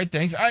 Joe. All right,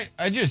 thanks.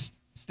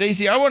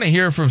 Stacey, I want to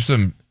hear from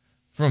some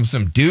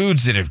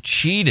dudes that have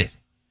cheated.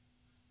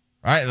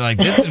 Right? Like,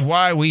 this is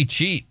why we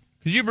cheat.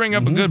 Because you bring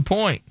up a good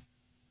point.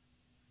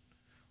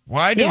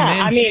 Why do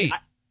men cheat?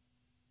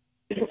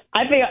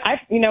 I think I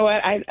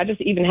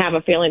just even have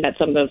a feeling that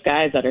some of those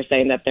guys that are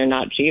saying that they're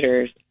not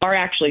cheaters are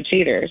actually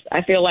cheaters.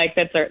 I feel like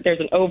that there's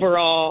an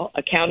overall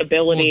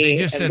accountability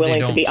and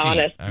willing to be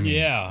honest. I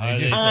mean,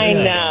 I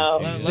know.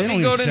 Let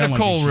me go to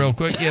Nicole real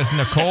quick. Yes,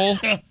 Nicole.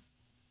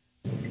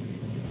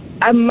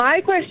 My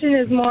question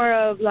is more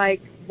of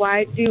like,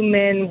 why do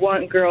men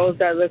want girls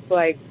that look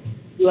like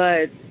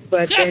bloods,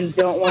 but then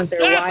don't want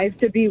their wives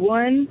to be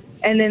one,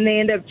 and then they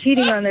end up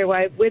cheating on their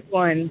wife with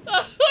one?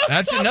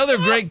 That's another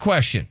great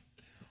question.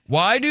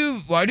 Why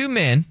do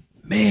men?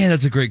 Man,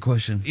 that's a great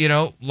question.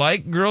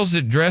 Like girls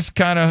that dress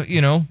kind of,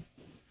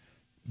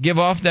 give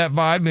off that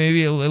vibe,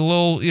 maybe a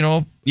little,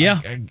 yeah,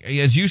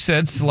 as you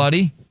said,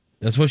 slutty.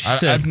 That's what she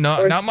said.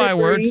 Not my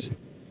words.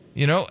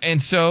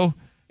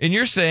 And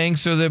you're saying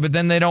but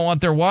then they don't want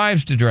their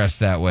wives to dress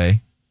that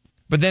way,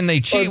 but then they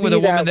cheat with a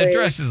woman that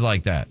dresses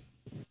like that.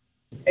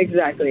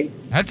 Exactly.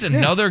 That's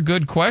another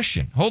good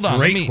question. Hold on,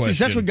 Great question. Because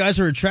that's what guys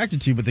are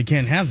attracted to, but they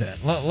can't have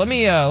that. Let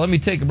me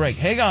take a break.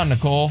 Hang on,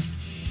 Nicole.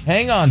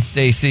 Hang on,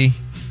 Stacy.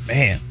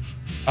 Man.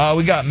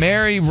 We got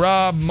Mary,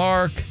 Rob,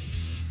 Mark.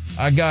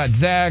 I got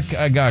Zach.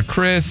 I got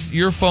Chris.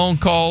 Your phone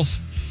calls.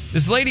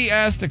 This lady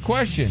asked a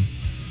question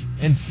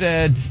and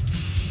said,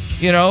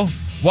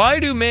 why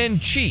do men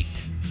cheat?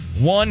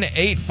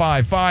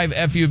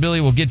 1-855 FU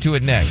Billy. We'll get to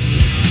it next.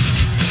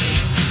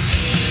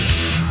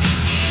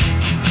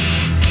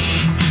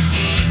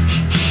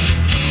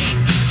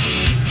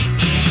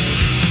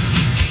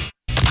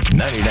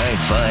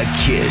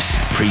 .99.5 KISS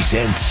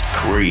presents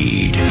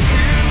Creed.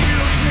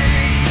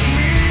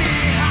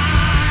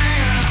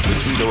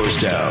 With 3 Doors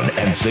Down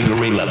and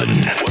Finger 11.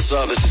 What's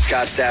up? This is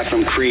Scott Stapp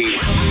from Creed.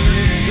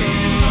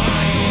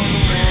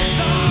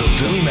 The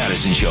Billy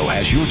Madison Show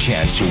has your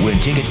chance to win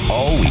tickets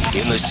all week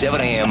in the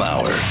 7 a.m.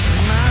 hour.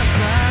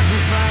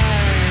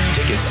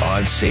 Tickets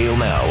on sale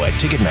now at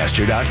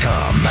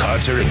Ticketmaster.com.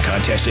 Concert and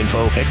contest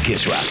info at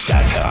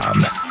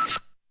KissRocks.com.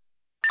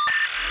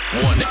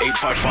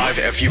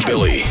 1-855 FU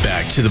Billy.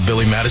 Back to the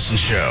Billy Madison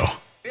Show.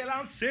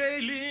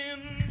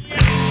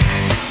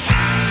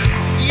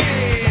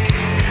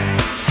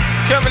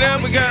 Coming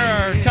up, we got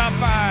our top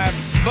 5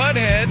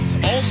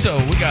 Buttheads. Also,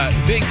 we got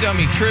Big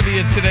Dummy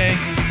Trivia today.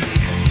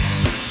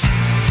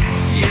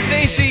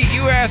 Stacey,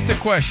 you asked a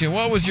question.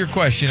 What was your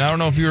question? I don't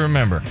know if you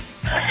remember.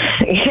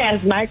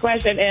 Yes, my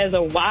question is,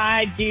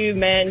 why do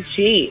men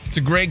cheat? It's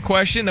a great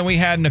question. Then we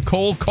had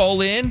Nicole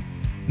call in.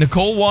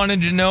 Nicole wanted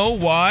to know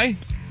why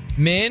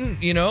men,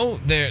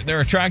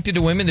 they're attracted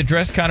to women that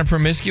dress kind of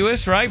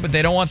promiscuous, right? But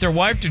they don't want their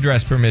wife to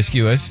dress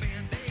promiscuous.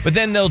 But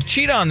then they'll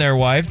cheat on their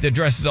wife that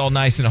dresses all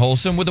nice and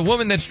wholesome with a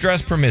woman that's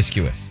dressed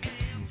promiscuous.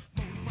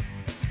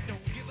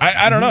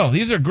 I don't know.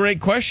 These are great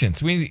questions.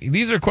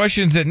 These are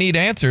questions that need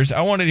answers. I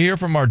wanted to hear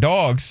from our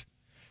dogs,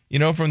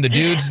 from the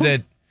dudes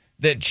that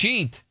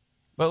cheat.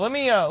 But let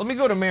me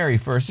go to Mary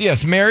first.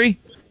 Yes,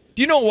 Mary,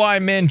 do you know why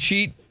men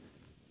cheat?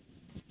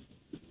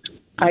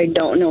 I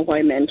don't know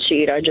why men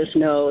cheat. I just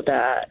know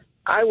that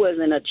I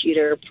wasn't a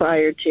cheater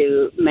prior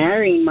to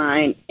marrying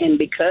mine, and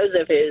because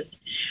of it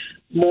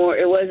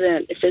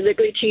wasn't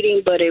physically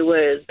cheating, but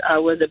I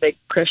was a big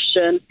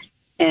Christian,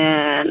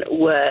 and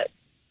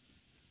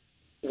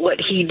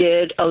what he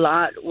did a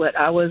lot, what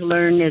I was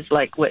learning is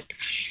like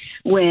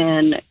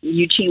when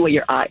you cheat with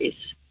your eyes.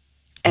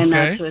 And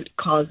that's what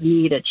caused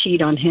me to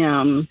cheat on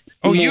him.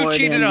 Oh, you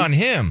cheated on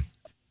him?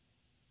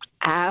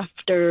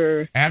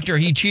 After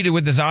he cheated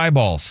with his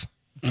eyeballs.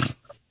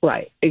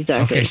 Right,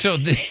 exactly. Okay, so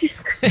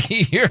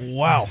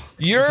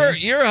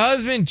your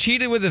husband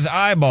cheated with his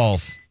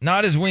eyeballs,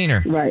 not his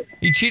wiener. Right.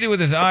 He cheated with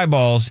his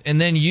eyeballs,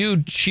 and then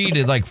you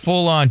cheated, like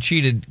full on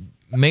cheated,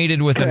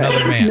 mated with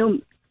another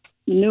man.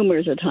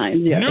 Numerous of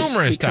times, yes.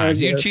 Numerous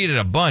times. You cheated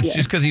a bunch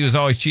just because he was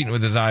always cheating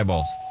with his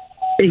eyeballs.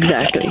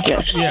 Exactly,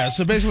 yes. Yeah,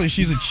 so basically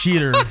she's a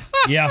cheater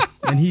Yeah.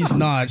 And he's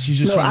not. She's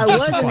just No, trying to I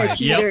wasn't justify a it.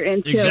 cheater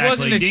until He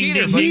wasn't a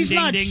cheater. but He's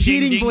not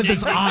cheating with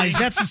his eyes.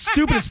 That's the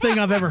stupidest thing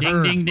I've ever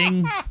heard. Ding,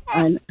 ding.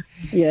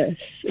 Yes,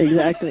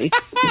 exactly.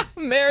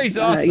 Mary's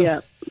awesome.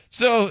 Yeah.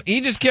 So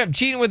he just kept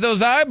cheating with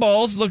those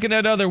eyeballs, looking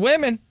at other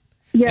women.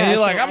 Yeah, And you're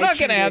like, so I'm not I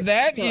going to have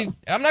that. cheated.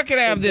 I'm not going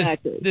to have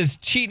Exactly. this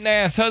cheating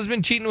ass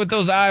husband cheating with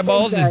those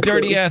eyeballs, his Exactly.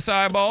 dirty ass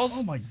eyeballs.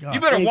 Oh, my God. You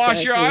better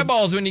wash your Exactly.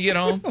 eyeballs when you get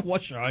home.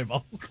 Wash your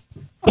eyeballs.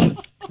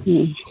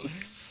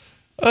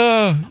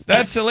 Oh,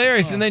 that's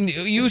hilarious. And then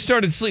you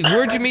started sleep.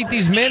 Where'd you meet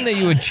these men that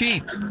you would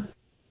cheat?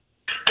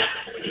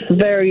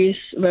 Various.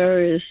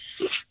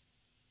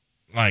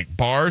 Like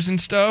bars and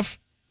stuff?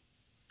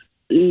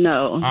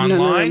 No, none of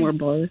Online? them were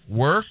bars.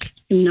 Work?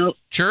 Nope.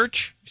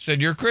 Church? You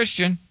said you're a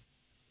Christian.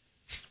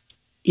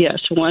 Yes,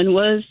 one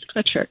was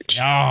a church.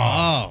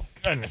 Oh,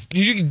 goodness.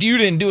 You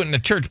didn't do it in the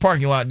church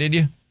parking lot, did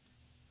you?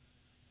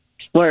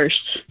 Worse.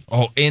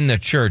 Oh, in the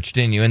church,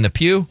 didn't you? In the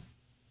pew?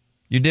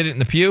 You did it in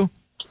the pew?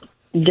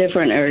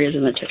 Different areas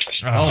in the church.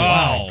 Oh,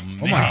 wow. Oh,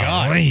 my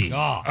golly.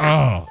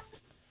 Oh.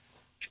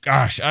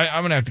 Gosh,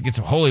 I'm going to have to get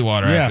some holy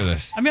water after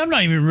this. I mean, I'm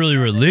not even really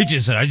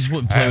religious, and I just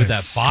wouldn't play with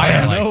that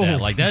fire like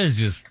that. Like, that is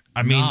just.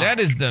 I mean, that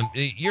is the.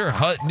 Did your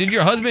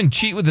husband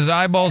cheat with his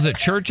eyeballs at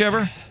church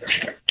ever?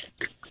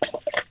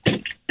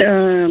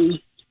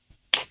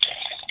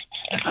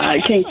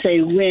 I can't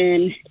say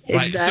when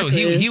Right. exactly.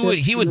 So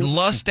he would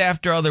lust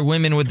after other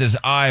women with his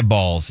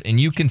eyeballs, and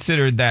you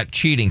considered that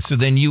cheating. So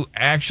then you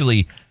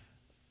actually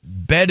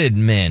bedded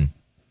men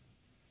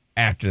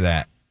after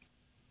that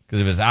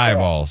because of his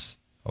eyeballs.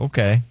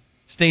 Okay.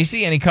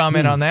 Stacy, any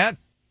comment on that?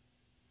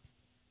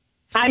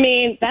 I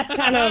mean, that's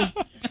kind of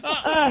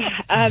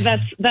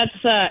that's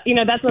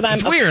what I'm.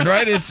 It's weird,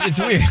 right? It's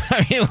weird.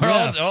 I mean, we're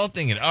all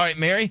thinking. All right,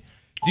 Mary,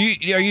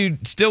 are you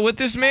still with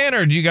this man,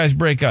 or do you guys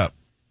break up?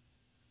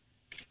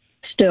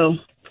 Still.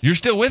 You're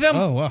still with him?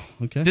 Oh, wow.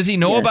 Okay. Does he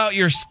know Yes. about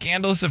your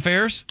scandalous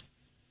affairs?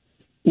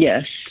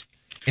 Yes.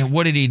 And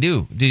what did he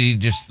do? Did he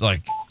just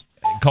like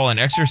call an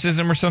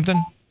exorcism or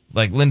something?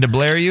 Like Linda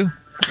Blair you?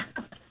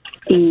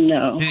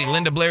 No. Did he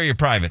Linda Blair your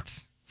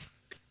privates?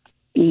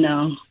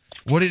 No.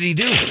 What did he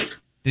do?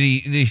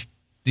 Did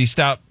he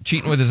stop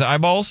cheating with his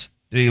eyeballs?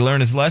 Did he learn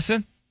his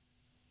lesson?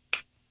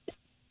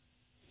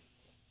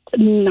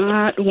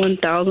 Not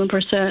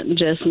 1,000%.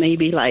 Just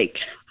maybe like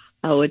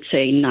I would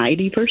say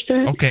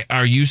 90%. Okay,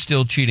 are you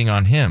still cheating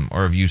on him,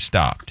 or have you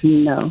stopped?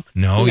 No.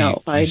 No,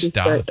 you I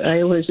stopped.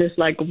 I was just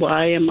like,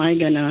 why am I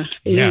gonna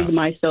lose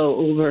my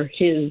soul over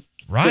his?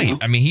 Right. You know?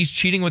 I mean, he's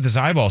cheating with his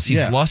eyeballs.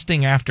 He's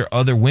lusting after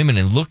other women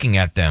and looking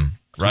at them,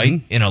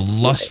 right? In a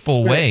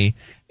lustful way.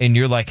 And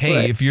you're like,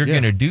 hey, if you're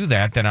going to do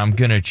that, then I'm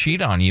going to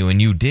cheat on you.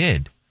 And you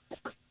did.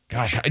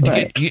 Gosh,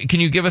 can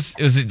you give us,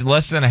 is it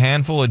less than a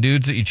handful of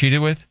dudes that you cheated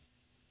with?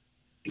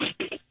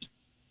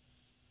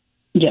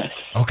 Yes.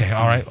 Okay.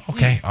 All right.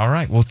 Okay. All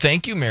right. Well,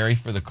 thank you, Mary,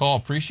 for the call.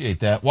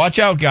 Appreciate that. Watch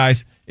out,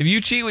 guys. If you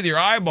cheat with your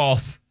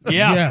eyeballs.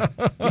 Yeah.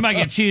 You might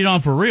get cheated on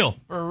for real.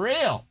 For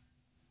real.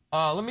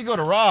 Let me go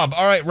to Rob.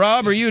 All right,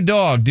 Rob, are you a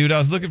dog, dude? I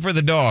was looking for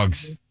the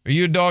dogs. Are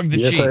you a dog that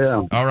Yes, cheats? I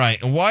am. All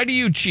right. And why do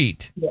you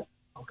cheat? Yeah.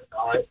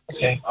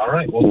 Okay. All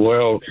right.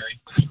 Well,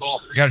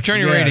 Got to turn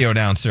your radio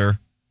down, sir.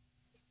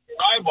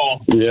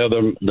 yeah.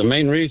 The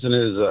main reason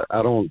is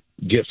I don't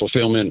get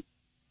fulfillment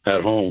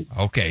at home.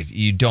 Okay,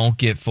 you don't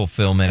get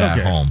fulfillment at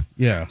home.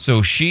 Yeah.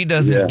 So she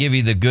doesn't give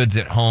you the goods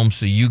at home,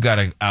 so you got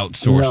to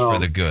outsource for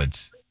the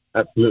goods.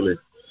 Absolutely.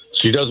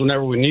 She does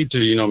whenever we need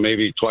to.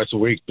 Maybe twice a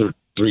week,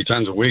 3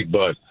 times a week,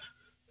 but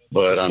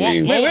I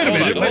mean,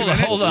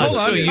 Hold on.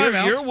 So time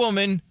out. your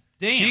woman,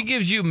 she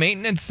gives you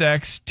maintenance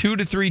sex 2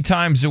 to 3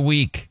 times a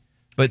week,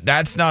 but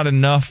that's not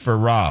enough for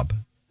Rob.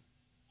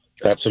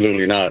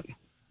 Absolutely not.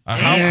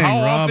 How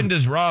often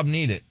does Rob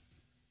need it?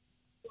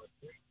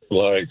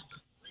 Like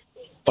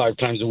 5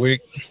 times a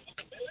week.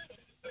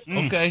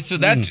 Okay, so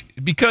that's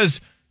because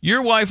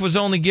your wife was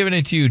only giving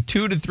it to you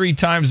 2 to 3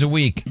 times a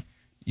week.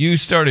 You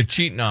started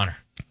cheating on her.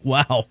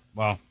 Wow.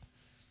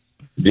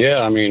 Yeah,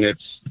 I mean,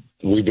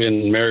 we've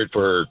been married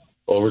for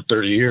over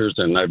 30 years,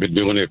 and I've been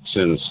doing it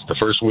since the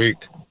first week.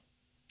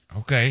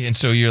 Okay, and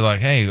so you're like,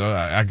 hey,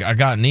 I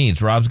got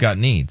needs. Rob's got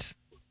needs.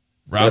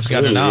 Rob's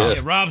got an eye.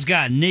 Yeah, Rob's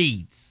got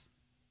needs.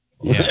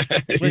 Yeah.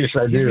 Wait, Yes,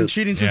 I he's do. been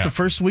cheating since Yeah. the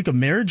first week of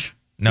marriage?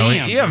 No,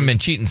 Damn, you haven't been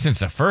cheating since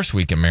the first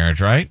week of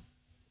marriage, right?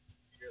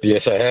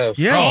 Yes, I have.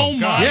 Yeah. Oh,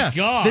 my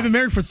God. They've been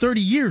married for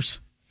 30 years.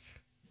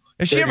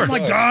 Has she ever? Oh, my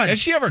God. Has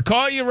she ever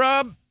caught you,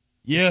 Rob?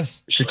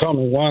 Yes. She called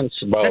me once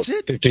about That's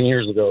it? 15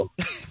 years ago.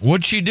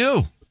 What'd she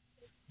do?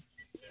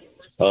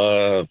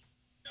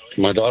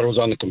 My daughter was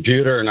on the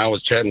computer, and I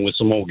was chatting with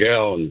some old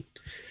gal, and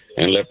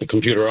left the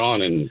computer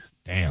on, and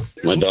Damn.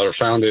 my daughter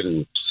found it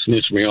and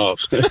snitched me off.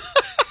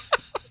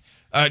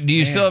 Do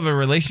you still have a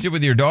relationship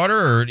with your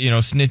daughter, or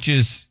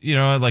snitches?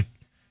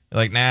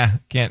 Like nah,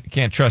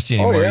 can't trust you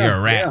anymore. You're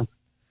a rat. Yeah.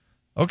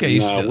 Okay,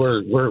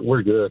 No,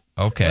 we're good.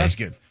 Okay, That's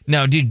good.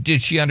 Now,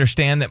 did she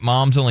understand that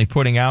mom's only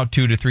putting out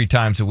 2 to 3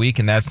 times a week,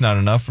 and that's not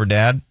enough for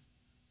dad?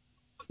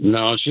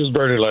 No, she was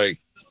barely like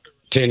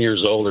 10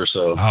 years old or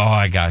so. Oh,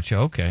 I got you.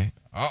 Okay.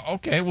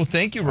 Okay. Well,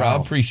 thank you,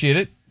 Rob. Appreciate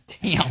it.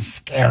 Damn,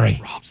 scary.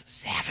 Rob's a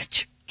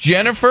savage.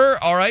 Jennifer,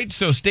 all right.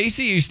 So,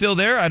 Stacy, are you still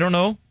there? I don't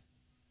know.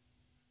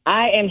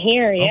 I am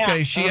here, yeah.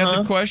 Okay, she had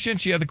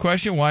the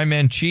question. Why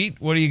men cheat.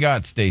 What do you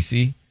got,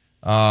 Stacy?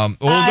 Well,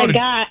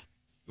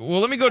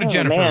 let me go to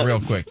Jennifer real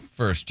quick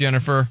first.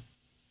 Jennifer.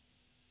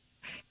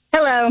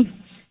 Hello.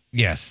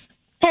 Yes.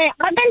 Hey,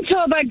 I've been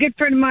told by a good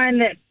friend of mine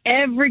that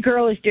every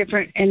girl is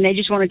different, and they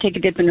just want to take a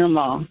dip in them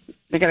all.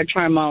 They got to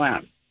try them all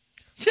out.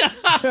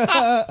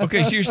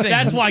 Okay, so you're saying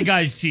that's why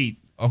guys cheat.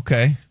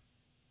 Okay.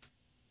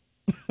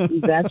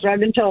 That's what I've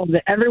been told.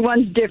 That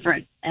everyone's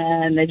different,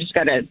 and they just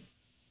got to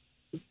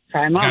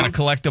try them all. Got to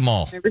collect them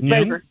all. Every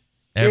flavor.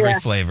 Every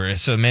flavor.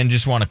 So men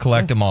just want to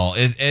collect them all.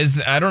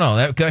 I don't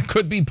know. That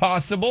could be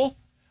possible.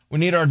 We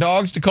need our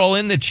dogs to call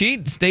in the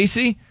cheat,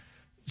 Stacy.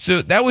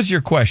 So that was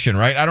your question,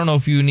 right? I don't know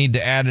if you need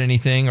to add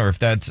anything or if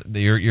that's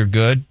you're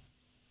good.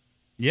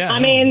 Yeah. I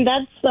mean,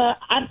 that's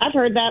I've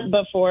heard that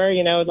before.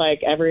 You know,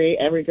 like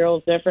every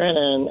girl's different,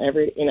 and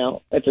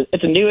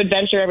it's a new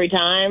adventure every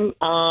time.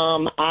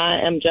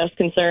 I am just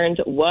concerned.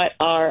 What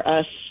are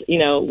us,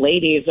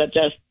 ladies that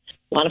just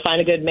want to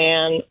find a good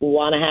man,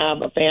 want to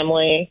have a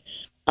family,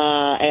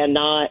 and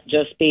not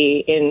just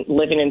be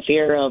living in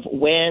fear of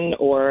when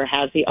or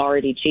has he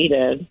already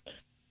cheated,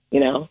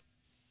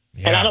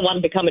 Yeah. And I don't want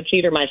to become a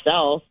cheater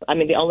myself. I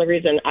mean, the only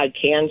reason I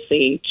can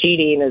see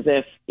cheating is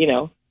if,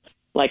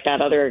 like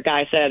that other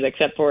guy said,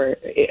 except for,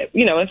 if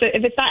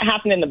it's not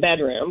happening in the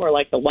bedroom or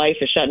like the wife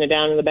is shutting it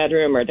down in the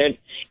bedroom or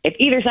if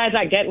either side's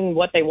not getting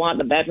what they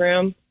want in the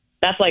bedroom,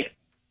 that's like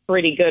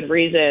pretty good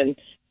reason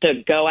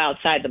to go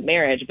outside the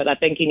marriage. But I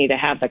think you need to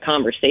have the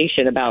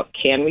conversation about,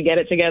 can we get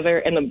it together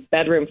in the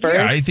bedroom first?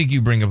 Yeah, I think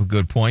you bring up a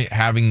good point,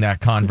 having that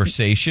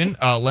conversation.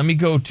 Let me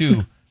go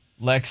to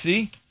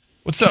Lexi.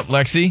 What's up,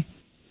 Lexi?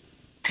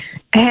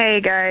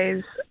 Hey,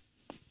 guys.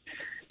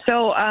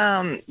 So,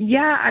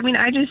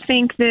 I just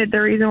think that the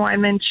reason why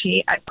men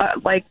cheat, I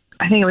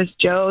think it was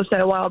Joe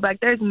said a while back,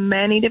 there's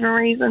many different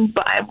reasons,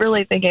 but I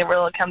really think it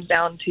really comes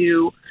down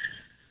to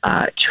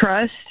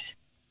trust,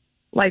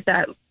 like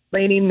that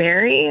lady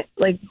Mary,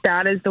 like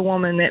that is the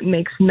woman that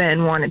makes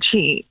men want to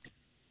cheat.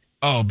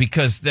 Oh,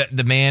 because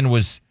the man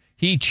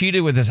he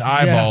cheated with his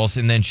eyeballs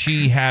and then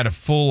she had a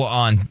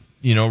full-on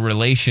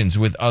relations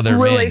with other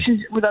men.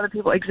 With other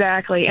people,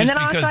 exactly. Just and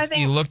then because also, I think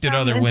he looked at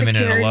other women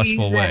in a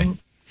lustful way.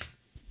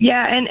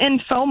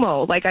 And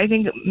FOMO. Like, I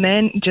think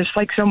men, just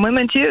like some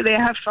women too, they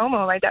have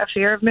FOMO, like that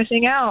fear of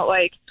missing out.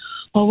 Like,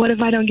 well, what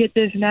if I don't get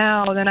this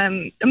now?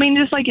 Then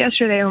just like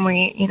yesterday when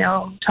we,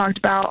 talked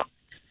about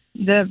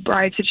the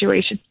bride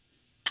situation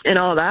and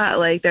all that,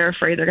 like they're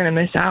afraid they're going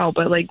to miss out.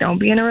 But like, don't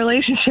be in a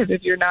relationship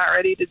if you're not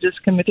ready to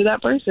just commit to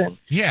that person.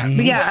 Yeah.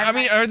 But yeah. I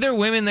mean, are there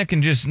women that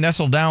can just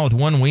nestle down with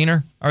one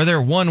wiener? Are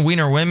there one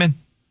wiener women?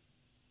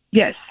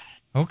 Yes.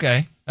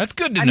 Okay. That's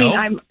good to know.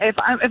 I mean,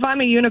 if I'm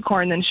a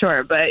unicorn, then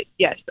sure. But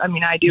yes, I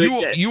mean, I do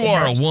exist. You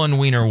are a one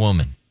wiener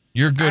woman.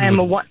 You're good. I'm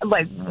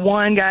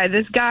one guy.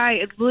 This guy,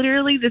 it's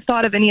literally the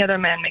thought of any other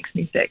man makes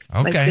me sick.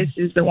 Okay. Like, this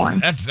is the one.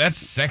 That's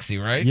sexy,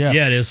 right? Yeah,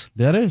 it is.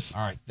 That is.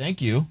 All right.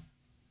 Thank you.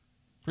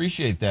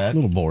 Appreciate that. A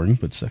little boring,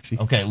 but sexy.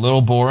 Okay. A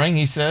little boring,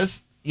 he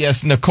says.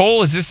 Yes.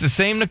 Nicole, is this the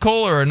same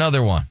Nicole or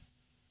another one?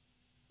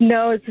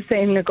 No, it's the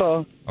same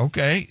Nicole.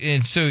 Okay.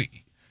 And so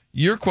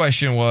your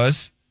question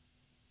was?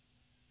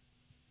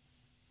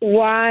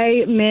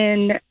 Why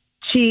men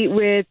cheat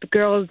with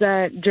girls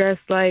that dress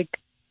like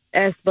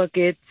S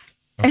buckets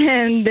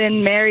and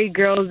then marry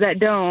girls that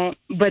don't,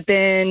 but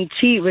then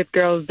cheat with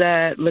girls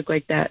that look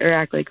like that or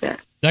act like that.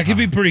 That could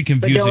be pretty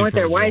confusing. But don't want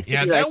their wife to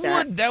Yeah, be like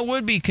that. that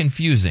would be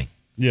confusing.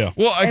 Yeah.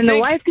 Well, I and think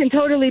the wife can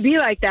totally be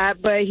like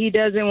that, but he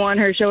doesn't want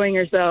her showing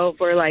herself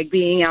or like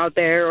being out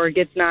there, or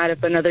gets mad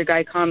if another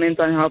guy comments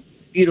on how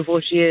beautiful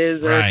she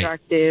is or Right.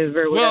 attractive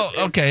or whatever.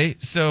 Well, okay.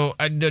 So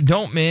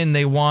don't men,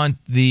 they want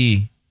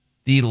the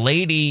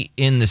lady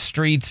in the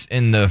streets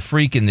and the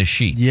freak in the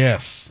sheets.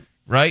 Yes.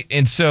 Right?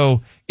 And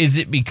so is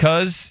it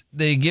because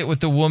they get with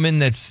the woman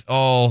that's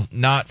all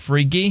not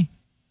freaky?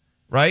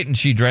 Right? And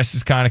she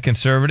dresses kind of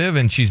conservative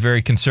and she's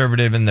very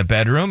conservative in the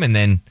bedroom, and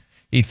then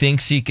he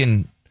thinks he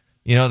can,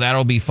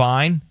 that'll be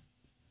fine.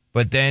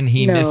 But then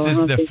he No, I misses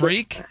don't the think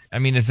freak? I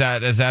mean, is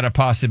that a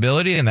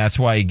possibility, and that's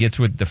why he gets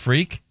with the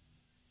freak?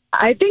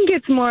 I think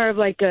it's more of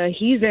like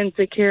he's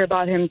insecure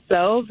about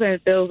himself and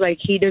it feels like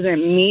he doesn't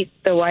meet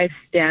the wife's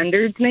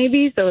standards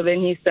maybe, so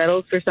then he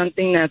settles for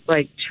something that's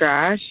like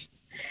trash.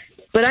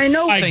 But I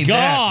know Say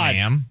that,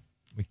 ma'am.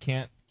 We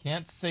can't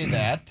say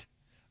that.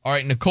 All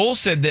right, Nicole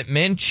said that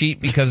men cheat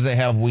because they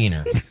have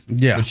wiener.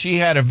 Yeah. But she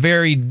had a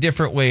very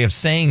different way of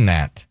saying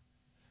that.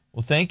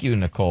 Well, thank you,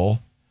 Nicole.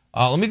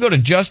 Let me go to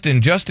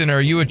Justin. Justin, are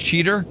you a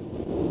cheater?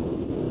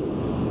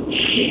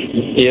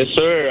 Yes,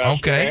 sir. I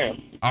Okay. sure am.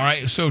 All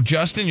right, so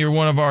Justin, you're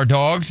one of our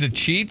dogs that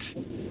cheats.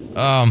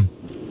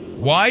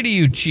 Why do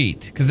you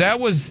cheat? Because that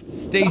was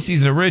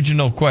Stacy's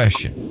original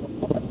question.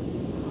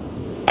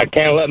 I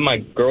can't let my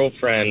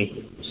girlfriend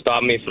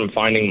stop me from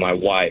finding my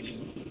wife.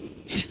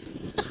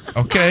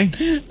 Okay.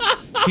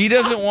 He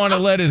doesn't want to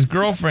let his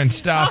girlfriend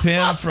stop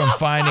him from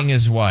finding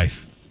his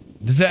wife.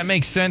 Does that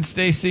make sense,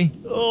 Stacy?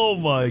 Oh,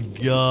 my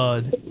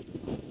God.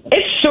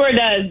 It sure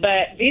does,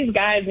 but these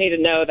guys need to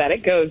know that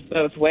it goes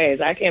both ways.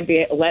 I can't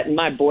be letting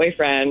my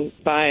boyfriend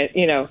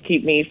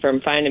keep me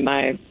from finding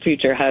my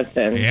future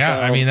husband. Yeah,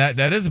 So- I mean,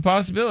 that is a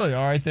possibility.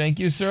 All right, thank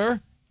you,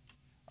 sir.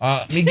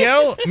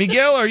 Miguel,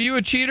 are you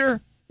a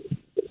cheater?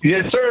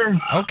 Yes, sir.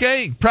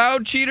 Okay,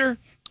 proud cheater?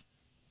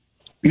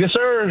 Yes,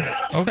 sir.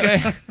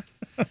 Okay.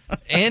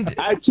 And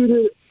I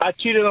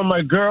cheated on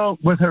my girl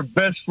with her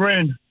best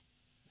friend.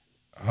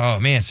 oh,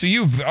 man, so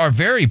you are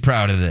very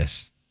proud of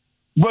this.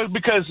 Well,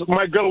 because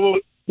my girl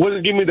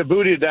wasn't giving me the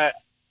booty that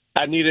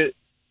I needed.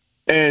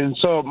 And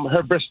so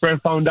her best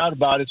friend found out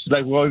about it. She's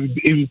like, well,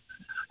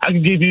 I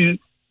can give you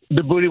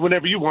the booty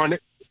whenever you want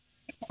it.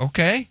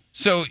 Okay.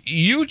 So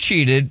you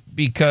cheated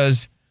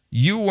because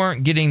you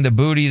weren't getting the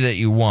booty that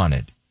you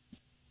wanted.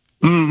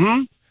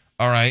 Mm-hmm.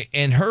 All right.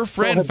 And her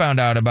friend found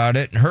out about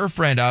it. And her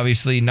friend,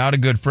 obviously not a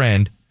good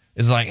friend,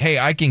 is like, hey,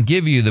 I can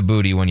give you the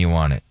booty when you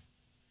want it.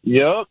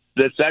 Yep,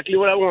 that's exactly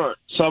what I want.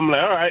 So I'm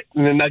like, all right.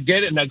 And then I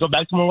get it, and I go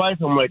back to my wife.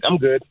 I'm like, I'm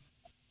good.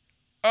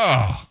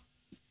 Oh.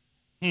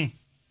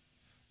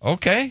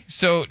 Okay.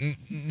 So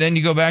then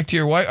you go back to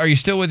your wife. Are you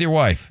still with your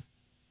wife?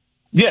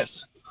 Yes.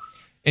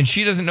 And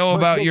she doesn't know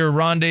about your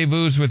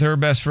rendezvous with her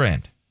best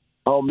friend?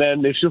 Oh,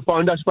 man, if she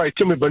found out, she'd probably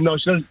kill me. But no,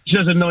 she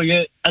doesn't know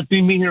yet. I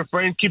think me and her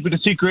friend keep it a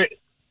secret.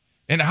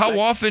 And how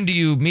often do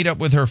you meet up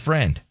with her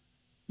friend?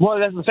 Well,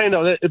 that's the same,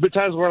 though. There be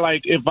times where,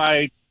 like, if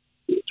I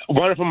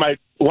want it from my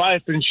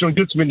wife and she don't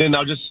do it to me, then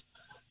I'll just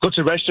go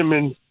to the restroom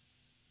and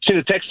send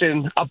a text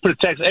in. I'll put a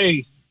text,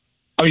 hey,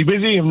 are you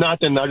busy? If not,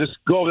 then I'll just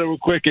go over there real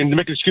quick and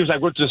make an excuse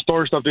like went to the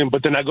store or something,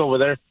 but then I go over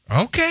there.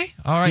 Okay.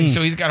 All right.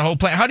 So he's got a whole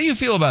plan. How do you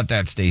feel about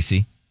that,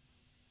 Stacy?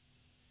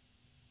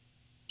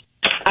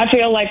 I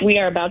feel like we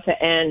are about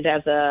to end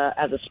as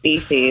a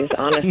species,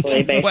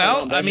 honestly. Based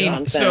Well, on I mean,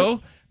 nonsense.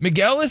 so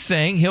Miguel is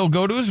saying he'll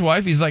go to his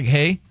wife. He's like,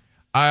 hey,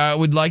 I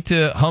would like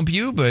to hump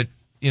you, but,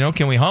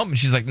 can we hump? And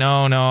she's like,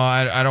 no,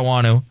 I don't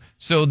want to.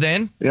 So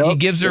then he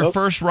gives her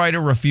first right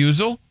of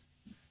refusal.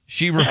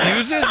 She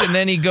refuses, and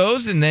then he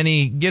goes, and then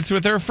he gets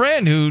with her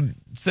friend who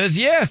says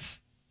yes.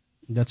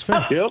 That's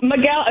fair.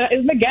 Miguel,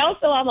 is Miguel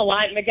still on the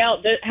line?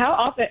 Miguel,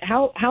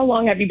 how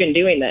long have you been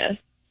doing this?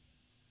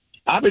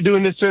 I've been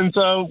doing this since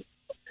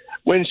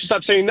when she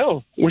stopped saying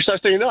no. When she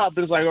started saying no, I've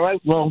been like, all right,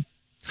 well,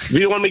 if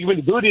you don't want to give me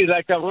the booty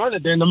like I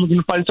wanted, then I'm going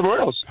to find somewhere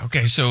else.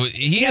 Okay, so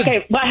he is...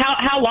 Okay, but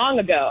how long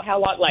ago? How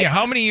long? Like, yeah,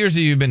 how many years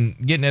have you been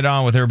getting it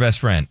on with her best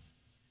friend?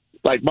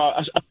 Like,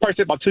 I'd probably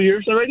say about 2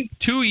 years already.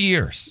 2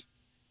 years.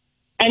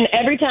 And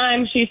every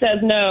time she says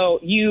no,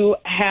 you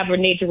have a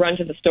need to run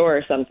to the store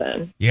or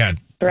something. Yeah.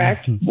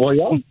 Correct? Well,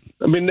 yeah.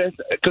 I mean,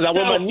 because I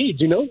want my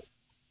needs,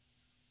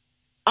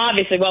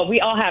 Obviously, well,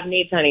 we all have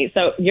needs, honey.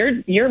 So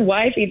your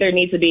wife either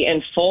needs to be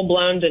in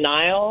full-blown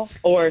denial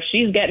or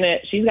she's getting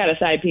it. She's got a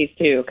side piece,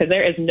 too, because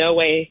there is no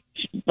way,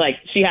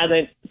 she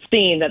hasn't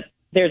seen that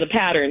there's a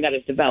pattern that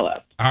is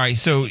developed. All right,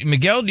 so,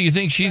 Miguel, do you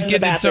think she's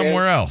getting it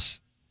somewhere else?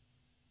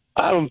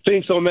 I don't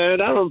think so,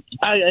 man.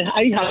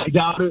 I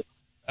doubt it.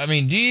 I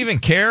mean, do you even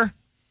care?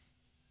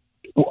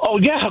 Oh,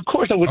 yeah, of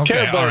course I would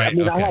care, but right,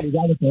 I had to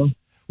doubt it, though.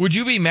 Would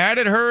you be mad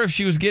at her if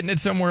she was getting it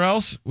somewhere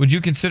else? Would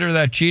you consider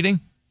that cheating?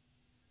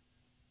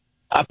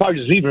 I'd probably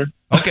just leave her.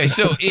 Okay,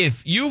 so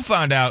if you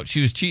found out she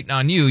was cheating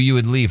on you, you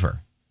would leave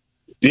her.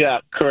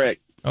 Yeah,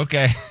 correct.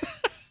 Okay.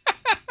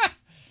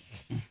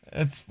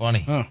 That's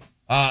funny.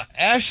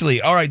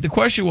 Ashley, all right, the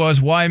question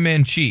was why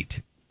men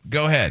cheat.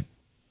 Go ahead.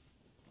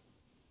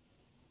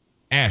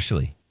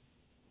 Ashley.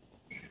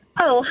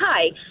 Oh,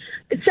 hi.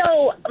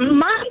 So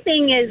my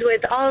thing is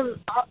with all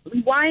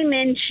why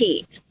men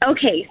cheat.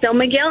 Okay, so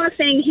Miguel is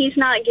saying he's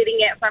not getting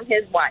it from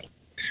his wife.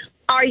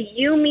 Are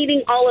you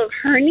meeting all of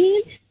her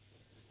needs?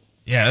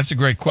 Yeah, that's a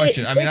great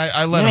question. I mean,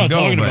 I let him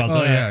go, but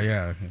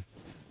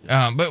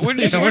but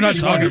we're not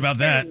talking about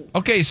that.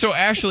 Okay, so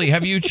Ashley,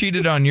 have you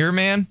cheated on your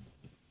man?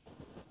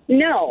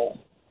 No,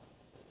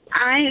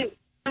 I'm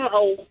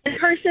a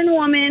one-person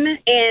woman,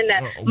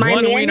 and my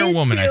one man wiener is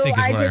woman, too. I think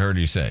is what I heard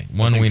you say.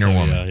 One wiener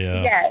woman.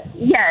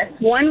 Yes,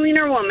 one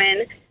wiener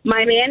woman.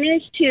 My man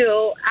is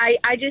too.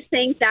 I just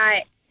think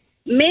that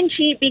men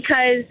cheat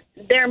because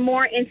they're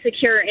more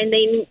insecure and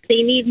they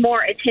need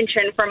more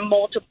attention from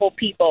multiple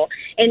people,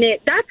 and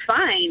that's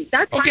fine.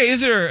 That's Okay, fine.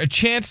 is there a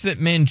chance that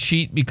men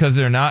cheat because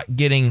they're not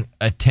getting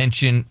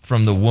attention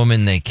from the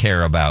woman they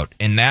care about,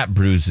 and that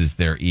bruises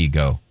their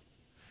ego?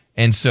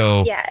 And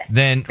so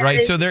then,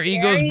 right, so their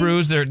ego's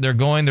bruised,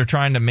 they're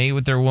trying to mate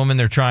with their woman,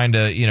 they're trying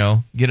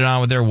to, get it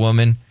on with their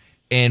woman,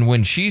 and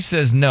when she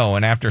says no,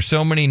 and after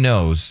so many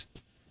no's,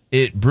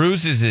 it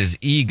bruises his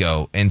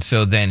ego, and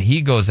so then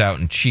he goes out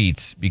and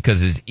cheats because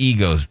his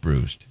ego's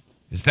bruised.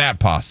 Is that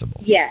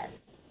possible? Yes,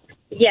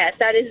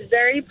 that is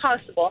very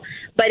possible.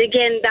 But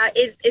again,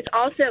 it's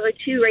also a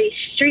two-way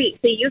street,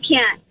 so you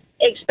can't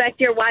expect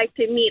your wife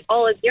to meet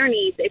all of your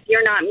needs if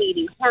you're not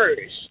meeting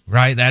hers.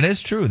 Right, that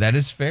is true. That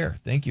is fair.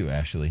 Thank you,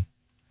 Ashley.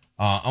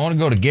 I want to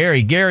go to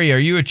Gary. Gary, are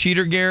you a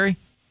cheater, Gary?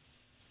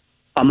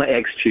 I'm an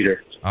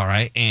ex-cheater. All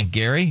right, and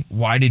Gary,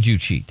 why did you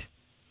cheat?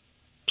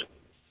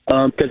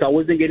 Because I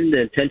wasn't getting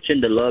the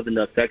attention, the love, and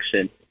the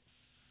affection.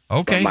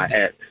 Okay. From my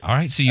ex. All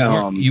right. So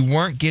you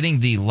weren't getting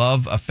the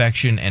love,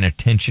 affection, and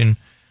attention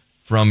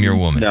from your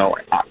woman. No,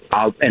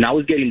 I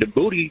was getting the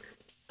booty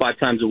 5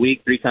 times a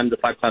week, 3 times to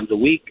 5 times a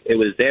week. It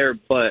was there,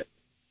 but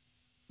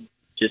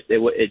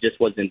it just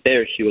wasn't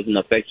there. She wasn't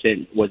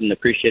affectionate, wasn't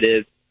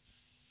appreciative.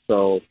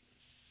 So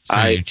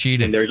you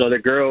cheated. And there's other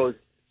girls.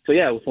 So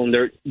yeah, when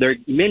they're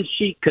men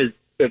cheat because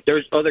if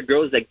there's other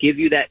girls that give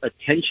you that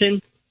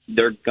attention,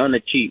 they're gonna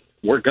cheat.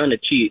 We're gonna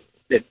cheat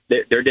if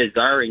they're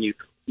desiring you.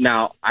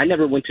 Now, I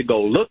never went to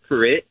go look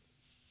for it,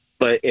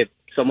 but if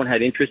someone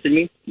had interest in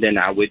me, then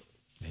I would.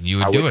 And you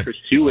would do it.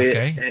 Pursue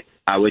it.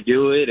 I would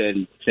do it,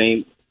 and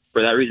same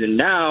for that reason.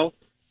 Now,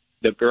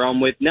 the girl I'm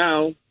with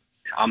now,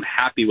 I'm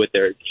happy with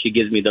her. She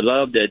gives me the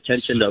love, the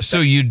attention. So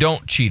you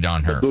don't cheat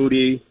on her? The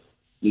booty,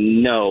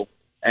 no.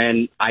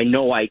 And I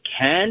know I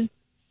can,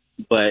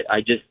 but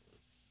I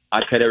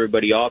cut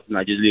everybody off, and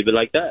I just leave it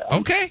like that.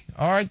 Okay.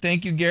 All right.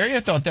 Thank you, Gary. I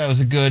thought that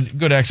was a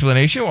good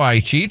explanation why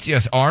he cheats.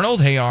 Yes,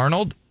 Arnold. Hey,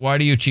 Arnold. Why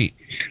do you cheat?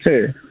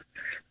 Hey,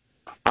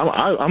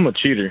 I'm a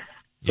cheater.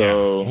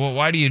 So well,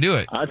 why do you do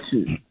it? I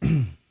cheat.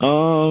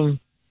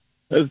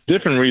 There's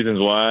different reasons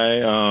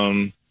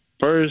why.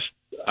 First,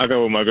 I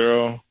got with my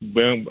girl.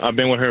 I've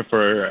been with her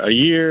for a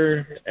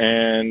year,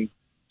 and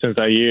since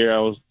that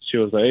year, she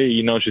was like, hey,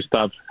 you should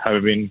stop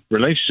having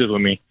relationships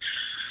with me.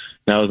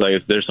 And I was like,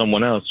 is there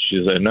someone else?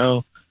 She said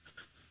no.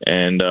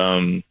 And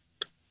I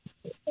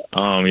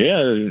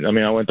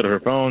went through her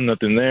phone,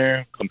 nothing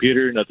there.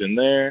 Computer, nothing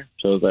there.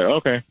 So I was like,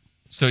 okay.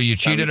 So you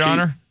cheated on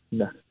her?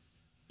 No.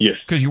 Yes.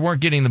 Because you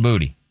weren't getting the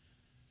booty?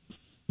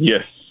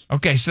 Yes.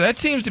 Okay, so that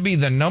seems to be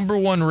the number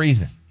one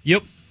reason.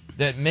 Yep.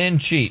 That men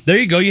cheat. There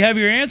you go. You have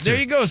your answer. There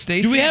you go,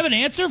 Stacey. Do we have an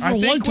answer for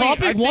one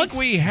topic? I think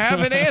we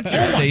have an answer,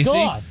 Oh, my Stacey.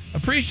 God.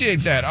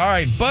 Appreciate that. All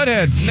right,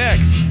 Buttheads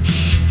next.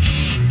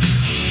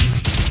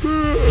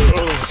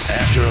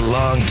 After a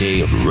long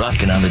day of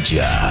rocking on the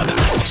job,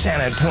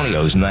 San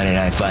Antonio's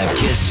 99.5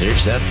 Kiss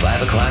serves up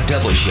 5 o'clock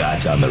double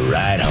shots on the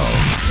ride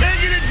home.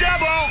 Make it a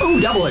double! Ooh,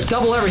 double it.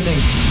 Double everything.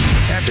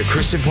 After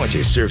Chris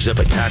Puente serves up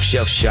a top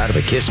shelf shot of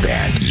a Kiss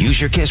band, use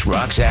your Kiss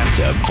Rocks app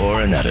to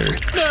pour another.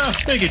 No,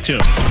 make it 2.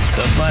 The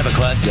 5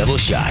 o'clock double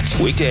shots.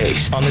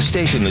 Weekdays on the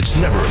station that's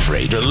never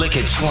afraid to lick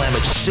it, slam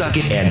it, suck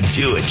it, and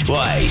do it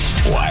twice.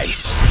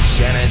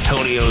 San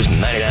Antonio's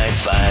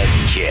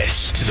 99.5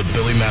 Kiss. To the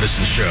Billy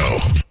Madison Show.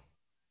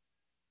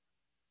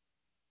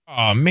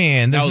 Oh,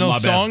 man. There's That was no my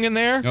bad. song in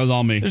there? That was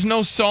on me. There's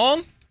no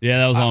song? Yeah,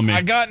 that was on me.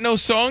 I got no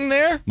song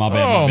there? My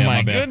bad, Oh,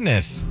 my bad.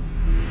 goodness.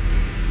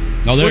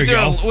 Oh, there you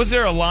go. Was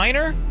there a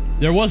liner?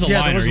 There was a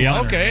liner,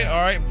 yeah. Okay,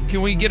 all right.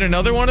 Can we get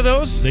another one of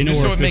those? They know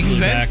just where so it makes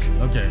officially sense.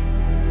 back.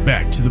 Okay.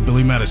 Back to the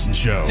Billy Madison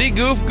Show. See,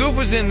 Goof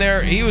was in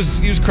there. He was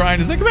crying.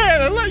 He's like,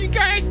 man, I love you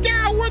guys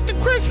down with the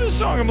Christmas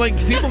song. I'm like,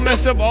 people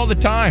mess up all the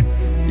time.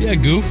 Yeah,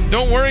 Goof.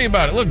 Don't worry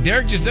about it. Look,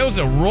 Derek that was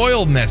a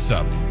royal mess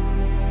up.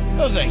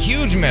 That was a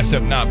huge mess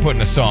up not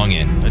putting a song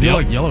in. I do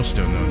like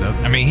Yellowstone, though.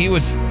 I mean, he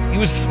was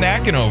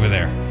snacking over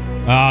there.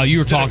 You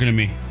were talking to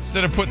me.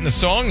 Instead of putting the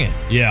song in.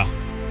 Yeah.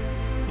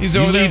 He's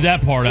You over there leave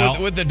that part out.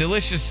 with the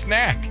delicious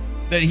snack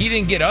that he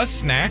didn't get us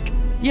snack.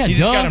 Yeah, he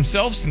just duh. got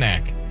himself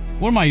snack.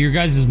 What am I, your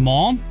guys'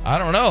 mom? I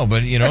don't know,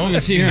 but I'm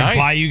gonna sit here and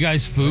buy you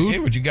guys food. Hey,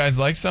 would you guys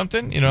like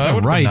something? That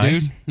would right, be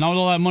nice. dude. Not with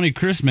all that money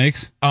Chris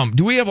makes.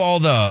 Do we have all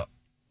the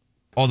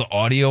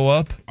audio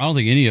up? I don't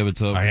think any of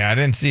it's up. Oh, yeah, I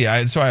didn't see.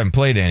 So I haven't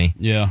played any.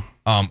 Yeah.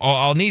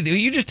 I'll need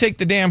you just take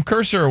the damn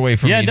cursor away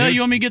from me. Yeah, dude.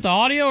 you want me to get the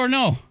audio or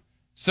no?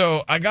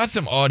 So I got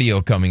some audio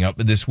coming up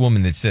with this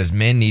woman that says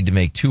men need to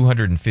make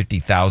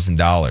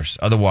 $250,000.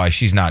 Otherwise,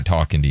 she's not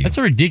talking to you. That's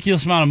a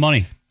ridiculous amount of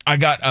money. I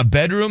got a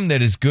bedroom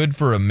that is good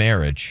for a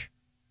marriage.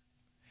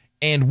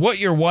 And what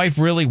your wife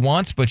really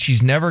wants, but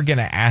she's never going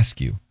to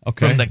ask you.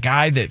 Okay. From the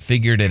guy that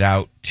figured it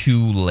out too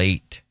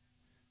late.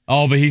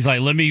 Oh, but he's like,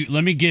 let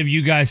me give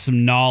you guys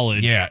some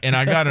knowledge. Yeah, and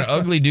I got an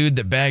ugly dude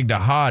that bagged a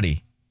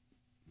hottie.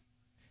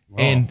 Whoa.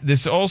 And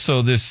this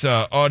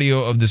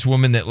audio of this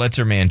woman that lets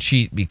her man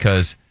cheat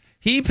because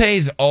he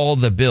pays all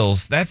the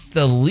bills. That's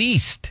the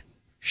least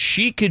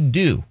she could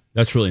do.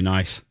 That's really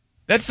nice.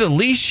 That's the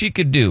least she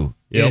could do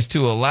is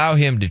to allow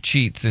him to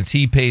cheat since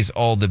he pays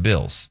all the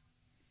bills.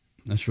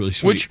 That's really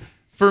sweet. Which,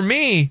 for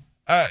me,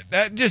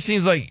 that just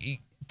seems like,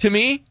 to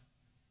me,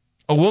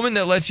 a woman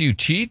that lets you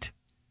cheat,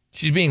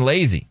 she's being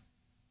lazy.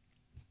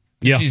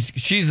 Yeah.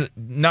 She's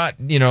not,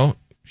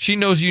 she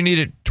knows you need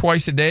it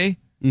twice a day,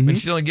 but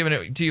she's only giving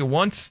it to you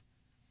once,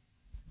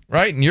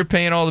 right? And you're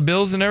paying all the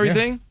bills and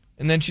everything. Yeah.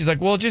 And then she's like,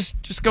 well,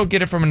 just go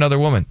get it from another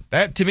woman.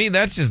 That, to me,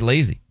 that's just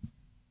lazy.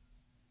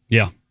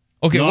 Yeah.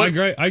 Okay. No,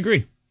 I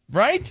agree.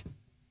 Right?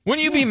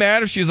 Wouldn't you be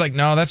mad if she was like,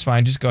 no, that's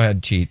fine. Just go ahead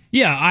and cheat.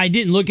 Yeah, I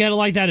didn't look at it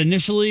like that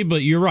initially,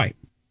 but you're right.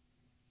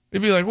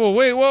 It'd be like, well,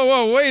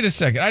 wait a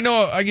second. I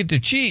know I get to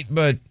cheat,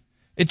 but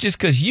it's just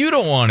because you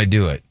don't want to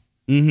do it.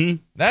 Mm-hmm.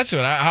 That's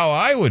how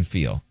I would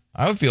feel.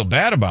 I would feel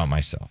bad about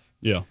myself.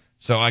 Yeah.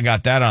 So I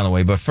got that on the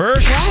way. But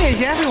first, Why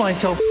is everyone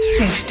so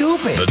f***ing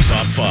stupid? The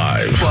top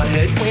 5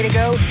 Butthead. Way to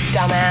go,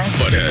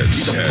 dumbass.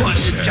 Buttheads.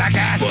 Butthead,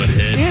 jackass.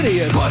 Butthead.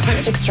 Idiot.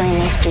 Just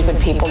extremely stupid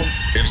people.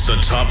 It's the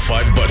top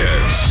 5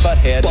 Buttheads.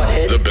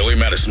 Butthead. The Billy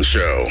Madison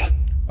Show.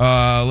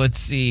 let's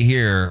see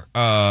here.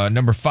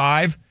 Number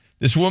 5.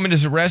 This woman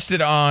is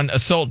arrested on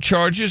assault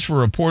charges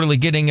for reportedly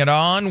getting it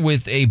on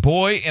with a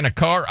boy in a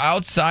car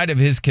outside of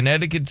his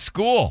Connecticut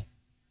school.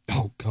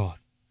 Oh, God.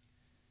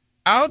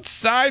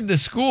 Outside the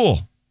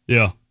school.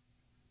 Yeah.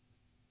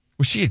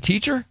 Was she a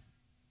teacher?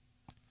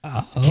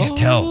 I can't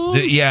tell.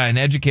 Yeah, an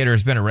educator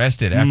has been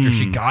arrested after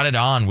she got it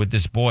on with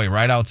this boy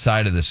right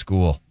outside of the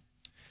school.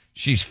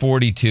 She's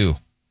 42.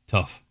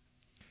 Tough.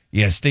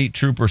 Yeah, state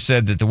trooper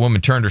said that the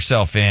woman turned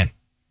herself in.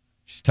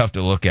 She's tough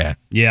to look at.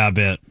 Yeah, I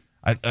bet.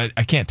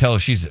 I can't tell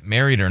if she's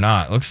married or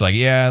not. Looks like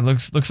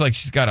looks like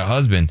she's got a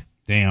husband.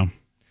 Damn.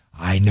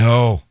 I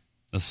know.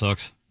 That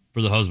sucks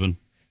for the husband.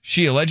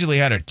 She allegedly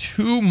had a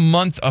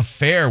 2-month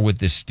affair with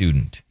this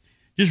student.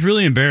 Just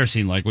really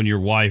embarrassing, like when your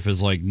wife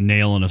is like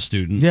nailing a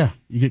student. Yeah,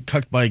 you get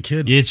cucked by a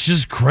kid. It's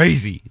just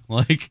crazy.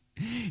 Like,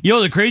 you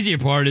know, the crazier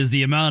part is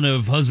the amount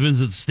of husbands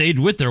that stayed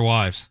with their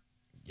wives.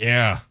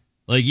 Yeah.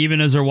 Like,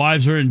 even as their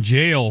wives are in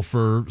jail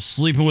for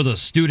sleeping with a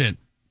student.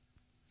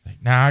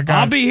 Nah,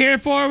 I'll be here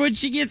for her when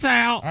she gets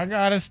out. I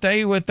gotta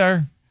stay with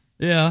her.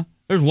 Yeah.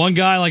 There's one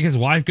guy, like, his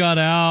wife got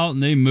out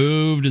and they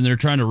moved and they're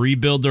trying to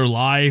rebuild their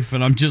life.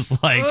 And I'm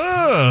just like,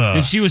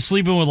 and she was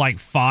sleeping with like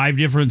 5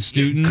 different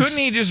students. Couldn't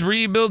he just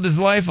rebuild his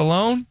life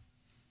alone?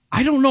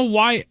 I don't know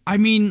why. I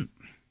mean,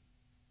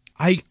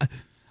 I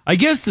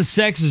guess the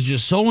sex is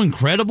just so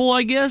incredible,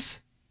 I guess.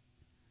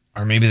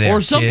 Or maybe they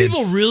have some kids.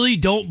 people really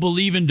don't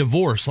believe in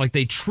divorce. Like,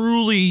 they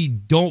truly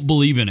don't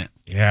believe in it.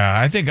 Yeah,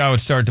 I think I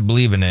would start to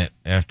believe in it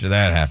after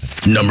that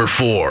happened. Number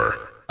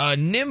 4. A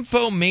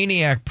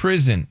nymphomaniac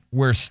prison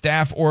where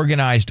staff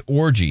organized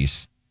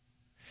orgies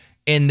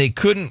and they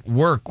couldn't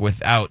work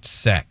without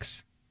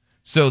sex.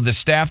 So the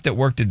staff that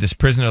worked at this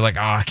prison are like,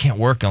 I can't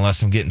work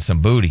unless I'm getting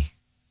some booty.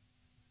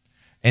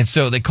 And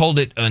so they called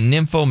it a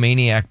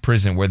nymphomaniac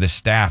prison where the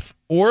staff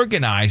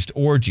organized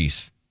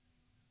orgies.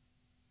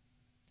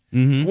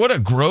 Mm-hmm. What a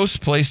gross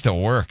place to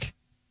work.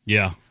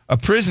 Yeah. A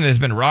prison has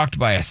been rocked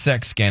by a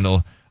sex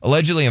scandal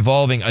allegedly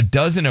involving a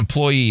dozen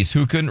employees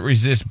who couldn't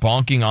resist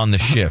bonking on the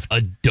shift.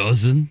 A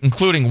dozen?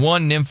 Including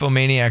one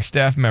nymphomaniac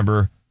staff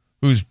member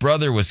whose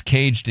brother was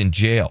caged in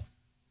jail.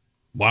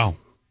 Wow.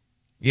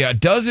 Yeah, a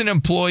dozen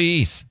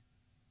employees.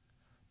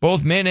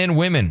 Both men and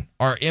women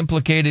are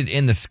implicated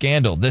in the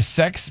scandal. The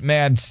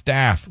sex-mad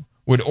staff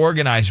would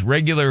organize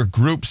regular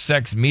group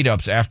sex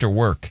meetups after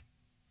work.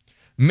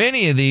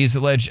 Many of these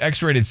alleged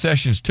X-rated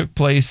sessions took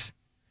place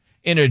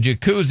in a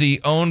jacuzzi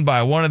owned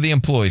by one of the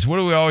employees. What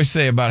do we always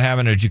say about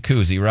having a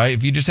jacuzzi, right?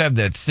 If you just have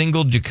that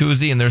single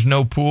jacuzzi and there's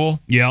no pool.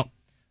 Yep.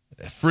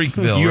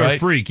 Freakville, You're right? a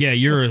freak. Yeah,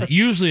 you're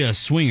usually a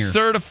swinger.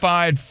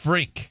 Certified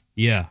freak.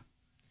 Yeah.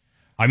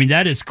 I mean,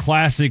 that is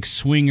classic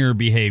swinger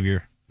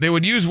behavior. They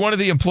would use one of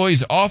the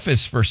employees'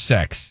 office for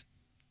sex.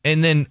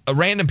 And then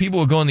random people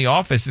would go in the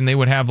office and they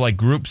would have like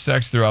group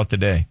sex throughout the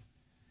day.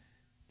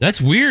 That's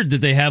weird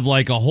that they have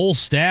like a whole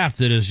staff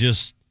that is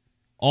just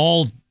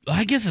all...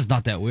 I guess it's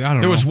not that weird. I don't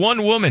know. There was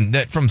one woman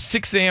that from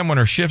 6 a.m. when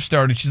her shift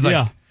started, she's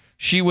like,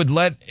 she would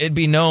let it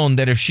be known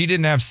that if she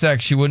didn't have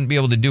sex, she wouldn't be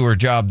able to do her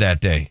job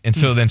that day. And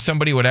so then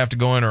somebody would have to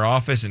go in her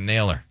office and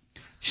nail her.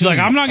 She's like,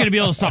 I'm not going to be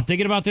able to stop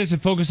thinking about this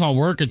and focus on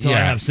work until I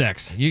have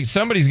sex.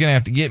 Somebody's going to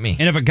have to get me.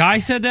 And if a guy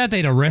said that,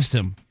 they'd arrest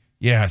him.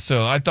 Yeah,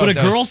 so I thought But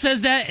a girl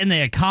says that and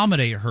they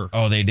accommodate her.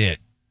 Oh, they did.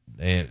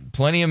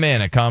 Plenty of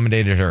men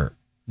accommodated her.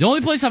 The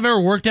only place I've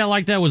ever worked at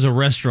like that was a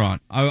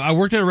restaurant. I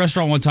worked at a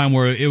restaurant one time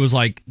where it was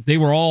like they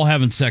were all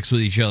having sex with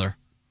each other.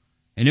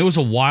 And it was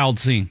a wild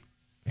scene.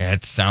 Yeah,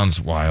 it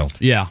sounds wild.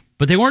 Yeah.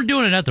 But they weren't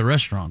doing it at the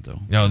restaurant, though.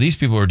 No, these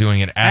people were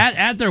doing it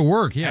at their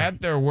work, yeah.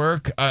 At their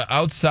work,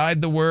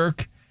 outside the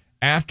work,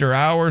 after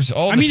hours,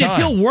 all the time.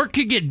 Until work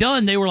could get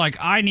done, they were like,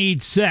 I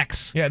need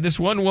sex. Yeah, this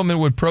one woman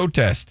would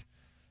protest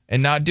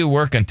and not do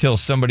work until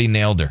somebody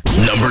nailed her.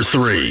 Number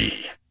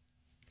 3.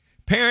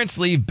 Parents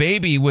leave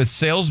baby with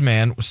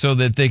salesman so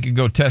that they could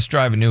go test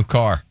drive a new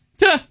car.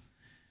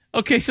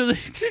 Okay, so...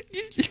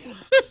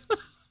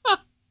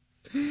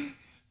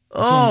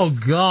 Oh,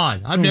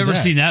 God. I've never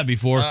seen that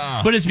before.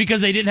 But it's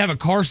because they didn't have a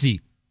car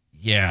seat.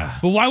 Yeah.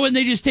 But why wouldn't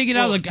they just take it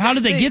out? How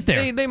did they get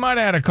there? They might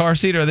have had a car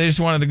seat or they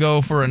just wanted to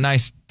go for a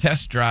nice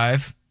test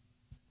drive.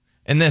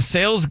 And the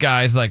sales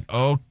guy's like,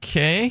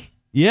 okay.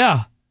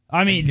 Yeah.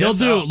 I mean, they'll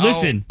do...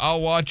 Listen.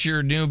 I'll watch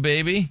your new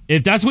baby.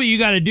 If that's what you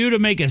got to do to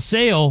make a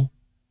sale...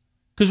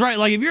 Because, right,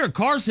 like, if you're a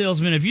car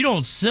salesman, if you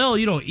don't sell,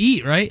 you don't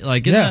eat, right?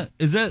 Like,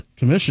 is that...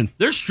 Commission.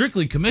 They're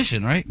strictly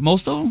commission, right?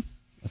 Most of them?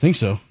 I think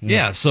so.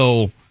 Yeah,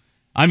 so,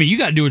 I mean, you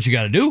got to do what you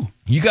got to do.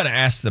 You got to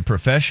ask the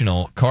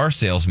professional car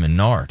salesman,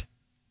 Nard.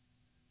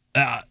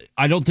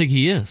 I don't think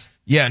he is.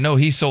 Yeah, no,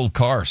 he sold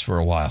cars for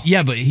a while.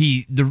 Yeah, but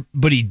he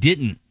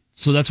didn't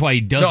so that's why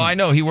he doesn't. No, I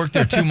know. He worked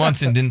there 2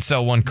 months and didn't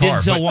sell one car.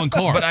 Didn't sell one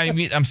car. But I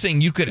mean, I'm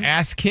saying you could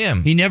ask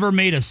him. He never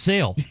made a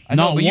sale. I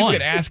know, Not but one. you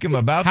could ask him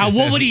about How? this.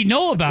 What would he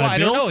know about Well, it, I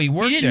Bill? don't know. He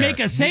worked didn't there. make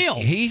a sale.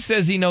 He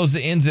says he knows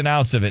the ins and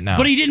outs of it now.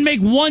 But he didn't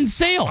make one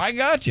sale. I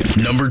got you.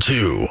 Number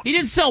 2. He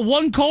didn't sell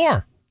one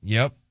car.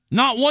 Yep.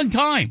 Not one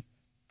time.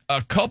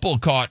 A couple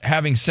caught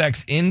having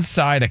sex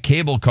inside a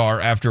cable car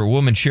after a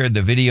woman shared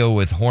the video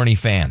with horny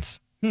fans.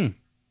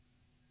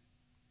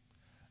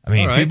 I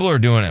mean, people are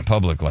doing it in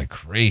public like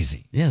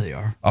crazy. Yeah, they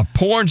are. A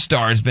porn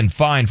star has been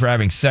fined for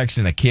having sex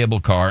in a cable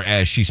car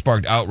as she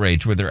sparked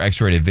outrage with her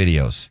X-rated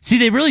videos. See,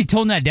 they really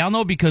toned that down,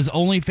 though, because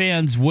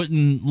OnlyFans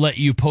wouldn't let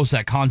you post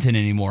that content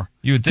anymore.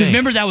 You would Because think.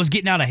 remember that was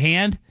getting out of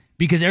hand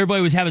because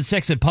everybody was having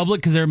sex in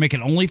public because they were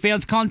making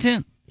OnlyFans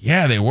content?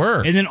 Yeah, they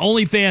were. And then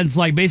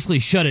OnlyFans, basically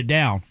shut it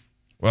down.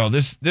 Well,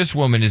 this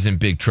woman is in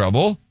big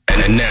trouble.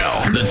 And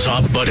now, the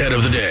top butthead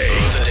of the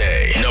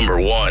day. Number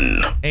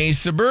 1. A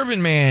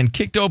suburban man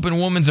kicked open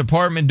woman's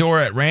apartment door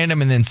at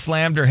random and then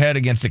slammed her head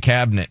against a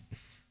cabinet.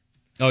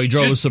 Oh, he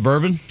drove a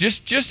Suburban?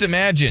 Just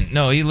imagine.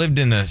 No, he lived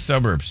in the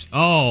suburbs.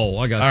 Oh,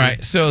 I got you. All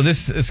right, so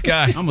this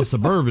guy. I'm a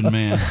Suburban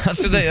man.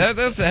 So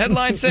that's the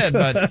headline said,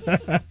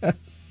 but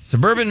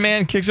suburban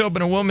man kicks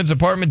open a woman's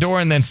apartment door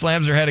and then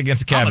slams her head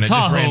against a cabinet. I'm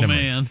a just Tahoe randomly.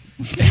 man.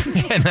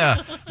 And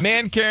a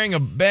man carrying a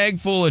bag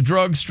full of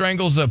drugs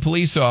strangles a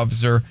police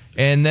officer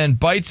and then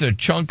bites a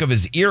chunk of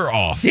his ear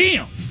off.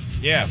 Damn.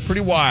 Yeah, pretty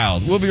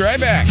wild. We'll be right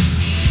back.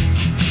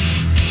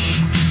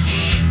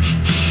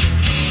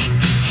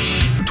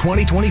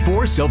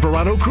 2024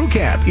 Silverado Crew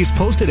Cab is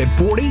posted at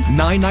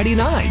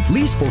 $49.99.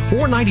 Lease for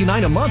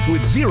 $499 a month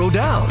with 0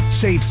 down.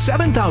 Save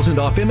 $7,000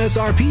 off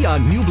MSRP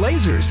on new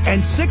Blazers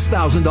and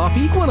 $6,000 off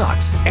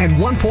Equinox. And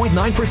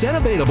 1.9%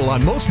 available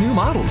on most new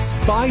models.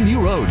 Find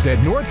new roads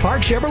at North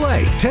Park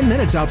Chevrolet, 10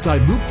 minutes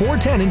outside Loop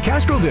 410 in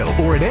Castroville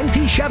or at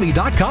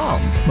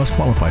npchevy.com. Must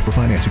qualify for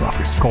financing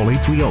offers. Call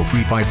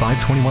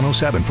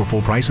 830-355-2107 for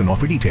full price and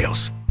offer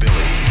details.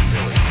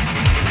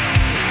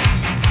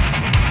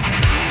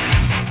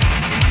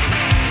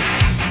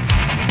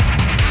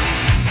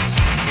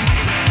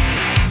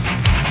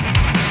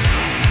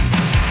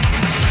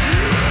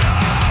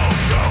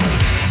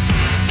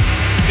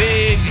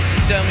 Big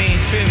dummy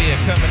trivia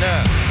coming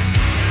up.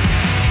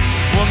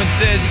 Woman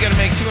says you got to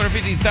make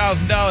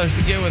 $250,000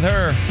 to get with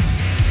her.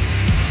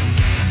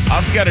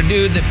 Also got a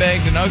dude that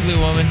begged an ugly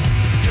woman.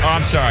 Oh,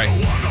 I'm sorry.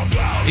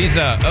 He's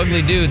a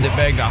ugly dude that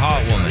begged a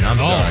hot woman. I'm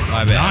sorry.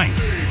 My bad. Nice.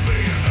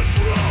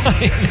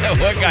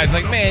 What guy's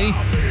like, man,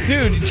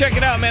 dude, check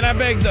it out, man. I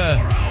begged the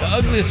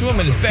ugliest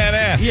woman. It's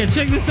badass. Yeah,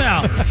 check this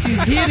out.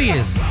 She's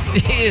hideous.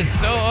 She is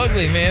so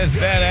ugly, man. It's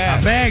badass.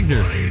 I bagged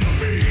her.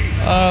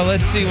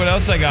 Let's see what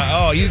else I got.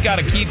 Oh, you got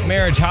to keep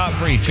marriage hot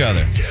for each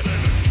other.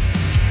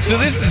 So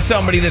this is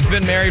somebody that's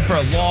been married for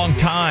a long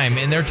time,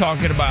 and they're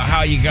talking about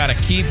how you got to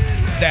keep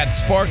that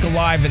spark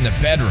alive in the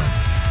bedroom.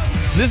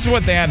 This is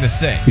what they had to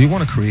say. You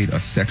want to create a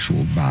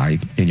sexual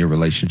vibe in your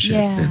relationship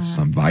that's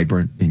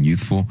vibrant and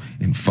youthful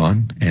and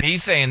fun. And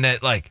He's saying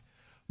that,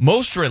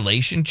 most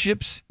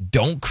relationships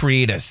don't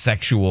create a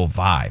sexual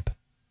vibe.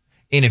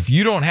 And if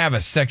you don't have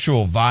a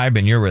sexual vibe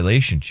in your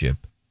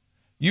relationship,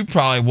 you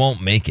probably won't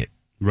make it.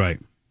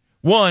 Right.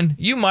 One,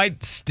 you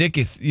might stick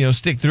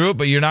through it,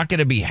 but you're not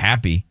going to be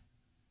happy.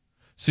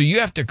 So you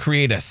have to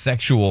create a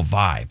sexual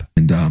vibe.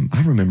 And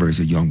I remember as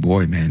a young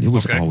boy, man, it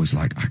was always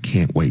like, I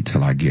can't wait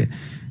till I get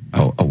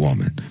a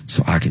woman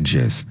so I can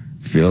just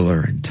feel her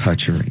and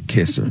touch her and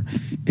kiss her.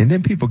 And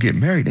then people get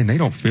married and they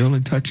don't feel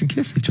and touch and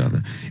kiss each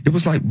other. It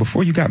was like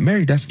before you got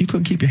married, you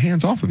couldn't keep your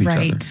hands off of each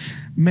other.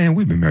 Man,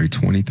 we've been married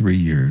 23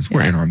 years.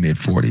 We're in our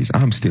mid-40s.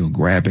 I'm still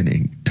grabbing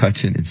and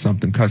touching and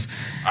something because...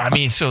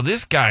 so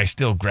this guy's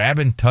still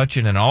grabbing,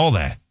 touching, and all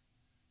that.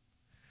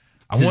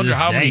 I wonder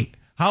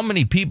how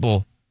many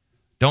people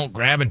don't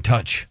grab and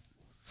touch.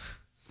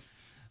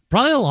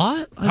 Probably a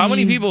lot. How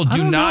many people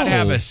do not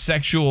have a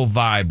sexual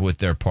vibe with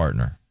their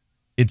partner?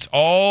 It's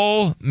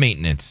all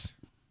maintenance.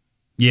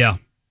 Yeah.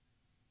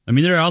 I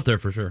mean, they're out there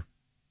for sure.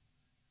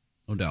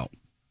 No doubt.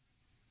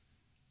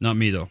 Not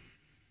me, though.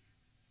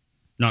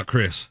 Not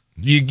Chris.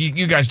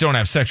 You guys don't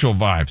have sexual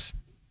vibes.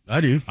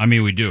 I do. I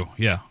mean, we do.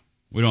 Yeah.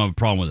 We don't have a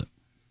problem with it.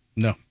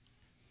 No.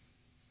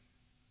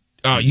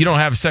 You don't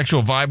have a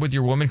sexual vibe with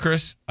your woman,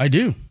 Chris? I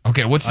do.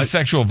 Okay, what's the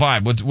sexual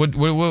vibe?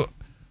 What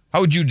how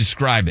would you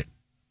describe it?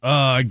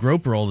 I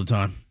grope her all the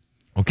time.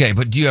 Okay,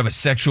 but do you have a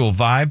sexual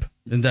vibe?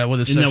 Isn't that what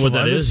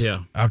that is?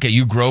 Yeah. Okay,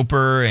 you grope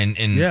her and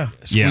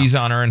squeeze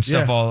on her and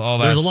stuff, all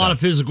that. There's a lot of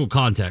physical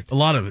contact. A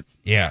lot of it.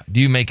 Yeah.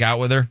 Do you make out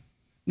with her?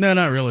 No,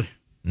 not really.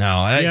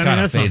 No, that kind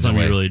of that's not fades something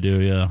away. you really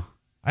do, yeah.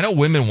 I know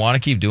women want to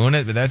keep doing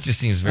it, but that just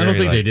seems very... I don't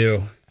think they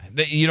do.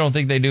 You don't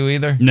think they do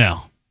either?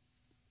 No.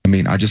 I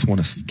mean, I just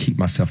want to keep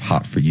myself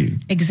hot for you.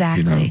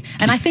 Exactly. You know?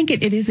 And I think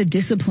it is a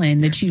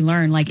discipline that you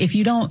learn. Like, if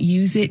you don't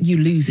use it, you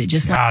lose it.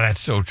 Just like... that's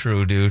so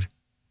true, dude.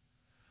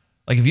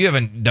 Like, if you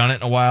haven't done it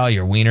in a while,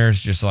 your wiener's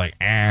just like,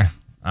 I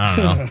don't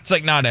know. It's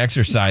like not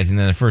exercising.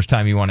 Then the first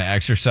time you want to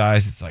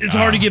exercise, it's like... It's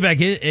hard to get back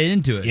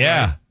into it.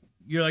 Yeah. Right?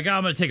 You're like,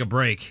 I'm going to take a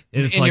break.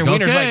 And it's and like, your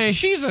wiener's okay. like,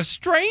 she's a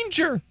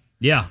stranger.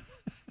 Yeah.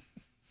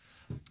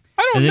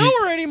 I don't know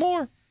her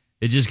anymore.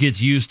 It just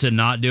gets used to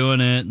not doing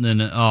it, and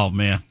then oh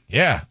man,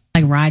 yeah.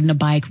 Like riding a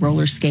bike,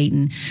 roller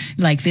skating,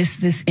 like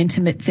this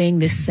intimate thing,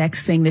 this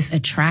sex thing, this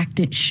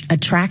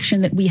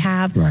attraction that we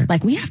have. Right.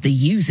 Like we have to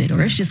use it,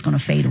 or it's just going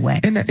to fade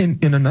away. And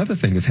another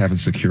thing is having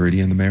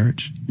security in the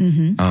marriage,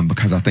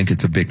 because I think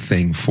it's a big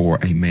thing for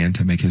a man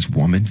to make his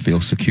woman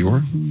feel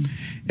secure,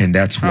 and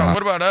that's why.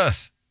 What about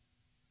us?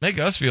 Make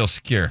us feel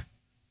secure.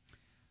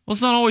 Well,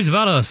 it's not always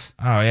about us.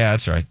 Oh yeah,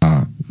 that's right.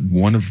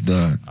 One of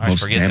the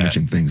most forget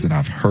damaging things that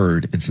I've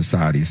heard in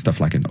society is stuff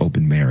like an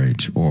open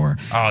marriage or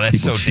that's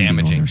people so cheating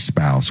damaging. on their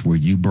spouse, where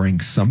you bring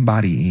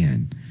somebody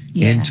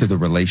into the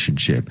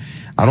relationship.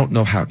 I don't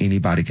know how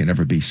anybody can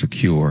ever be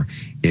secure.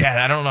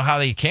 I don't know how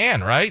they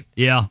can, right?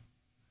 Yeah.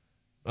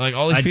 Like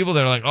all these people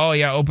that are like, oh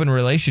yeah, open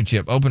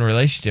relationship.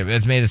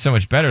 It's made it so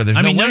much better. There's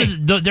no way.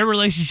 Their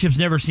relationships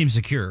never seem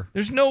secure.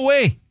 There's no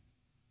way.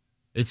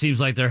 It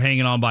seems like they're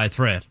hanging on by a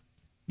thread.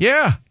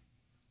 Yeah.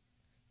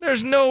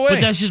 There's no way.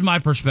 But that's just my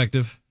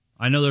perspective.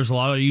 I know there's a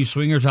lot of you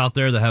swingers out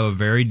there that have a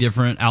very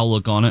different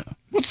outlook on it.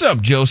 What's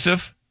up,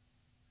 Joseph?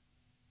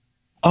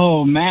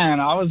 Oh, man,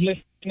 I was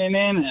listening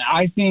in.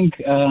 I think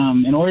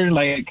in order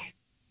to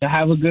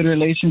have a good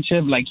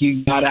relationship,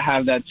 you got to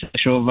have that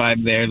sexual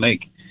vibe there.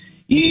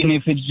 Even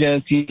if it's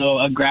just,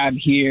 a grab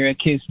here, a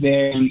kiss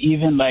there, and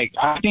even, I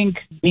think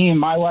me and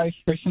my wife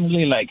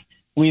personally,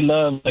 we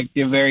love,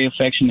 the very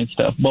affectionate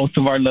stuff. Both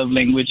of our love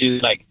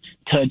languages,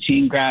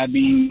 touching,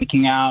 grabbing,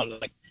 making out,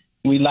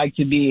 we like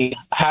to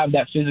have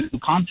that physical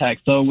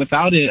contact. So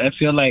without it, I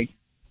feel like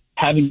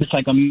having just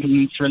a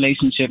maintenance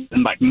relationship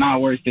and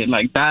not worth it.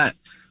 That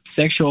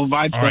sexual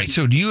vibe. All right.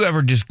 So do you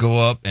ever just go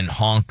up and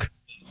honk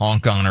on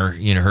her,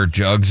 her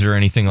jugs or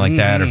anything like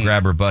that, or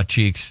grab her butt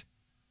cheeks?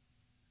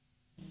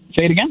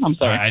 Say it again. I'm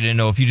sorry. I didn't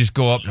know if you just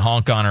go up and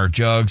honk on her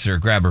jugs or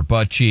grab her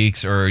butt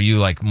cheeks, or are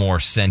you more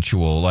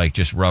sensual,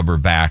 just rub her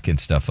back and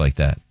stuff like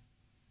that?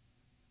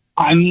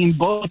 I mean,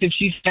 both. If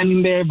she's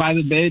standing there by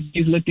the bed,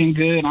 she's looking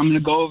good, I'm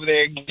gonna go over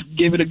there,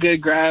 give it a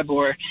good grab.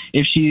 Or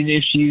if she's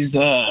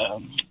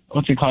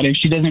what's it called? If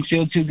she doesn't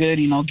feel too good,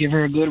 give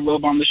her a good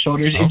rub on the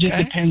shoulders. It just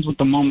depends what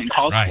the moment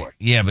calls for.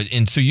 Yeah,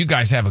 and so you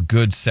guys have a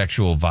good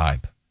sexual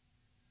vibe.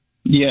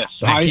 Yes,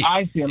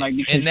 I feel like,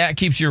 and that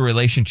keeps your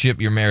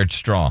relationship, your marriage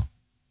strong.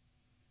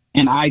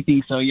 And I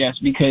think so, yes,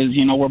 because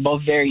we're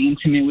both very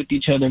intimate with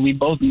each other. We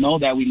both know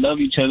that we love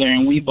each other,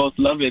 and we both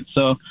love it.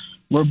 So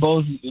we're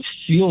both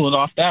fueled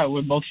off that.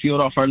 We're both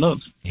fueled off our love.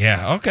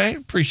 Yeah, okay.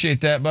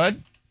 Appreciate that,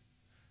 bud.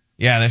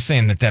 Yeah, they're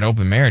saying that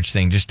open marriage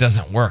thing just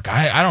doesn't work.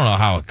 I don't know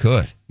how it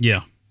could.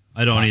 Yeah,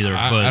 I don't either.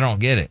 But I don't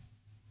get it.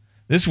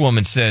 This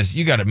woman says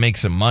you got to make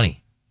some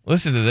money.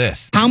 Listen to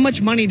this. How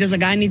much money does a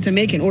guy need to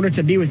make in order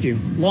to be with you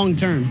long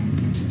term?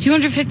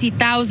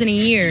 $250,000 a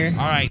year.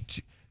 All right.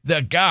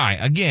 The guy,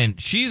 again,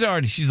 she's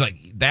like,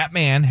 that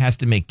man has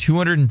to make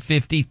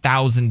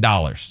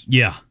 $250,000.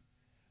 Yeah.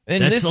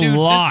 And That's this dude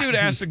lot.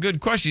 asked a good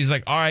question. He's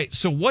like, all right,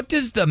 so what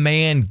does the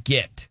man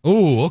get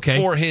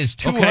for his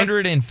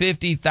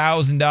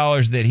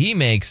 $250,000 that he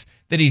makes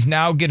that he's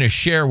now going to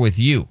share with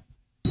you?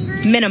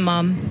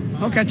 Minimum.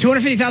 Okay,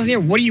 $250,000 a year.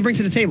 What do you bring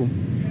to the table?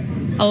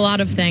 A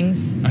lot of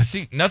things. I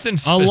see nothing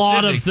specific. A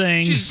lot of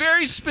things. She's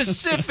very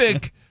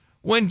specific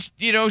when,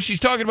 she's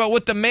talking about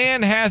what the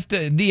man has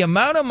to, the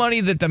amount of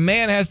money that the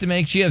man has to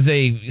make. She has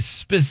a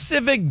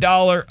specific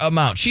dollar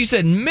amount. She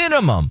said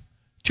minimum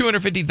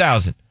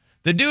 $250,000.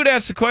 The dude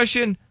asked the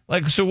question,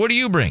 so what do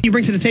you bring? You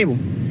bring to the table?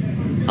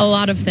 A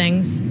lot of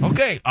things.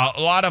 Okay, a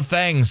lot of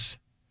things.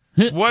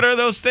 What are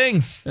those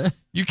things?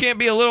 You can't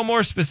be a little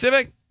more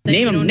specific?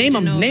 Name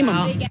them.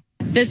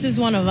 This is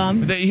one of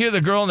them. You hear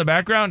the girl in the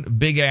background?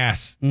 Big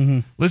ass. Mm-hmm.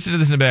 Listen to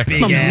this in the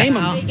background. Name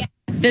them.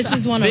 This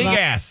is one of them. Big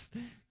ass.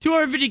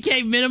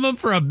 $250K minimum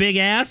for a big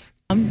ass?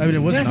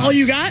 That's all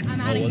you got? I'm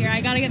out of here.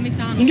 I gotta get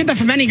McDonald's. You can get that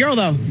from any girl,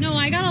 though. No,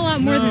 I got a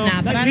lot more than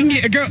that. But I You don't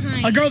can get a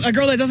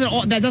girl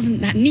that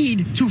doesn't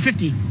need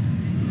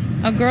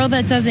 $250. A girl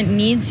that doesn't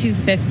need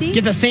 $250?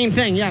 Get the same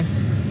thing, yes.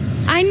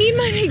 I need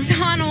my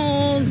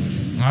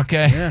McDonald's.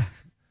 Okay. Yeah.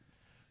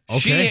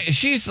 Okay.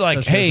 She's like,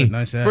 That's hey, a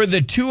nice ass. for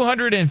the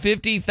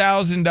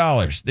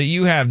 $250,000 that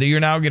you have that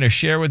you're now going to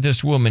share with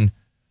this woman,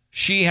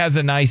 she has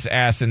a nice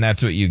ass, and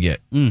that's what you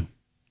get. I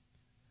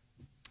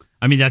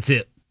mean, that's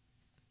it.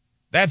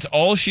 That's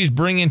all she's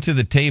bringing to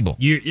the table.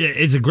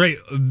 It's a great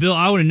Bill.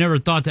 I would have never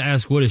thought to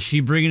ask what is she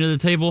bringing to the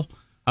table.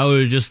 I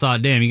would have just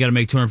thought, damn, you got to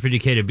make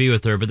 $250K to be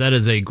with her. But that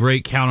is a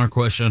great counter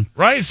question,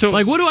 right? So,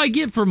 what do I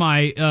get for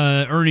my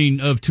earning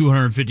of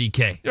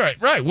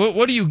 $250K? Right.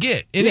 What do you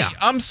get?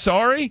 I'm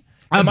sorry,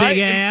 a big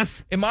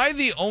ass. Am I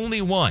the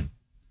only one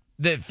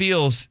that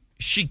feels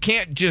she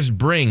can't just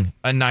bring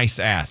a nice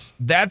ass?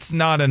 That's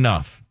not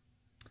enough.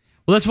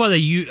 Well, that's why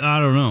I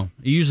don't know.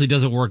 It usually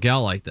doesn't work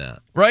out like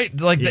that. Right?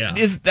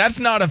 That's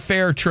not a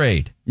fair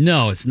trade.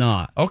 No, it's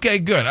not. Okay,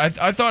 good.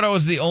 I thought I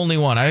was the only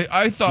one.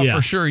 I thought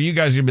for sure you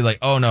guys would be like,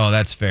 oh, no,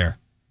 that's fair.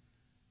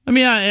 I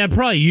mean, I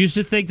probably used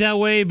to think that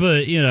way,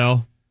 but,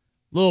 a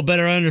little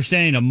better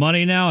understanding of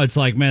money now. It's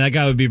like, man, that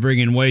guy would be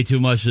bringing way too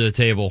much to the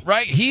table.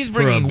 Right? He's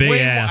bringing for a big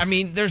way ass. more. I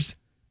mean, there's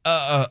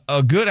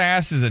a good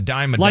ass is a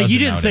dime a dozen. Like you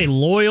didn't nowadays. say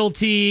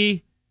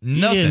loyalty.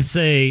 Nothing. You didn't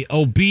say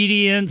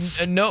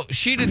obedience. No,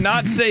 she did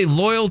not say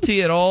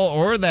loyalty at all,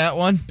 or that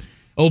one.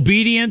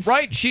 Obedience.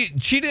 Right? She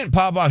didn't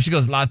pop off. She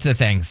goes, lots of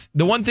things.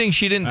 The one thing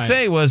she didn't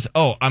say was,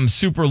 "Oh, I'm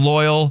super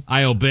loyal.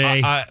 I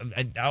obey,"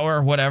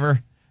 or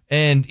whatever.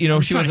 And she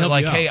wasn't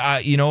like,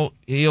 "Hey,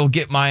 he'll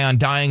get my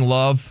undying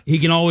love. He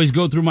can always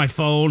go through my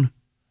phone."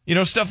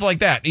 Stuff like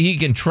that. He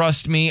can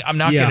trust me. I'm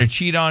not going to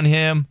cheat on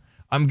him.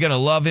 I'm going to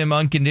love him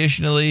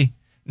unconditionally.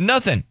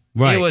 Nothing.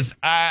 Right. It was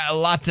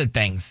lots of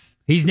things.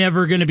 He's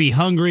never going to be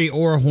hungry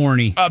or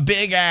horny. A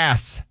big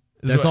ass.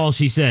 That's all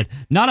she said.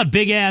 Not a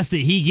big ass that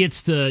he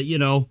gets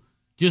to,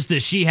 just that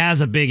she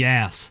has a big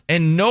ass.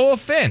 And no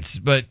offense,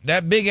 but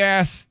that big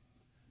ass,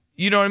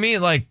 you know what I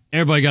mean? Like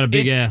everybody got a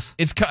big ass.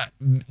 It's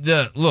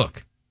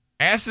look,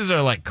 asses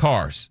are like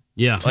cars.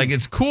 Yeah. Like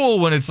it's cool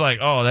when it's like,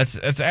 oh, that's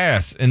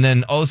ass. And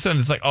then all of a sudden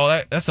it's like,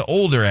 oh, that's an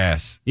older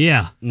ass.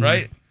 Yeah.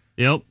 Right?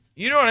 Yep.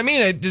 You know what I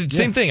mean?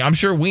 Same thing. I'm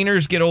sure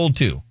wieners get old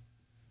too.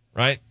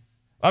 Right?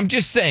 I'm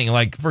just saying,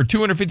 like, for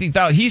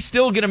 $250,000, he's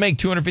still going to make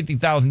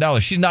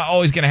 $250,000. She's not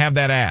always going to have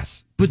that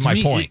ass. That's my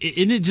point.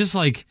 Isn't it just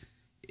like,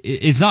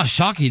 it's not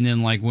shocking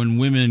then, like, when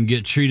women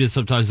get treated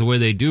sometimes the way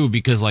they do,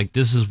 because, like,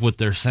 this is what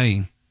they're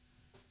saying.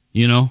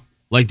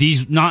 Like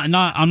these, I'm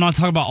not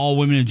talking about all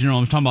women in general.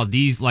 I'm talking about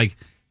these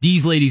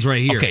ladies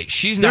right here. Okay,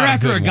 she's they're not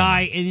after a good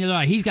guy, woman. and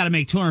like, he's got to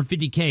make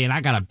 $250K, and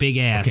I got a big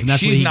ass. Okay, and that's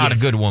she's what he not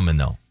gets. a good woman,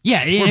 though.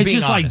 Yeah, and We're it's being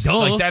just honest. like,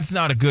 duh. Like, that's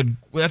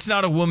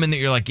not a woman that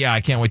you're like, yeah,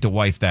 I can't wait to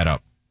wife that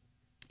up.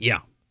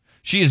 Yeah.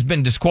 She has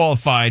been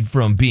disqualified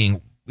from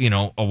being,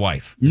 a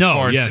wife. In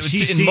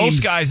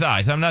most guys'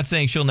 eyes. I'm not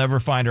saying she'll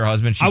never find her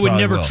husband. She I would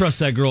probably never will. trust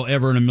that girl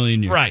ever in a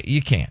million years. Right,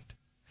 you can't.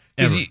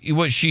 Ever.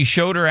 What she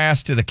showed her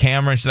ass to the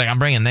camera, and she's like, I'm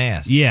bringing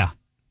this. Yeah.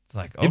 It's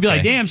like, okay. It'd be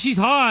like, damn, she's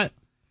hot,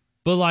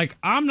 but like,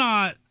 I'm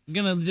not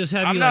gonna just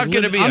have I'm you. not like,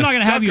 gonna live, be I'm a not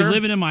gonna have you sucker.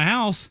 living in my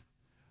house.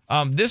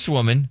 This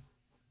woman,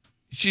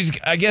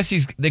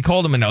 they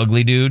called him an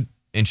ugly dude,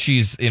 and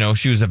she's,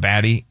 she was a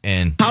baddie.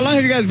 And how long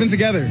have you guys been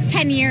together?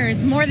 10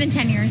 years, more than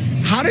 10 years.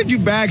 How did you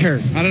bag her?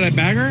 How did I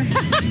bag her?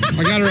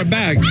 I got her a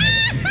bag. What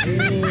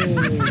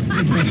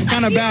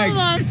kind of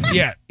bag?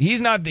 Yeah,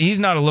 he's not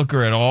a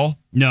looker at all.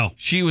 No.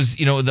 She was,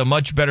 the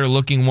much better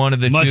looking one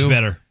of the two. Much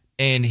better.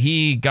 And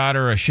he got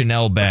her a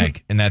Chanel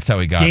bag, and that's how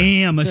he got her.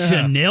 Damn, a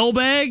Chanel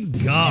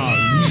bag? God.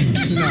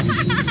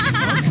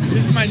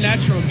 This is my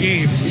natural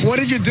game. What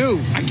did you do?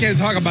 I can't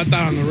talk about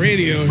that on the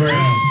radio.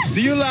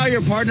 Do you allow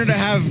your partner to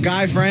have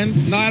guy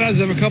friends? Not as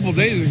of a couple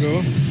days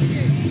ago.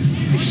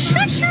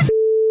 Shut your up.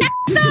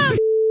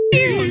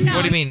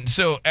 What do you mean?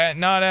 So,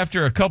 not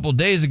after a couple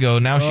days ago,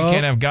 now she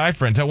can't have guy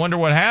friends. I wonder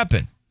what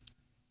happened.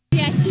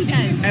 Yes, he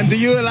does. And do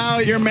you allow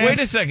your man? Wait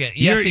a second.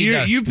 Yes, he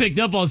does. You picked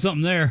up on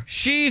something there.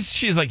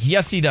 She's like,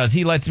 yes, he does.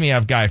 He lets me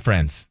have guy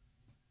friends.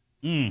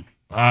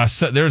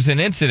 So there's an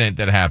incident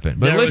that happened.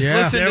 But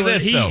listen to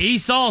this, though. He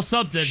saw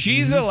something.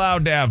 She's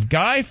allowed to have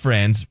guy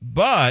friends,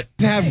 but...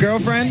 To have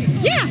girlfriends?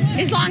 Yeah,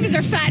 as long as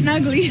they're fat and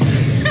ugly.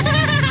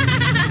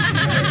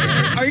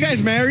 Are you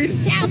guys married?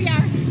 Yeah, we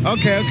are.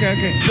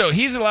 Okay. So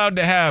he's allowed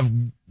to have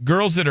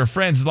girls that are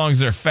friends as long as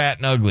they're fat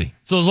and ugly.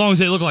 So as long as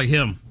they look like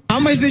him. How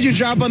much did you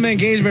drop on the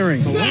engagement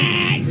ring?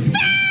 Fat!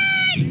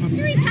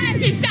 3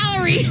 times his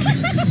salary.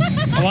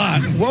 A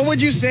lot. What would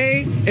you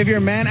say if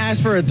your man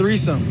asked for a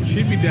threesome?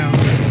 She'd be down.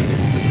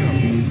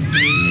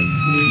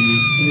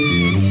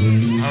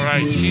 All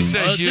right, she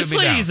says she would This be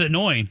down. lady's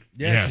annoying.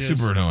 Yeah,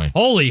 super annoying.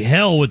 Holy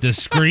hell with the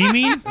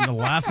screaming. And the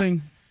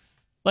laughing.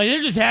 Like,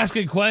 they're just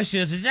asking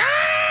questions. It's,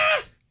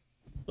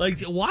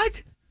 like,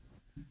 what?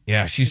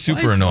 Yeah, she's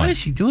super annoying. Why is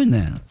she doing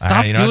that?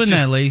 Stop doing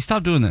that, lady.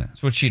 Stop doing that.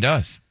 That's what she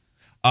does.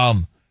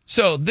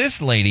 So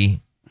this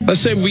lady... Let's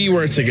say we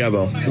were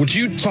together. Would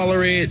you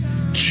tolerate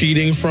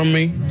cheating from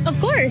me?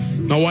 Of course.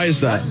 Now, why is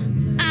that?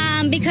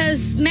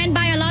 Because men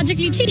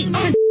biologically cheat.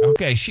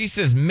 Okay, she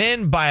says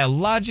men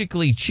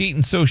biologically cheat,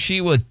 and so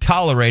she would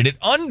tolerate it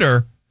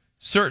under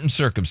certain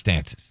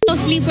circumstances. Go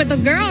sleep with a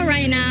girl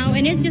right now,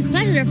 and it's just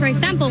pleasure. For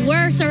example,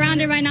 we're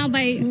surrounded right now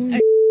by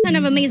a ton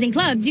of amazing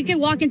clubs. You can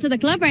walk into the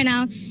club right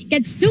now,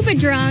 get super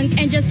drunk,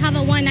 and just have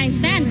a one-night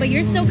stand, but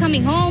you're still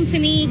coming home to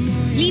me,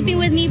 sleeping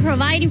with me,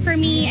 providing for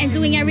me, and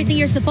doing everything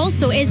you're supposed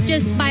to. It's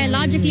just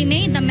biologically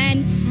made. The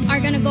men are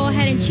going to go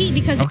ahead and cheat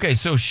because... Okay,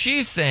 so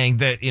she's saying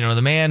that,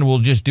 the man will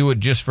just do it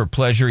just for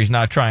pleasure. He's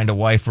not trying to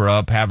wife her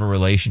up, have a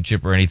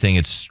relationship or anything.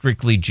 It's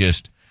strictly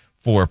just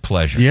for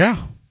pleasure. Yeah.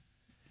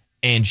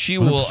 And she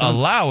will 100%.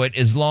 allow it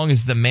as long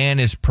as the man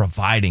is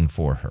providing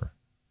for her.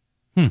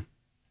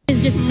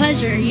 it's just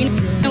pleasure. You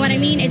know what I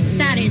mean? It's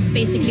status,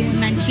 basically, when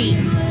men cheat.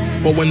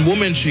 But when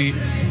women cheat...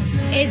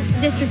 It's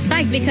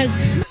disrespect because...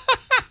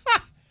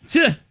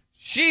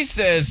 She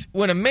says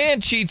when a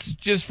man cheats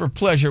just for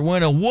pleasure,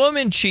 when a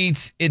woman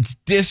cheats, it's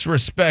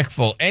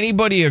disrespectful.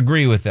 Anybody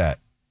agree with that?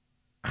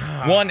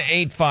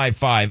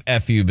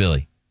 1-855-FU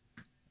Billy.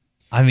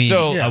 I mean,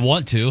 So- I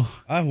want to.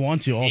 I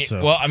want to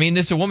also. Well, I mean,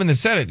 this is a woman that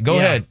said it. Go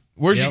Yeah. ahead.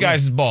 Where's Yeah, your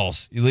guys'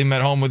 balls? You leave them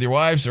at home with your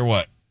wives or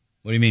what?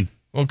 What do you mean?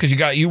 Well, because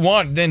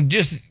then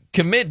just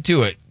commit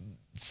to it.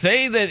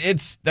 say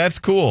that that's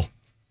cool.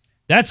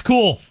 That's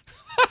cool.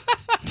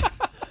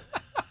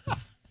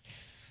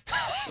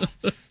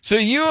 So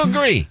you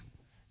agree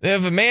that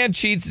if a man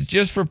cheats, it's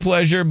just for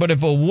pleasure, but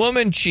if a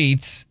woman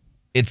cheats,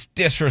 it's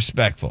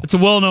disrespectful. It's a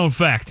well-known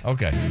fact.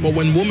 Okay. But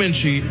when women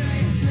cheat,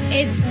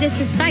 It's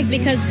disrespect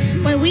because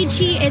when we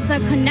cheat, it's a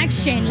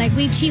connection. Like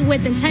we cheat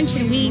with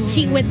intention. We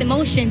cheat with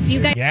emotions.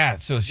 You guys. Yeah,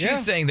 so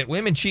she's saying that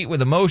women cheat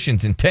with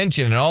emotions,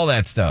 intention, and all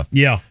that stuff.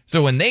 Yeah.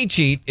 So when they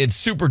cheat, it's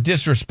super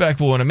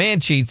disrespectful. When a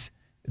man cheats,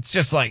 it's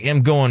just like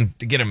him going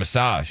to get a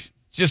massage.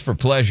 It's just for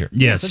pleasure.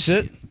 Yes. That's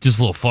it. Just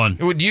a little fun.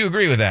 Would you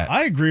agree with that?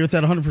 I agree with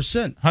that 100%.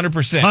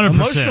 100%. 100%.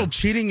 Emotional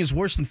cheating is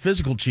worse than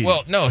physical cheating.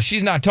 Well, no,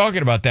 she's not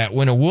talking about that.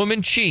 When a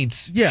woman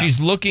cheats, Yeah. she's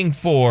looking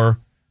for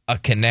a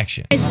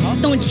connection.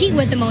 Don't cheat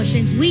with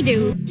emotions. We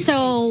do.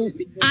 So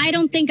I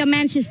don't think a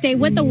man should stay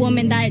with a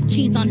woman that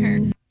cheats on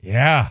her.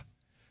 Yeah.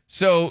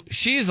 So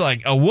she's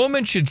like, a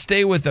woman should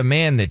stay with a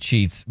man that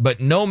cheats, but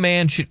no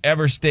man should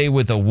ever stay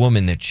with a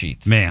woman that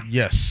cheats. Man.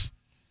 Yes.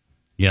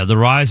 Yeah, the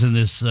rise in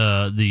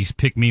these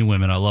pick-me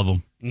women, I love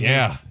them.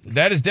 Yeah,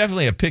 that is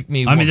definitely a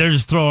pick-me I woman. mean, they're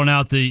just throwing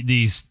out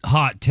these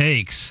hot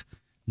takes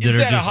that Is are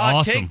that just a hot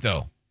awesome. take,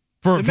 though?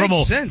 It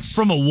makes sense.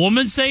 From a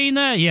woman saying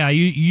that, yeah,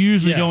 you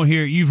usually don't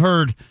hear. You've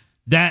heard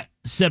that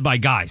said by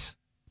guys.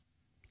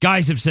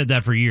 Guys have said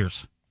that for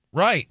years.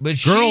 Right,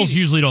 but girls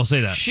usually don't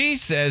say that. She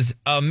says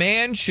a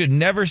man should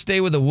never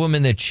stay with a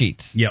woman that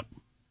cheats. Yep.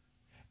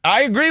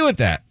 I agree with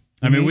that.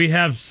 I mean, we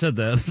have said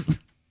that.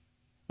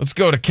 Let's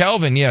go to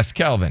Kelvin. Yes,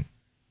 Kelvin.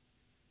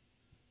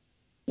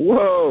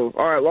 Whoa.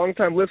 All right. Long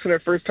time listener,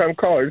 first time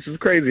caller. This is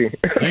crazy.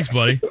 Thanks,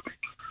 buddy.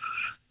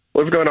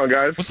 What's going on,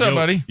 guys? What's up,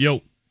 buddy?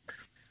 Yo.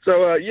 So,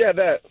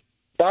 that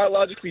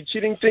biologically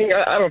cheating thing,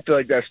 I don't feel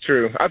like that's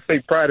true. I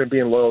take pride in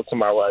being loyal to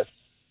my wife.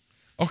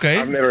 Okay.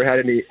 I've never had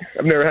any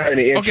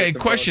interest Okay,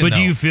 question But though.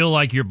 do you feel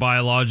like you're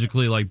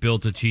biologically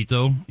built to cheat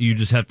though? You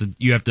just have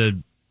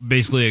to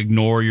basically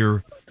ignore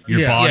your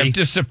You body. have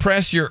to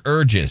suppress your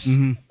urges.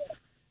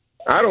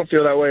 I don't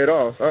feel that way at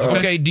all.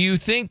 Okay, do you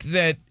think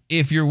that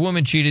if your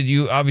woman cheated,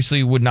 you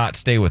obviously would not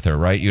stay with her,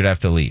 right? You'd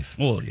have to leave.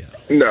 Well, yeah.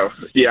 No.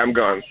 Yeah, I'm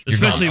gone.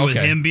 Especially gone. with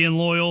Okay. him being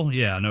loyal.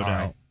 Yeah, no doubt.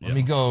 Right. Let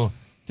me go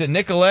to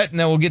Nicolette, and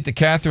then we'll get to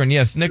Catherine.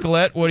 Yes,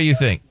 Nicolette, what do you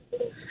think?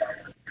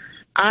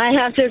 I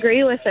have to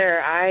agree with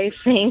her. I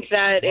think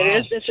that it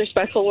is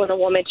disrespectful when a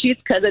woman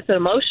cheats because it's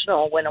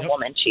emotional when a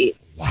woman cheats.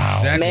 Wow.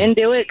 Exactly. Men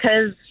do it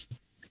because,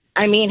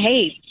 I mean,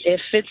 hey,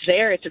 if it's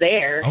there, it's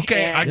there.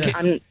 Okay,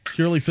 And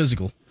Purely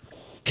physical.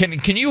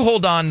 Can you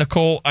hold on,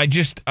 Nicole?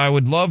 I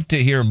would love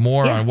to hear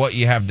more on what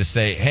you have to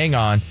say. Hang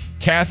on.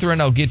 Catherine,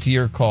 I'll get to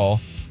your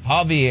call.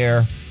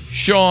 Javier,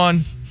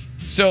 Sean.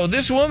 So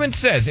this woman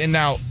says, and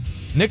now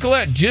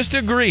Nicolette just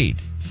agreed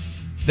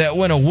that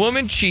when a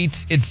woman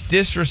cheats, it's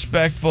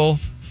disrespectful.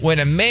 When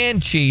a man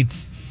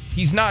cheats,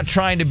 he's not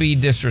trying to be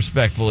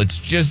disrespectful. It's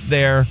just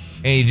there,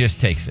 and he just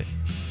takes it.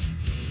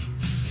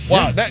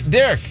 Wow,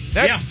 Derek,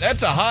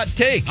 that's a hot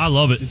take. I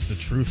love it. It's the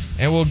truth.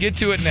 And we'll get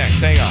to it next.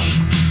 Hang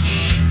on.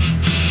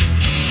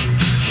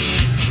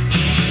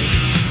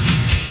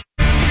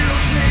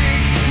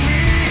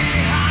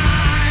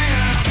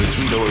 The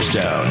 3 Doors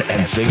Down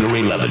and Figure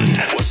 11.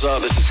 What's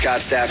up? This is Scott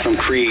Stapp from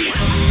Creed.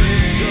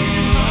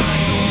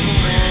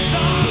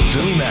 The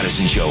Billy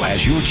Madison Show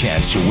has your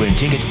chance to win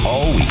tickets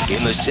all week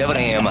in the 7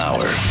 a.m.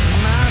 hour.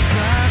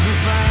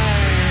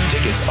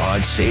 Tickets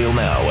on sale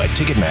now at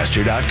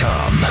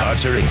Ticketmaster.com.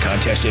 Concert and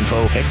contest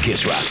info at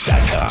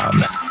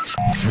KissRocks.com.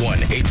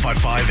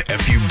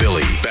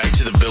 1-855-FU-BILLY. Back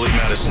to the Billy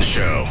Madison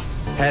Show.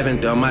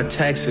 Haven't done my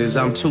taxes,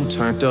 I'm too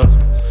turned up.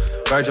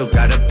 Virgil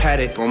got a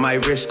paddock on my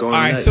wrist going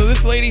All right, nuts. so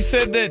this lady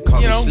said that, Call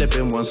you me know,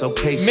 slipping once,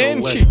 okay, so men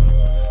what? cheat.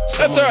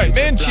 That's all right.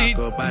 Men cheat.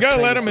 You got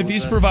to let him if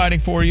he's providing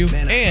for you.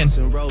 And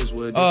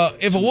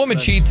if a woman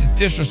cheats, it's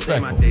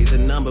disrespectful. My day's a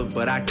number,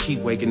 but I keep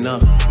waking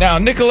up. Now,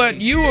 Nicolette,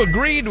 you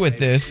agreed with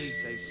this.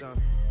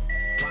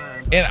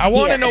 And I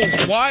want to know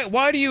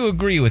why do you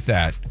agree with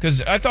that?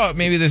 Because I thought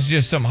maybe this is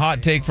just some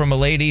hot take from a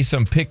lady,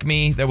 some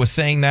pick-me that was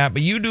saying that.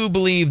 But you do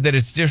believe that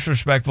it's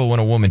disrespectful when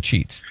a woman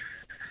cheats.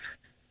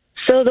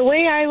 So the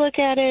way I look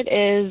at it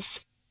is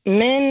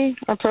men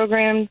are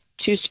programmed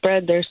to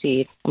spread their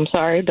seed. I'm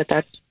sorry, but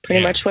that's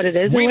pretty much what it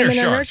is. Wiener Women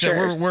are sharks.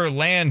 nurturers. We're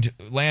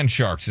land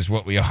sharks is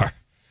what we are.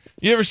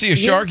 You ever see a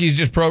shark? He's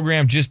just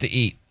programmed just to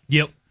eat.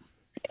 Yep.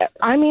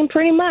 I mean,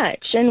 pretty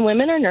much. And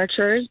women are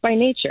nurturers by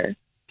nature.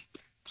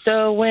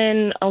 So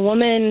when a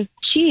woman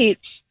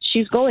cheats,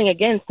 she's going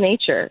against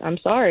nature. I'm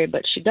sorry,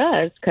 but she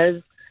does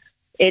because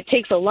it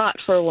takes a lot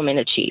for a woman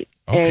to cheat.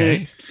 Okay.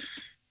 And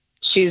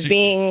she's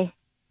being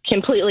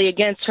completely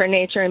against her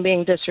nature and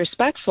being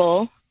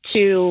disrespectful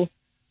to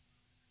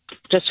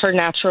just her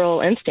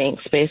natural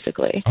instincts,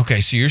 basically.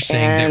 Okay, so you're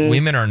saying that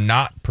women are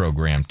not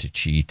programmed to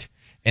cheat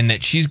and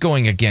that she's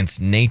going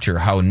against nature,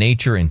 how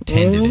nature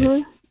intended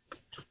it.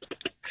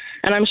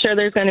 And I'm sure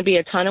there's going to be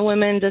a ton of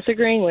women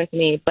disagreeing with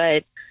me,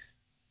 but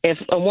if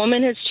a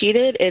woman has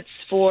cheated, it's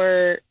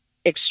for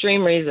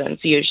extreme reasons,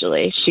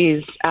 usually.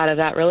 She's out of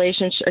that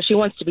relationship, or she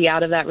wants to be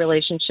out of that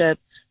relationship.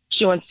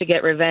 She wants to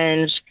get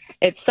revenge.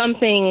 It's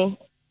something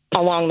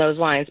along those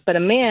lines. But a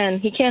man,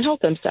 he can't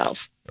help himself.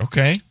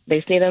 Okay.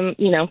 They see them,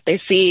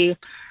 they see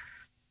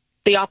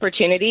the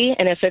opportunity,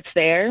 and if it's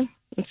there,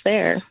 it's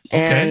there.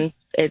 Okay. And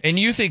And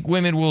you think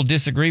women will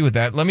disagree with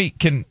that?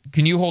 Can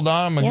you hold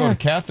on? I'm going to go to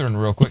Catherine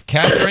real quick.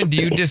 Catherine, do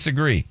you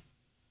disagree?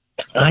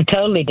 I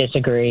totally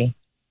disagree.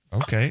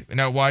 Okay.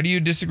 Now, why do you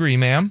disagree,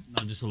 ma'am?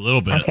 Just a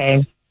little bit.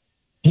 Okay.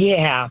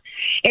 Yeah.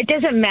 It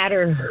doesn't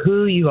matter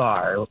who you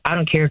are. I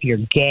don't care if you're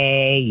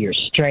gay, you're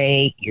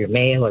straight, you're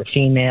male or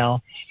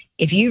female.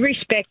 If you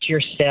respect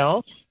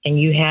yourself and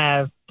you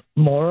have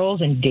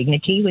morals and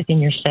dignity within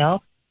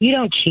yourself, you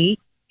don't cheat.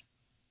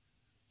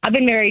 I've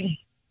been married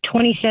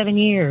 27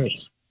 years.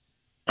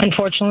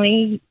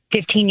 Unfortunately,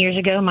 15 years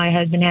ago, my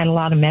husband had a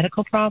lot of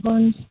medical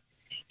problems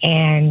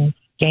and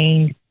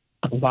gained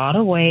a lot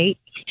of weight.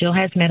 Still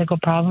has medical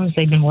problems.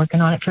 They've been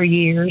working on it for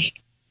years.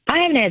 I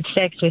haven't had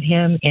sex with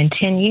him in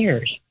 10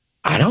 years.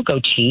 I don't go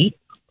cheat.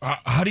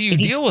 How do you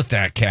deal with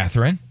that,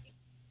 Catherine?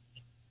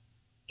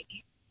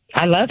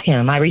 I love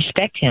him. I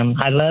respect him.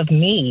 I love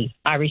me.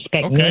 I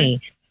respect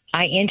me.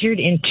 I entered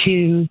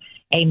into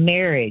a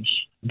marriage,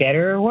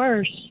 better or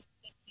worse.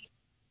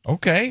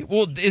 Okay.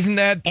 Well, isn't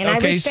that And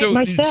okay? I respect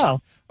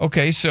myself.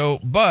 Okay,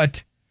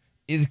 but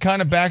it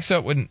kind of backs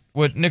up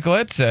what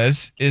Nicolette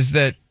says is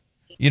that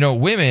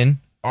women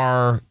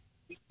are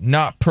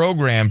not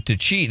programmed to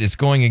cheat. It's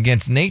going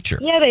against nature.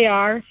 Yeah, they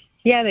are.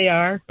 Yeah, they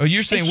are. Oh,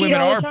 you're saying They cheat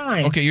women all are the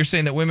time. okay. You're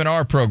saying that women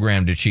are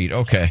programmed to cheat.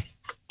 Okay.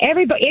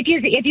 Everybody,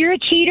 if you're a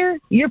cheater,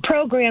 you're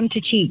programmed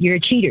to cheat. You're a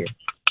cheater.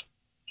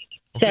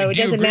 So it do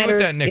you doesn't agree matter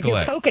with that, if you're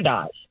Nicolette? polka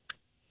dots.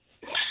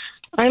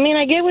 I mean,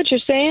 I get what you're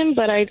saying,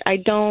 but I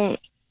don't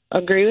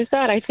agree with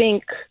that. I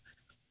think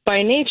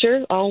by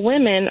nature, all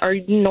women are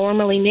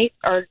normally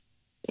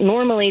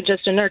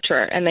just a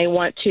nurturer, and they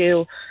want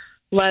to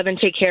love and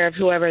take care of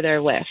whoever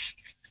they're with.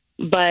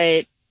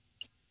 But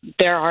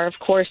there are, of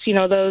course,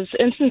 those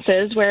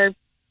instances where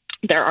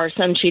there are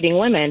some cheating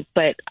women.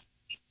 But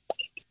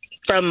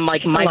from my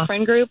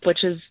friend group,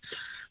 which is,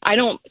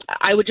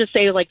 I would just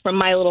say from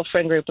my little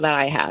friend group that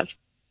I have,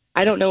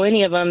 I don't know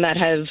any of them that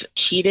have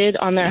cheated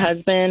on their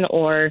husband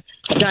or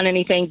done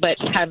anything but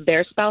have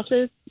their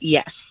spouses.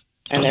 Yes.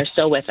 And they're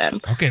still with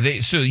him.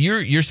 Okay. So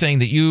you're saying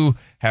that you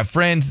have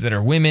friends that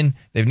are women.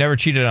 They've never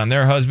cheated on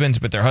their husbands,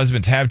 but their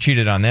husbands have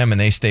cheated on them and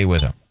they stay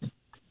with them.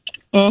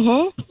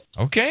 Mm-hmm.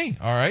 Okay.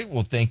 All right.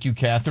 Well, thank you,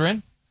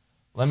 Catherine.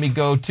 Let me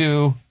go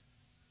to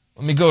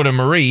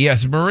Marie.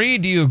 Yes. Marie,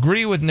 do you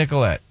agree with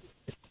Nicolette?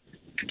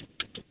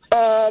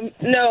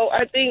 No,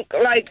 I think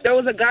there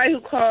was a guy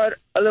who called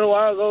a little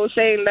while ago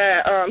saying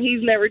that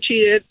he's never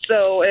cheated.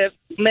 So if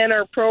men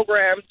are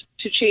programmed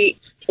to cheat,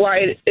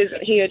 why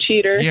isn't he a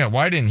cheater? Yeah,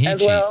 why didn't he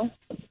cheat? Well?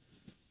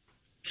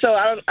 So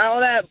all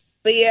that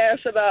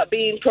BS about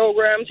being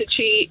programmed to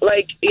cheat,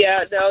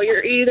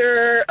 you're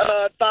either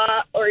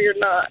thought or you're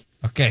not.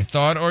 Okay,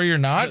 thought or you're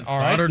not. All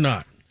right. Thought or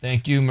not.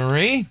 Thank you,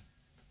 Marie.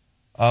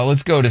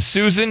 Let's go to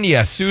Susan.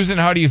 Yes, Susan,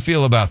 how do you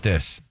feel about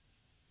this?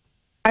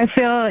 I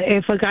feel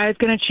if a guy's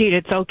going to cheat,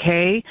 it's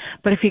okay.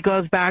 But if he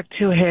goes back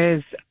to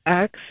his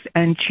ex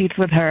and cheats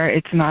with her,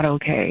 it's not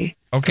okay.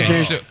 Okay.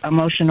 There's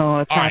emotional All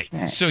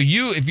attachment. right. So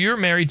if you're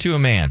married to a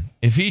man,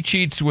 if he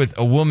cheats with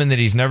a woman that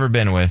he's never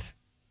been with,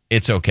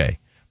 it's okay.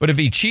 But if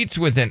he cheats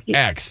with an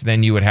ex,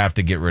 then you would have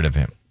to get rid of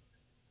him.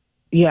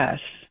 Yes.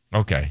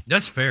 Okay.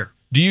 That's fair.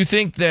 Do you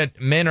think that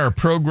men are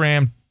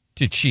programmed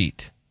to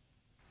cheat?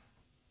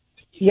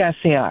 Yes,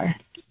 they are.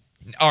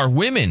 Are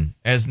women,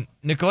 as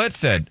Nicolette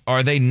said,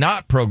 are they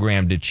not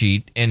programmed to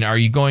cheat? And are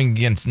you going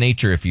against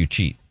nature if you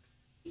cheat?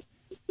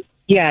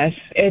 Yes,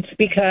 it's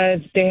because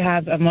they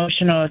have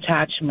emotional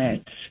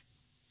attachments.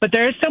 But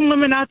there's some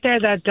women out there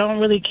that don't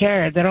really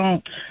care. They're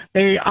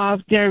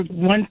off there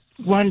one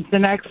the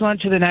next one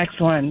to the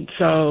next one.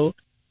 So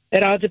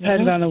it all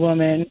depends on the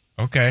woman.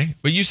 Okay.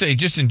 But you say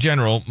just in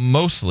general,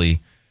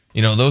 mostly,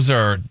 those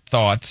are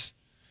thoughts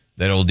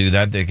that'll do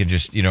that. They could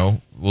just,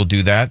 will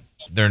do that.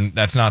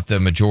 That's not the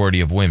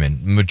majority of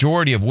women.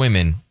 Majority of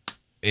women,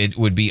 it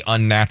would be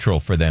unnatural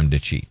for them to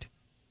cheat.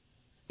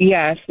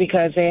 Yes,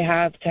 because they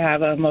have to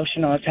have an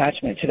emotional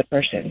attachment to the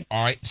person.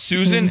 All right.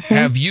 Susan,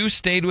 have you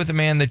stayed with a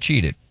man that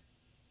cheated?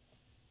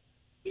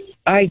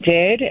 I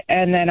did,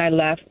 and then I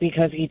left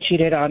because he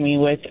cheated on me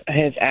with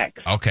his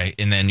ex. Okay.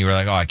 And then you were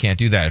like, I can't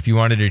do that. If you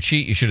wanted to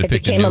cheat, you should have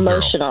picked a new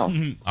emotional.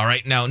 girl. All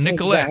right. Now,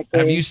 Nicolette,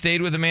 have you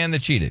stayed with a man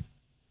that cheated?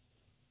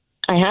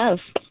 I have.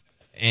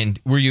 And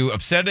were you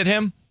upset at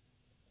him?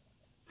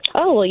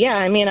 Oh, well, yeah.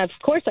 I mean, of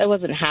course I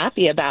wasn't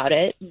happy about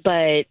it,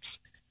 but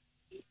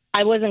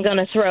I wasn't going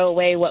to throw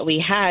away what we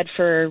had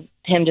for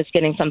him just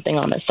getting something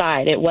on the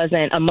side. It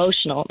wasn't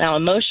emotional. Now,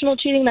 emotional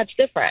cheating, that's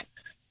different.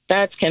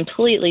 That's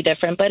completely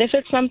different. But if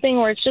it's something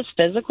where it's just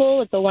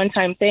physical, it's a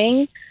one-time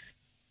thing,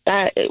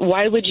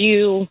 why would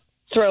you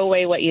throw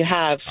away what you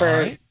have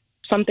for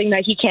something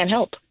that he can't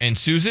help? And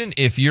Susan,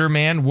 if your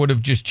man would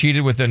have just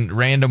cheated with a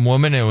random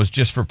woman and it was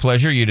just for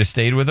pleasure, you'd have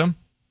stayed with him?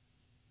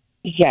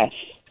 Yes.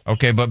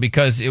 Okay, but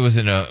because it was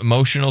an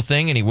emotional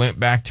thing and he went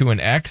back to an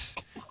ex,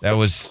 that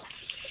was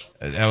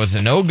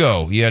a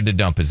no-go. You had to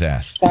dump his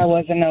ass. That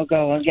was a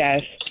no-go,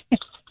 yes.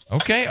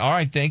 Okay. All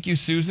right. Thank you,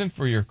 Susan,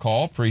 for your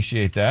call.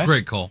 Appreciate that.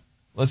 Great call.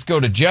 Let's go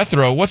to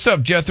Jethro. What's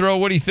up, Jethro?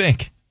 What do you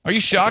think? Are you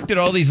shocked at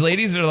all these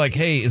ladies that are like,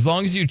 hey, as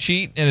long as you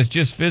cheat and it's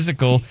just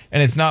physical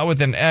and it's not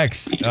with an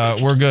ex,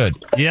 we're good?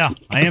 Yeah,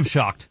 I am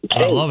shocked.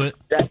 I love it.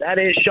 That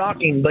is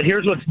shocking, but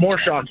here's what's more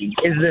shocking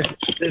is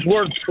this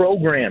word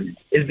program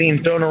is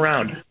being thrown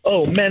around.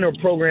 Oh, men are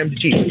programmed to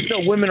cheat. No,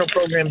 women are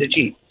programmed to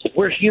cheat.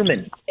 We're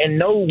human, and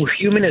no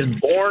human is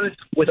born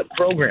with a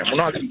program. We're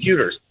not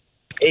computers.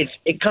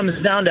 It comes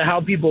down to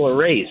how people are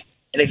raised.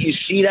 And if you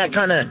see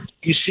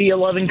you see a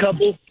loving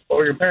couple,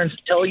 or your parents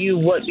tell you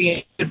what being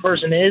a good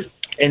person is,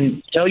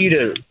 and tell you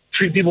to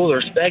treat people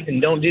with respect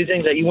and don't do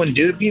things that you wouldn't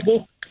do to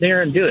people,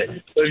 they're going to do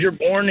it. But if you're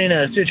born in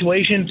a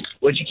situation,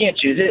 which you can't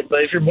choose it,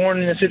 but if you're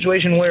born in a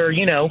situation where,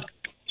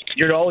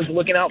 you're always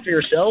looking out for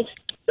yourself,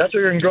 that's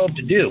what you're going to grow up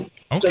to do.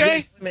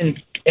 Okay. So women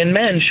and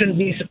men shouldn't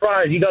be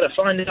surprised. You got to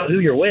find out who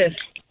you're with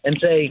and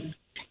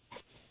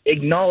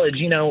acknowledge,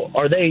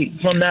 are they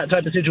from that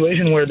type of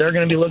situation where they're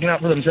going to be looking out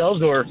for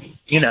themselves or,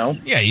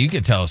 Yeah, you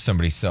can tell if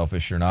somebody's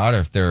selfish or not, or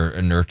if they're a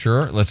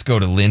nurturer. Let's go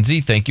to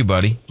Lindsay. Thank you,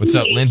 buddy. What's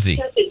up, Lindsay?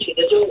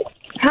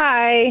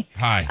 Hi.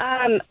 Hi.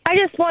 I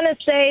just want to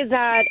say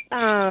that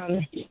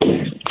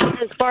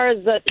as far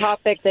as the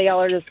topic that y'all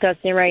are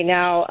discussing right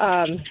now,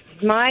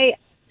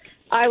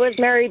 I was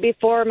married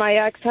before with my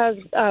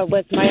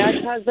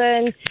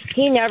ex-husband.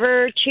 He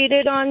never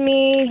cheated on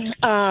me.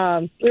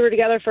 We were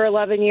together for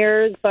 11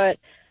 years, but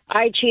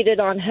I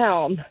cheated on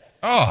him.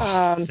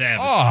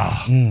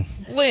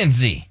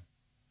 Lindsay.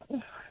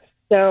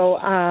 But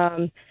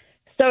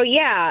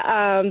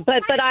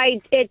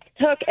it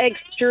took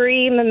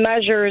extreme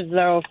measures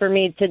though for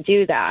me to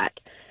do that.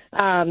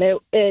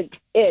 It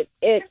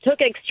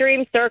took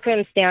extreme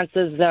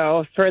circumstances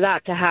though for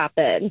that to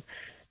happen.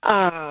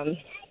 And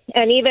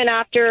even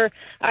after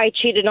I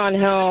cheated on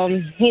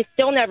him, he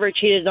still never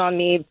cheated on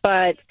me.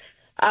 But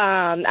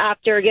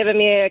after giving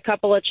me a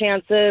couple of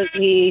chances,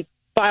 he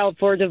filed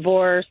for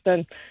divorce,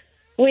 and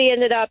we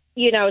ended up,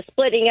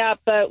 splitting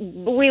up. But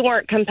we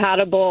weren't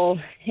compatible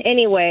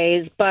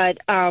anyways. But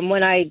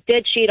when I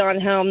did cheat on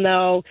him,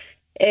 though,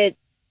 it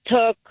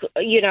took,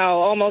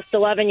 almost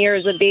 11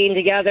 years of being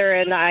together,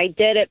 and I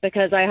did it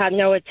because I had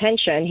no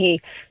attention.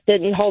 He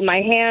didn't hold my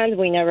hand.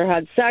 We never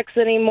had sex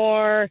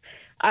anymore.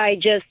 I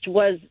just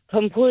was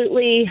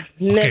completely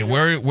Okay,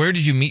 where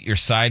did you meet your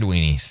side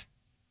weenies?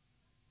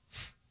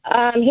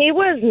 He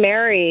was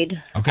married.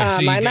 Okay,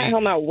 so I met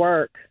him at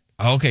work.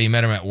 Okay, you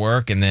met him at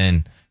work, and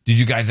then did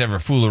you guys ever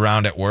fool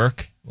around at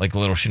work? Like a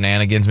little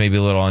shenanigans, maybe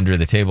a little under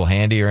the table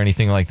handy or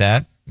anything like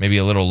that? Maybe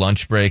a little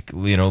lunch break,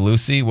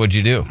 Lucy? What'd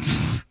you do?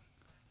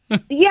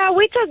 Yeah,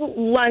 we took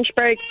lunch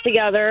breaks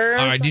together.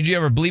 All right, did you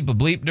ever bleep a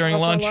bleep during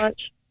lunch?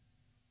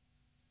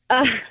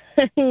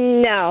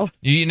 No.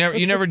 You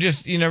never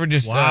just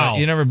Wow.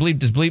 you never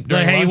bleeped his bleep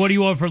during Hey, lunch? what do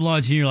you want for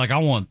lunch? And you're like, I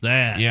want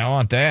that. Yeah, I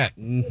want that.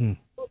 Mm-hmm.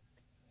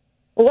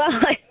 Well,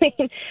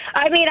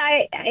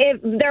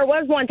 there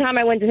was one time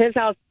I went to his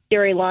house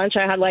during lunch.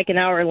 I had like an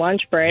hour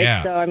lunch break.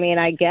 Yeah. So,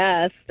 I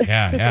guess.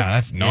 Yeah,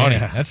 that's naughty.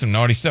 Yeah. That's some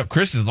naughty stuff.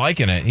 Chris is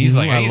liking it. He's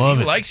like, I love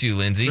he it. likes you,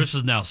 Lindsay. Chris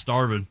is now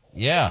starving.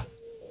 Yeah.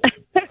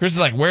 Chris is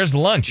like, where's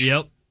lunch?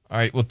 Yep. All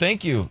right, well,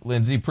 thank you,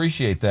 Lindsay.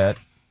 Appreciate that.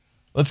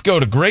 Let's go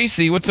to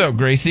Gracie. What's up,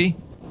 Gracie?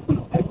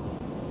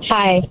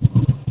 Hi.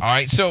 All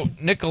right, so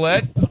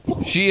Nicolette,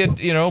 she had,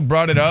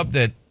 brought it up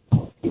that,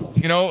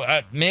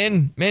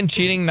 men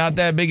cheating, not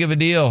that big of a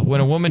deal. When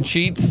a woman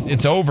cheats,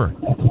 it's over.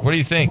 What do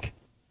you think?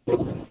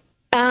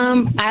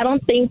 I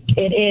don't think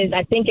it is.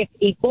 I think it's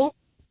equal.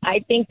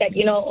 I think that,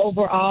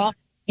 overall,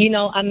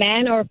 a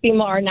man or a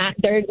female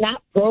they're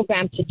not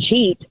programmed to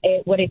cheat.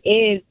 What it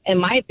is, in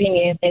my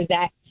opinion, is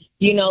that,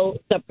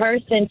 the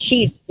person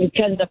cheats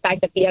because of the fact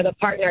that the other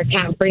partner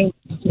can't bring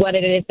what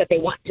it is that they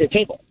want to the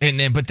table.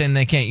 But then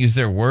they can't use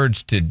their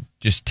words to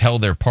just tell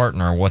their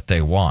partner what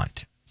they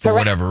want for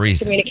whatever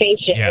reason.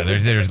 Communication. Yeah,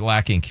 there's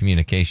lacking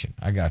communication.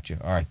 I got you.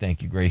 All right,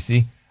 thank you,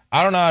 Gracie.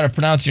 I don't know how to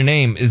pronounce your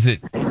name. Is it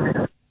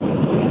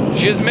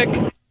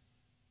Shizmick?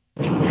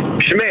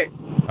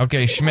 Schmick.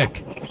 Okay,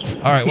 Schmick.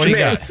 All right, what do you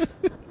got?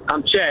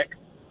 I'm check.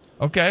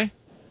 Okay.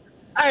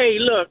 Hey,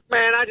 look,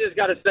 man, I just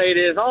got to say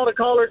this. All the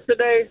callers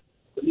today,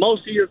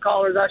 most of your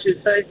callers, I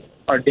should say,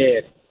 are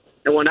dead.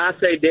 And when I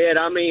say dead,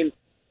 I mean,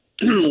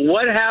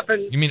 what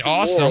happened? You mean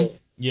awesome? Moral?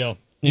 Yeah.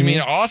 You mean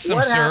awesome,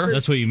 What sir? happened?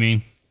 That's what you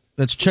mean.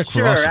 Let's check for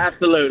Sure, awesome.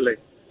 absolutely.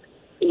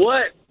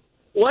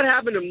 What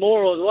happened to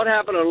morals? What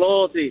happened to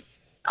loyalty?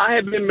 I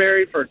have been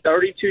married for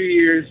 32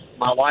 years.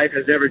 My wife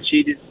has never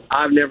cheated.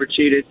 I've never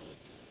cheated.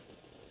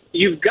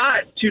 You've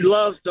got to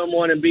love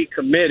someone and be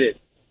committed.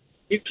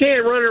 You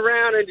can't run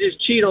around and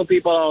just cheat on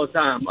people all the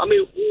time. I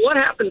mean, what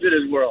happened to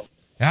this world?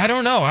 I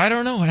don't know. I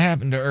don't know what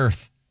happened to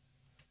Earth.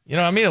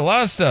 A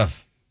lot of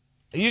stuff.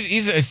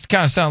 It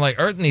kind of sounds like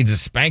Earth needs a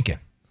spanking.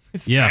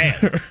 Yeah.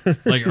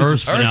 Like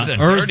Earth's been out.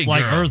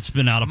 Earth's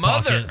been out of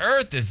Mother pocket.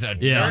 Earth is a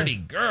dirty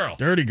girl.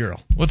 Dirty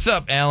girl. What's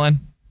up, Alan?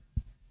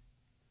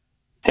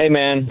 Hey,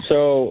 man.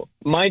 So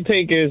my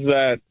take is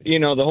that,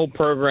 the whole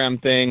program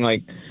thing,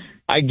 like,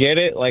 I get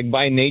it. Like,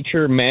 by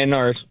nature, men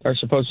are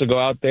supposed to go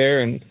out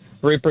there and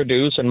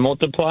reproduce and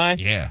multiply.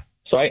 Yeah.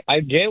 So I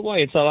get why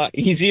it's a lot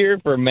easier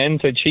for men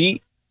to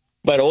cheat,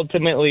 but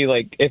ultimately,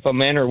 like, if a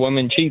man or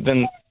woman cheat,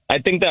 then I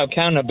think the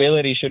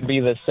accountability should be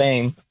the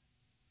same.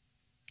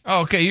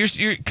 Oh, okay,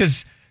 you're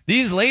because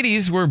these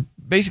ladies were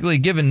basically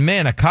giving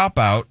men a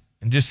cop-out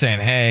and just saying,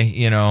 hey,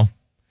 you know,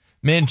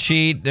 men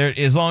cheat,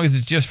 as long as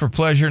it's just for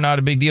pleasure, not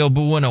a big deal.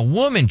 But when a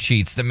woman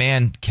cheats, the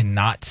man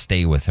cannot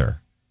stay with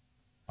her.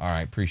 All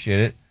right,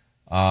 appreciate it.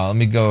 Let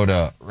me go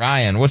to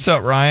Ryan. What's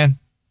up, Ryan?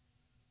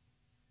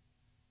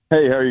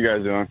 Hey, how are you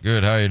guys doing?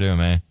 Good. How you doing,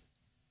 man?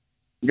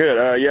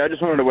 Good. Yeah, I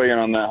just wanted to weigh in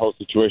on that whole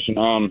situation.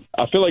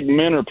 I feel like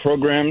men are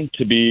programmed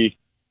to be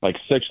like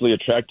sexually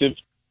attracted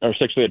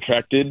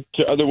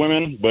to other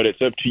women, but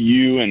it's up to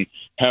you and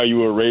how you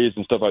were raised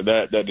and stuff like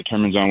that that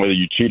determines on whether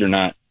you cheat or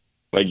not.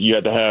 Like, you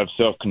have to have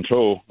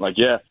self-control. Like,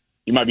 yeah,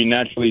 you might be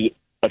naturally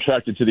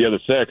attracted to the other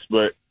sex,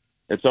 but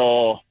it's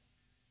all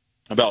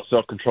about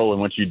self-control and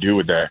what you do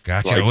with that.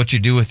 Gotcha. Like, what you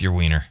do with your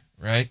wiener,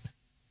 right?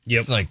 Yep.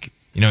 It's like,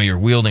 you know, you're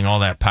wielding all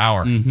that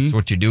power. Mm-hmm. It's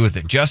what you do with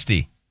it.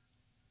 Justy.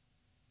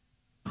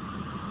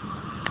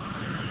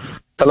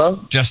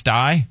 Hello? Just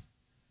I?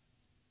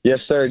 Yes,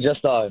 sir.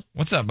 Just I.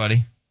 What's up,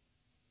 buddy?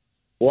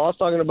 Well, I was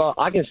talking about,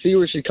 I can see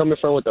where she's coming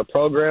from with the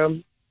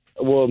program.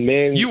 Well,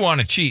 men. You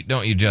want to cheat,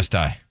 don't you, Just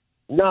I?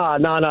 No,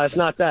 it's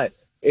not that.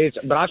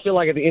 But I feel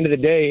like at the end of the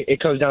day, it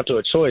comes down to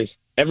a choice.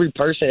 Every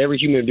person, every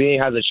human being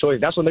has a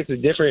choice. That's what makes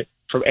it different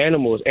from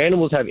animals.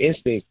 Animals have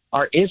instincts.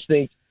 Our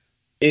instinct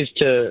is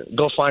to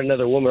go find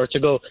another woman or to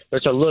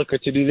look or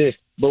to do this.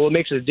 But what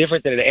makes us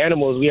different than the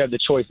animals, we have the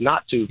choice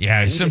not to.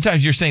 Yeah,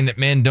 sometimes you're saying that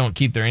men don't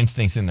keep their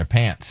instincts in their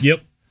pants.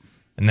 Yep.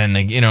 And then,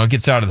 they, it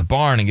gets out of the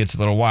barn and gets a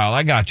little wild.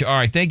 I got you. All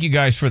right, thank you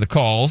guys for the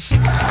calls. The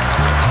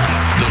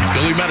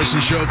Billy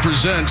Madison Show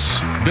presents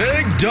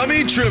Big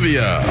Dummy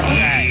Trivia.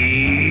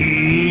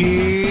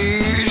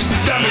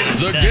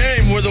 The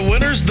game where the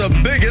winner's the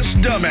biggest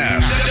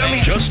dumbass.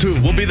 Just who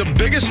will be the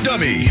biggest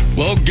dummy?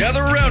 Well,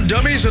 gather around,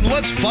 dummies, and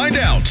let's find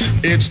out.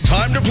 It's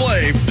time to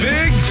play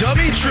Big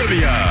Dummy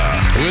Trivia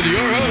with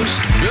your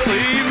host,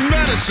 Billy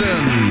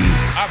Madison.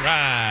 All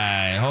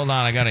right. Hold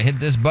on. I got to hit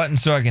this button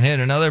so I can hit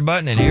another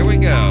button, and here we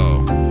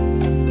go.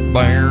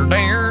 Bear,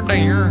 dare,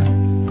 dare.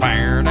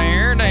 Bear,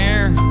 dare,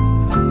 dare.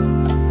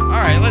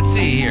 All right, let's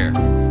see here.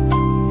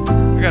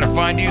 I got to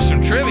find you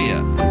some trivia.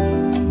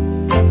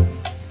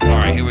 All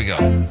right, here we go.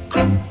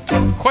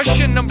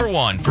 Question number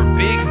 1 for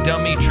Big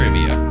Dummy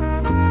Trivia.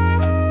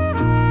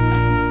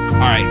 All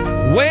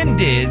right, when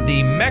did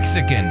the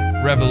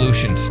Mexican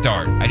Revolution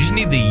start? I just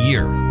need the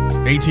year.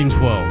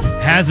 1812.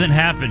 Hasn't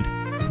happened.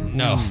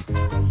 No.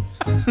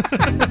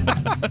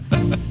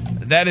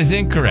 That is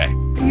incorrect.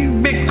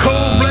 You big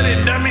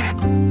cold-blooded dummy.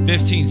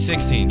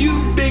 1516.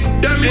 You big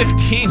dummy.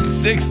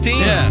 1516?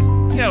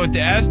 Yeah, with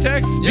the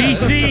Aztecs? Yeah.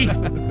 BC.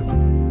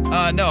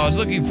 No, I was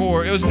looking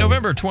for, it was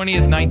November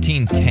 20th,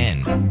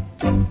 1910.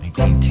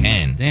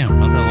 1910. Damn,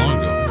 not that long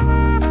ago.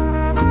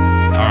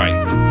 All right.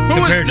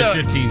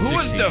 Who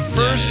was the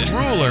first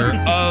ruler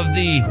of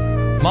the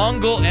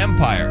Mongol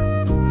Empire?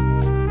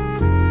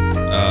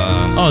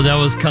 That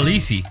was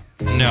Khaleesi.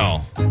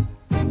 No.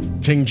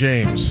 King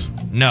James.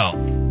 No.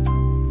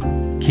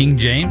 King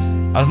James?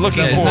 I was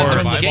looking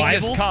for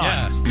Genghis Khan.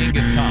 Yeah.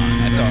 Genghis Khan.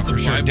 I thought for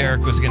sure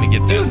Derek was going to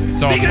get that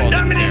softball.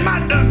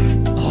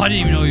 Oh, I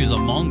didn't even know he was a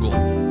Mongol.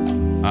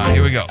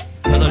 Here we go.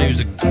 I thought he was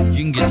a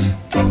Genghis.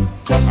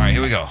 All right,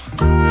 here we go.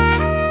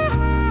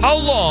 How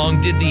long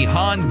did the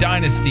Han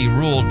Dynasty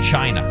rule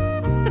China?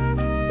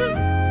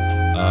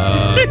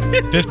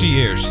 50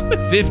 years.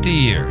 50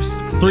 years.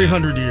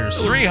 300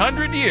 years.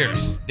 300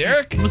 years.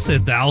 Derek? I'm going to say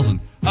 1,000.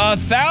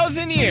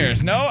 1,000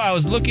 years. No, I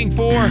was looking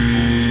for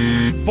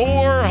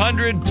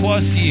 400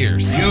 plus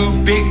years. You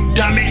big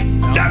dummy.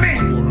 Dummy.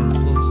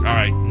 All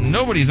right,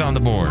 nobody's on the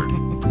board.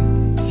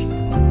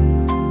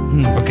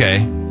 Okay.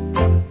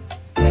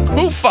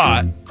 Who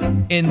fought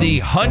in the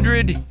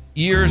 100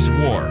 Years'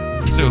 War?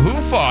 So who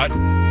fought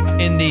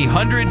in the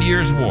 100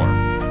 Years' War?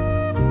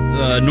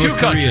 North Two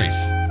countries.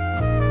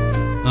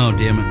 Korea. Oh,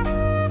 damn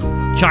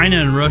it. China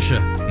and Russia.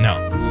 No.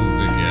 Ooh,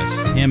 good guess.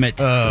 Damn it.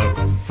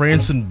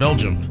 France and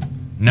Belgium.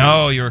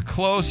 No, you were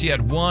close. You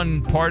had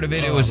one part of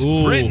it. It was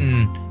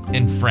Britain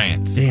and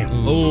France.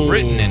 Damn.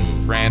 Britain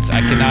and France.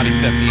 I cannot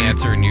accept the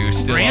answer, and you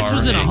still France are.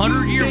 was in a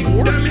 100-year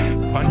war?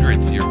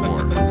 100-year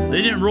war.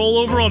 They didn't roll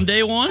over on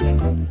day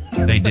one?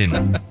 They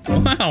didn't.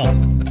 Wow.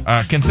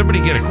 Can somebody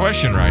get a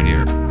question right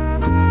here?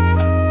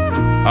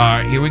 All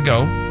right, here we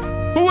go.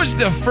 Who was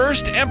the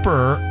first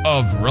emperor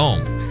of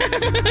Rome?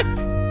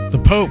 The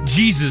Pope.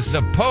 Jesus.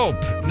 The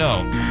Pope.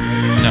 No.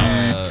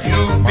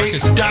 You big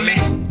dummy.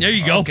 There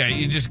you go. Okay,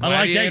 you just I like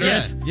that gladiator?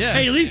 guess. Yeah.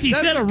 Hey, at least he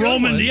That's said a a good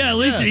Roman. one. Yeah, at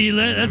least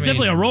that's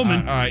definitely a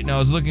Roman. All right, no, I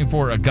was looking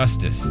for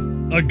Augustus.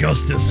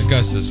 Augustus.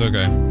 Augustus,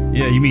 okay.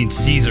 Yeah, you mean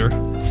Caesar.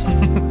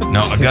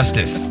 No,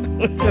 Augustus.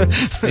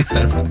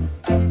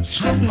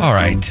 All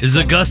right. Is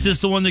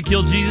Augustus the one that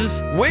killed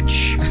Jesus?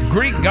 Which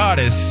Greek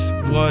goddess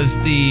was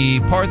the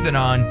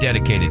Parthenon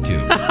dedicated to?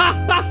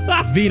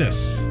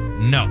 Venus.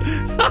 No.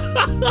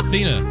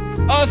 Athena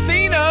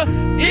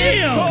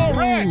is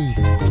correct.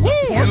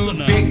 You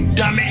big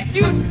dummy.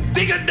 You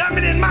bigger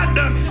dummy than my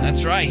dummy.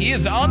 That's right. He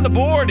is on the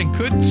board and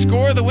could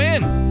score the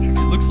win. It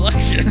looks like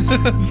it.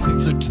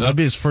 That'd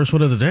be his first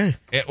one of the day.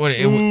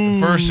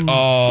 First.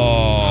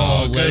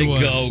 Oh, let it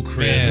go,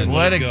 Chris. Man,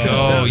 let it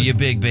go, you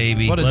big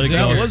baby. Let it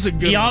go. Was a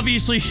good He one.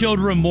 obviously showed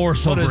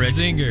remorse What a over it.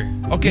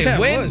 zinger. Okay, Yeah, it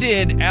when was.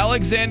 did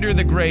Alexander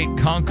the Great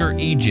conquer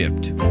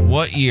Egypt?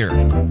 What year?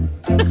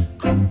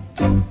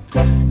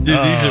 Dude,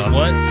 these are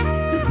what?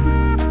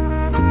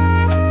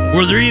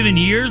 Were there even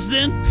years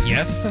then?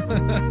 Yes. All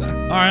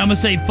right, I'm gonna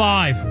say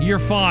 5. Year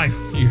 5.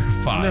 Year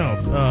 5. No,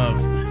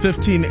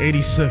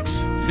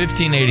 1586.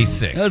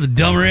 1586. That was a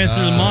dumber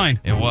answer than mine.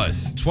 It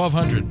was.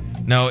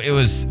 1200. No, it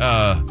was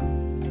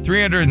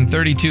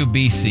 332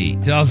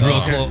 BC. That was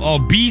real close. Oh,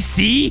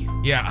 BC?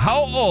 Yeah.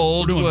 How We're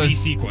old doing was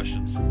BC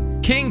questions.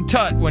 King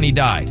Tut when he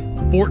died?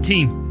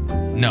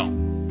 14. No.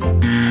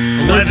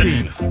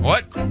 13.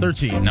 What?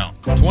 13. No.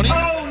 20?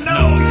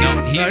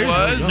 No. He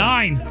was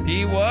 9.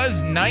 He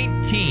was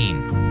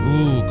 19.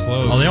 Ooh,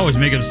 close. Oh, they always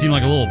make him seem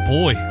like a little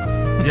boy.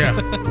 Yeah.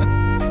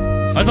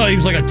 I thought he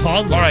was like a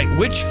toddler. All right.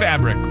 Which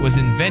fabric was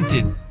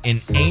invented in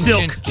ancient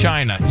Silk.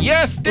 China?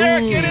 Yes,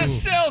 Derek, it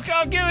is silk.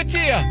 I'll give it to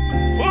you.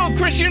 Whoa,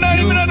 Chris, you're not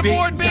even on the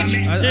board, bitch.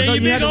 I Yeah, thought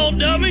you you had big to, old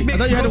dummy. I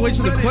thought you had to wait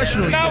till the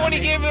question was. Not when he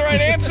gave the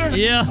right answer.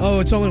 Yeah. Oh,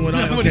 it's only when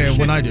I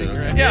do it.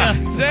 Right? Yeah,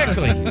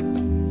 exactly.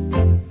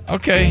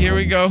 Okay, here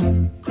we go.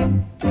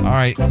 All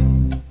right.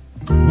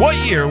 What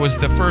year was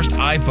the first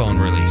iPhone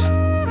released?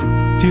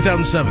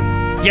 2007.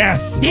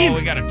 Yes. Oh,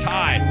 we got a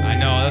tie. I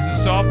know. That's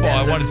a softball.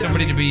 I wanted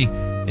somebody to be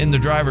in the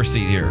driver's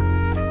seat here.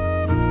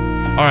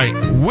 All right.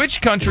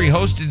 Which country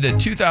hosted the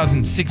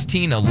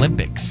 2016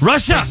 Olympics?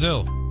 Russia.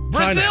 Brazil.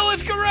 Brazil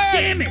is correct.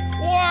 Damn it.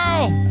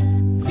 Wow.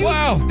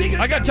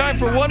 I got time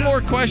for one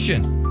more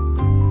question.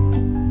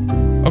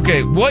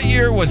 Okay. What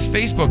year was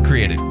Facebook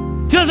created?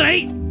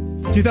 2008.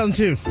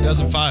 2002.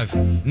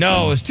 2005.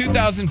 No, it was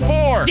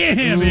 2004.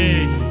 Damn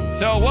it.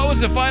 So what was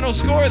the final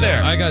score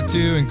there? I got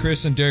 2, and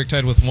Chris and Derek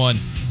tied with 1.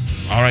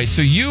 All right,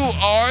 so you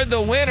are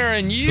the winner,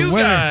 and you The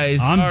winner.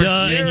 guys I'm are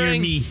done, and you're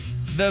sharing me.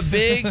 the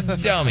big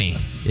dummy.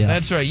 Yeah.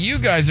 That's right. You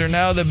guys are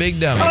now the big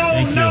dummy.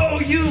 Oh no,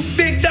 you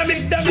big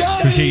dummy, dummy.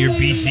 Appreciate your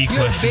BC You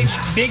questions.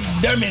 big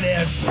dummy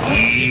there.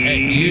 Hey,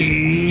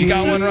 you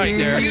got one right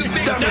there. You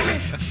big dummy.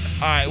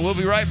 All right, we'll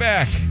be right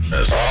back.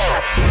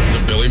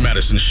 The Billy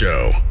Madison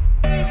Show.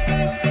 All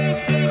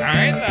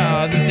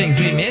right, the things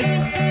we missed.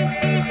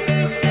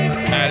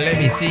 Let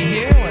me see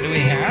here. What do we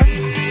have?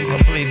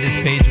 Hopefully this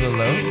page will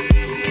load.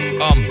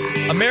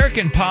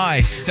 American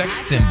Pie sex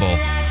symbol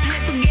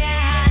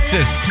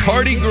says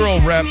party girl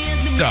rep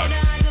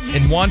sucks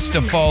and wants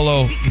to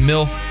follow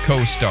MILF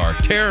co-star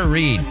Tara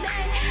Reid.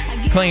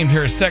 Claimed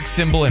her sex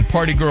symbol and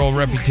party girl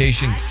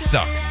reputation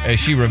sucks as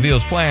she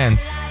reveals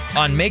plans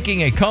on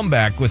making a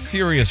comeback with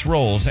serious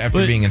roles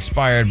after being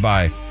inspired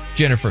by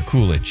Jennifer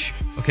Coolidge.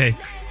 Okay.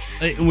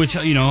 Which,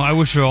 I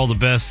wish her all the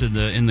best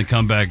in the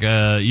comeback.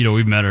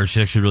 We've met her.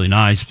 She's actually really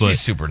nice. But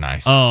She's super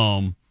nice.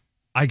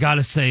 I got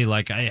to say,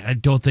 I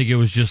don't think it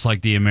was just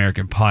like the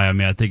American Pie. I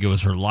mean, I think it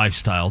was her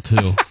lifestyle,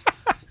 too.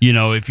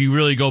 If you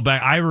really go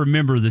back, I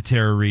remember the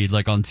Tara Reid,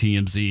 on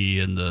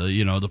TMZ and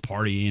the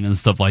partying and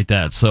stuff like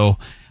that. So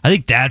I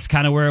think that's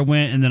kind of where it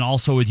went. And then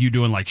also with you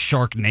doing,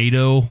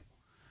 Sharknado,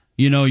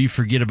 you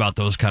forget about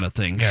those kind of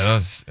things. Yeah, that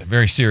was a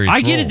very serious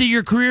I get role. it that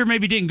your career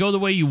maybe didn't go the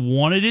way you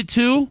wanted it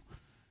to.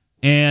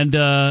 And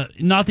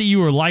not that you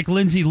were like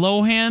Lindsay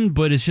Lohan,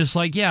 but it's just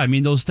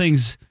those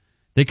things,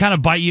 they kind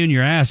of bite you in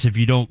your ass if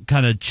you don't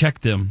kind of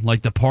check them,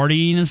 like the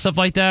partying and stuff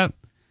like that.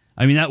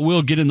 I mean, that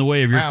will get in the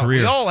way of your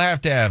career. We all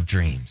have to have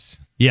dreams.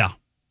 Yeah.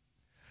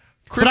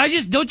 But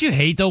don't you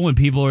hate, though, when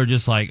people are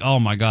just like, oh,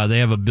 my God, they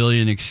have a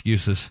billion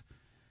excuses.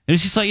 And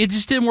it's just it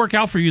just didn't work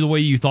out for you the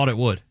way you thought it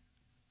would.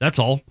 That's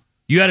all.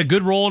 You had a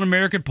good role in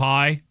American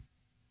Pie.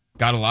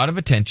 Got a lot of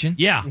attention.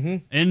 Yeah. Mm-hmm.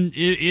 And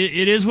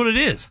it is what it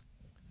is.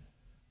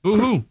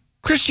 Boo-hoo.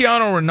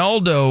 Cristiano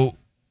Ronaldo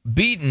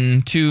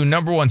beaten to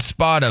number 1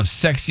 spot of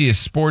sexiest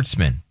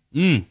sportsman.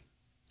 Can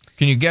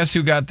you guess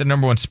who got the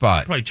number 1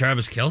 spot? Probably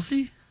Travis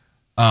Kelce?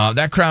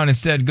 That crown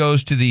instead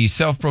goes to the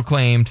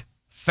self-proclaimed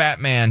fat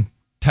man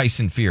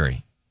Tyson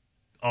Fury.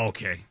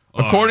 Okay.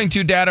 According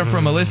to data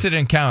from Illicit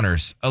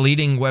Encounters, a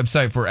leading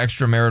website for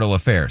extramarital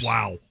affairs.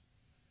 Wow.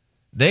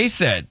 They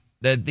said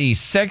that the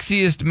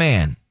sexiest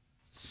man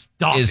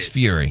is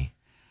Fury.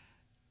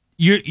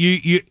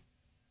 You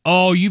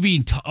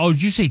mean,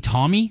 did you say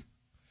Tommy?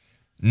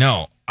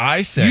 No,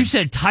 I said... You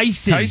said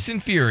Tyson. Tyson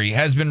Fury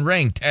has been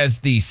ranked as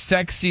the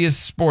sexiest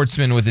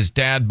sportsman with his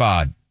dad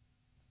bod.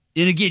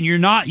 And again,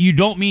 you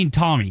don't mean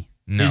Tommy.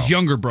 No. His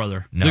younger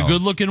brother. No. The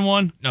good-looking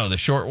one? No, the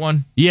short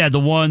one? Yeah, the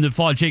one that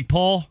fought Jake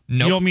Paul?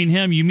 Nope. You don't mean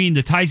him. You mean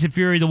the Tyson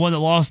Fury, the one that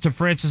lost to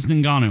Francis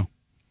Ngannou.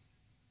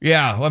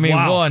 Yeah, I mean,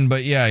 Wow. won,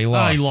 but yeah, he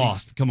lost. He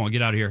lost. Come on,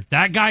 get out of here.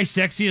 That guy,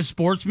 sexiest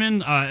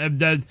sportsman?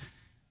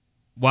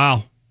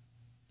 Wow.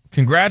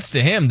 Congrats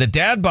to him. The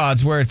dad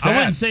bod's where it's at. I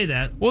wouldn't say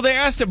that. Well, they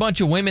asked a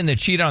bunch of women that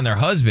cheat on their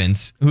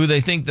husbands who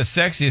they think the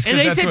sexiest. And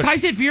they said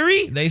Tyson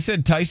Fury? They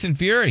said Tyson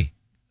Fury.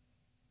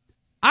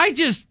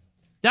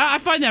 I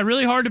find that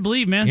really hard to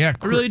believe, man. Yeah,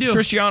 I really do.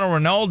 Cristiano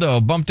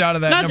Ronaldo bumped out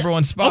of that number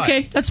one spot.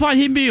 Okay, that's fine.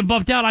 Him being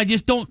bumped out, I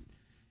just don't.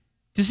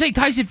 To say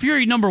Tyson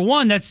Fury number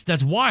one,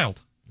 that's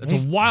wild. That's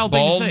a wild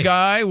thing to say. Bald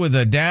guy with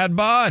a dad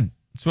bod.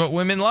 That's what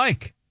women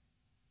like.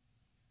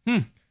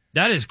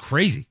 That is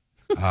crazy.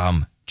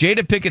 Jada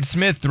Pinkett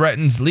Smith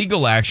threatens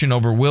legal action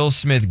over Will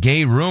Smith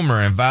gay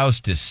rumor and vows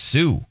to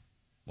sue.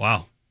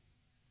 Wow.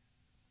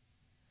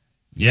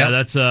 Yeah,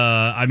 that's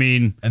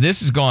and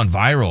this has gone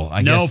viral.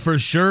 I guess. For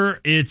sure.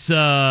 It's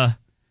the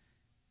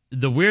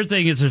weird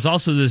thing is there's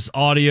also this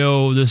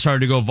audio that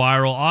started to go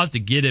viral. I'll have to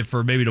get it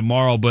for maybe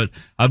tomorrow, but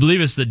I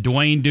believe it's the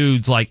Dwayne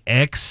dude's like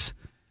ex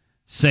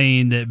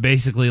saying that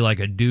basically like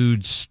a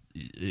dude's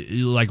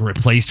like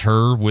replaced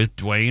her with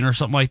Dwayne or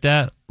something like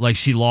that. Like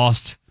she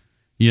lost,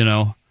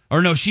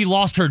 she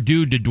lost her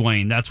dude to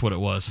Dwayne. That's what it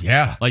was.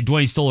 Yeah. Like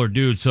Dwayne stole her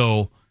dude.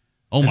 So,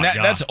 God.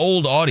 That's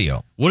old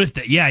audio. What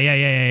if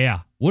yeah.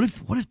 What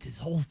if this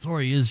whole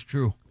story is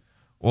true?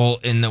 Well,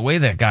 in the way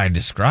that guy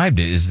described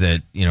it is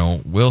that,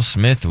 Will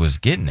Smith was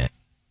getting it.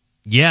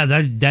 Yeah,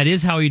 that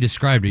is how he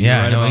described it. Yeah,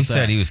 You're right about he that.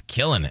 said he was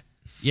killing it.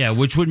 Yeah,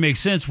 which would make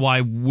sense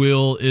why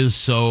Will is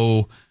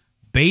so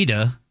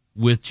beta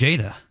with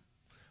Jada.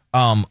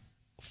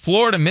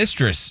 Florida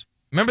mistress.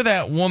 Remember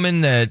that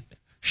woman that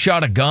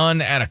shot a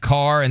gun at a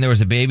car and there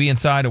was a baby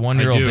inside, a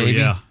 1-year-old baby?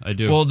 Yeah, I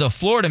do. Well, the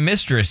Florida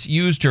mistress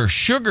used her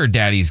sugar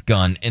daddy's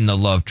gun in the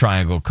Love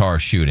Triangle car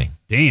shooting.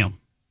 Damn.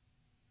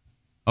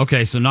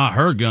 Okay, so not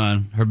her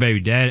gun, her baby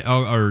daddy.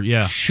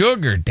 Yeah.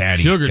 Sugar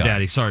daddy's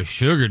gun.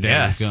 Sugar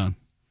daddy's gun.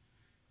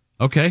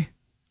 Okay.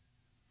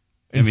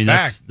 In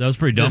fact, that was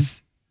pretty dumb.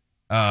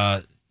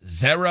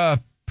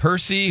 Zara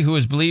Percy, who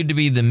is believed to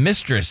be the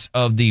mistress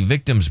of the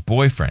victim's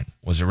boyfriend,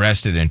 was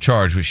arrested and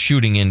charged with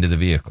shooting into the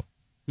vehicle.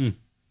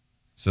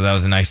 So that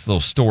was a nice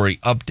little story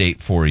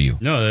update for you.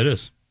 No, that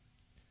is.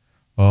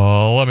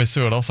 Oh, let me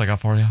see what else I got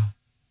for you.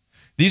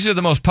 These are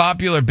the most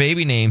popular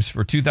baby names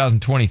for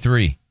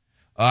 2023.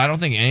 I don't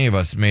think any of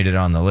us made it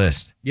on the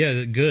list.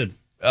 Yeah, good.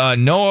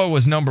 Noah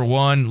was number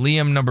 1,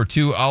 Liam number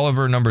 2,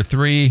 Oliver number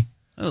 3.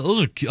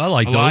 Those are I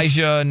like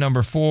Elijah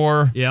number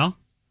 4. Yeah.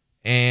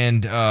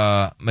 And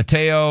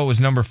Mateo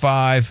was number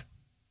 5.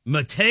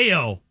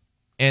 Mateo.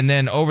 And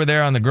then over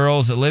there on the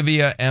girls,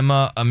 Olivia,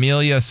 Emma,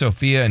 Amelia,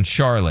 Sophia, and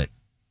Charlotte.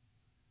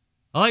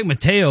 I like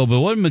Mateo, but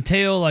wasn't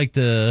Mateo like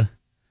the...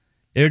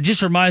 It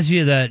just reminds me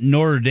of that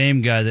Notre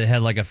Dame guy that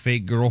had like a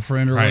fake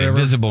girlfriend or whatever.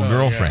 Invisible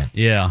girlfriend.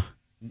 Yeah.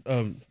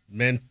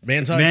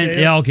 Manti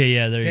yeah, okay,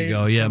 yeah, there you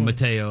go. Yeah,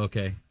 Mateo,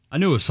 okay. I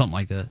knew it was something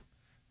like that.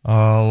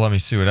 Oh, let me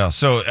see what else.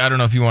 So I don't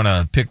know if you want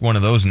to pick one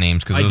of those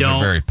names because those are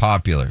very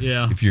popular.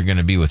 Yeah. If you're going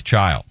to be with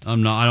child. I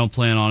don't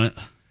plan on it.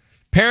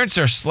 Parents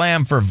are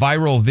slammed for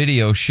viral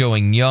video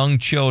showing young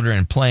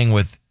children playing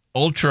with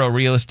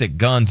ultra-realistic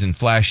guns and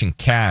flashing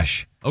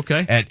cash.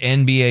 Okay. At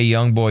NBA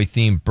YoungBoy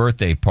themed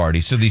birthday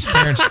party. So these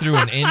parents threw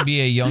an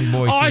NBA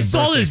YoungBoy. Oh, I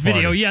saw this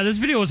video. Party. Yeah, this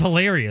video was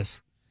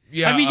hilarious.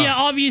 Yeah. I mean,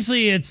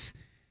 obviously it's.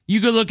 You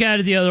could look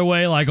at it the other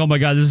way, like, oh my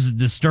God, this is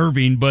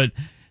disturbing. But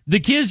the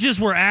kids just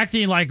were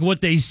acting like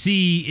what they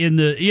see in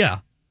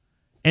the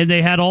and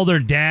they had all their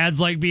dads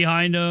like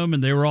behind them,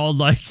 and they were all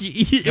like,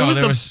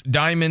 there was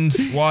diamonds,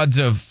 wads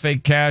of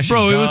fake cash,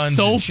 bro. And it was guns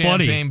so and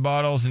funny, champagne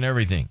bottles and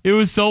everything. It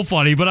was so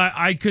funny, but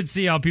I could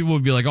see how people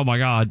would be like, oh my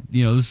God,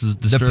 this is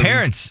disturbing. The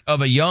parents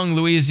of a young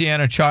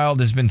Louisiana child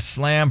has been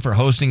slammed for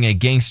hosting a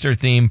gangster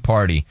themed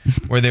party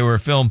where they were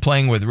filmed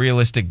playing with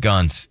realistic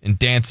guns and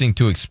dancing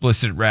to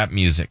explicit rap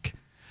music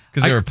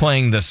because they were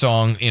playing the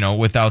song,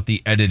 without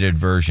the edited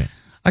version.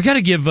 I got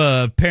to give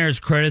parents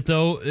credit,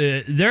 though.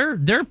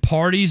 Their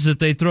parties that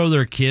they throw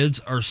their kids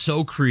are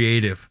so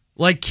creative.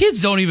 Like,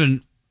 kids don't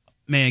even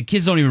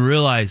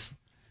realize,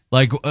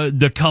 like,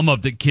 the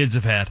come-up that kids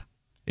have had.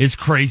 It's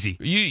crazy.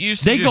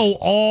 Some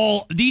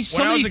of these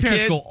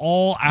parents go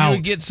all out. You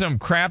would get some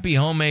crappy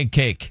homemade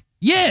cake.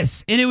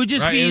 Yes, and it would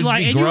just be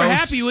like, and gross. you were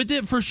happy with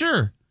it for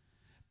sure.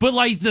 But,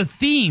 like, the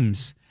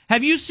themes...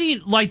 Have you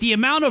seen, like, the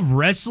amount of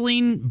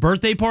wrestling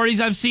birthday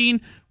parties I've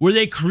seen where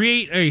they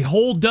create a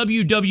whole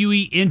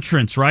WWE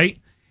entrance, right?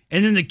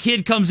 And then the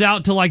kid comes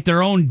out to, like,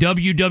 their own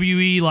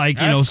WWE, like,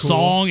 That's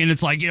song, and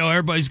it's like,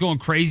 everybody's going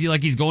crazy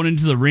like he's going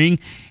into the ring.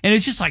 And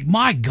it's just like,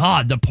 my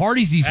God, the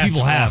parties these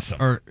people have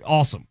are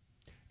awesome.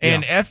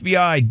 And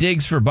FBI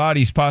digs for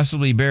bodies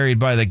possibly buried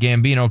by the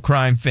Gambino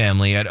crime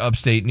family at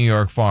upstate New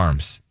York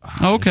farms.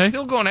 Okay.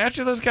 Still going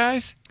after those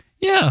guys?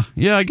 Yeah,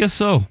 I guess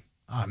so.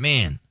 Oh,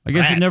 man. I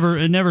guess it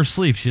never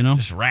sleeps,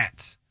 Just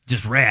rats.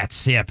 Just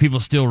rats. Yeah, people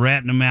still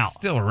ratting them out.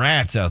 Still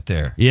rats out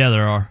there. Yeah,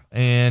 there are.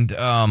 And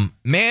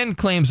man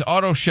claims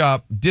auto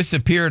shop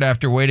disappeared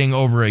after waiting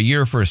over a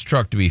year for his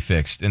truck to be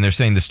fixed. And they're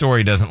saying the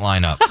story doesn't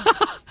line up.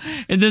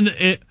 And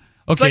then,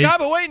 It's like, I've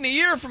been waiting a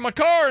year for my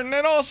car, and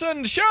then all of a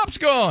sudden the shop's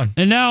gone.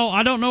 And now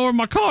I don't know where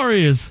my car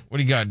is. What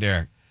do you got,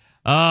 Derek?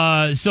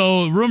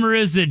 So rumor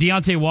is that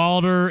Deontay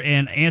Wilder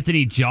and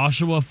Anthony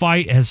Joshua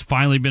fight has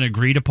finally been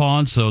agreed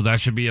upon. So that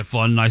should be a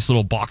fun, nice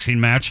little boxing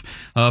match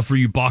for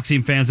you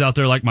boxing fans out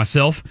there like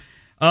myself.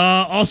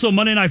 Also,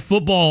 Monday Night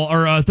Football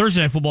or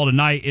Thursday Night Football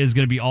tonight is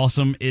going to be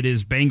awesome. It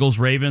is Bengals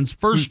Ravens.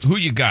 First, who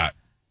you got?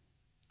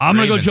 I'm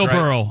going to go Joe right?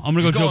 Burrow. I'm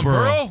going to go Joe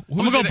Burrow. I'm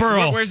going to go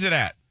Burrow. Where's it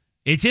at?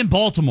 It's in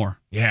Baltimore.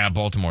 Yeah,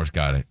 Baltimore's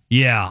got it.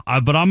 Yeah,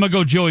 but I'm going to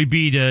go Joey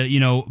B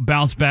to,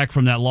 bounce back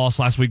from that loss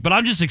last week. But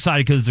I'm just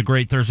excited because it's a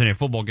great Thursday Night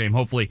Football game,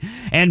 hopefully.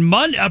 And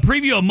a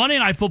preview of Monday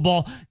Night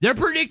Football. They're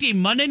predicting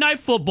Monday Night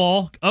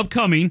Football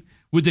upcoming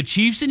with the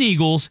Chiefs and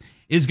Eagles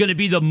is going to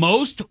be the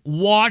most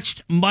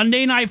watched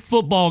Monday Night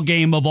Football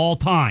game of all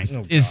time.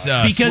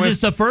 Because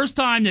it's the first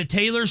time that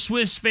Taylor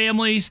Swift's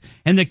families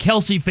and the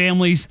Kelsey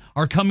families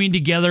are coming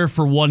together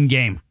for one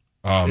game.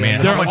 Oh,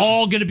 man. They're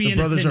all going to be in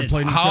brothers attendance. are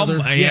playing each other.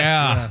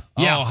 Yeah.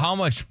 Yeah. Oh, how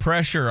much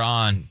pressure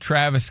on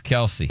Travis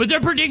Kelsey. But they're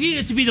predicting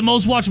it to be the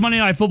most watched Monday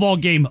Night Football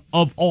game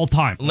of all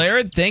time.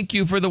 Laird, thank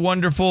you for the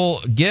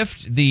wonderful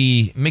gift,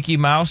 the Mickey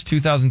Mouse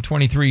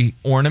 2023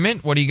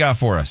 ornament. What do you got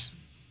for us?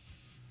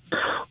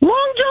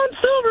 Long John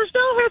Silver's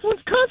now has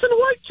Wisconsin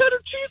white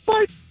cheddar cheese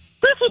bites.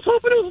 Chris was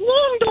hoping it was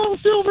Long John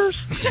Silver's.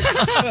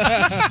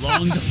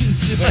 Long John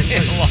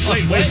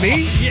Silver's. Wait,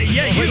 me?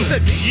 Yeah, Wait, you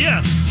said me?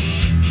 Yeah.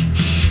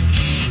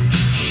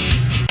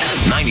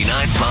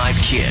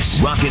 99.5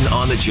 KISS, rockin'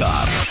 on the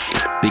job.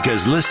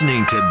 Because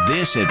listening to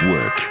this at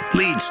work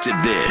leads to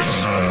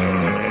this.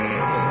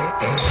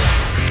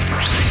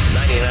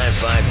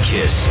 99.5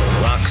 KISS,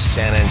 rock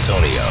San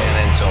Antonio.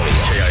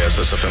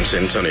 KISS FM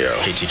San Antonio.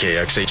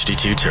 KTKX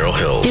HD2 Terrell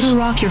Hills. It'll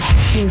rock your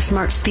f***ing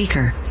smart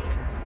speaker.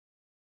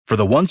 For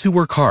the ones who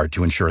work hard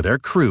to ensure their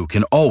crew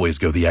can always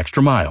go the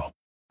extra mile,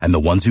 and the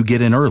ones who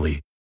get in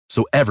early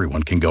so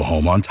everyone can go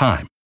home on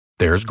time,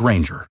 there's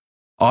Grainger,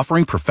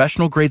 offering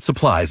professional-grade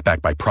supplies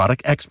backed by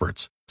product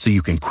experts so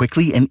you can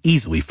quickly and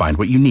easily find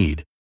what you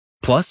need.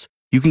 Plus,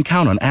 you can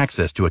count on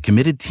access to a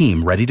committed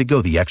team ready to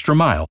go the extra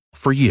mile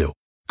for you.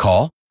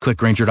 Call, click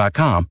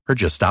Grainger.com, or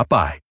just stop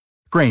by.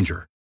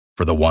 Grainger,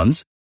 for the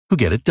ones who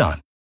get it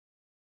done.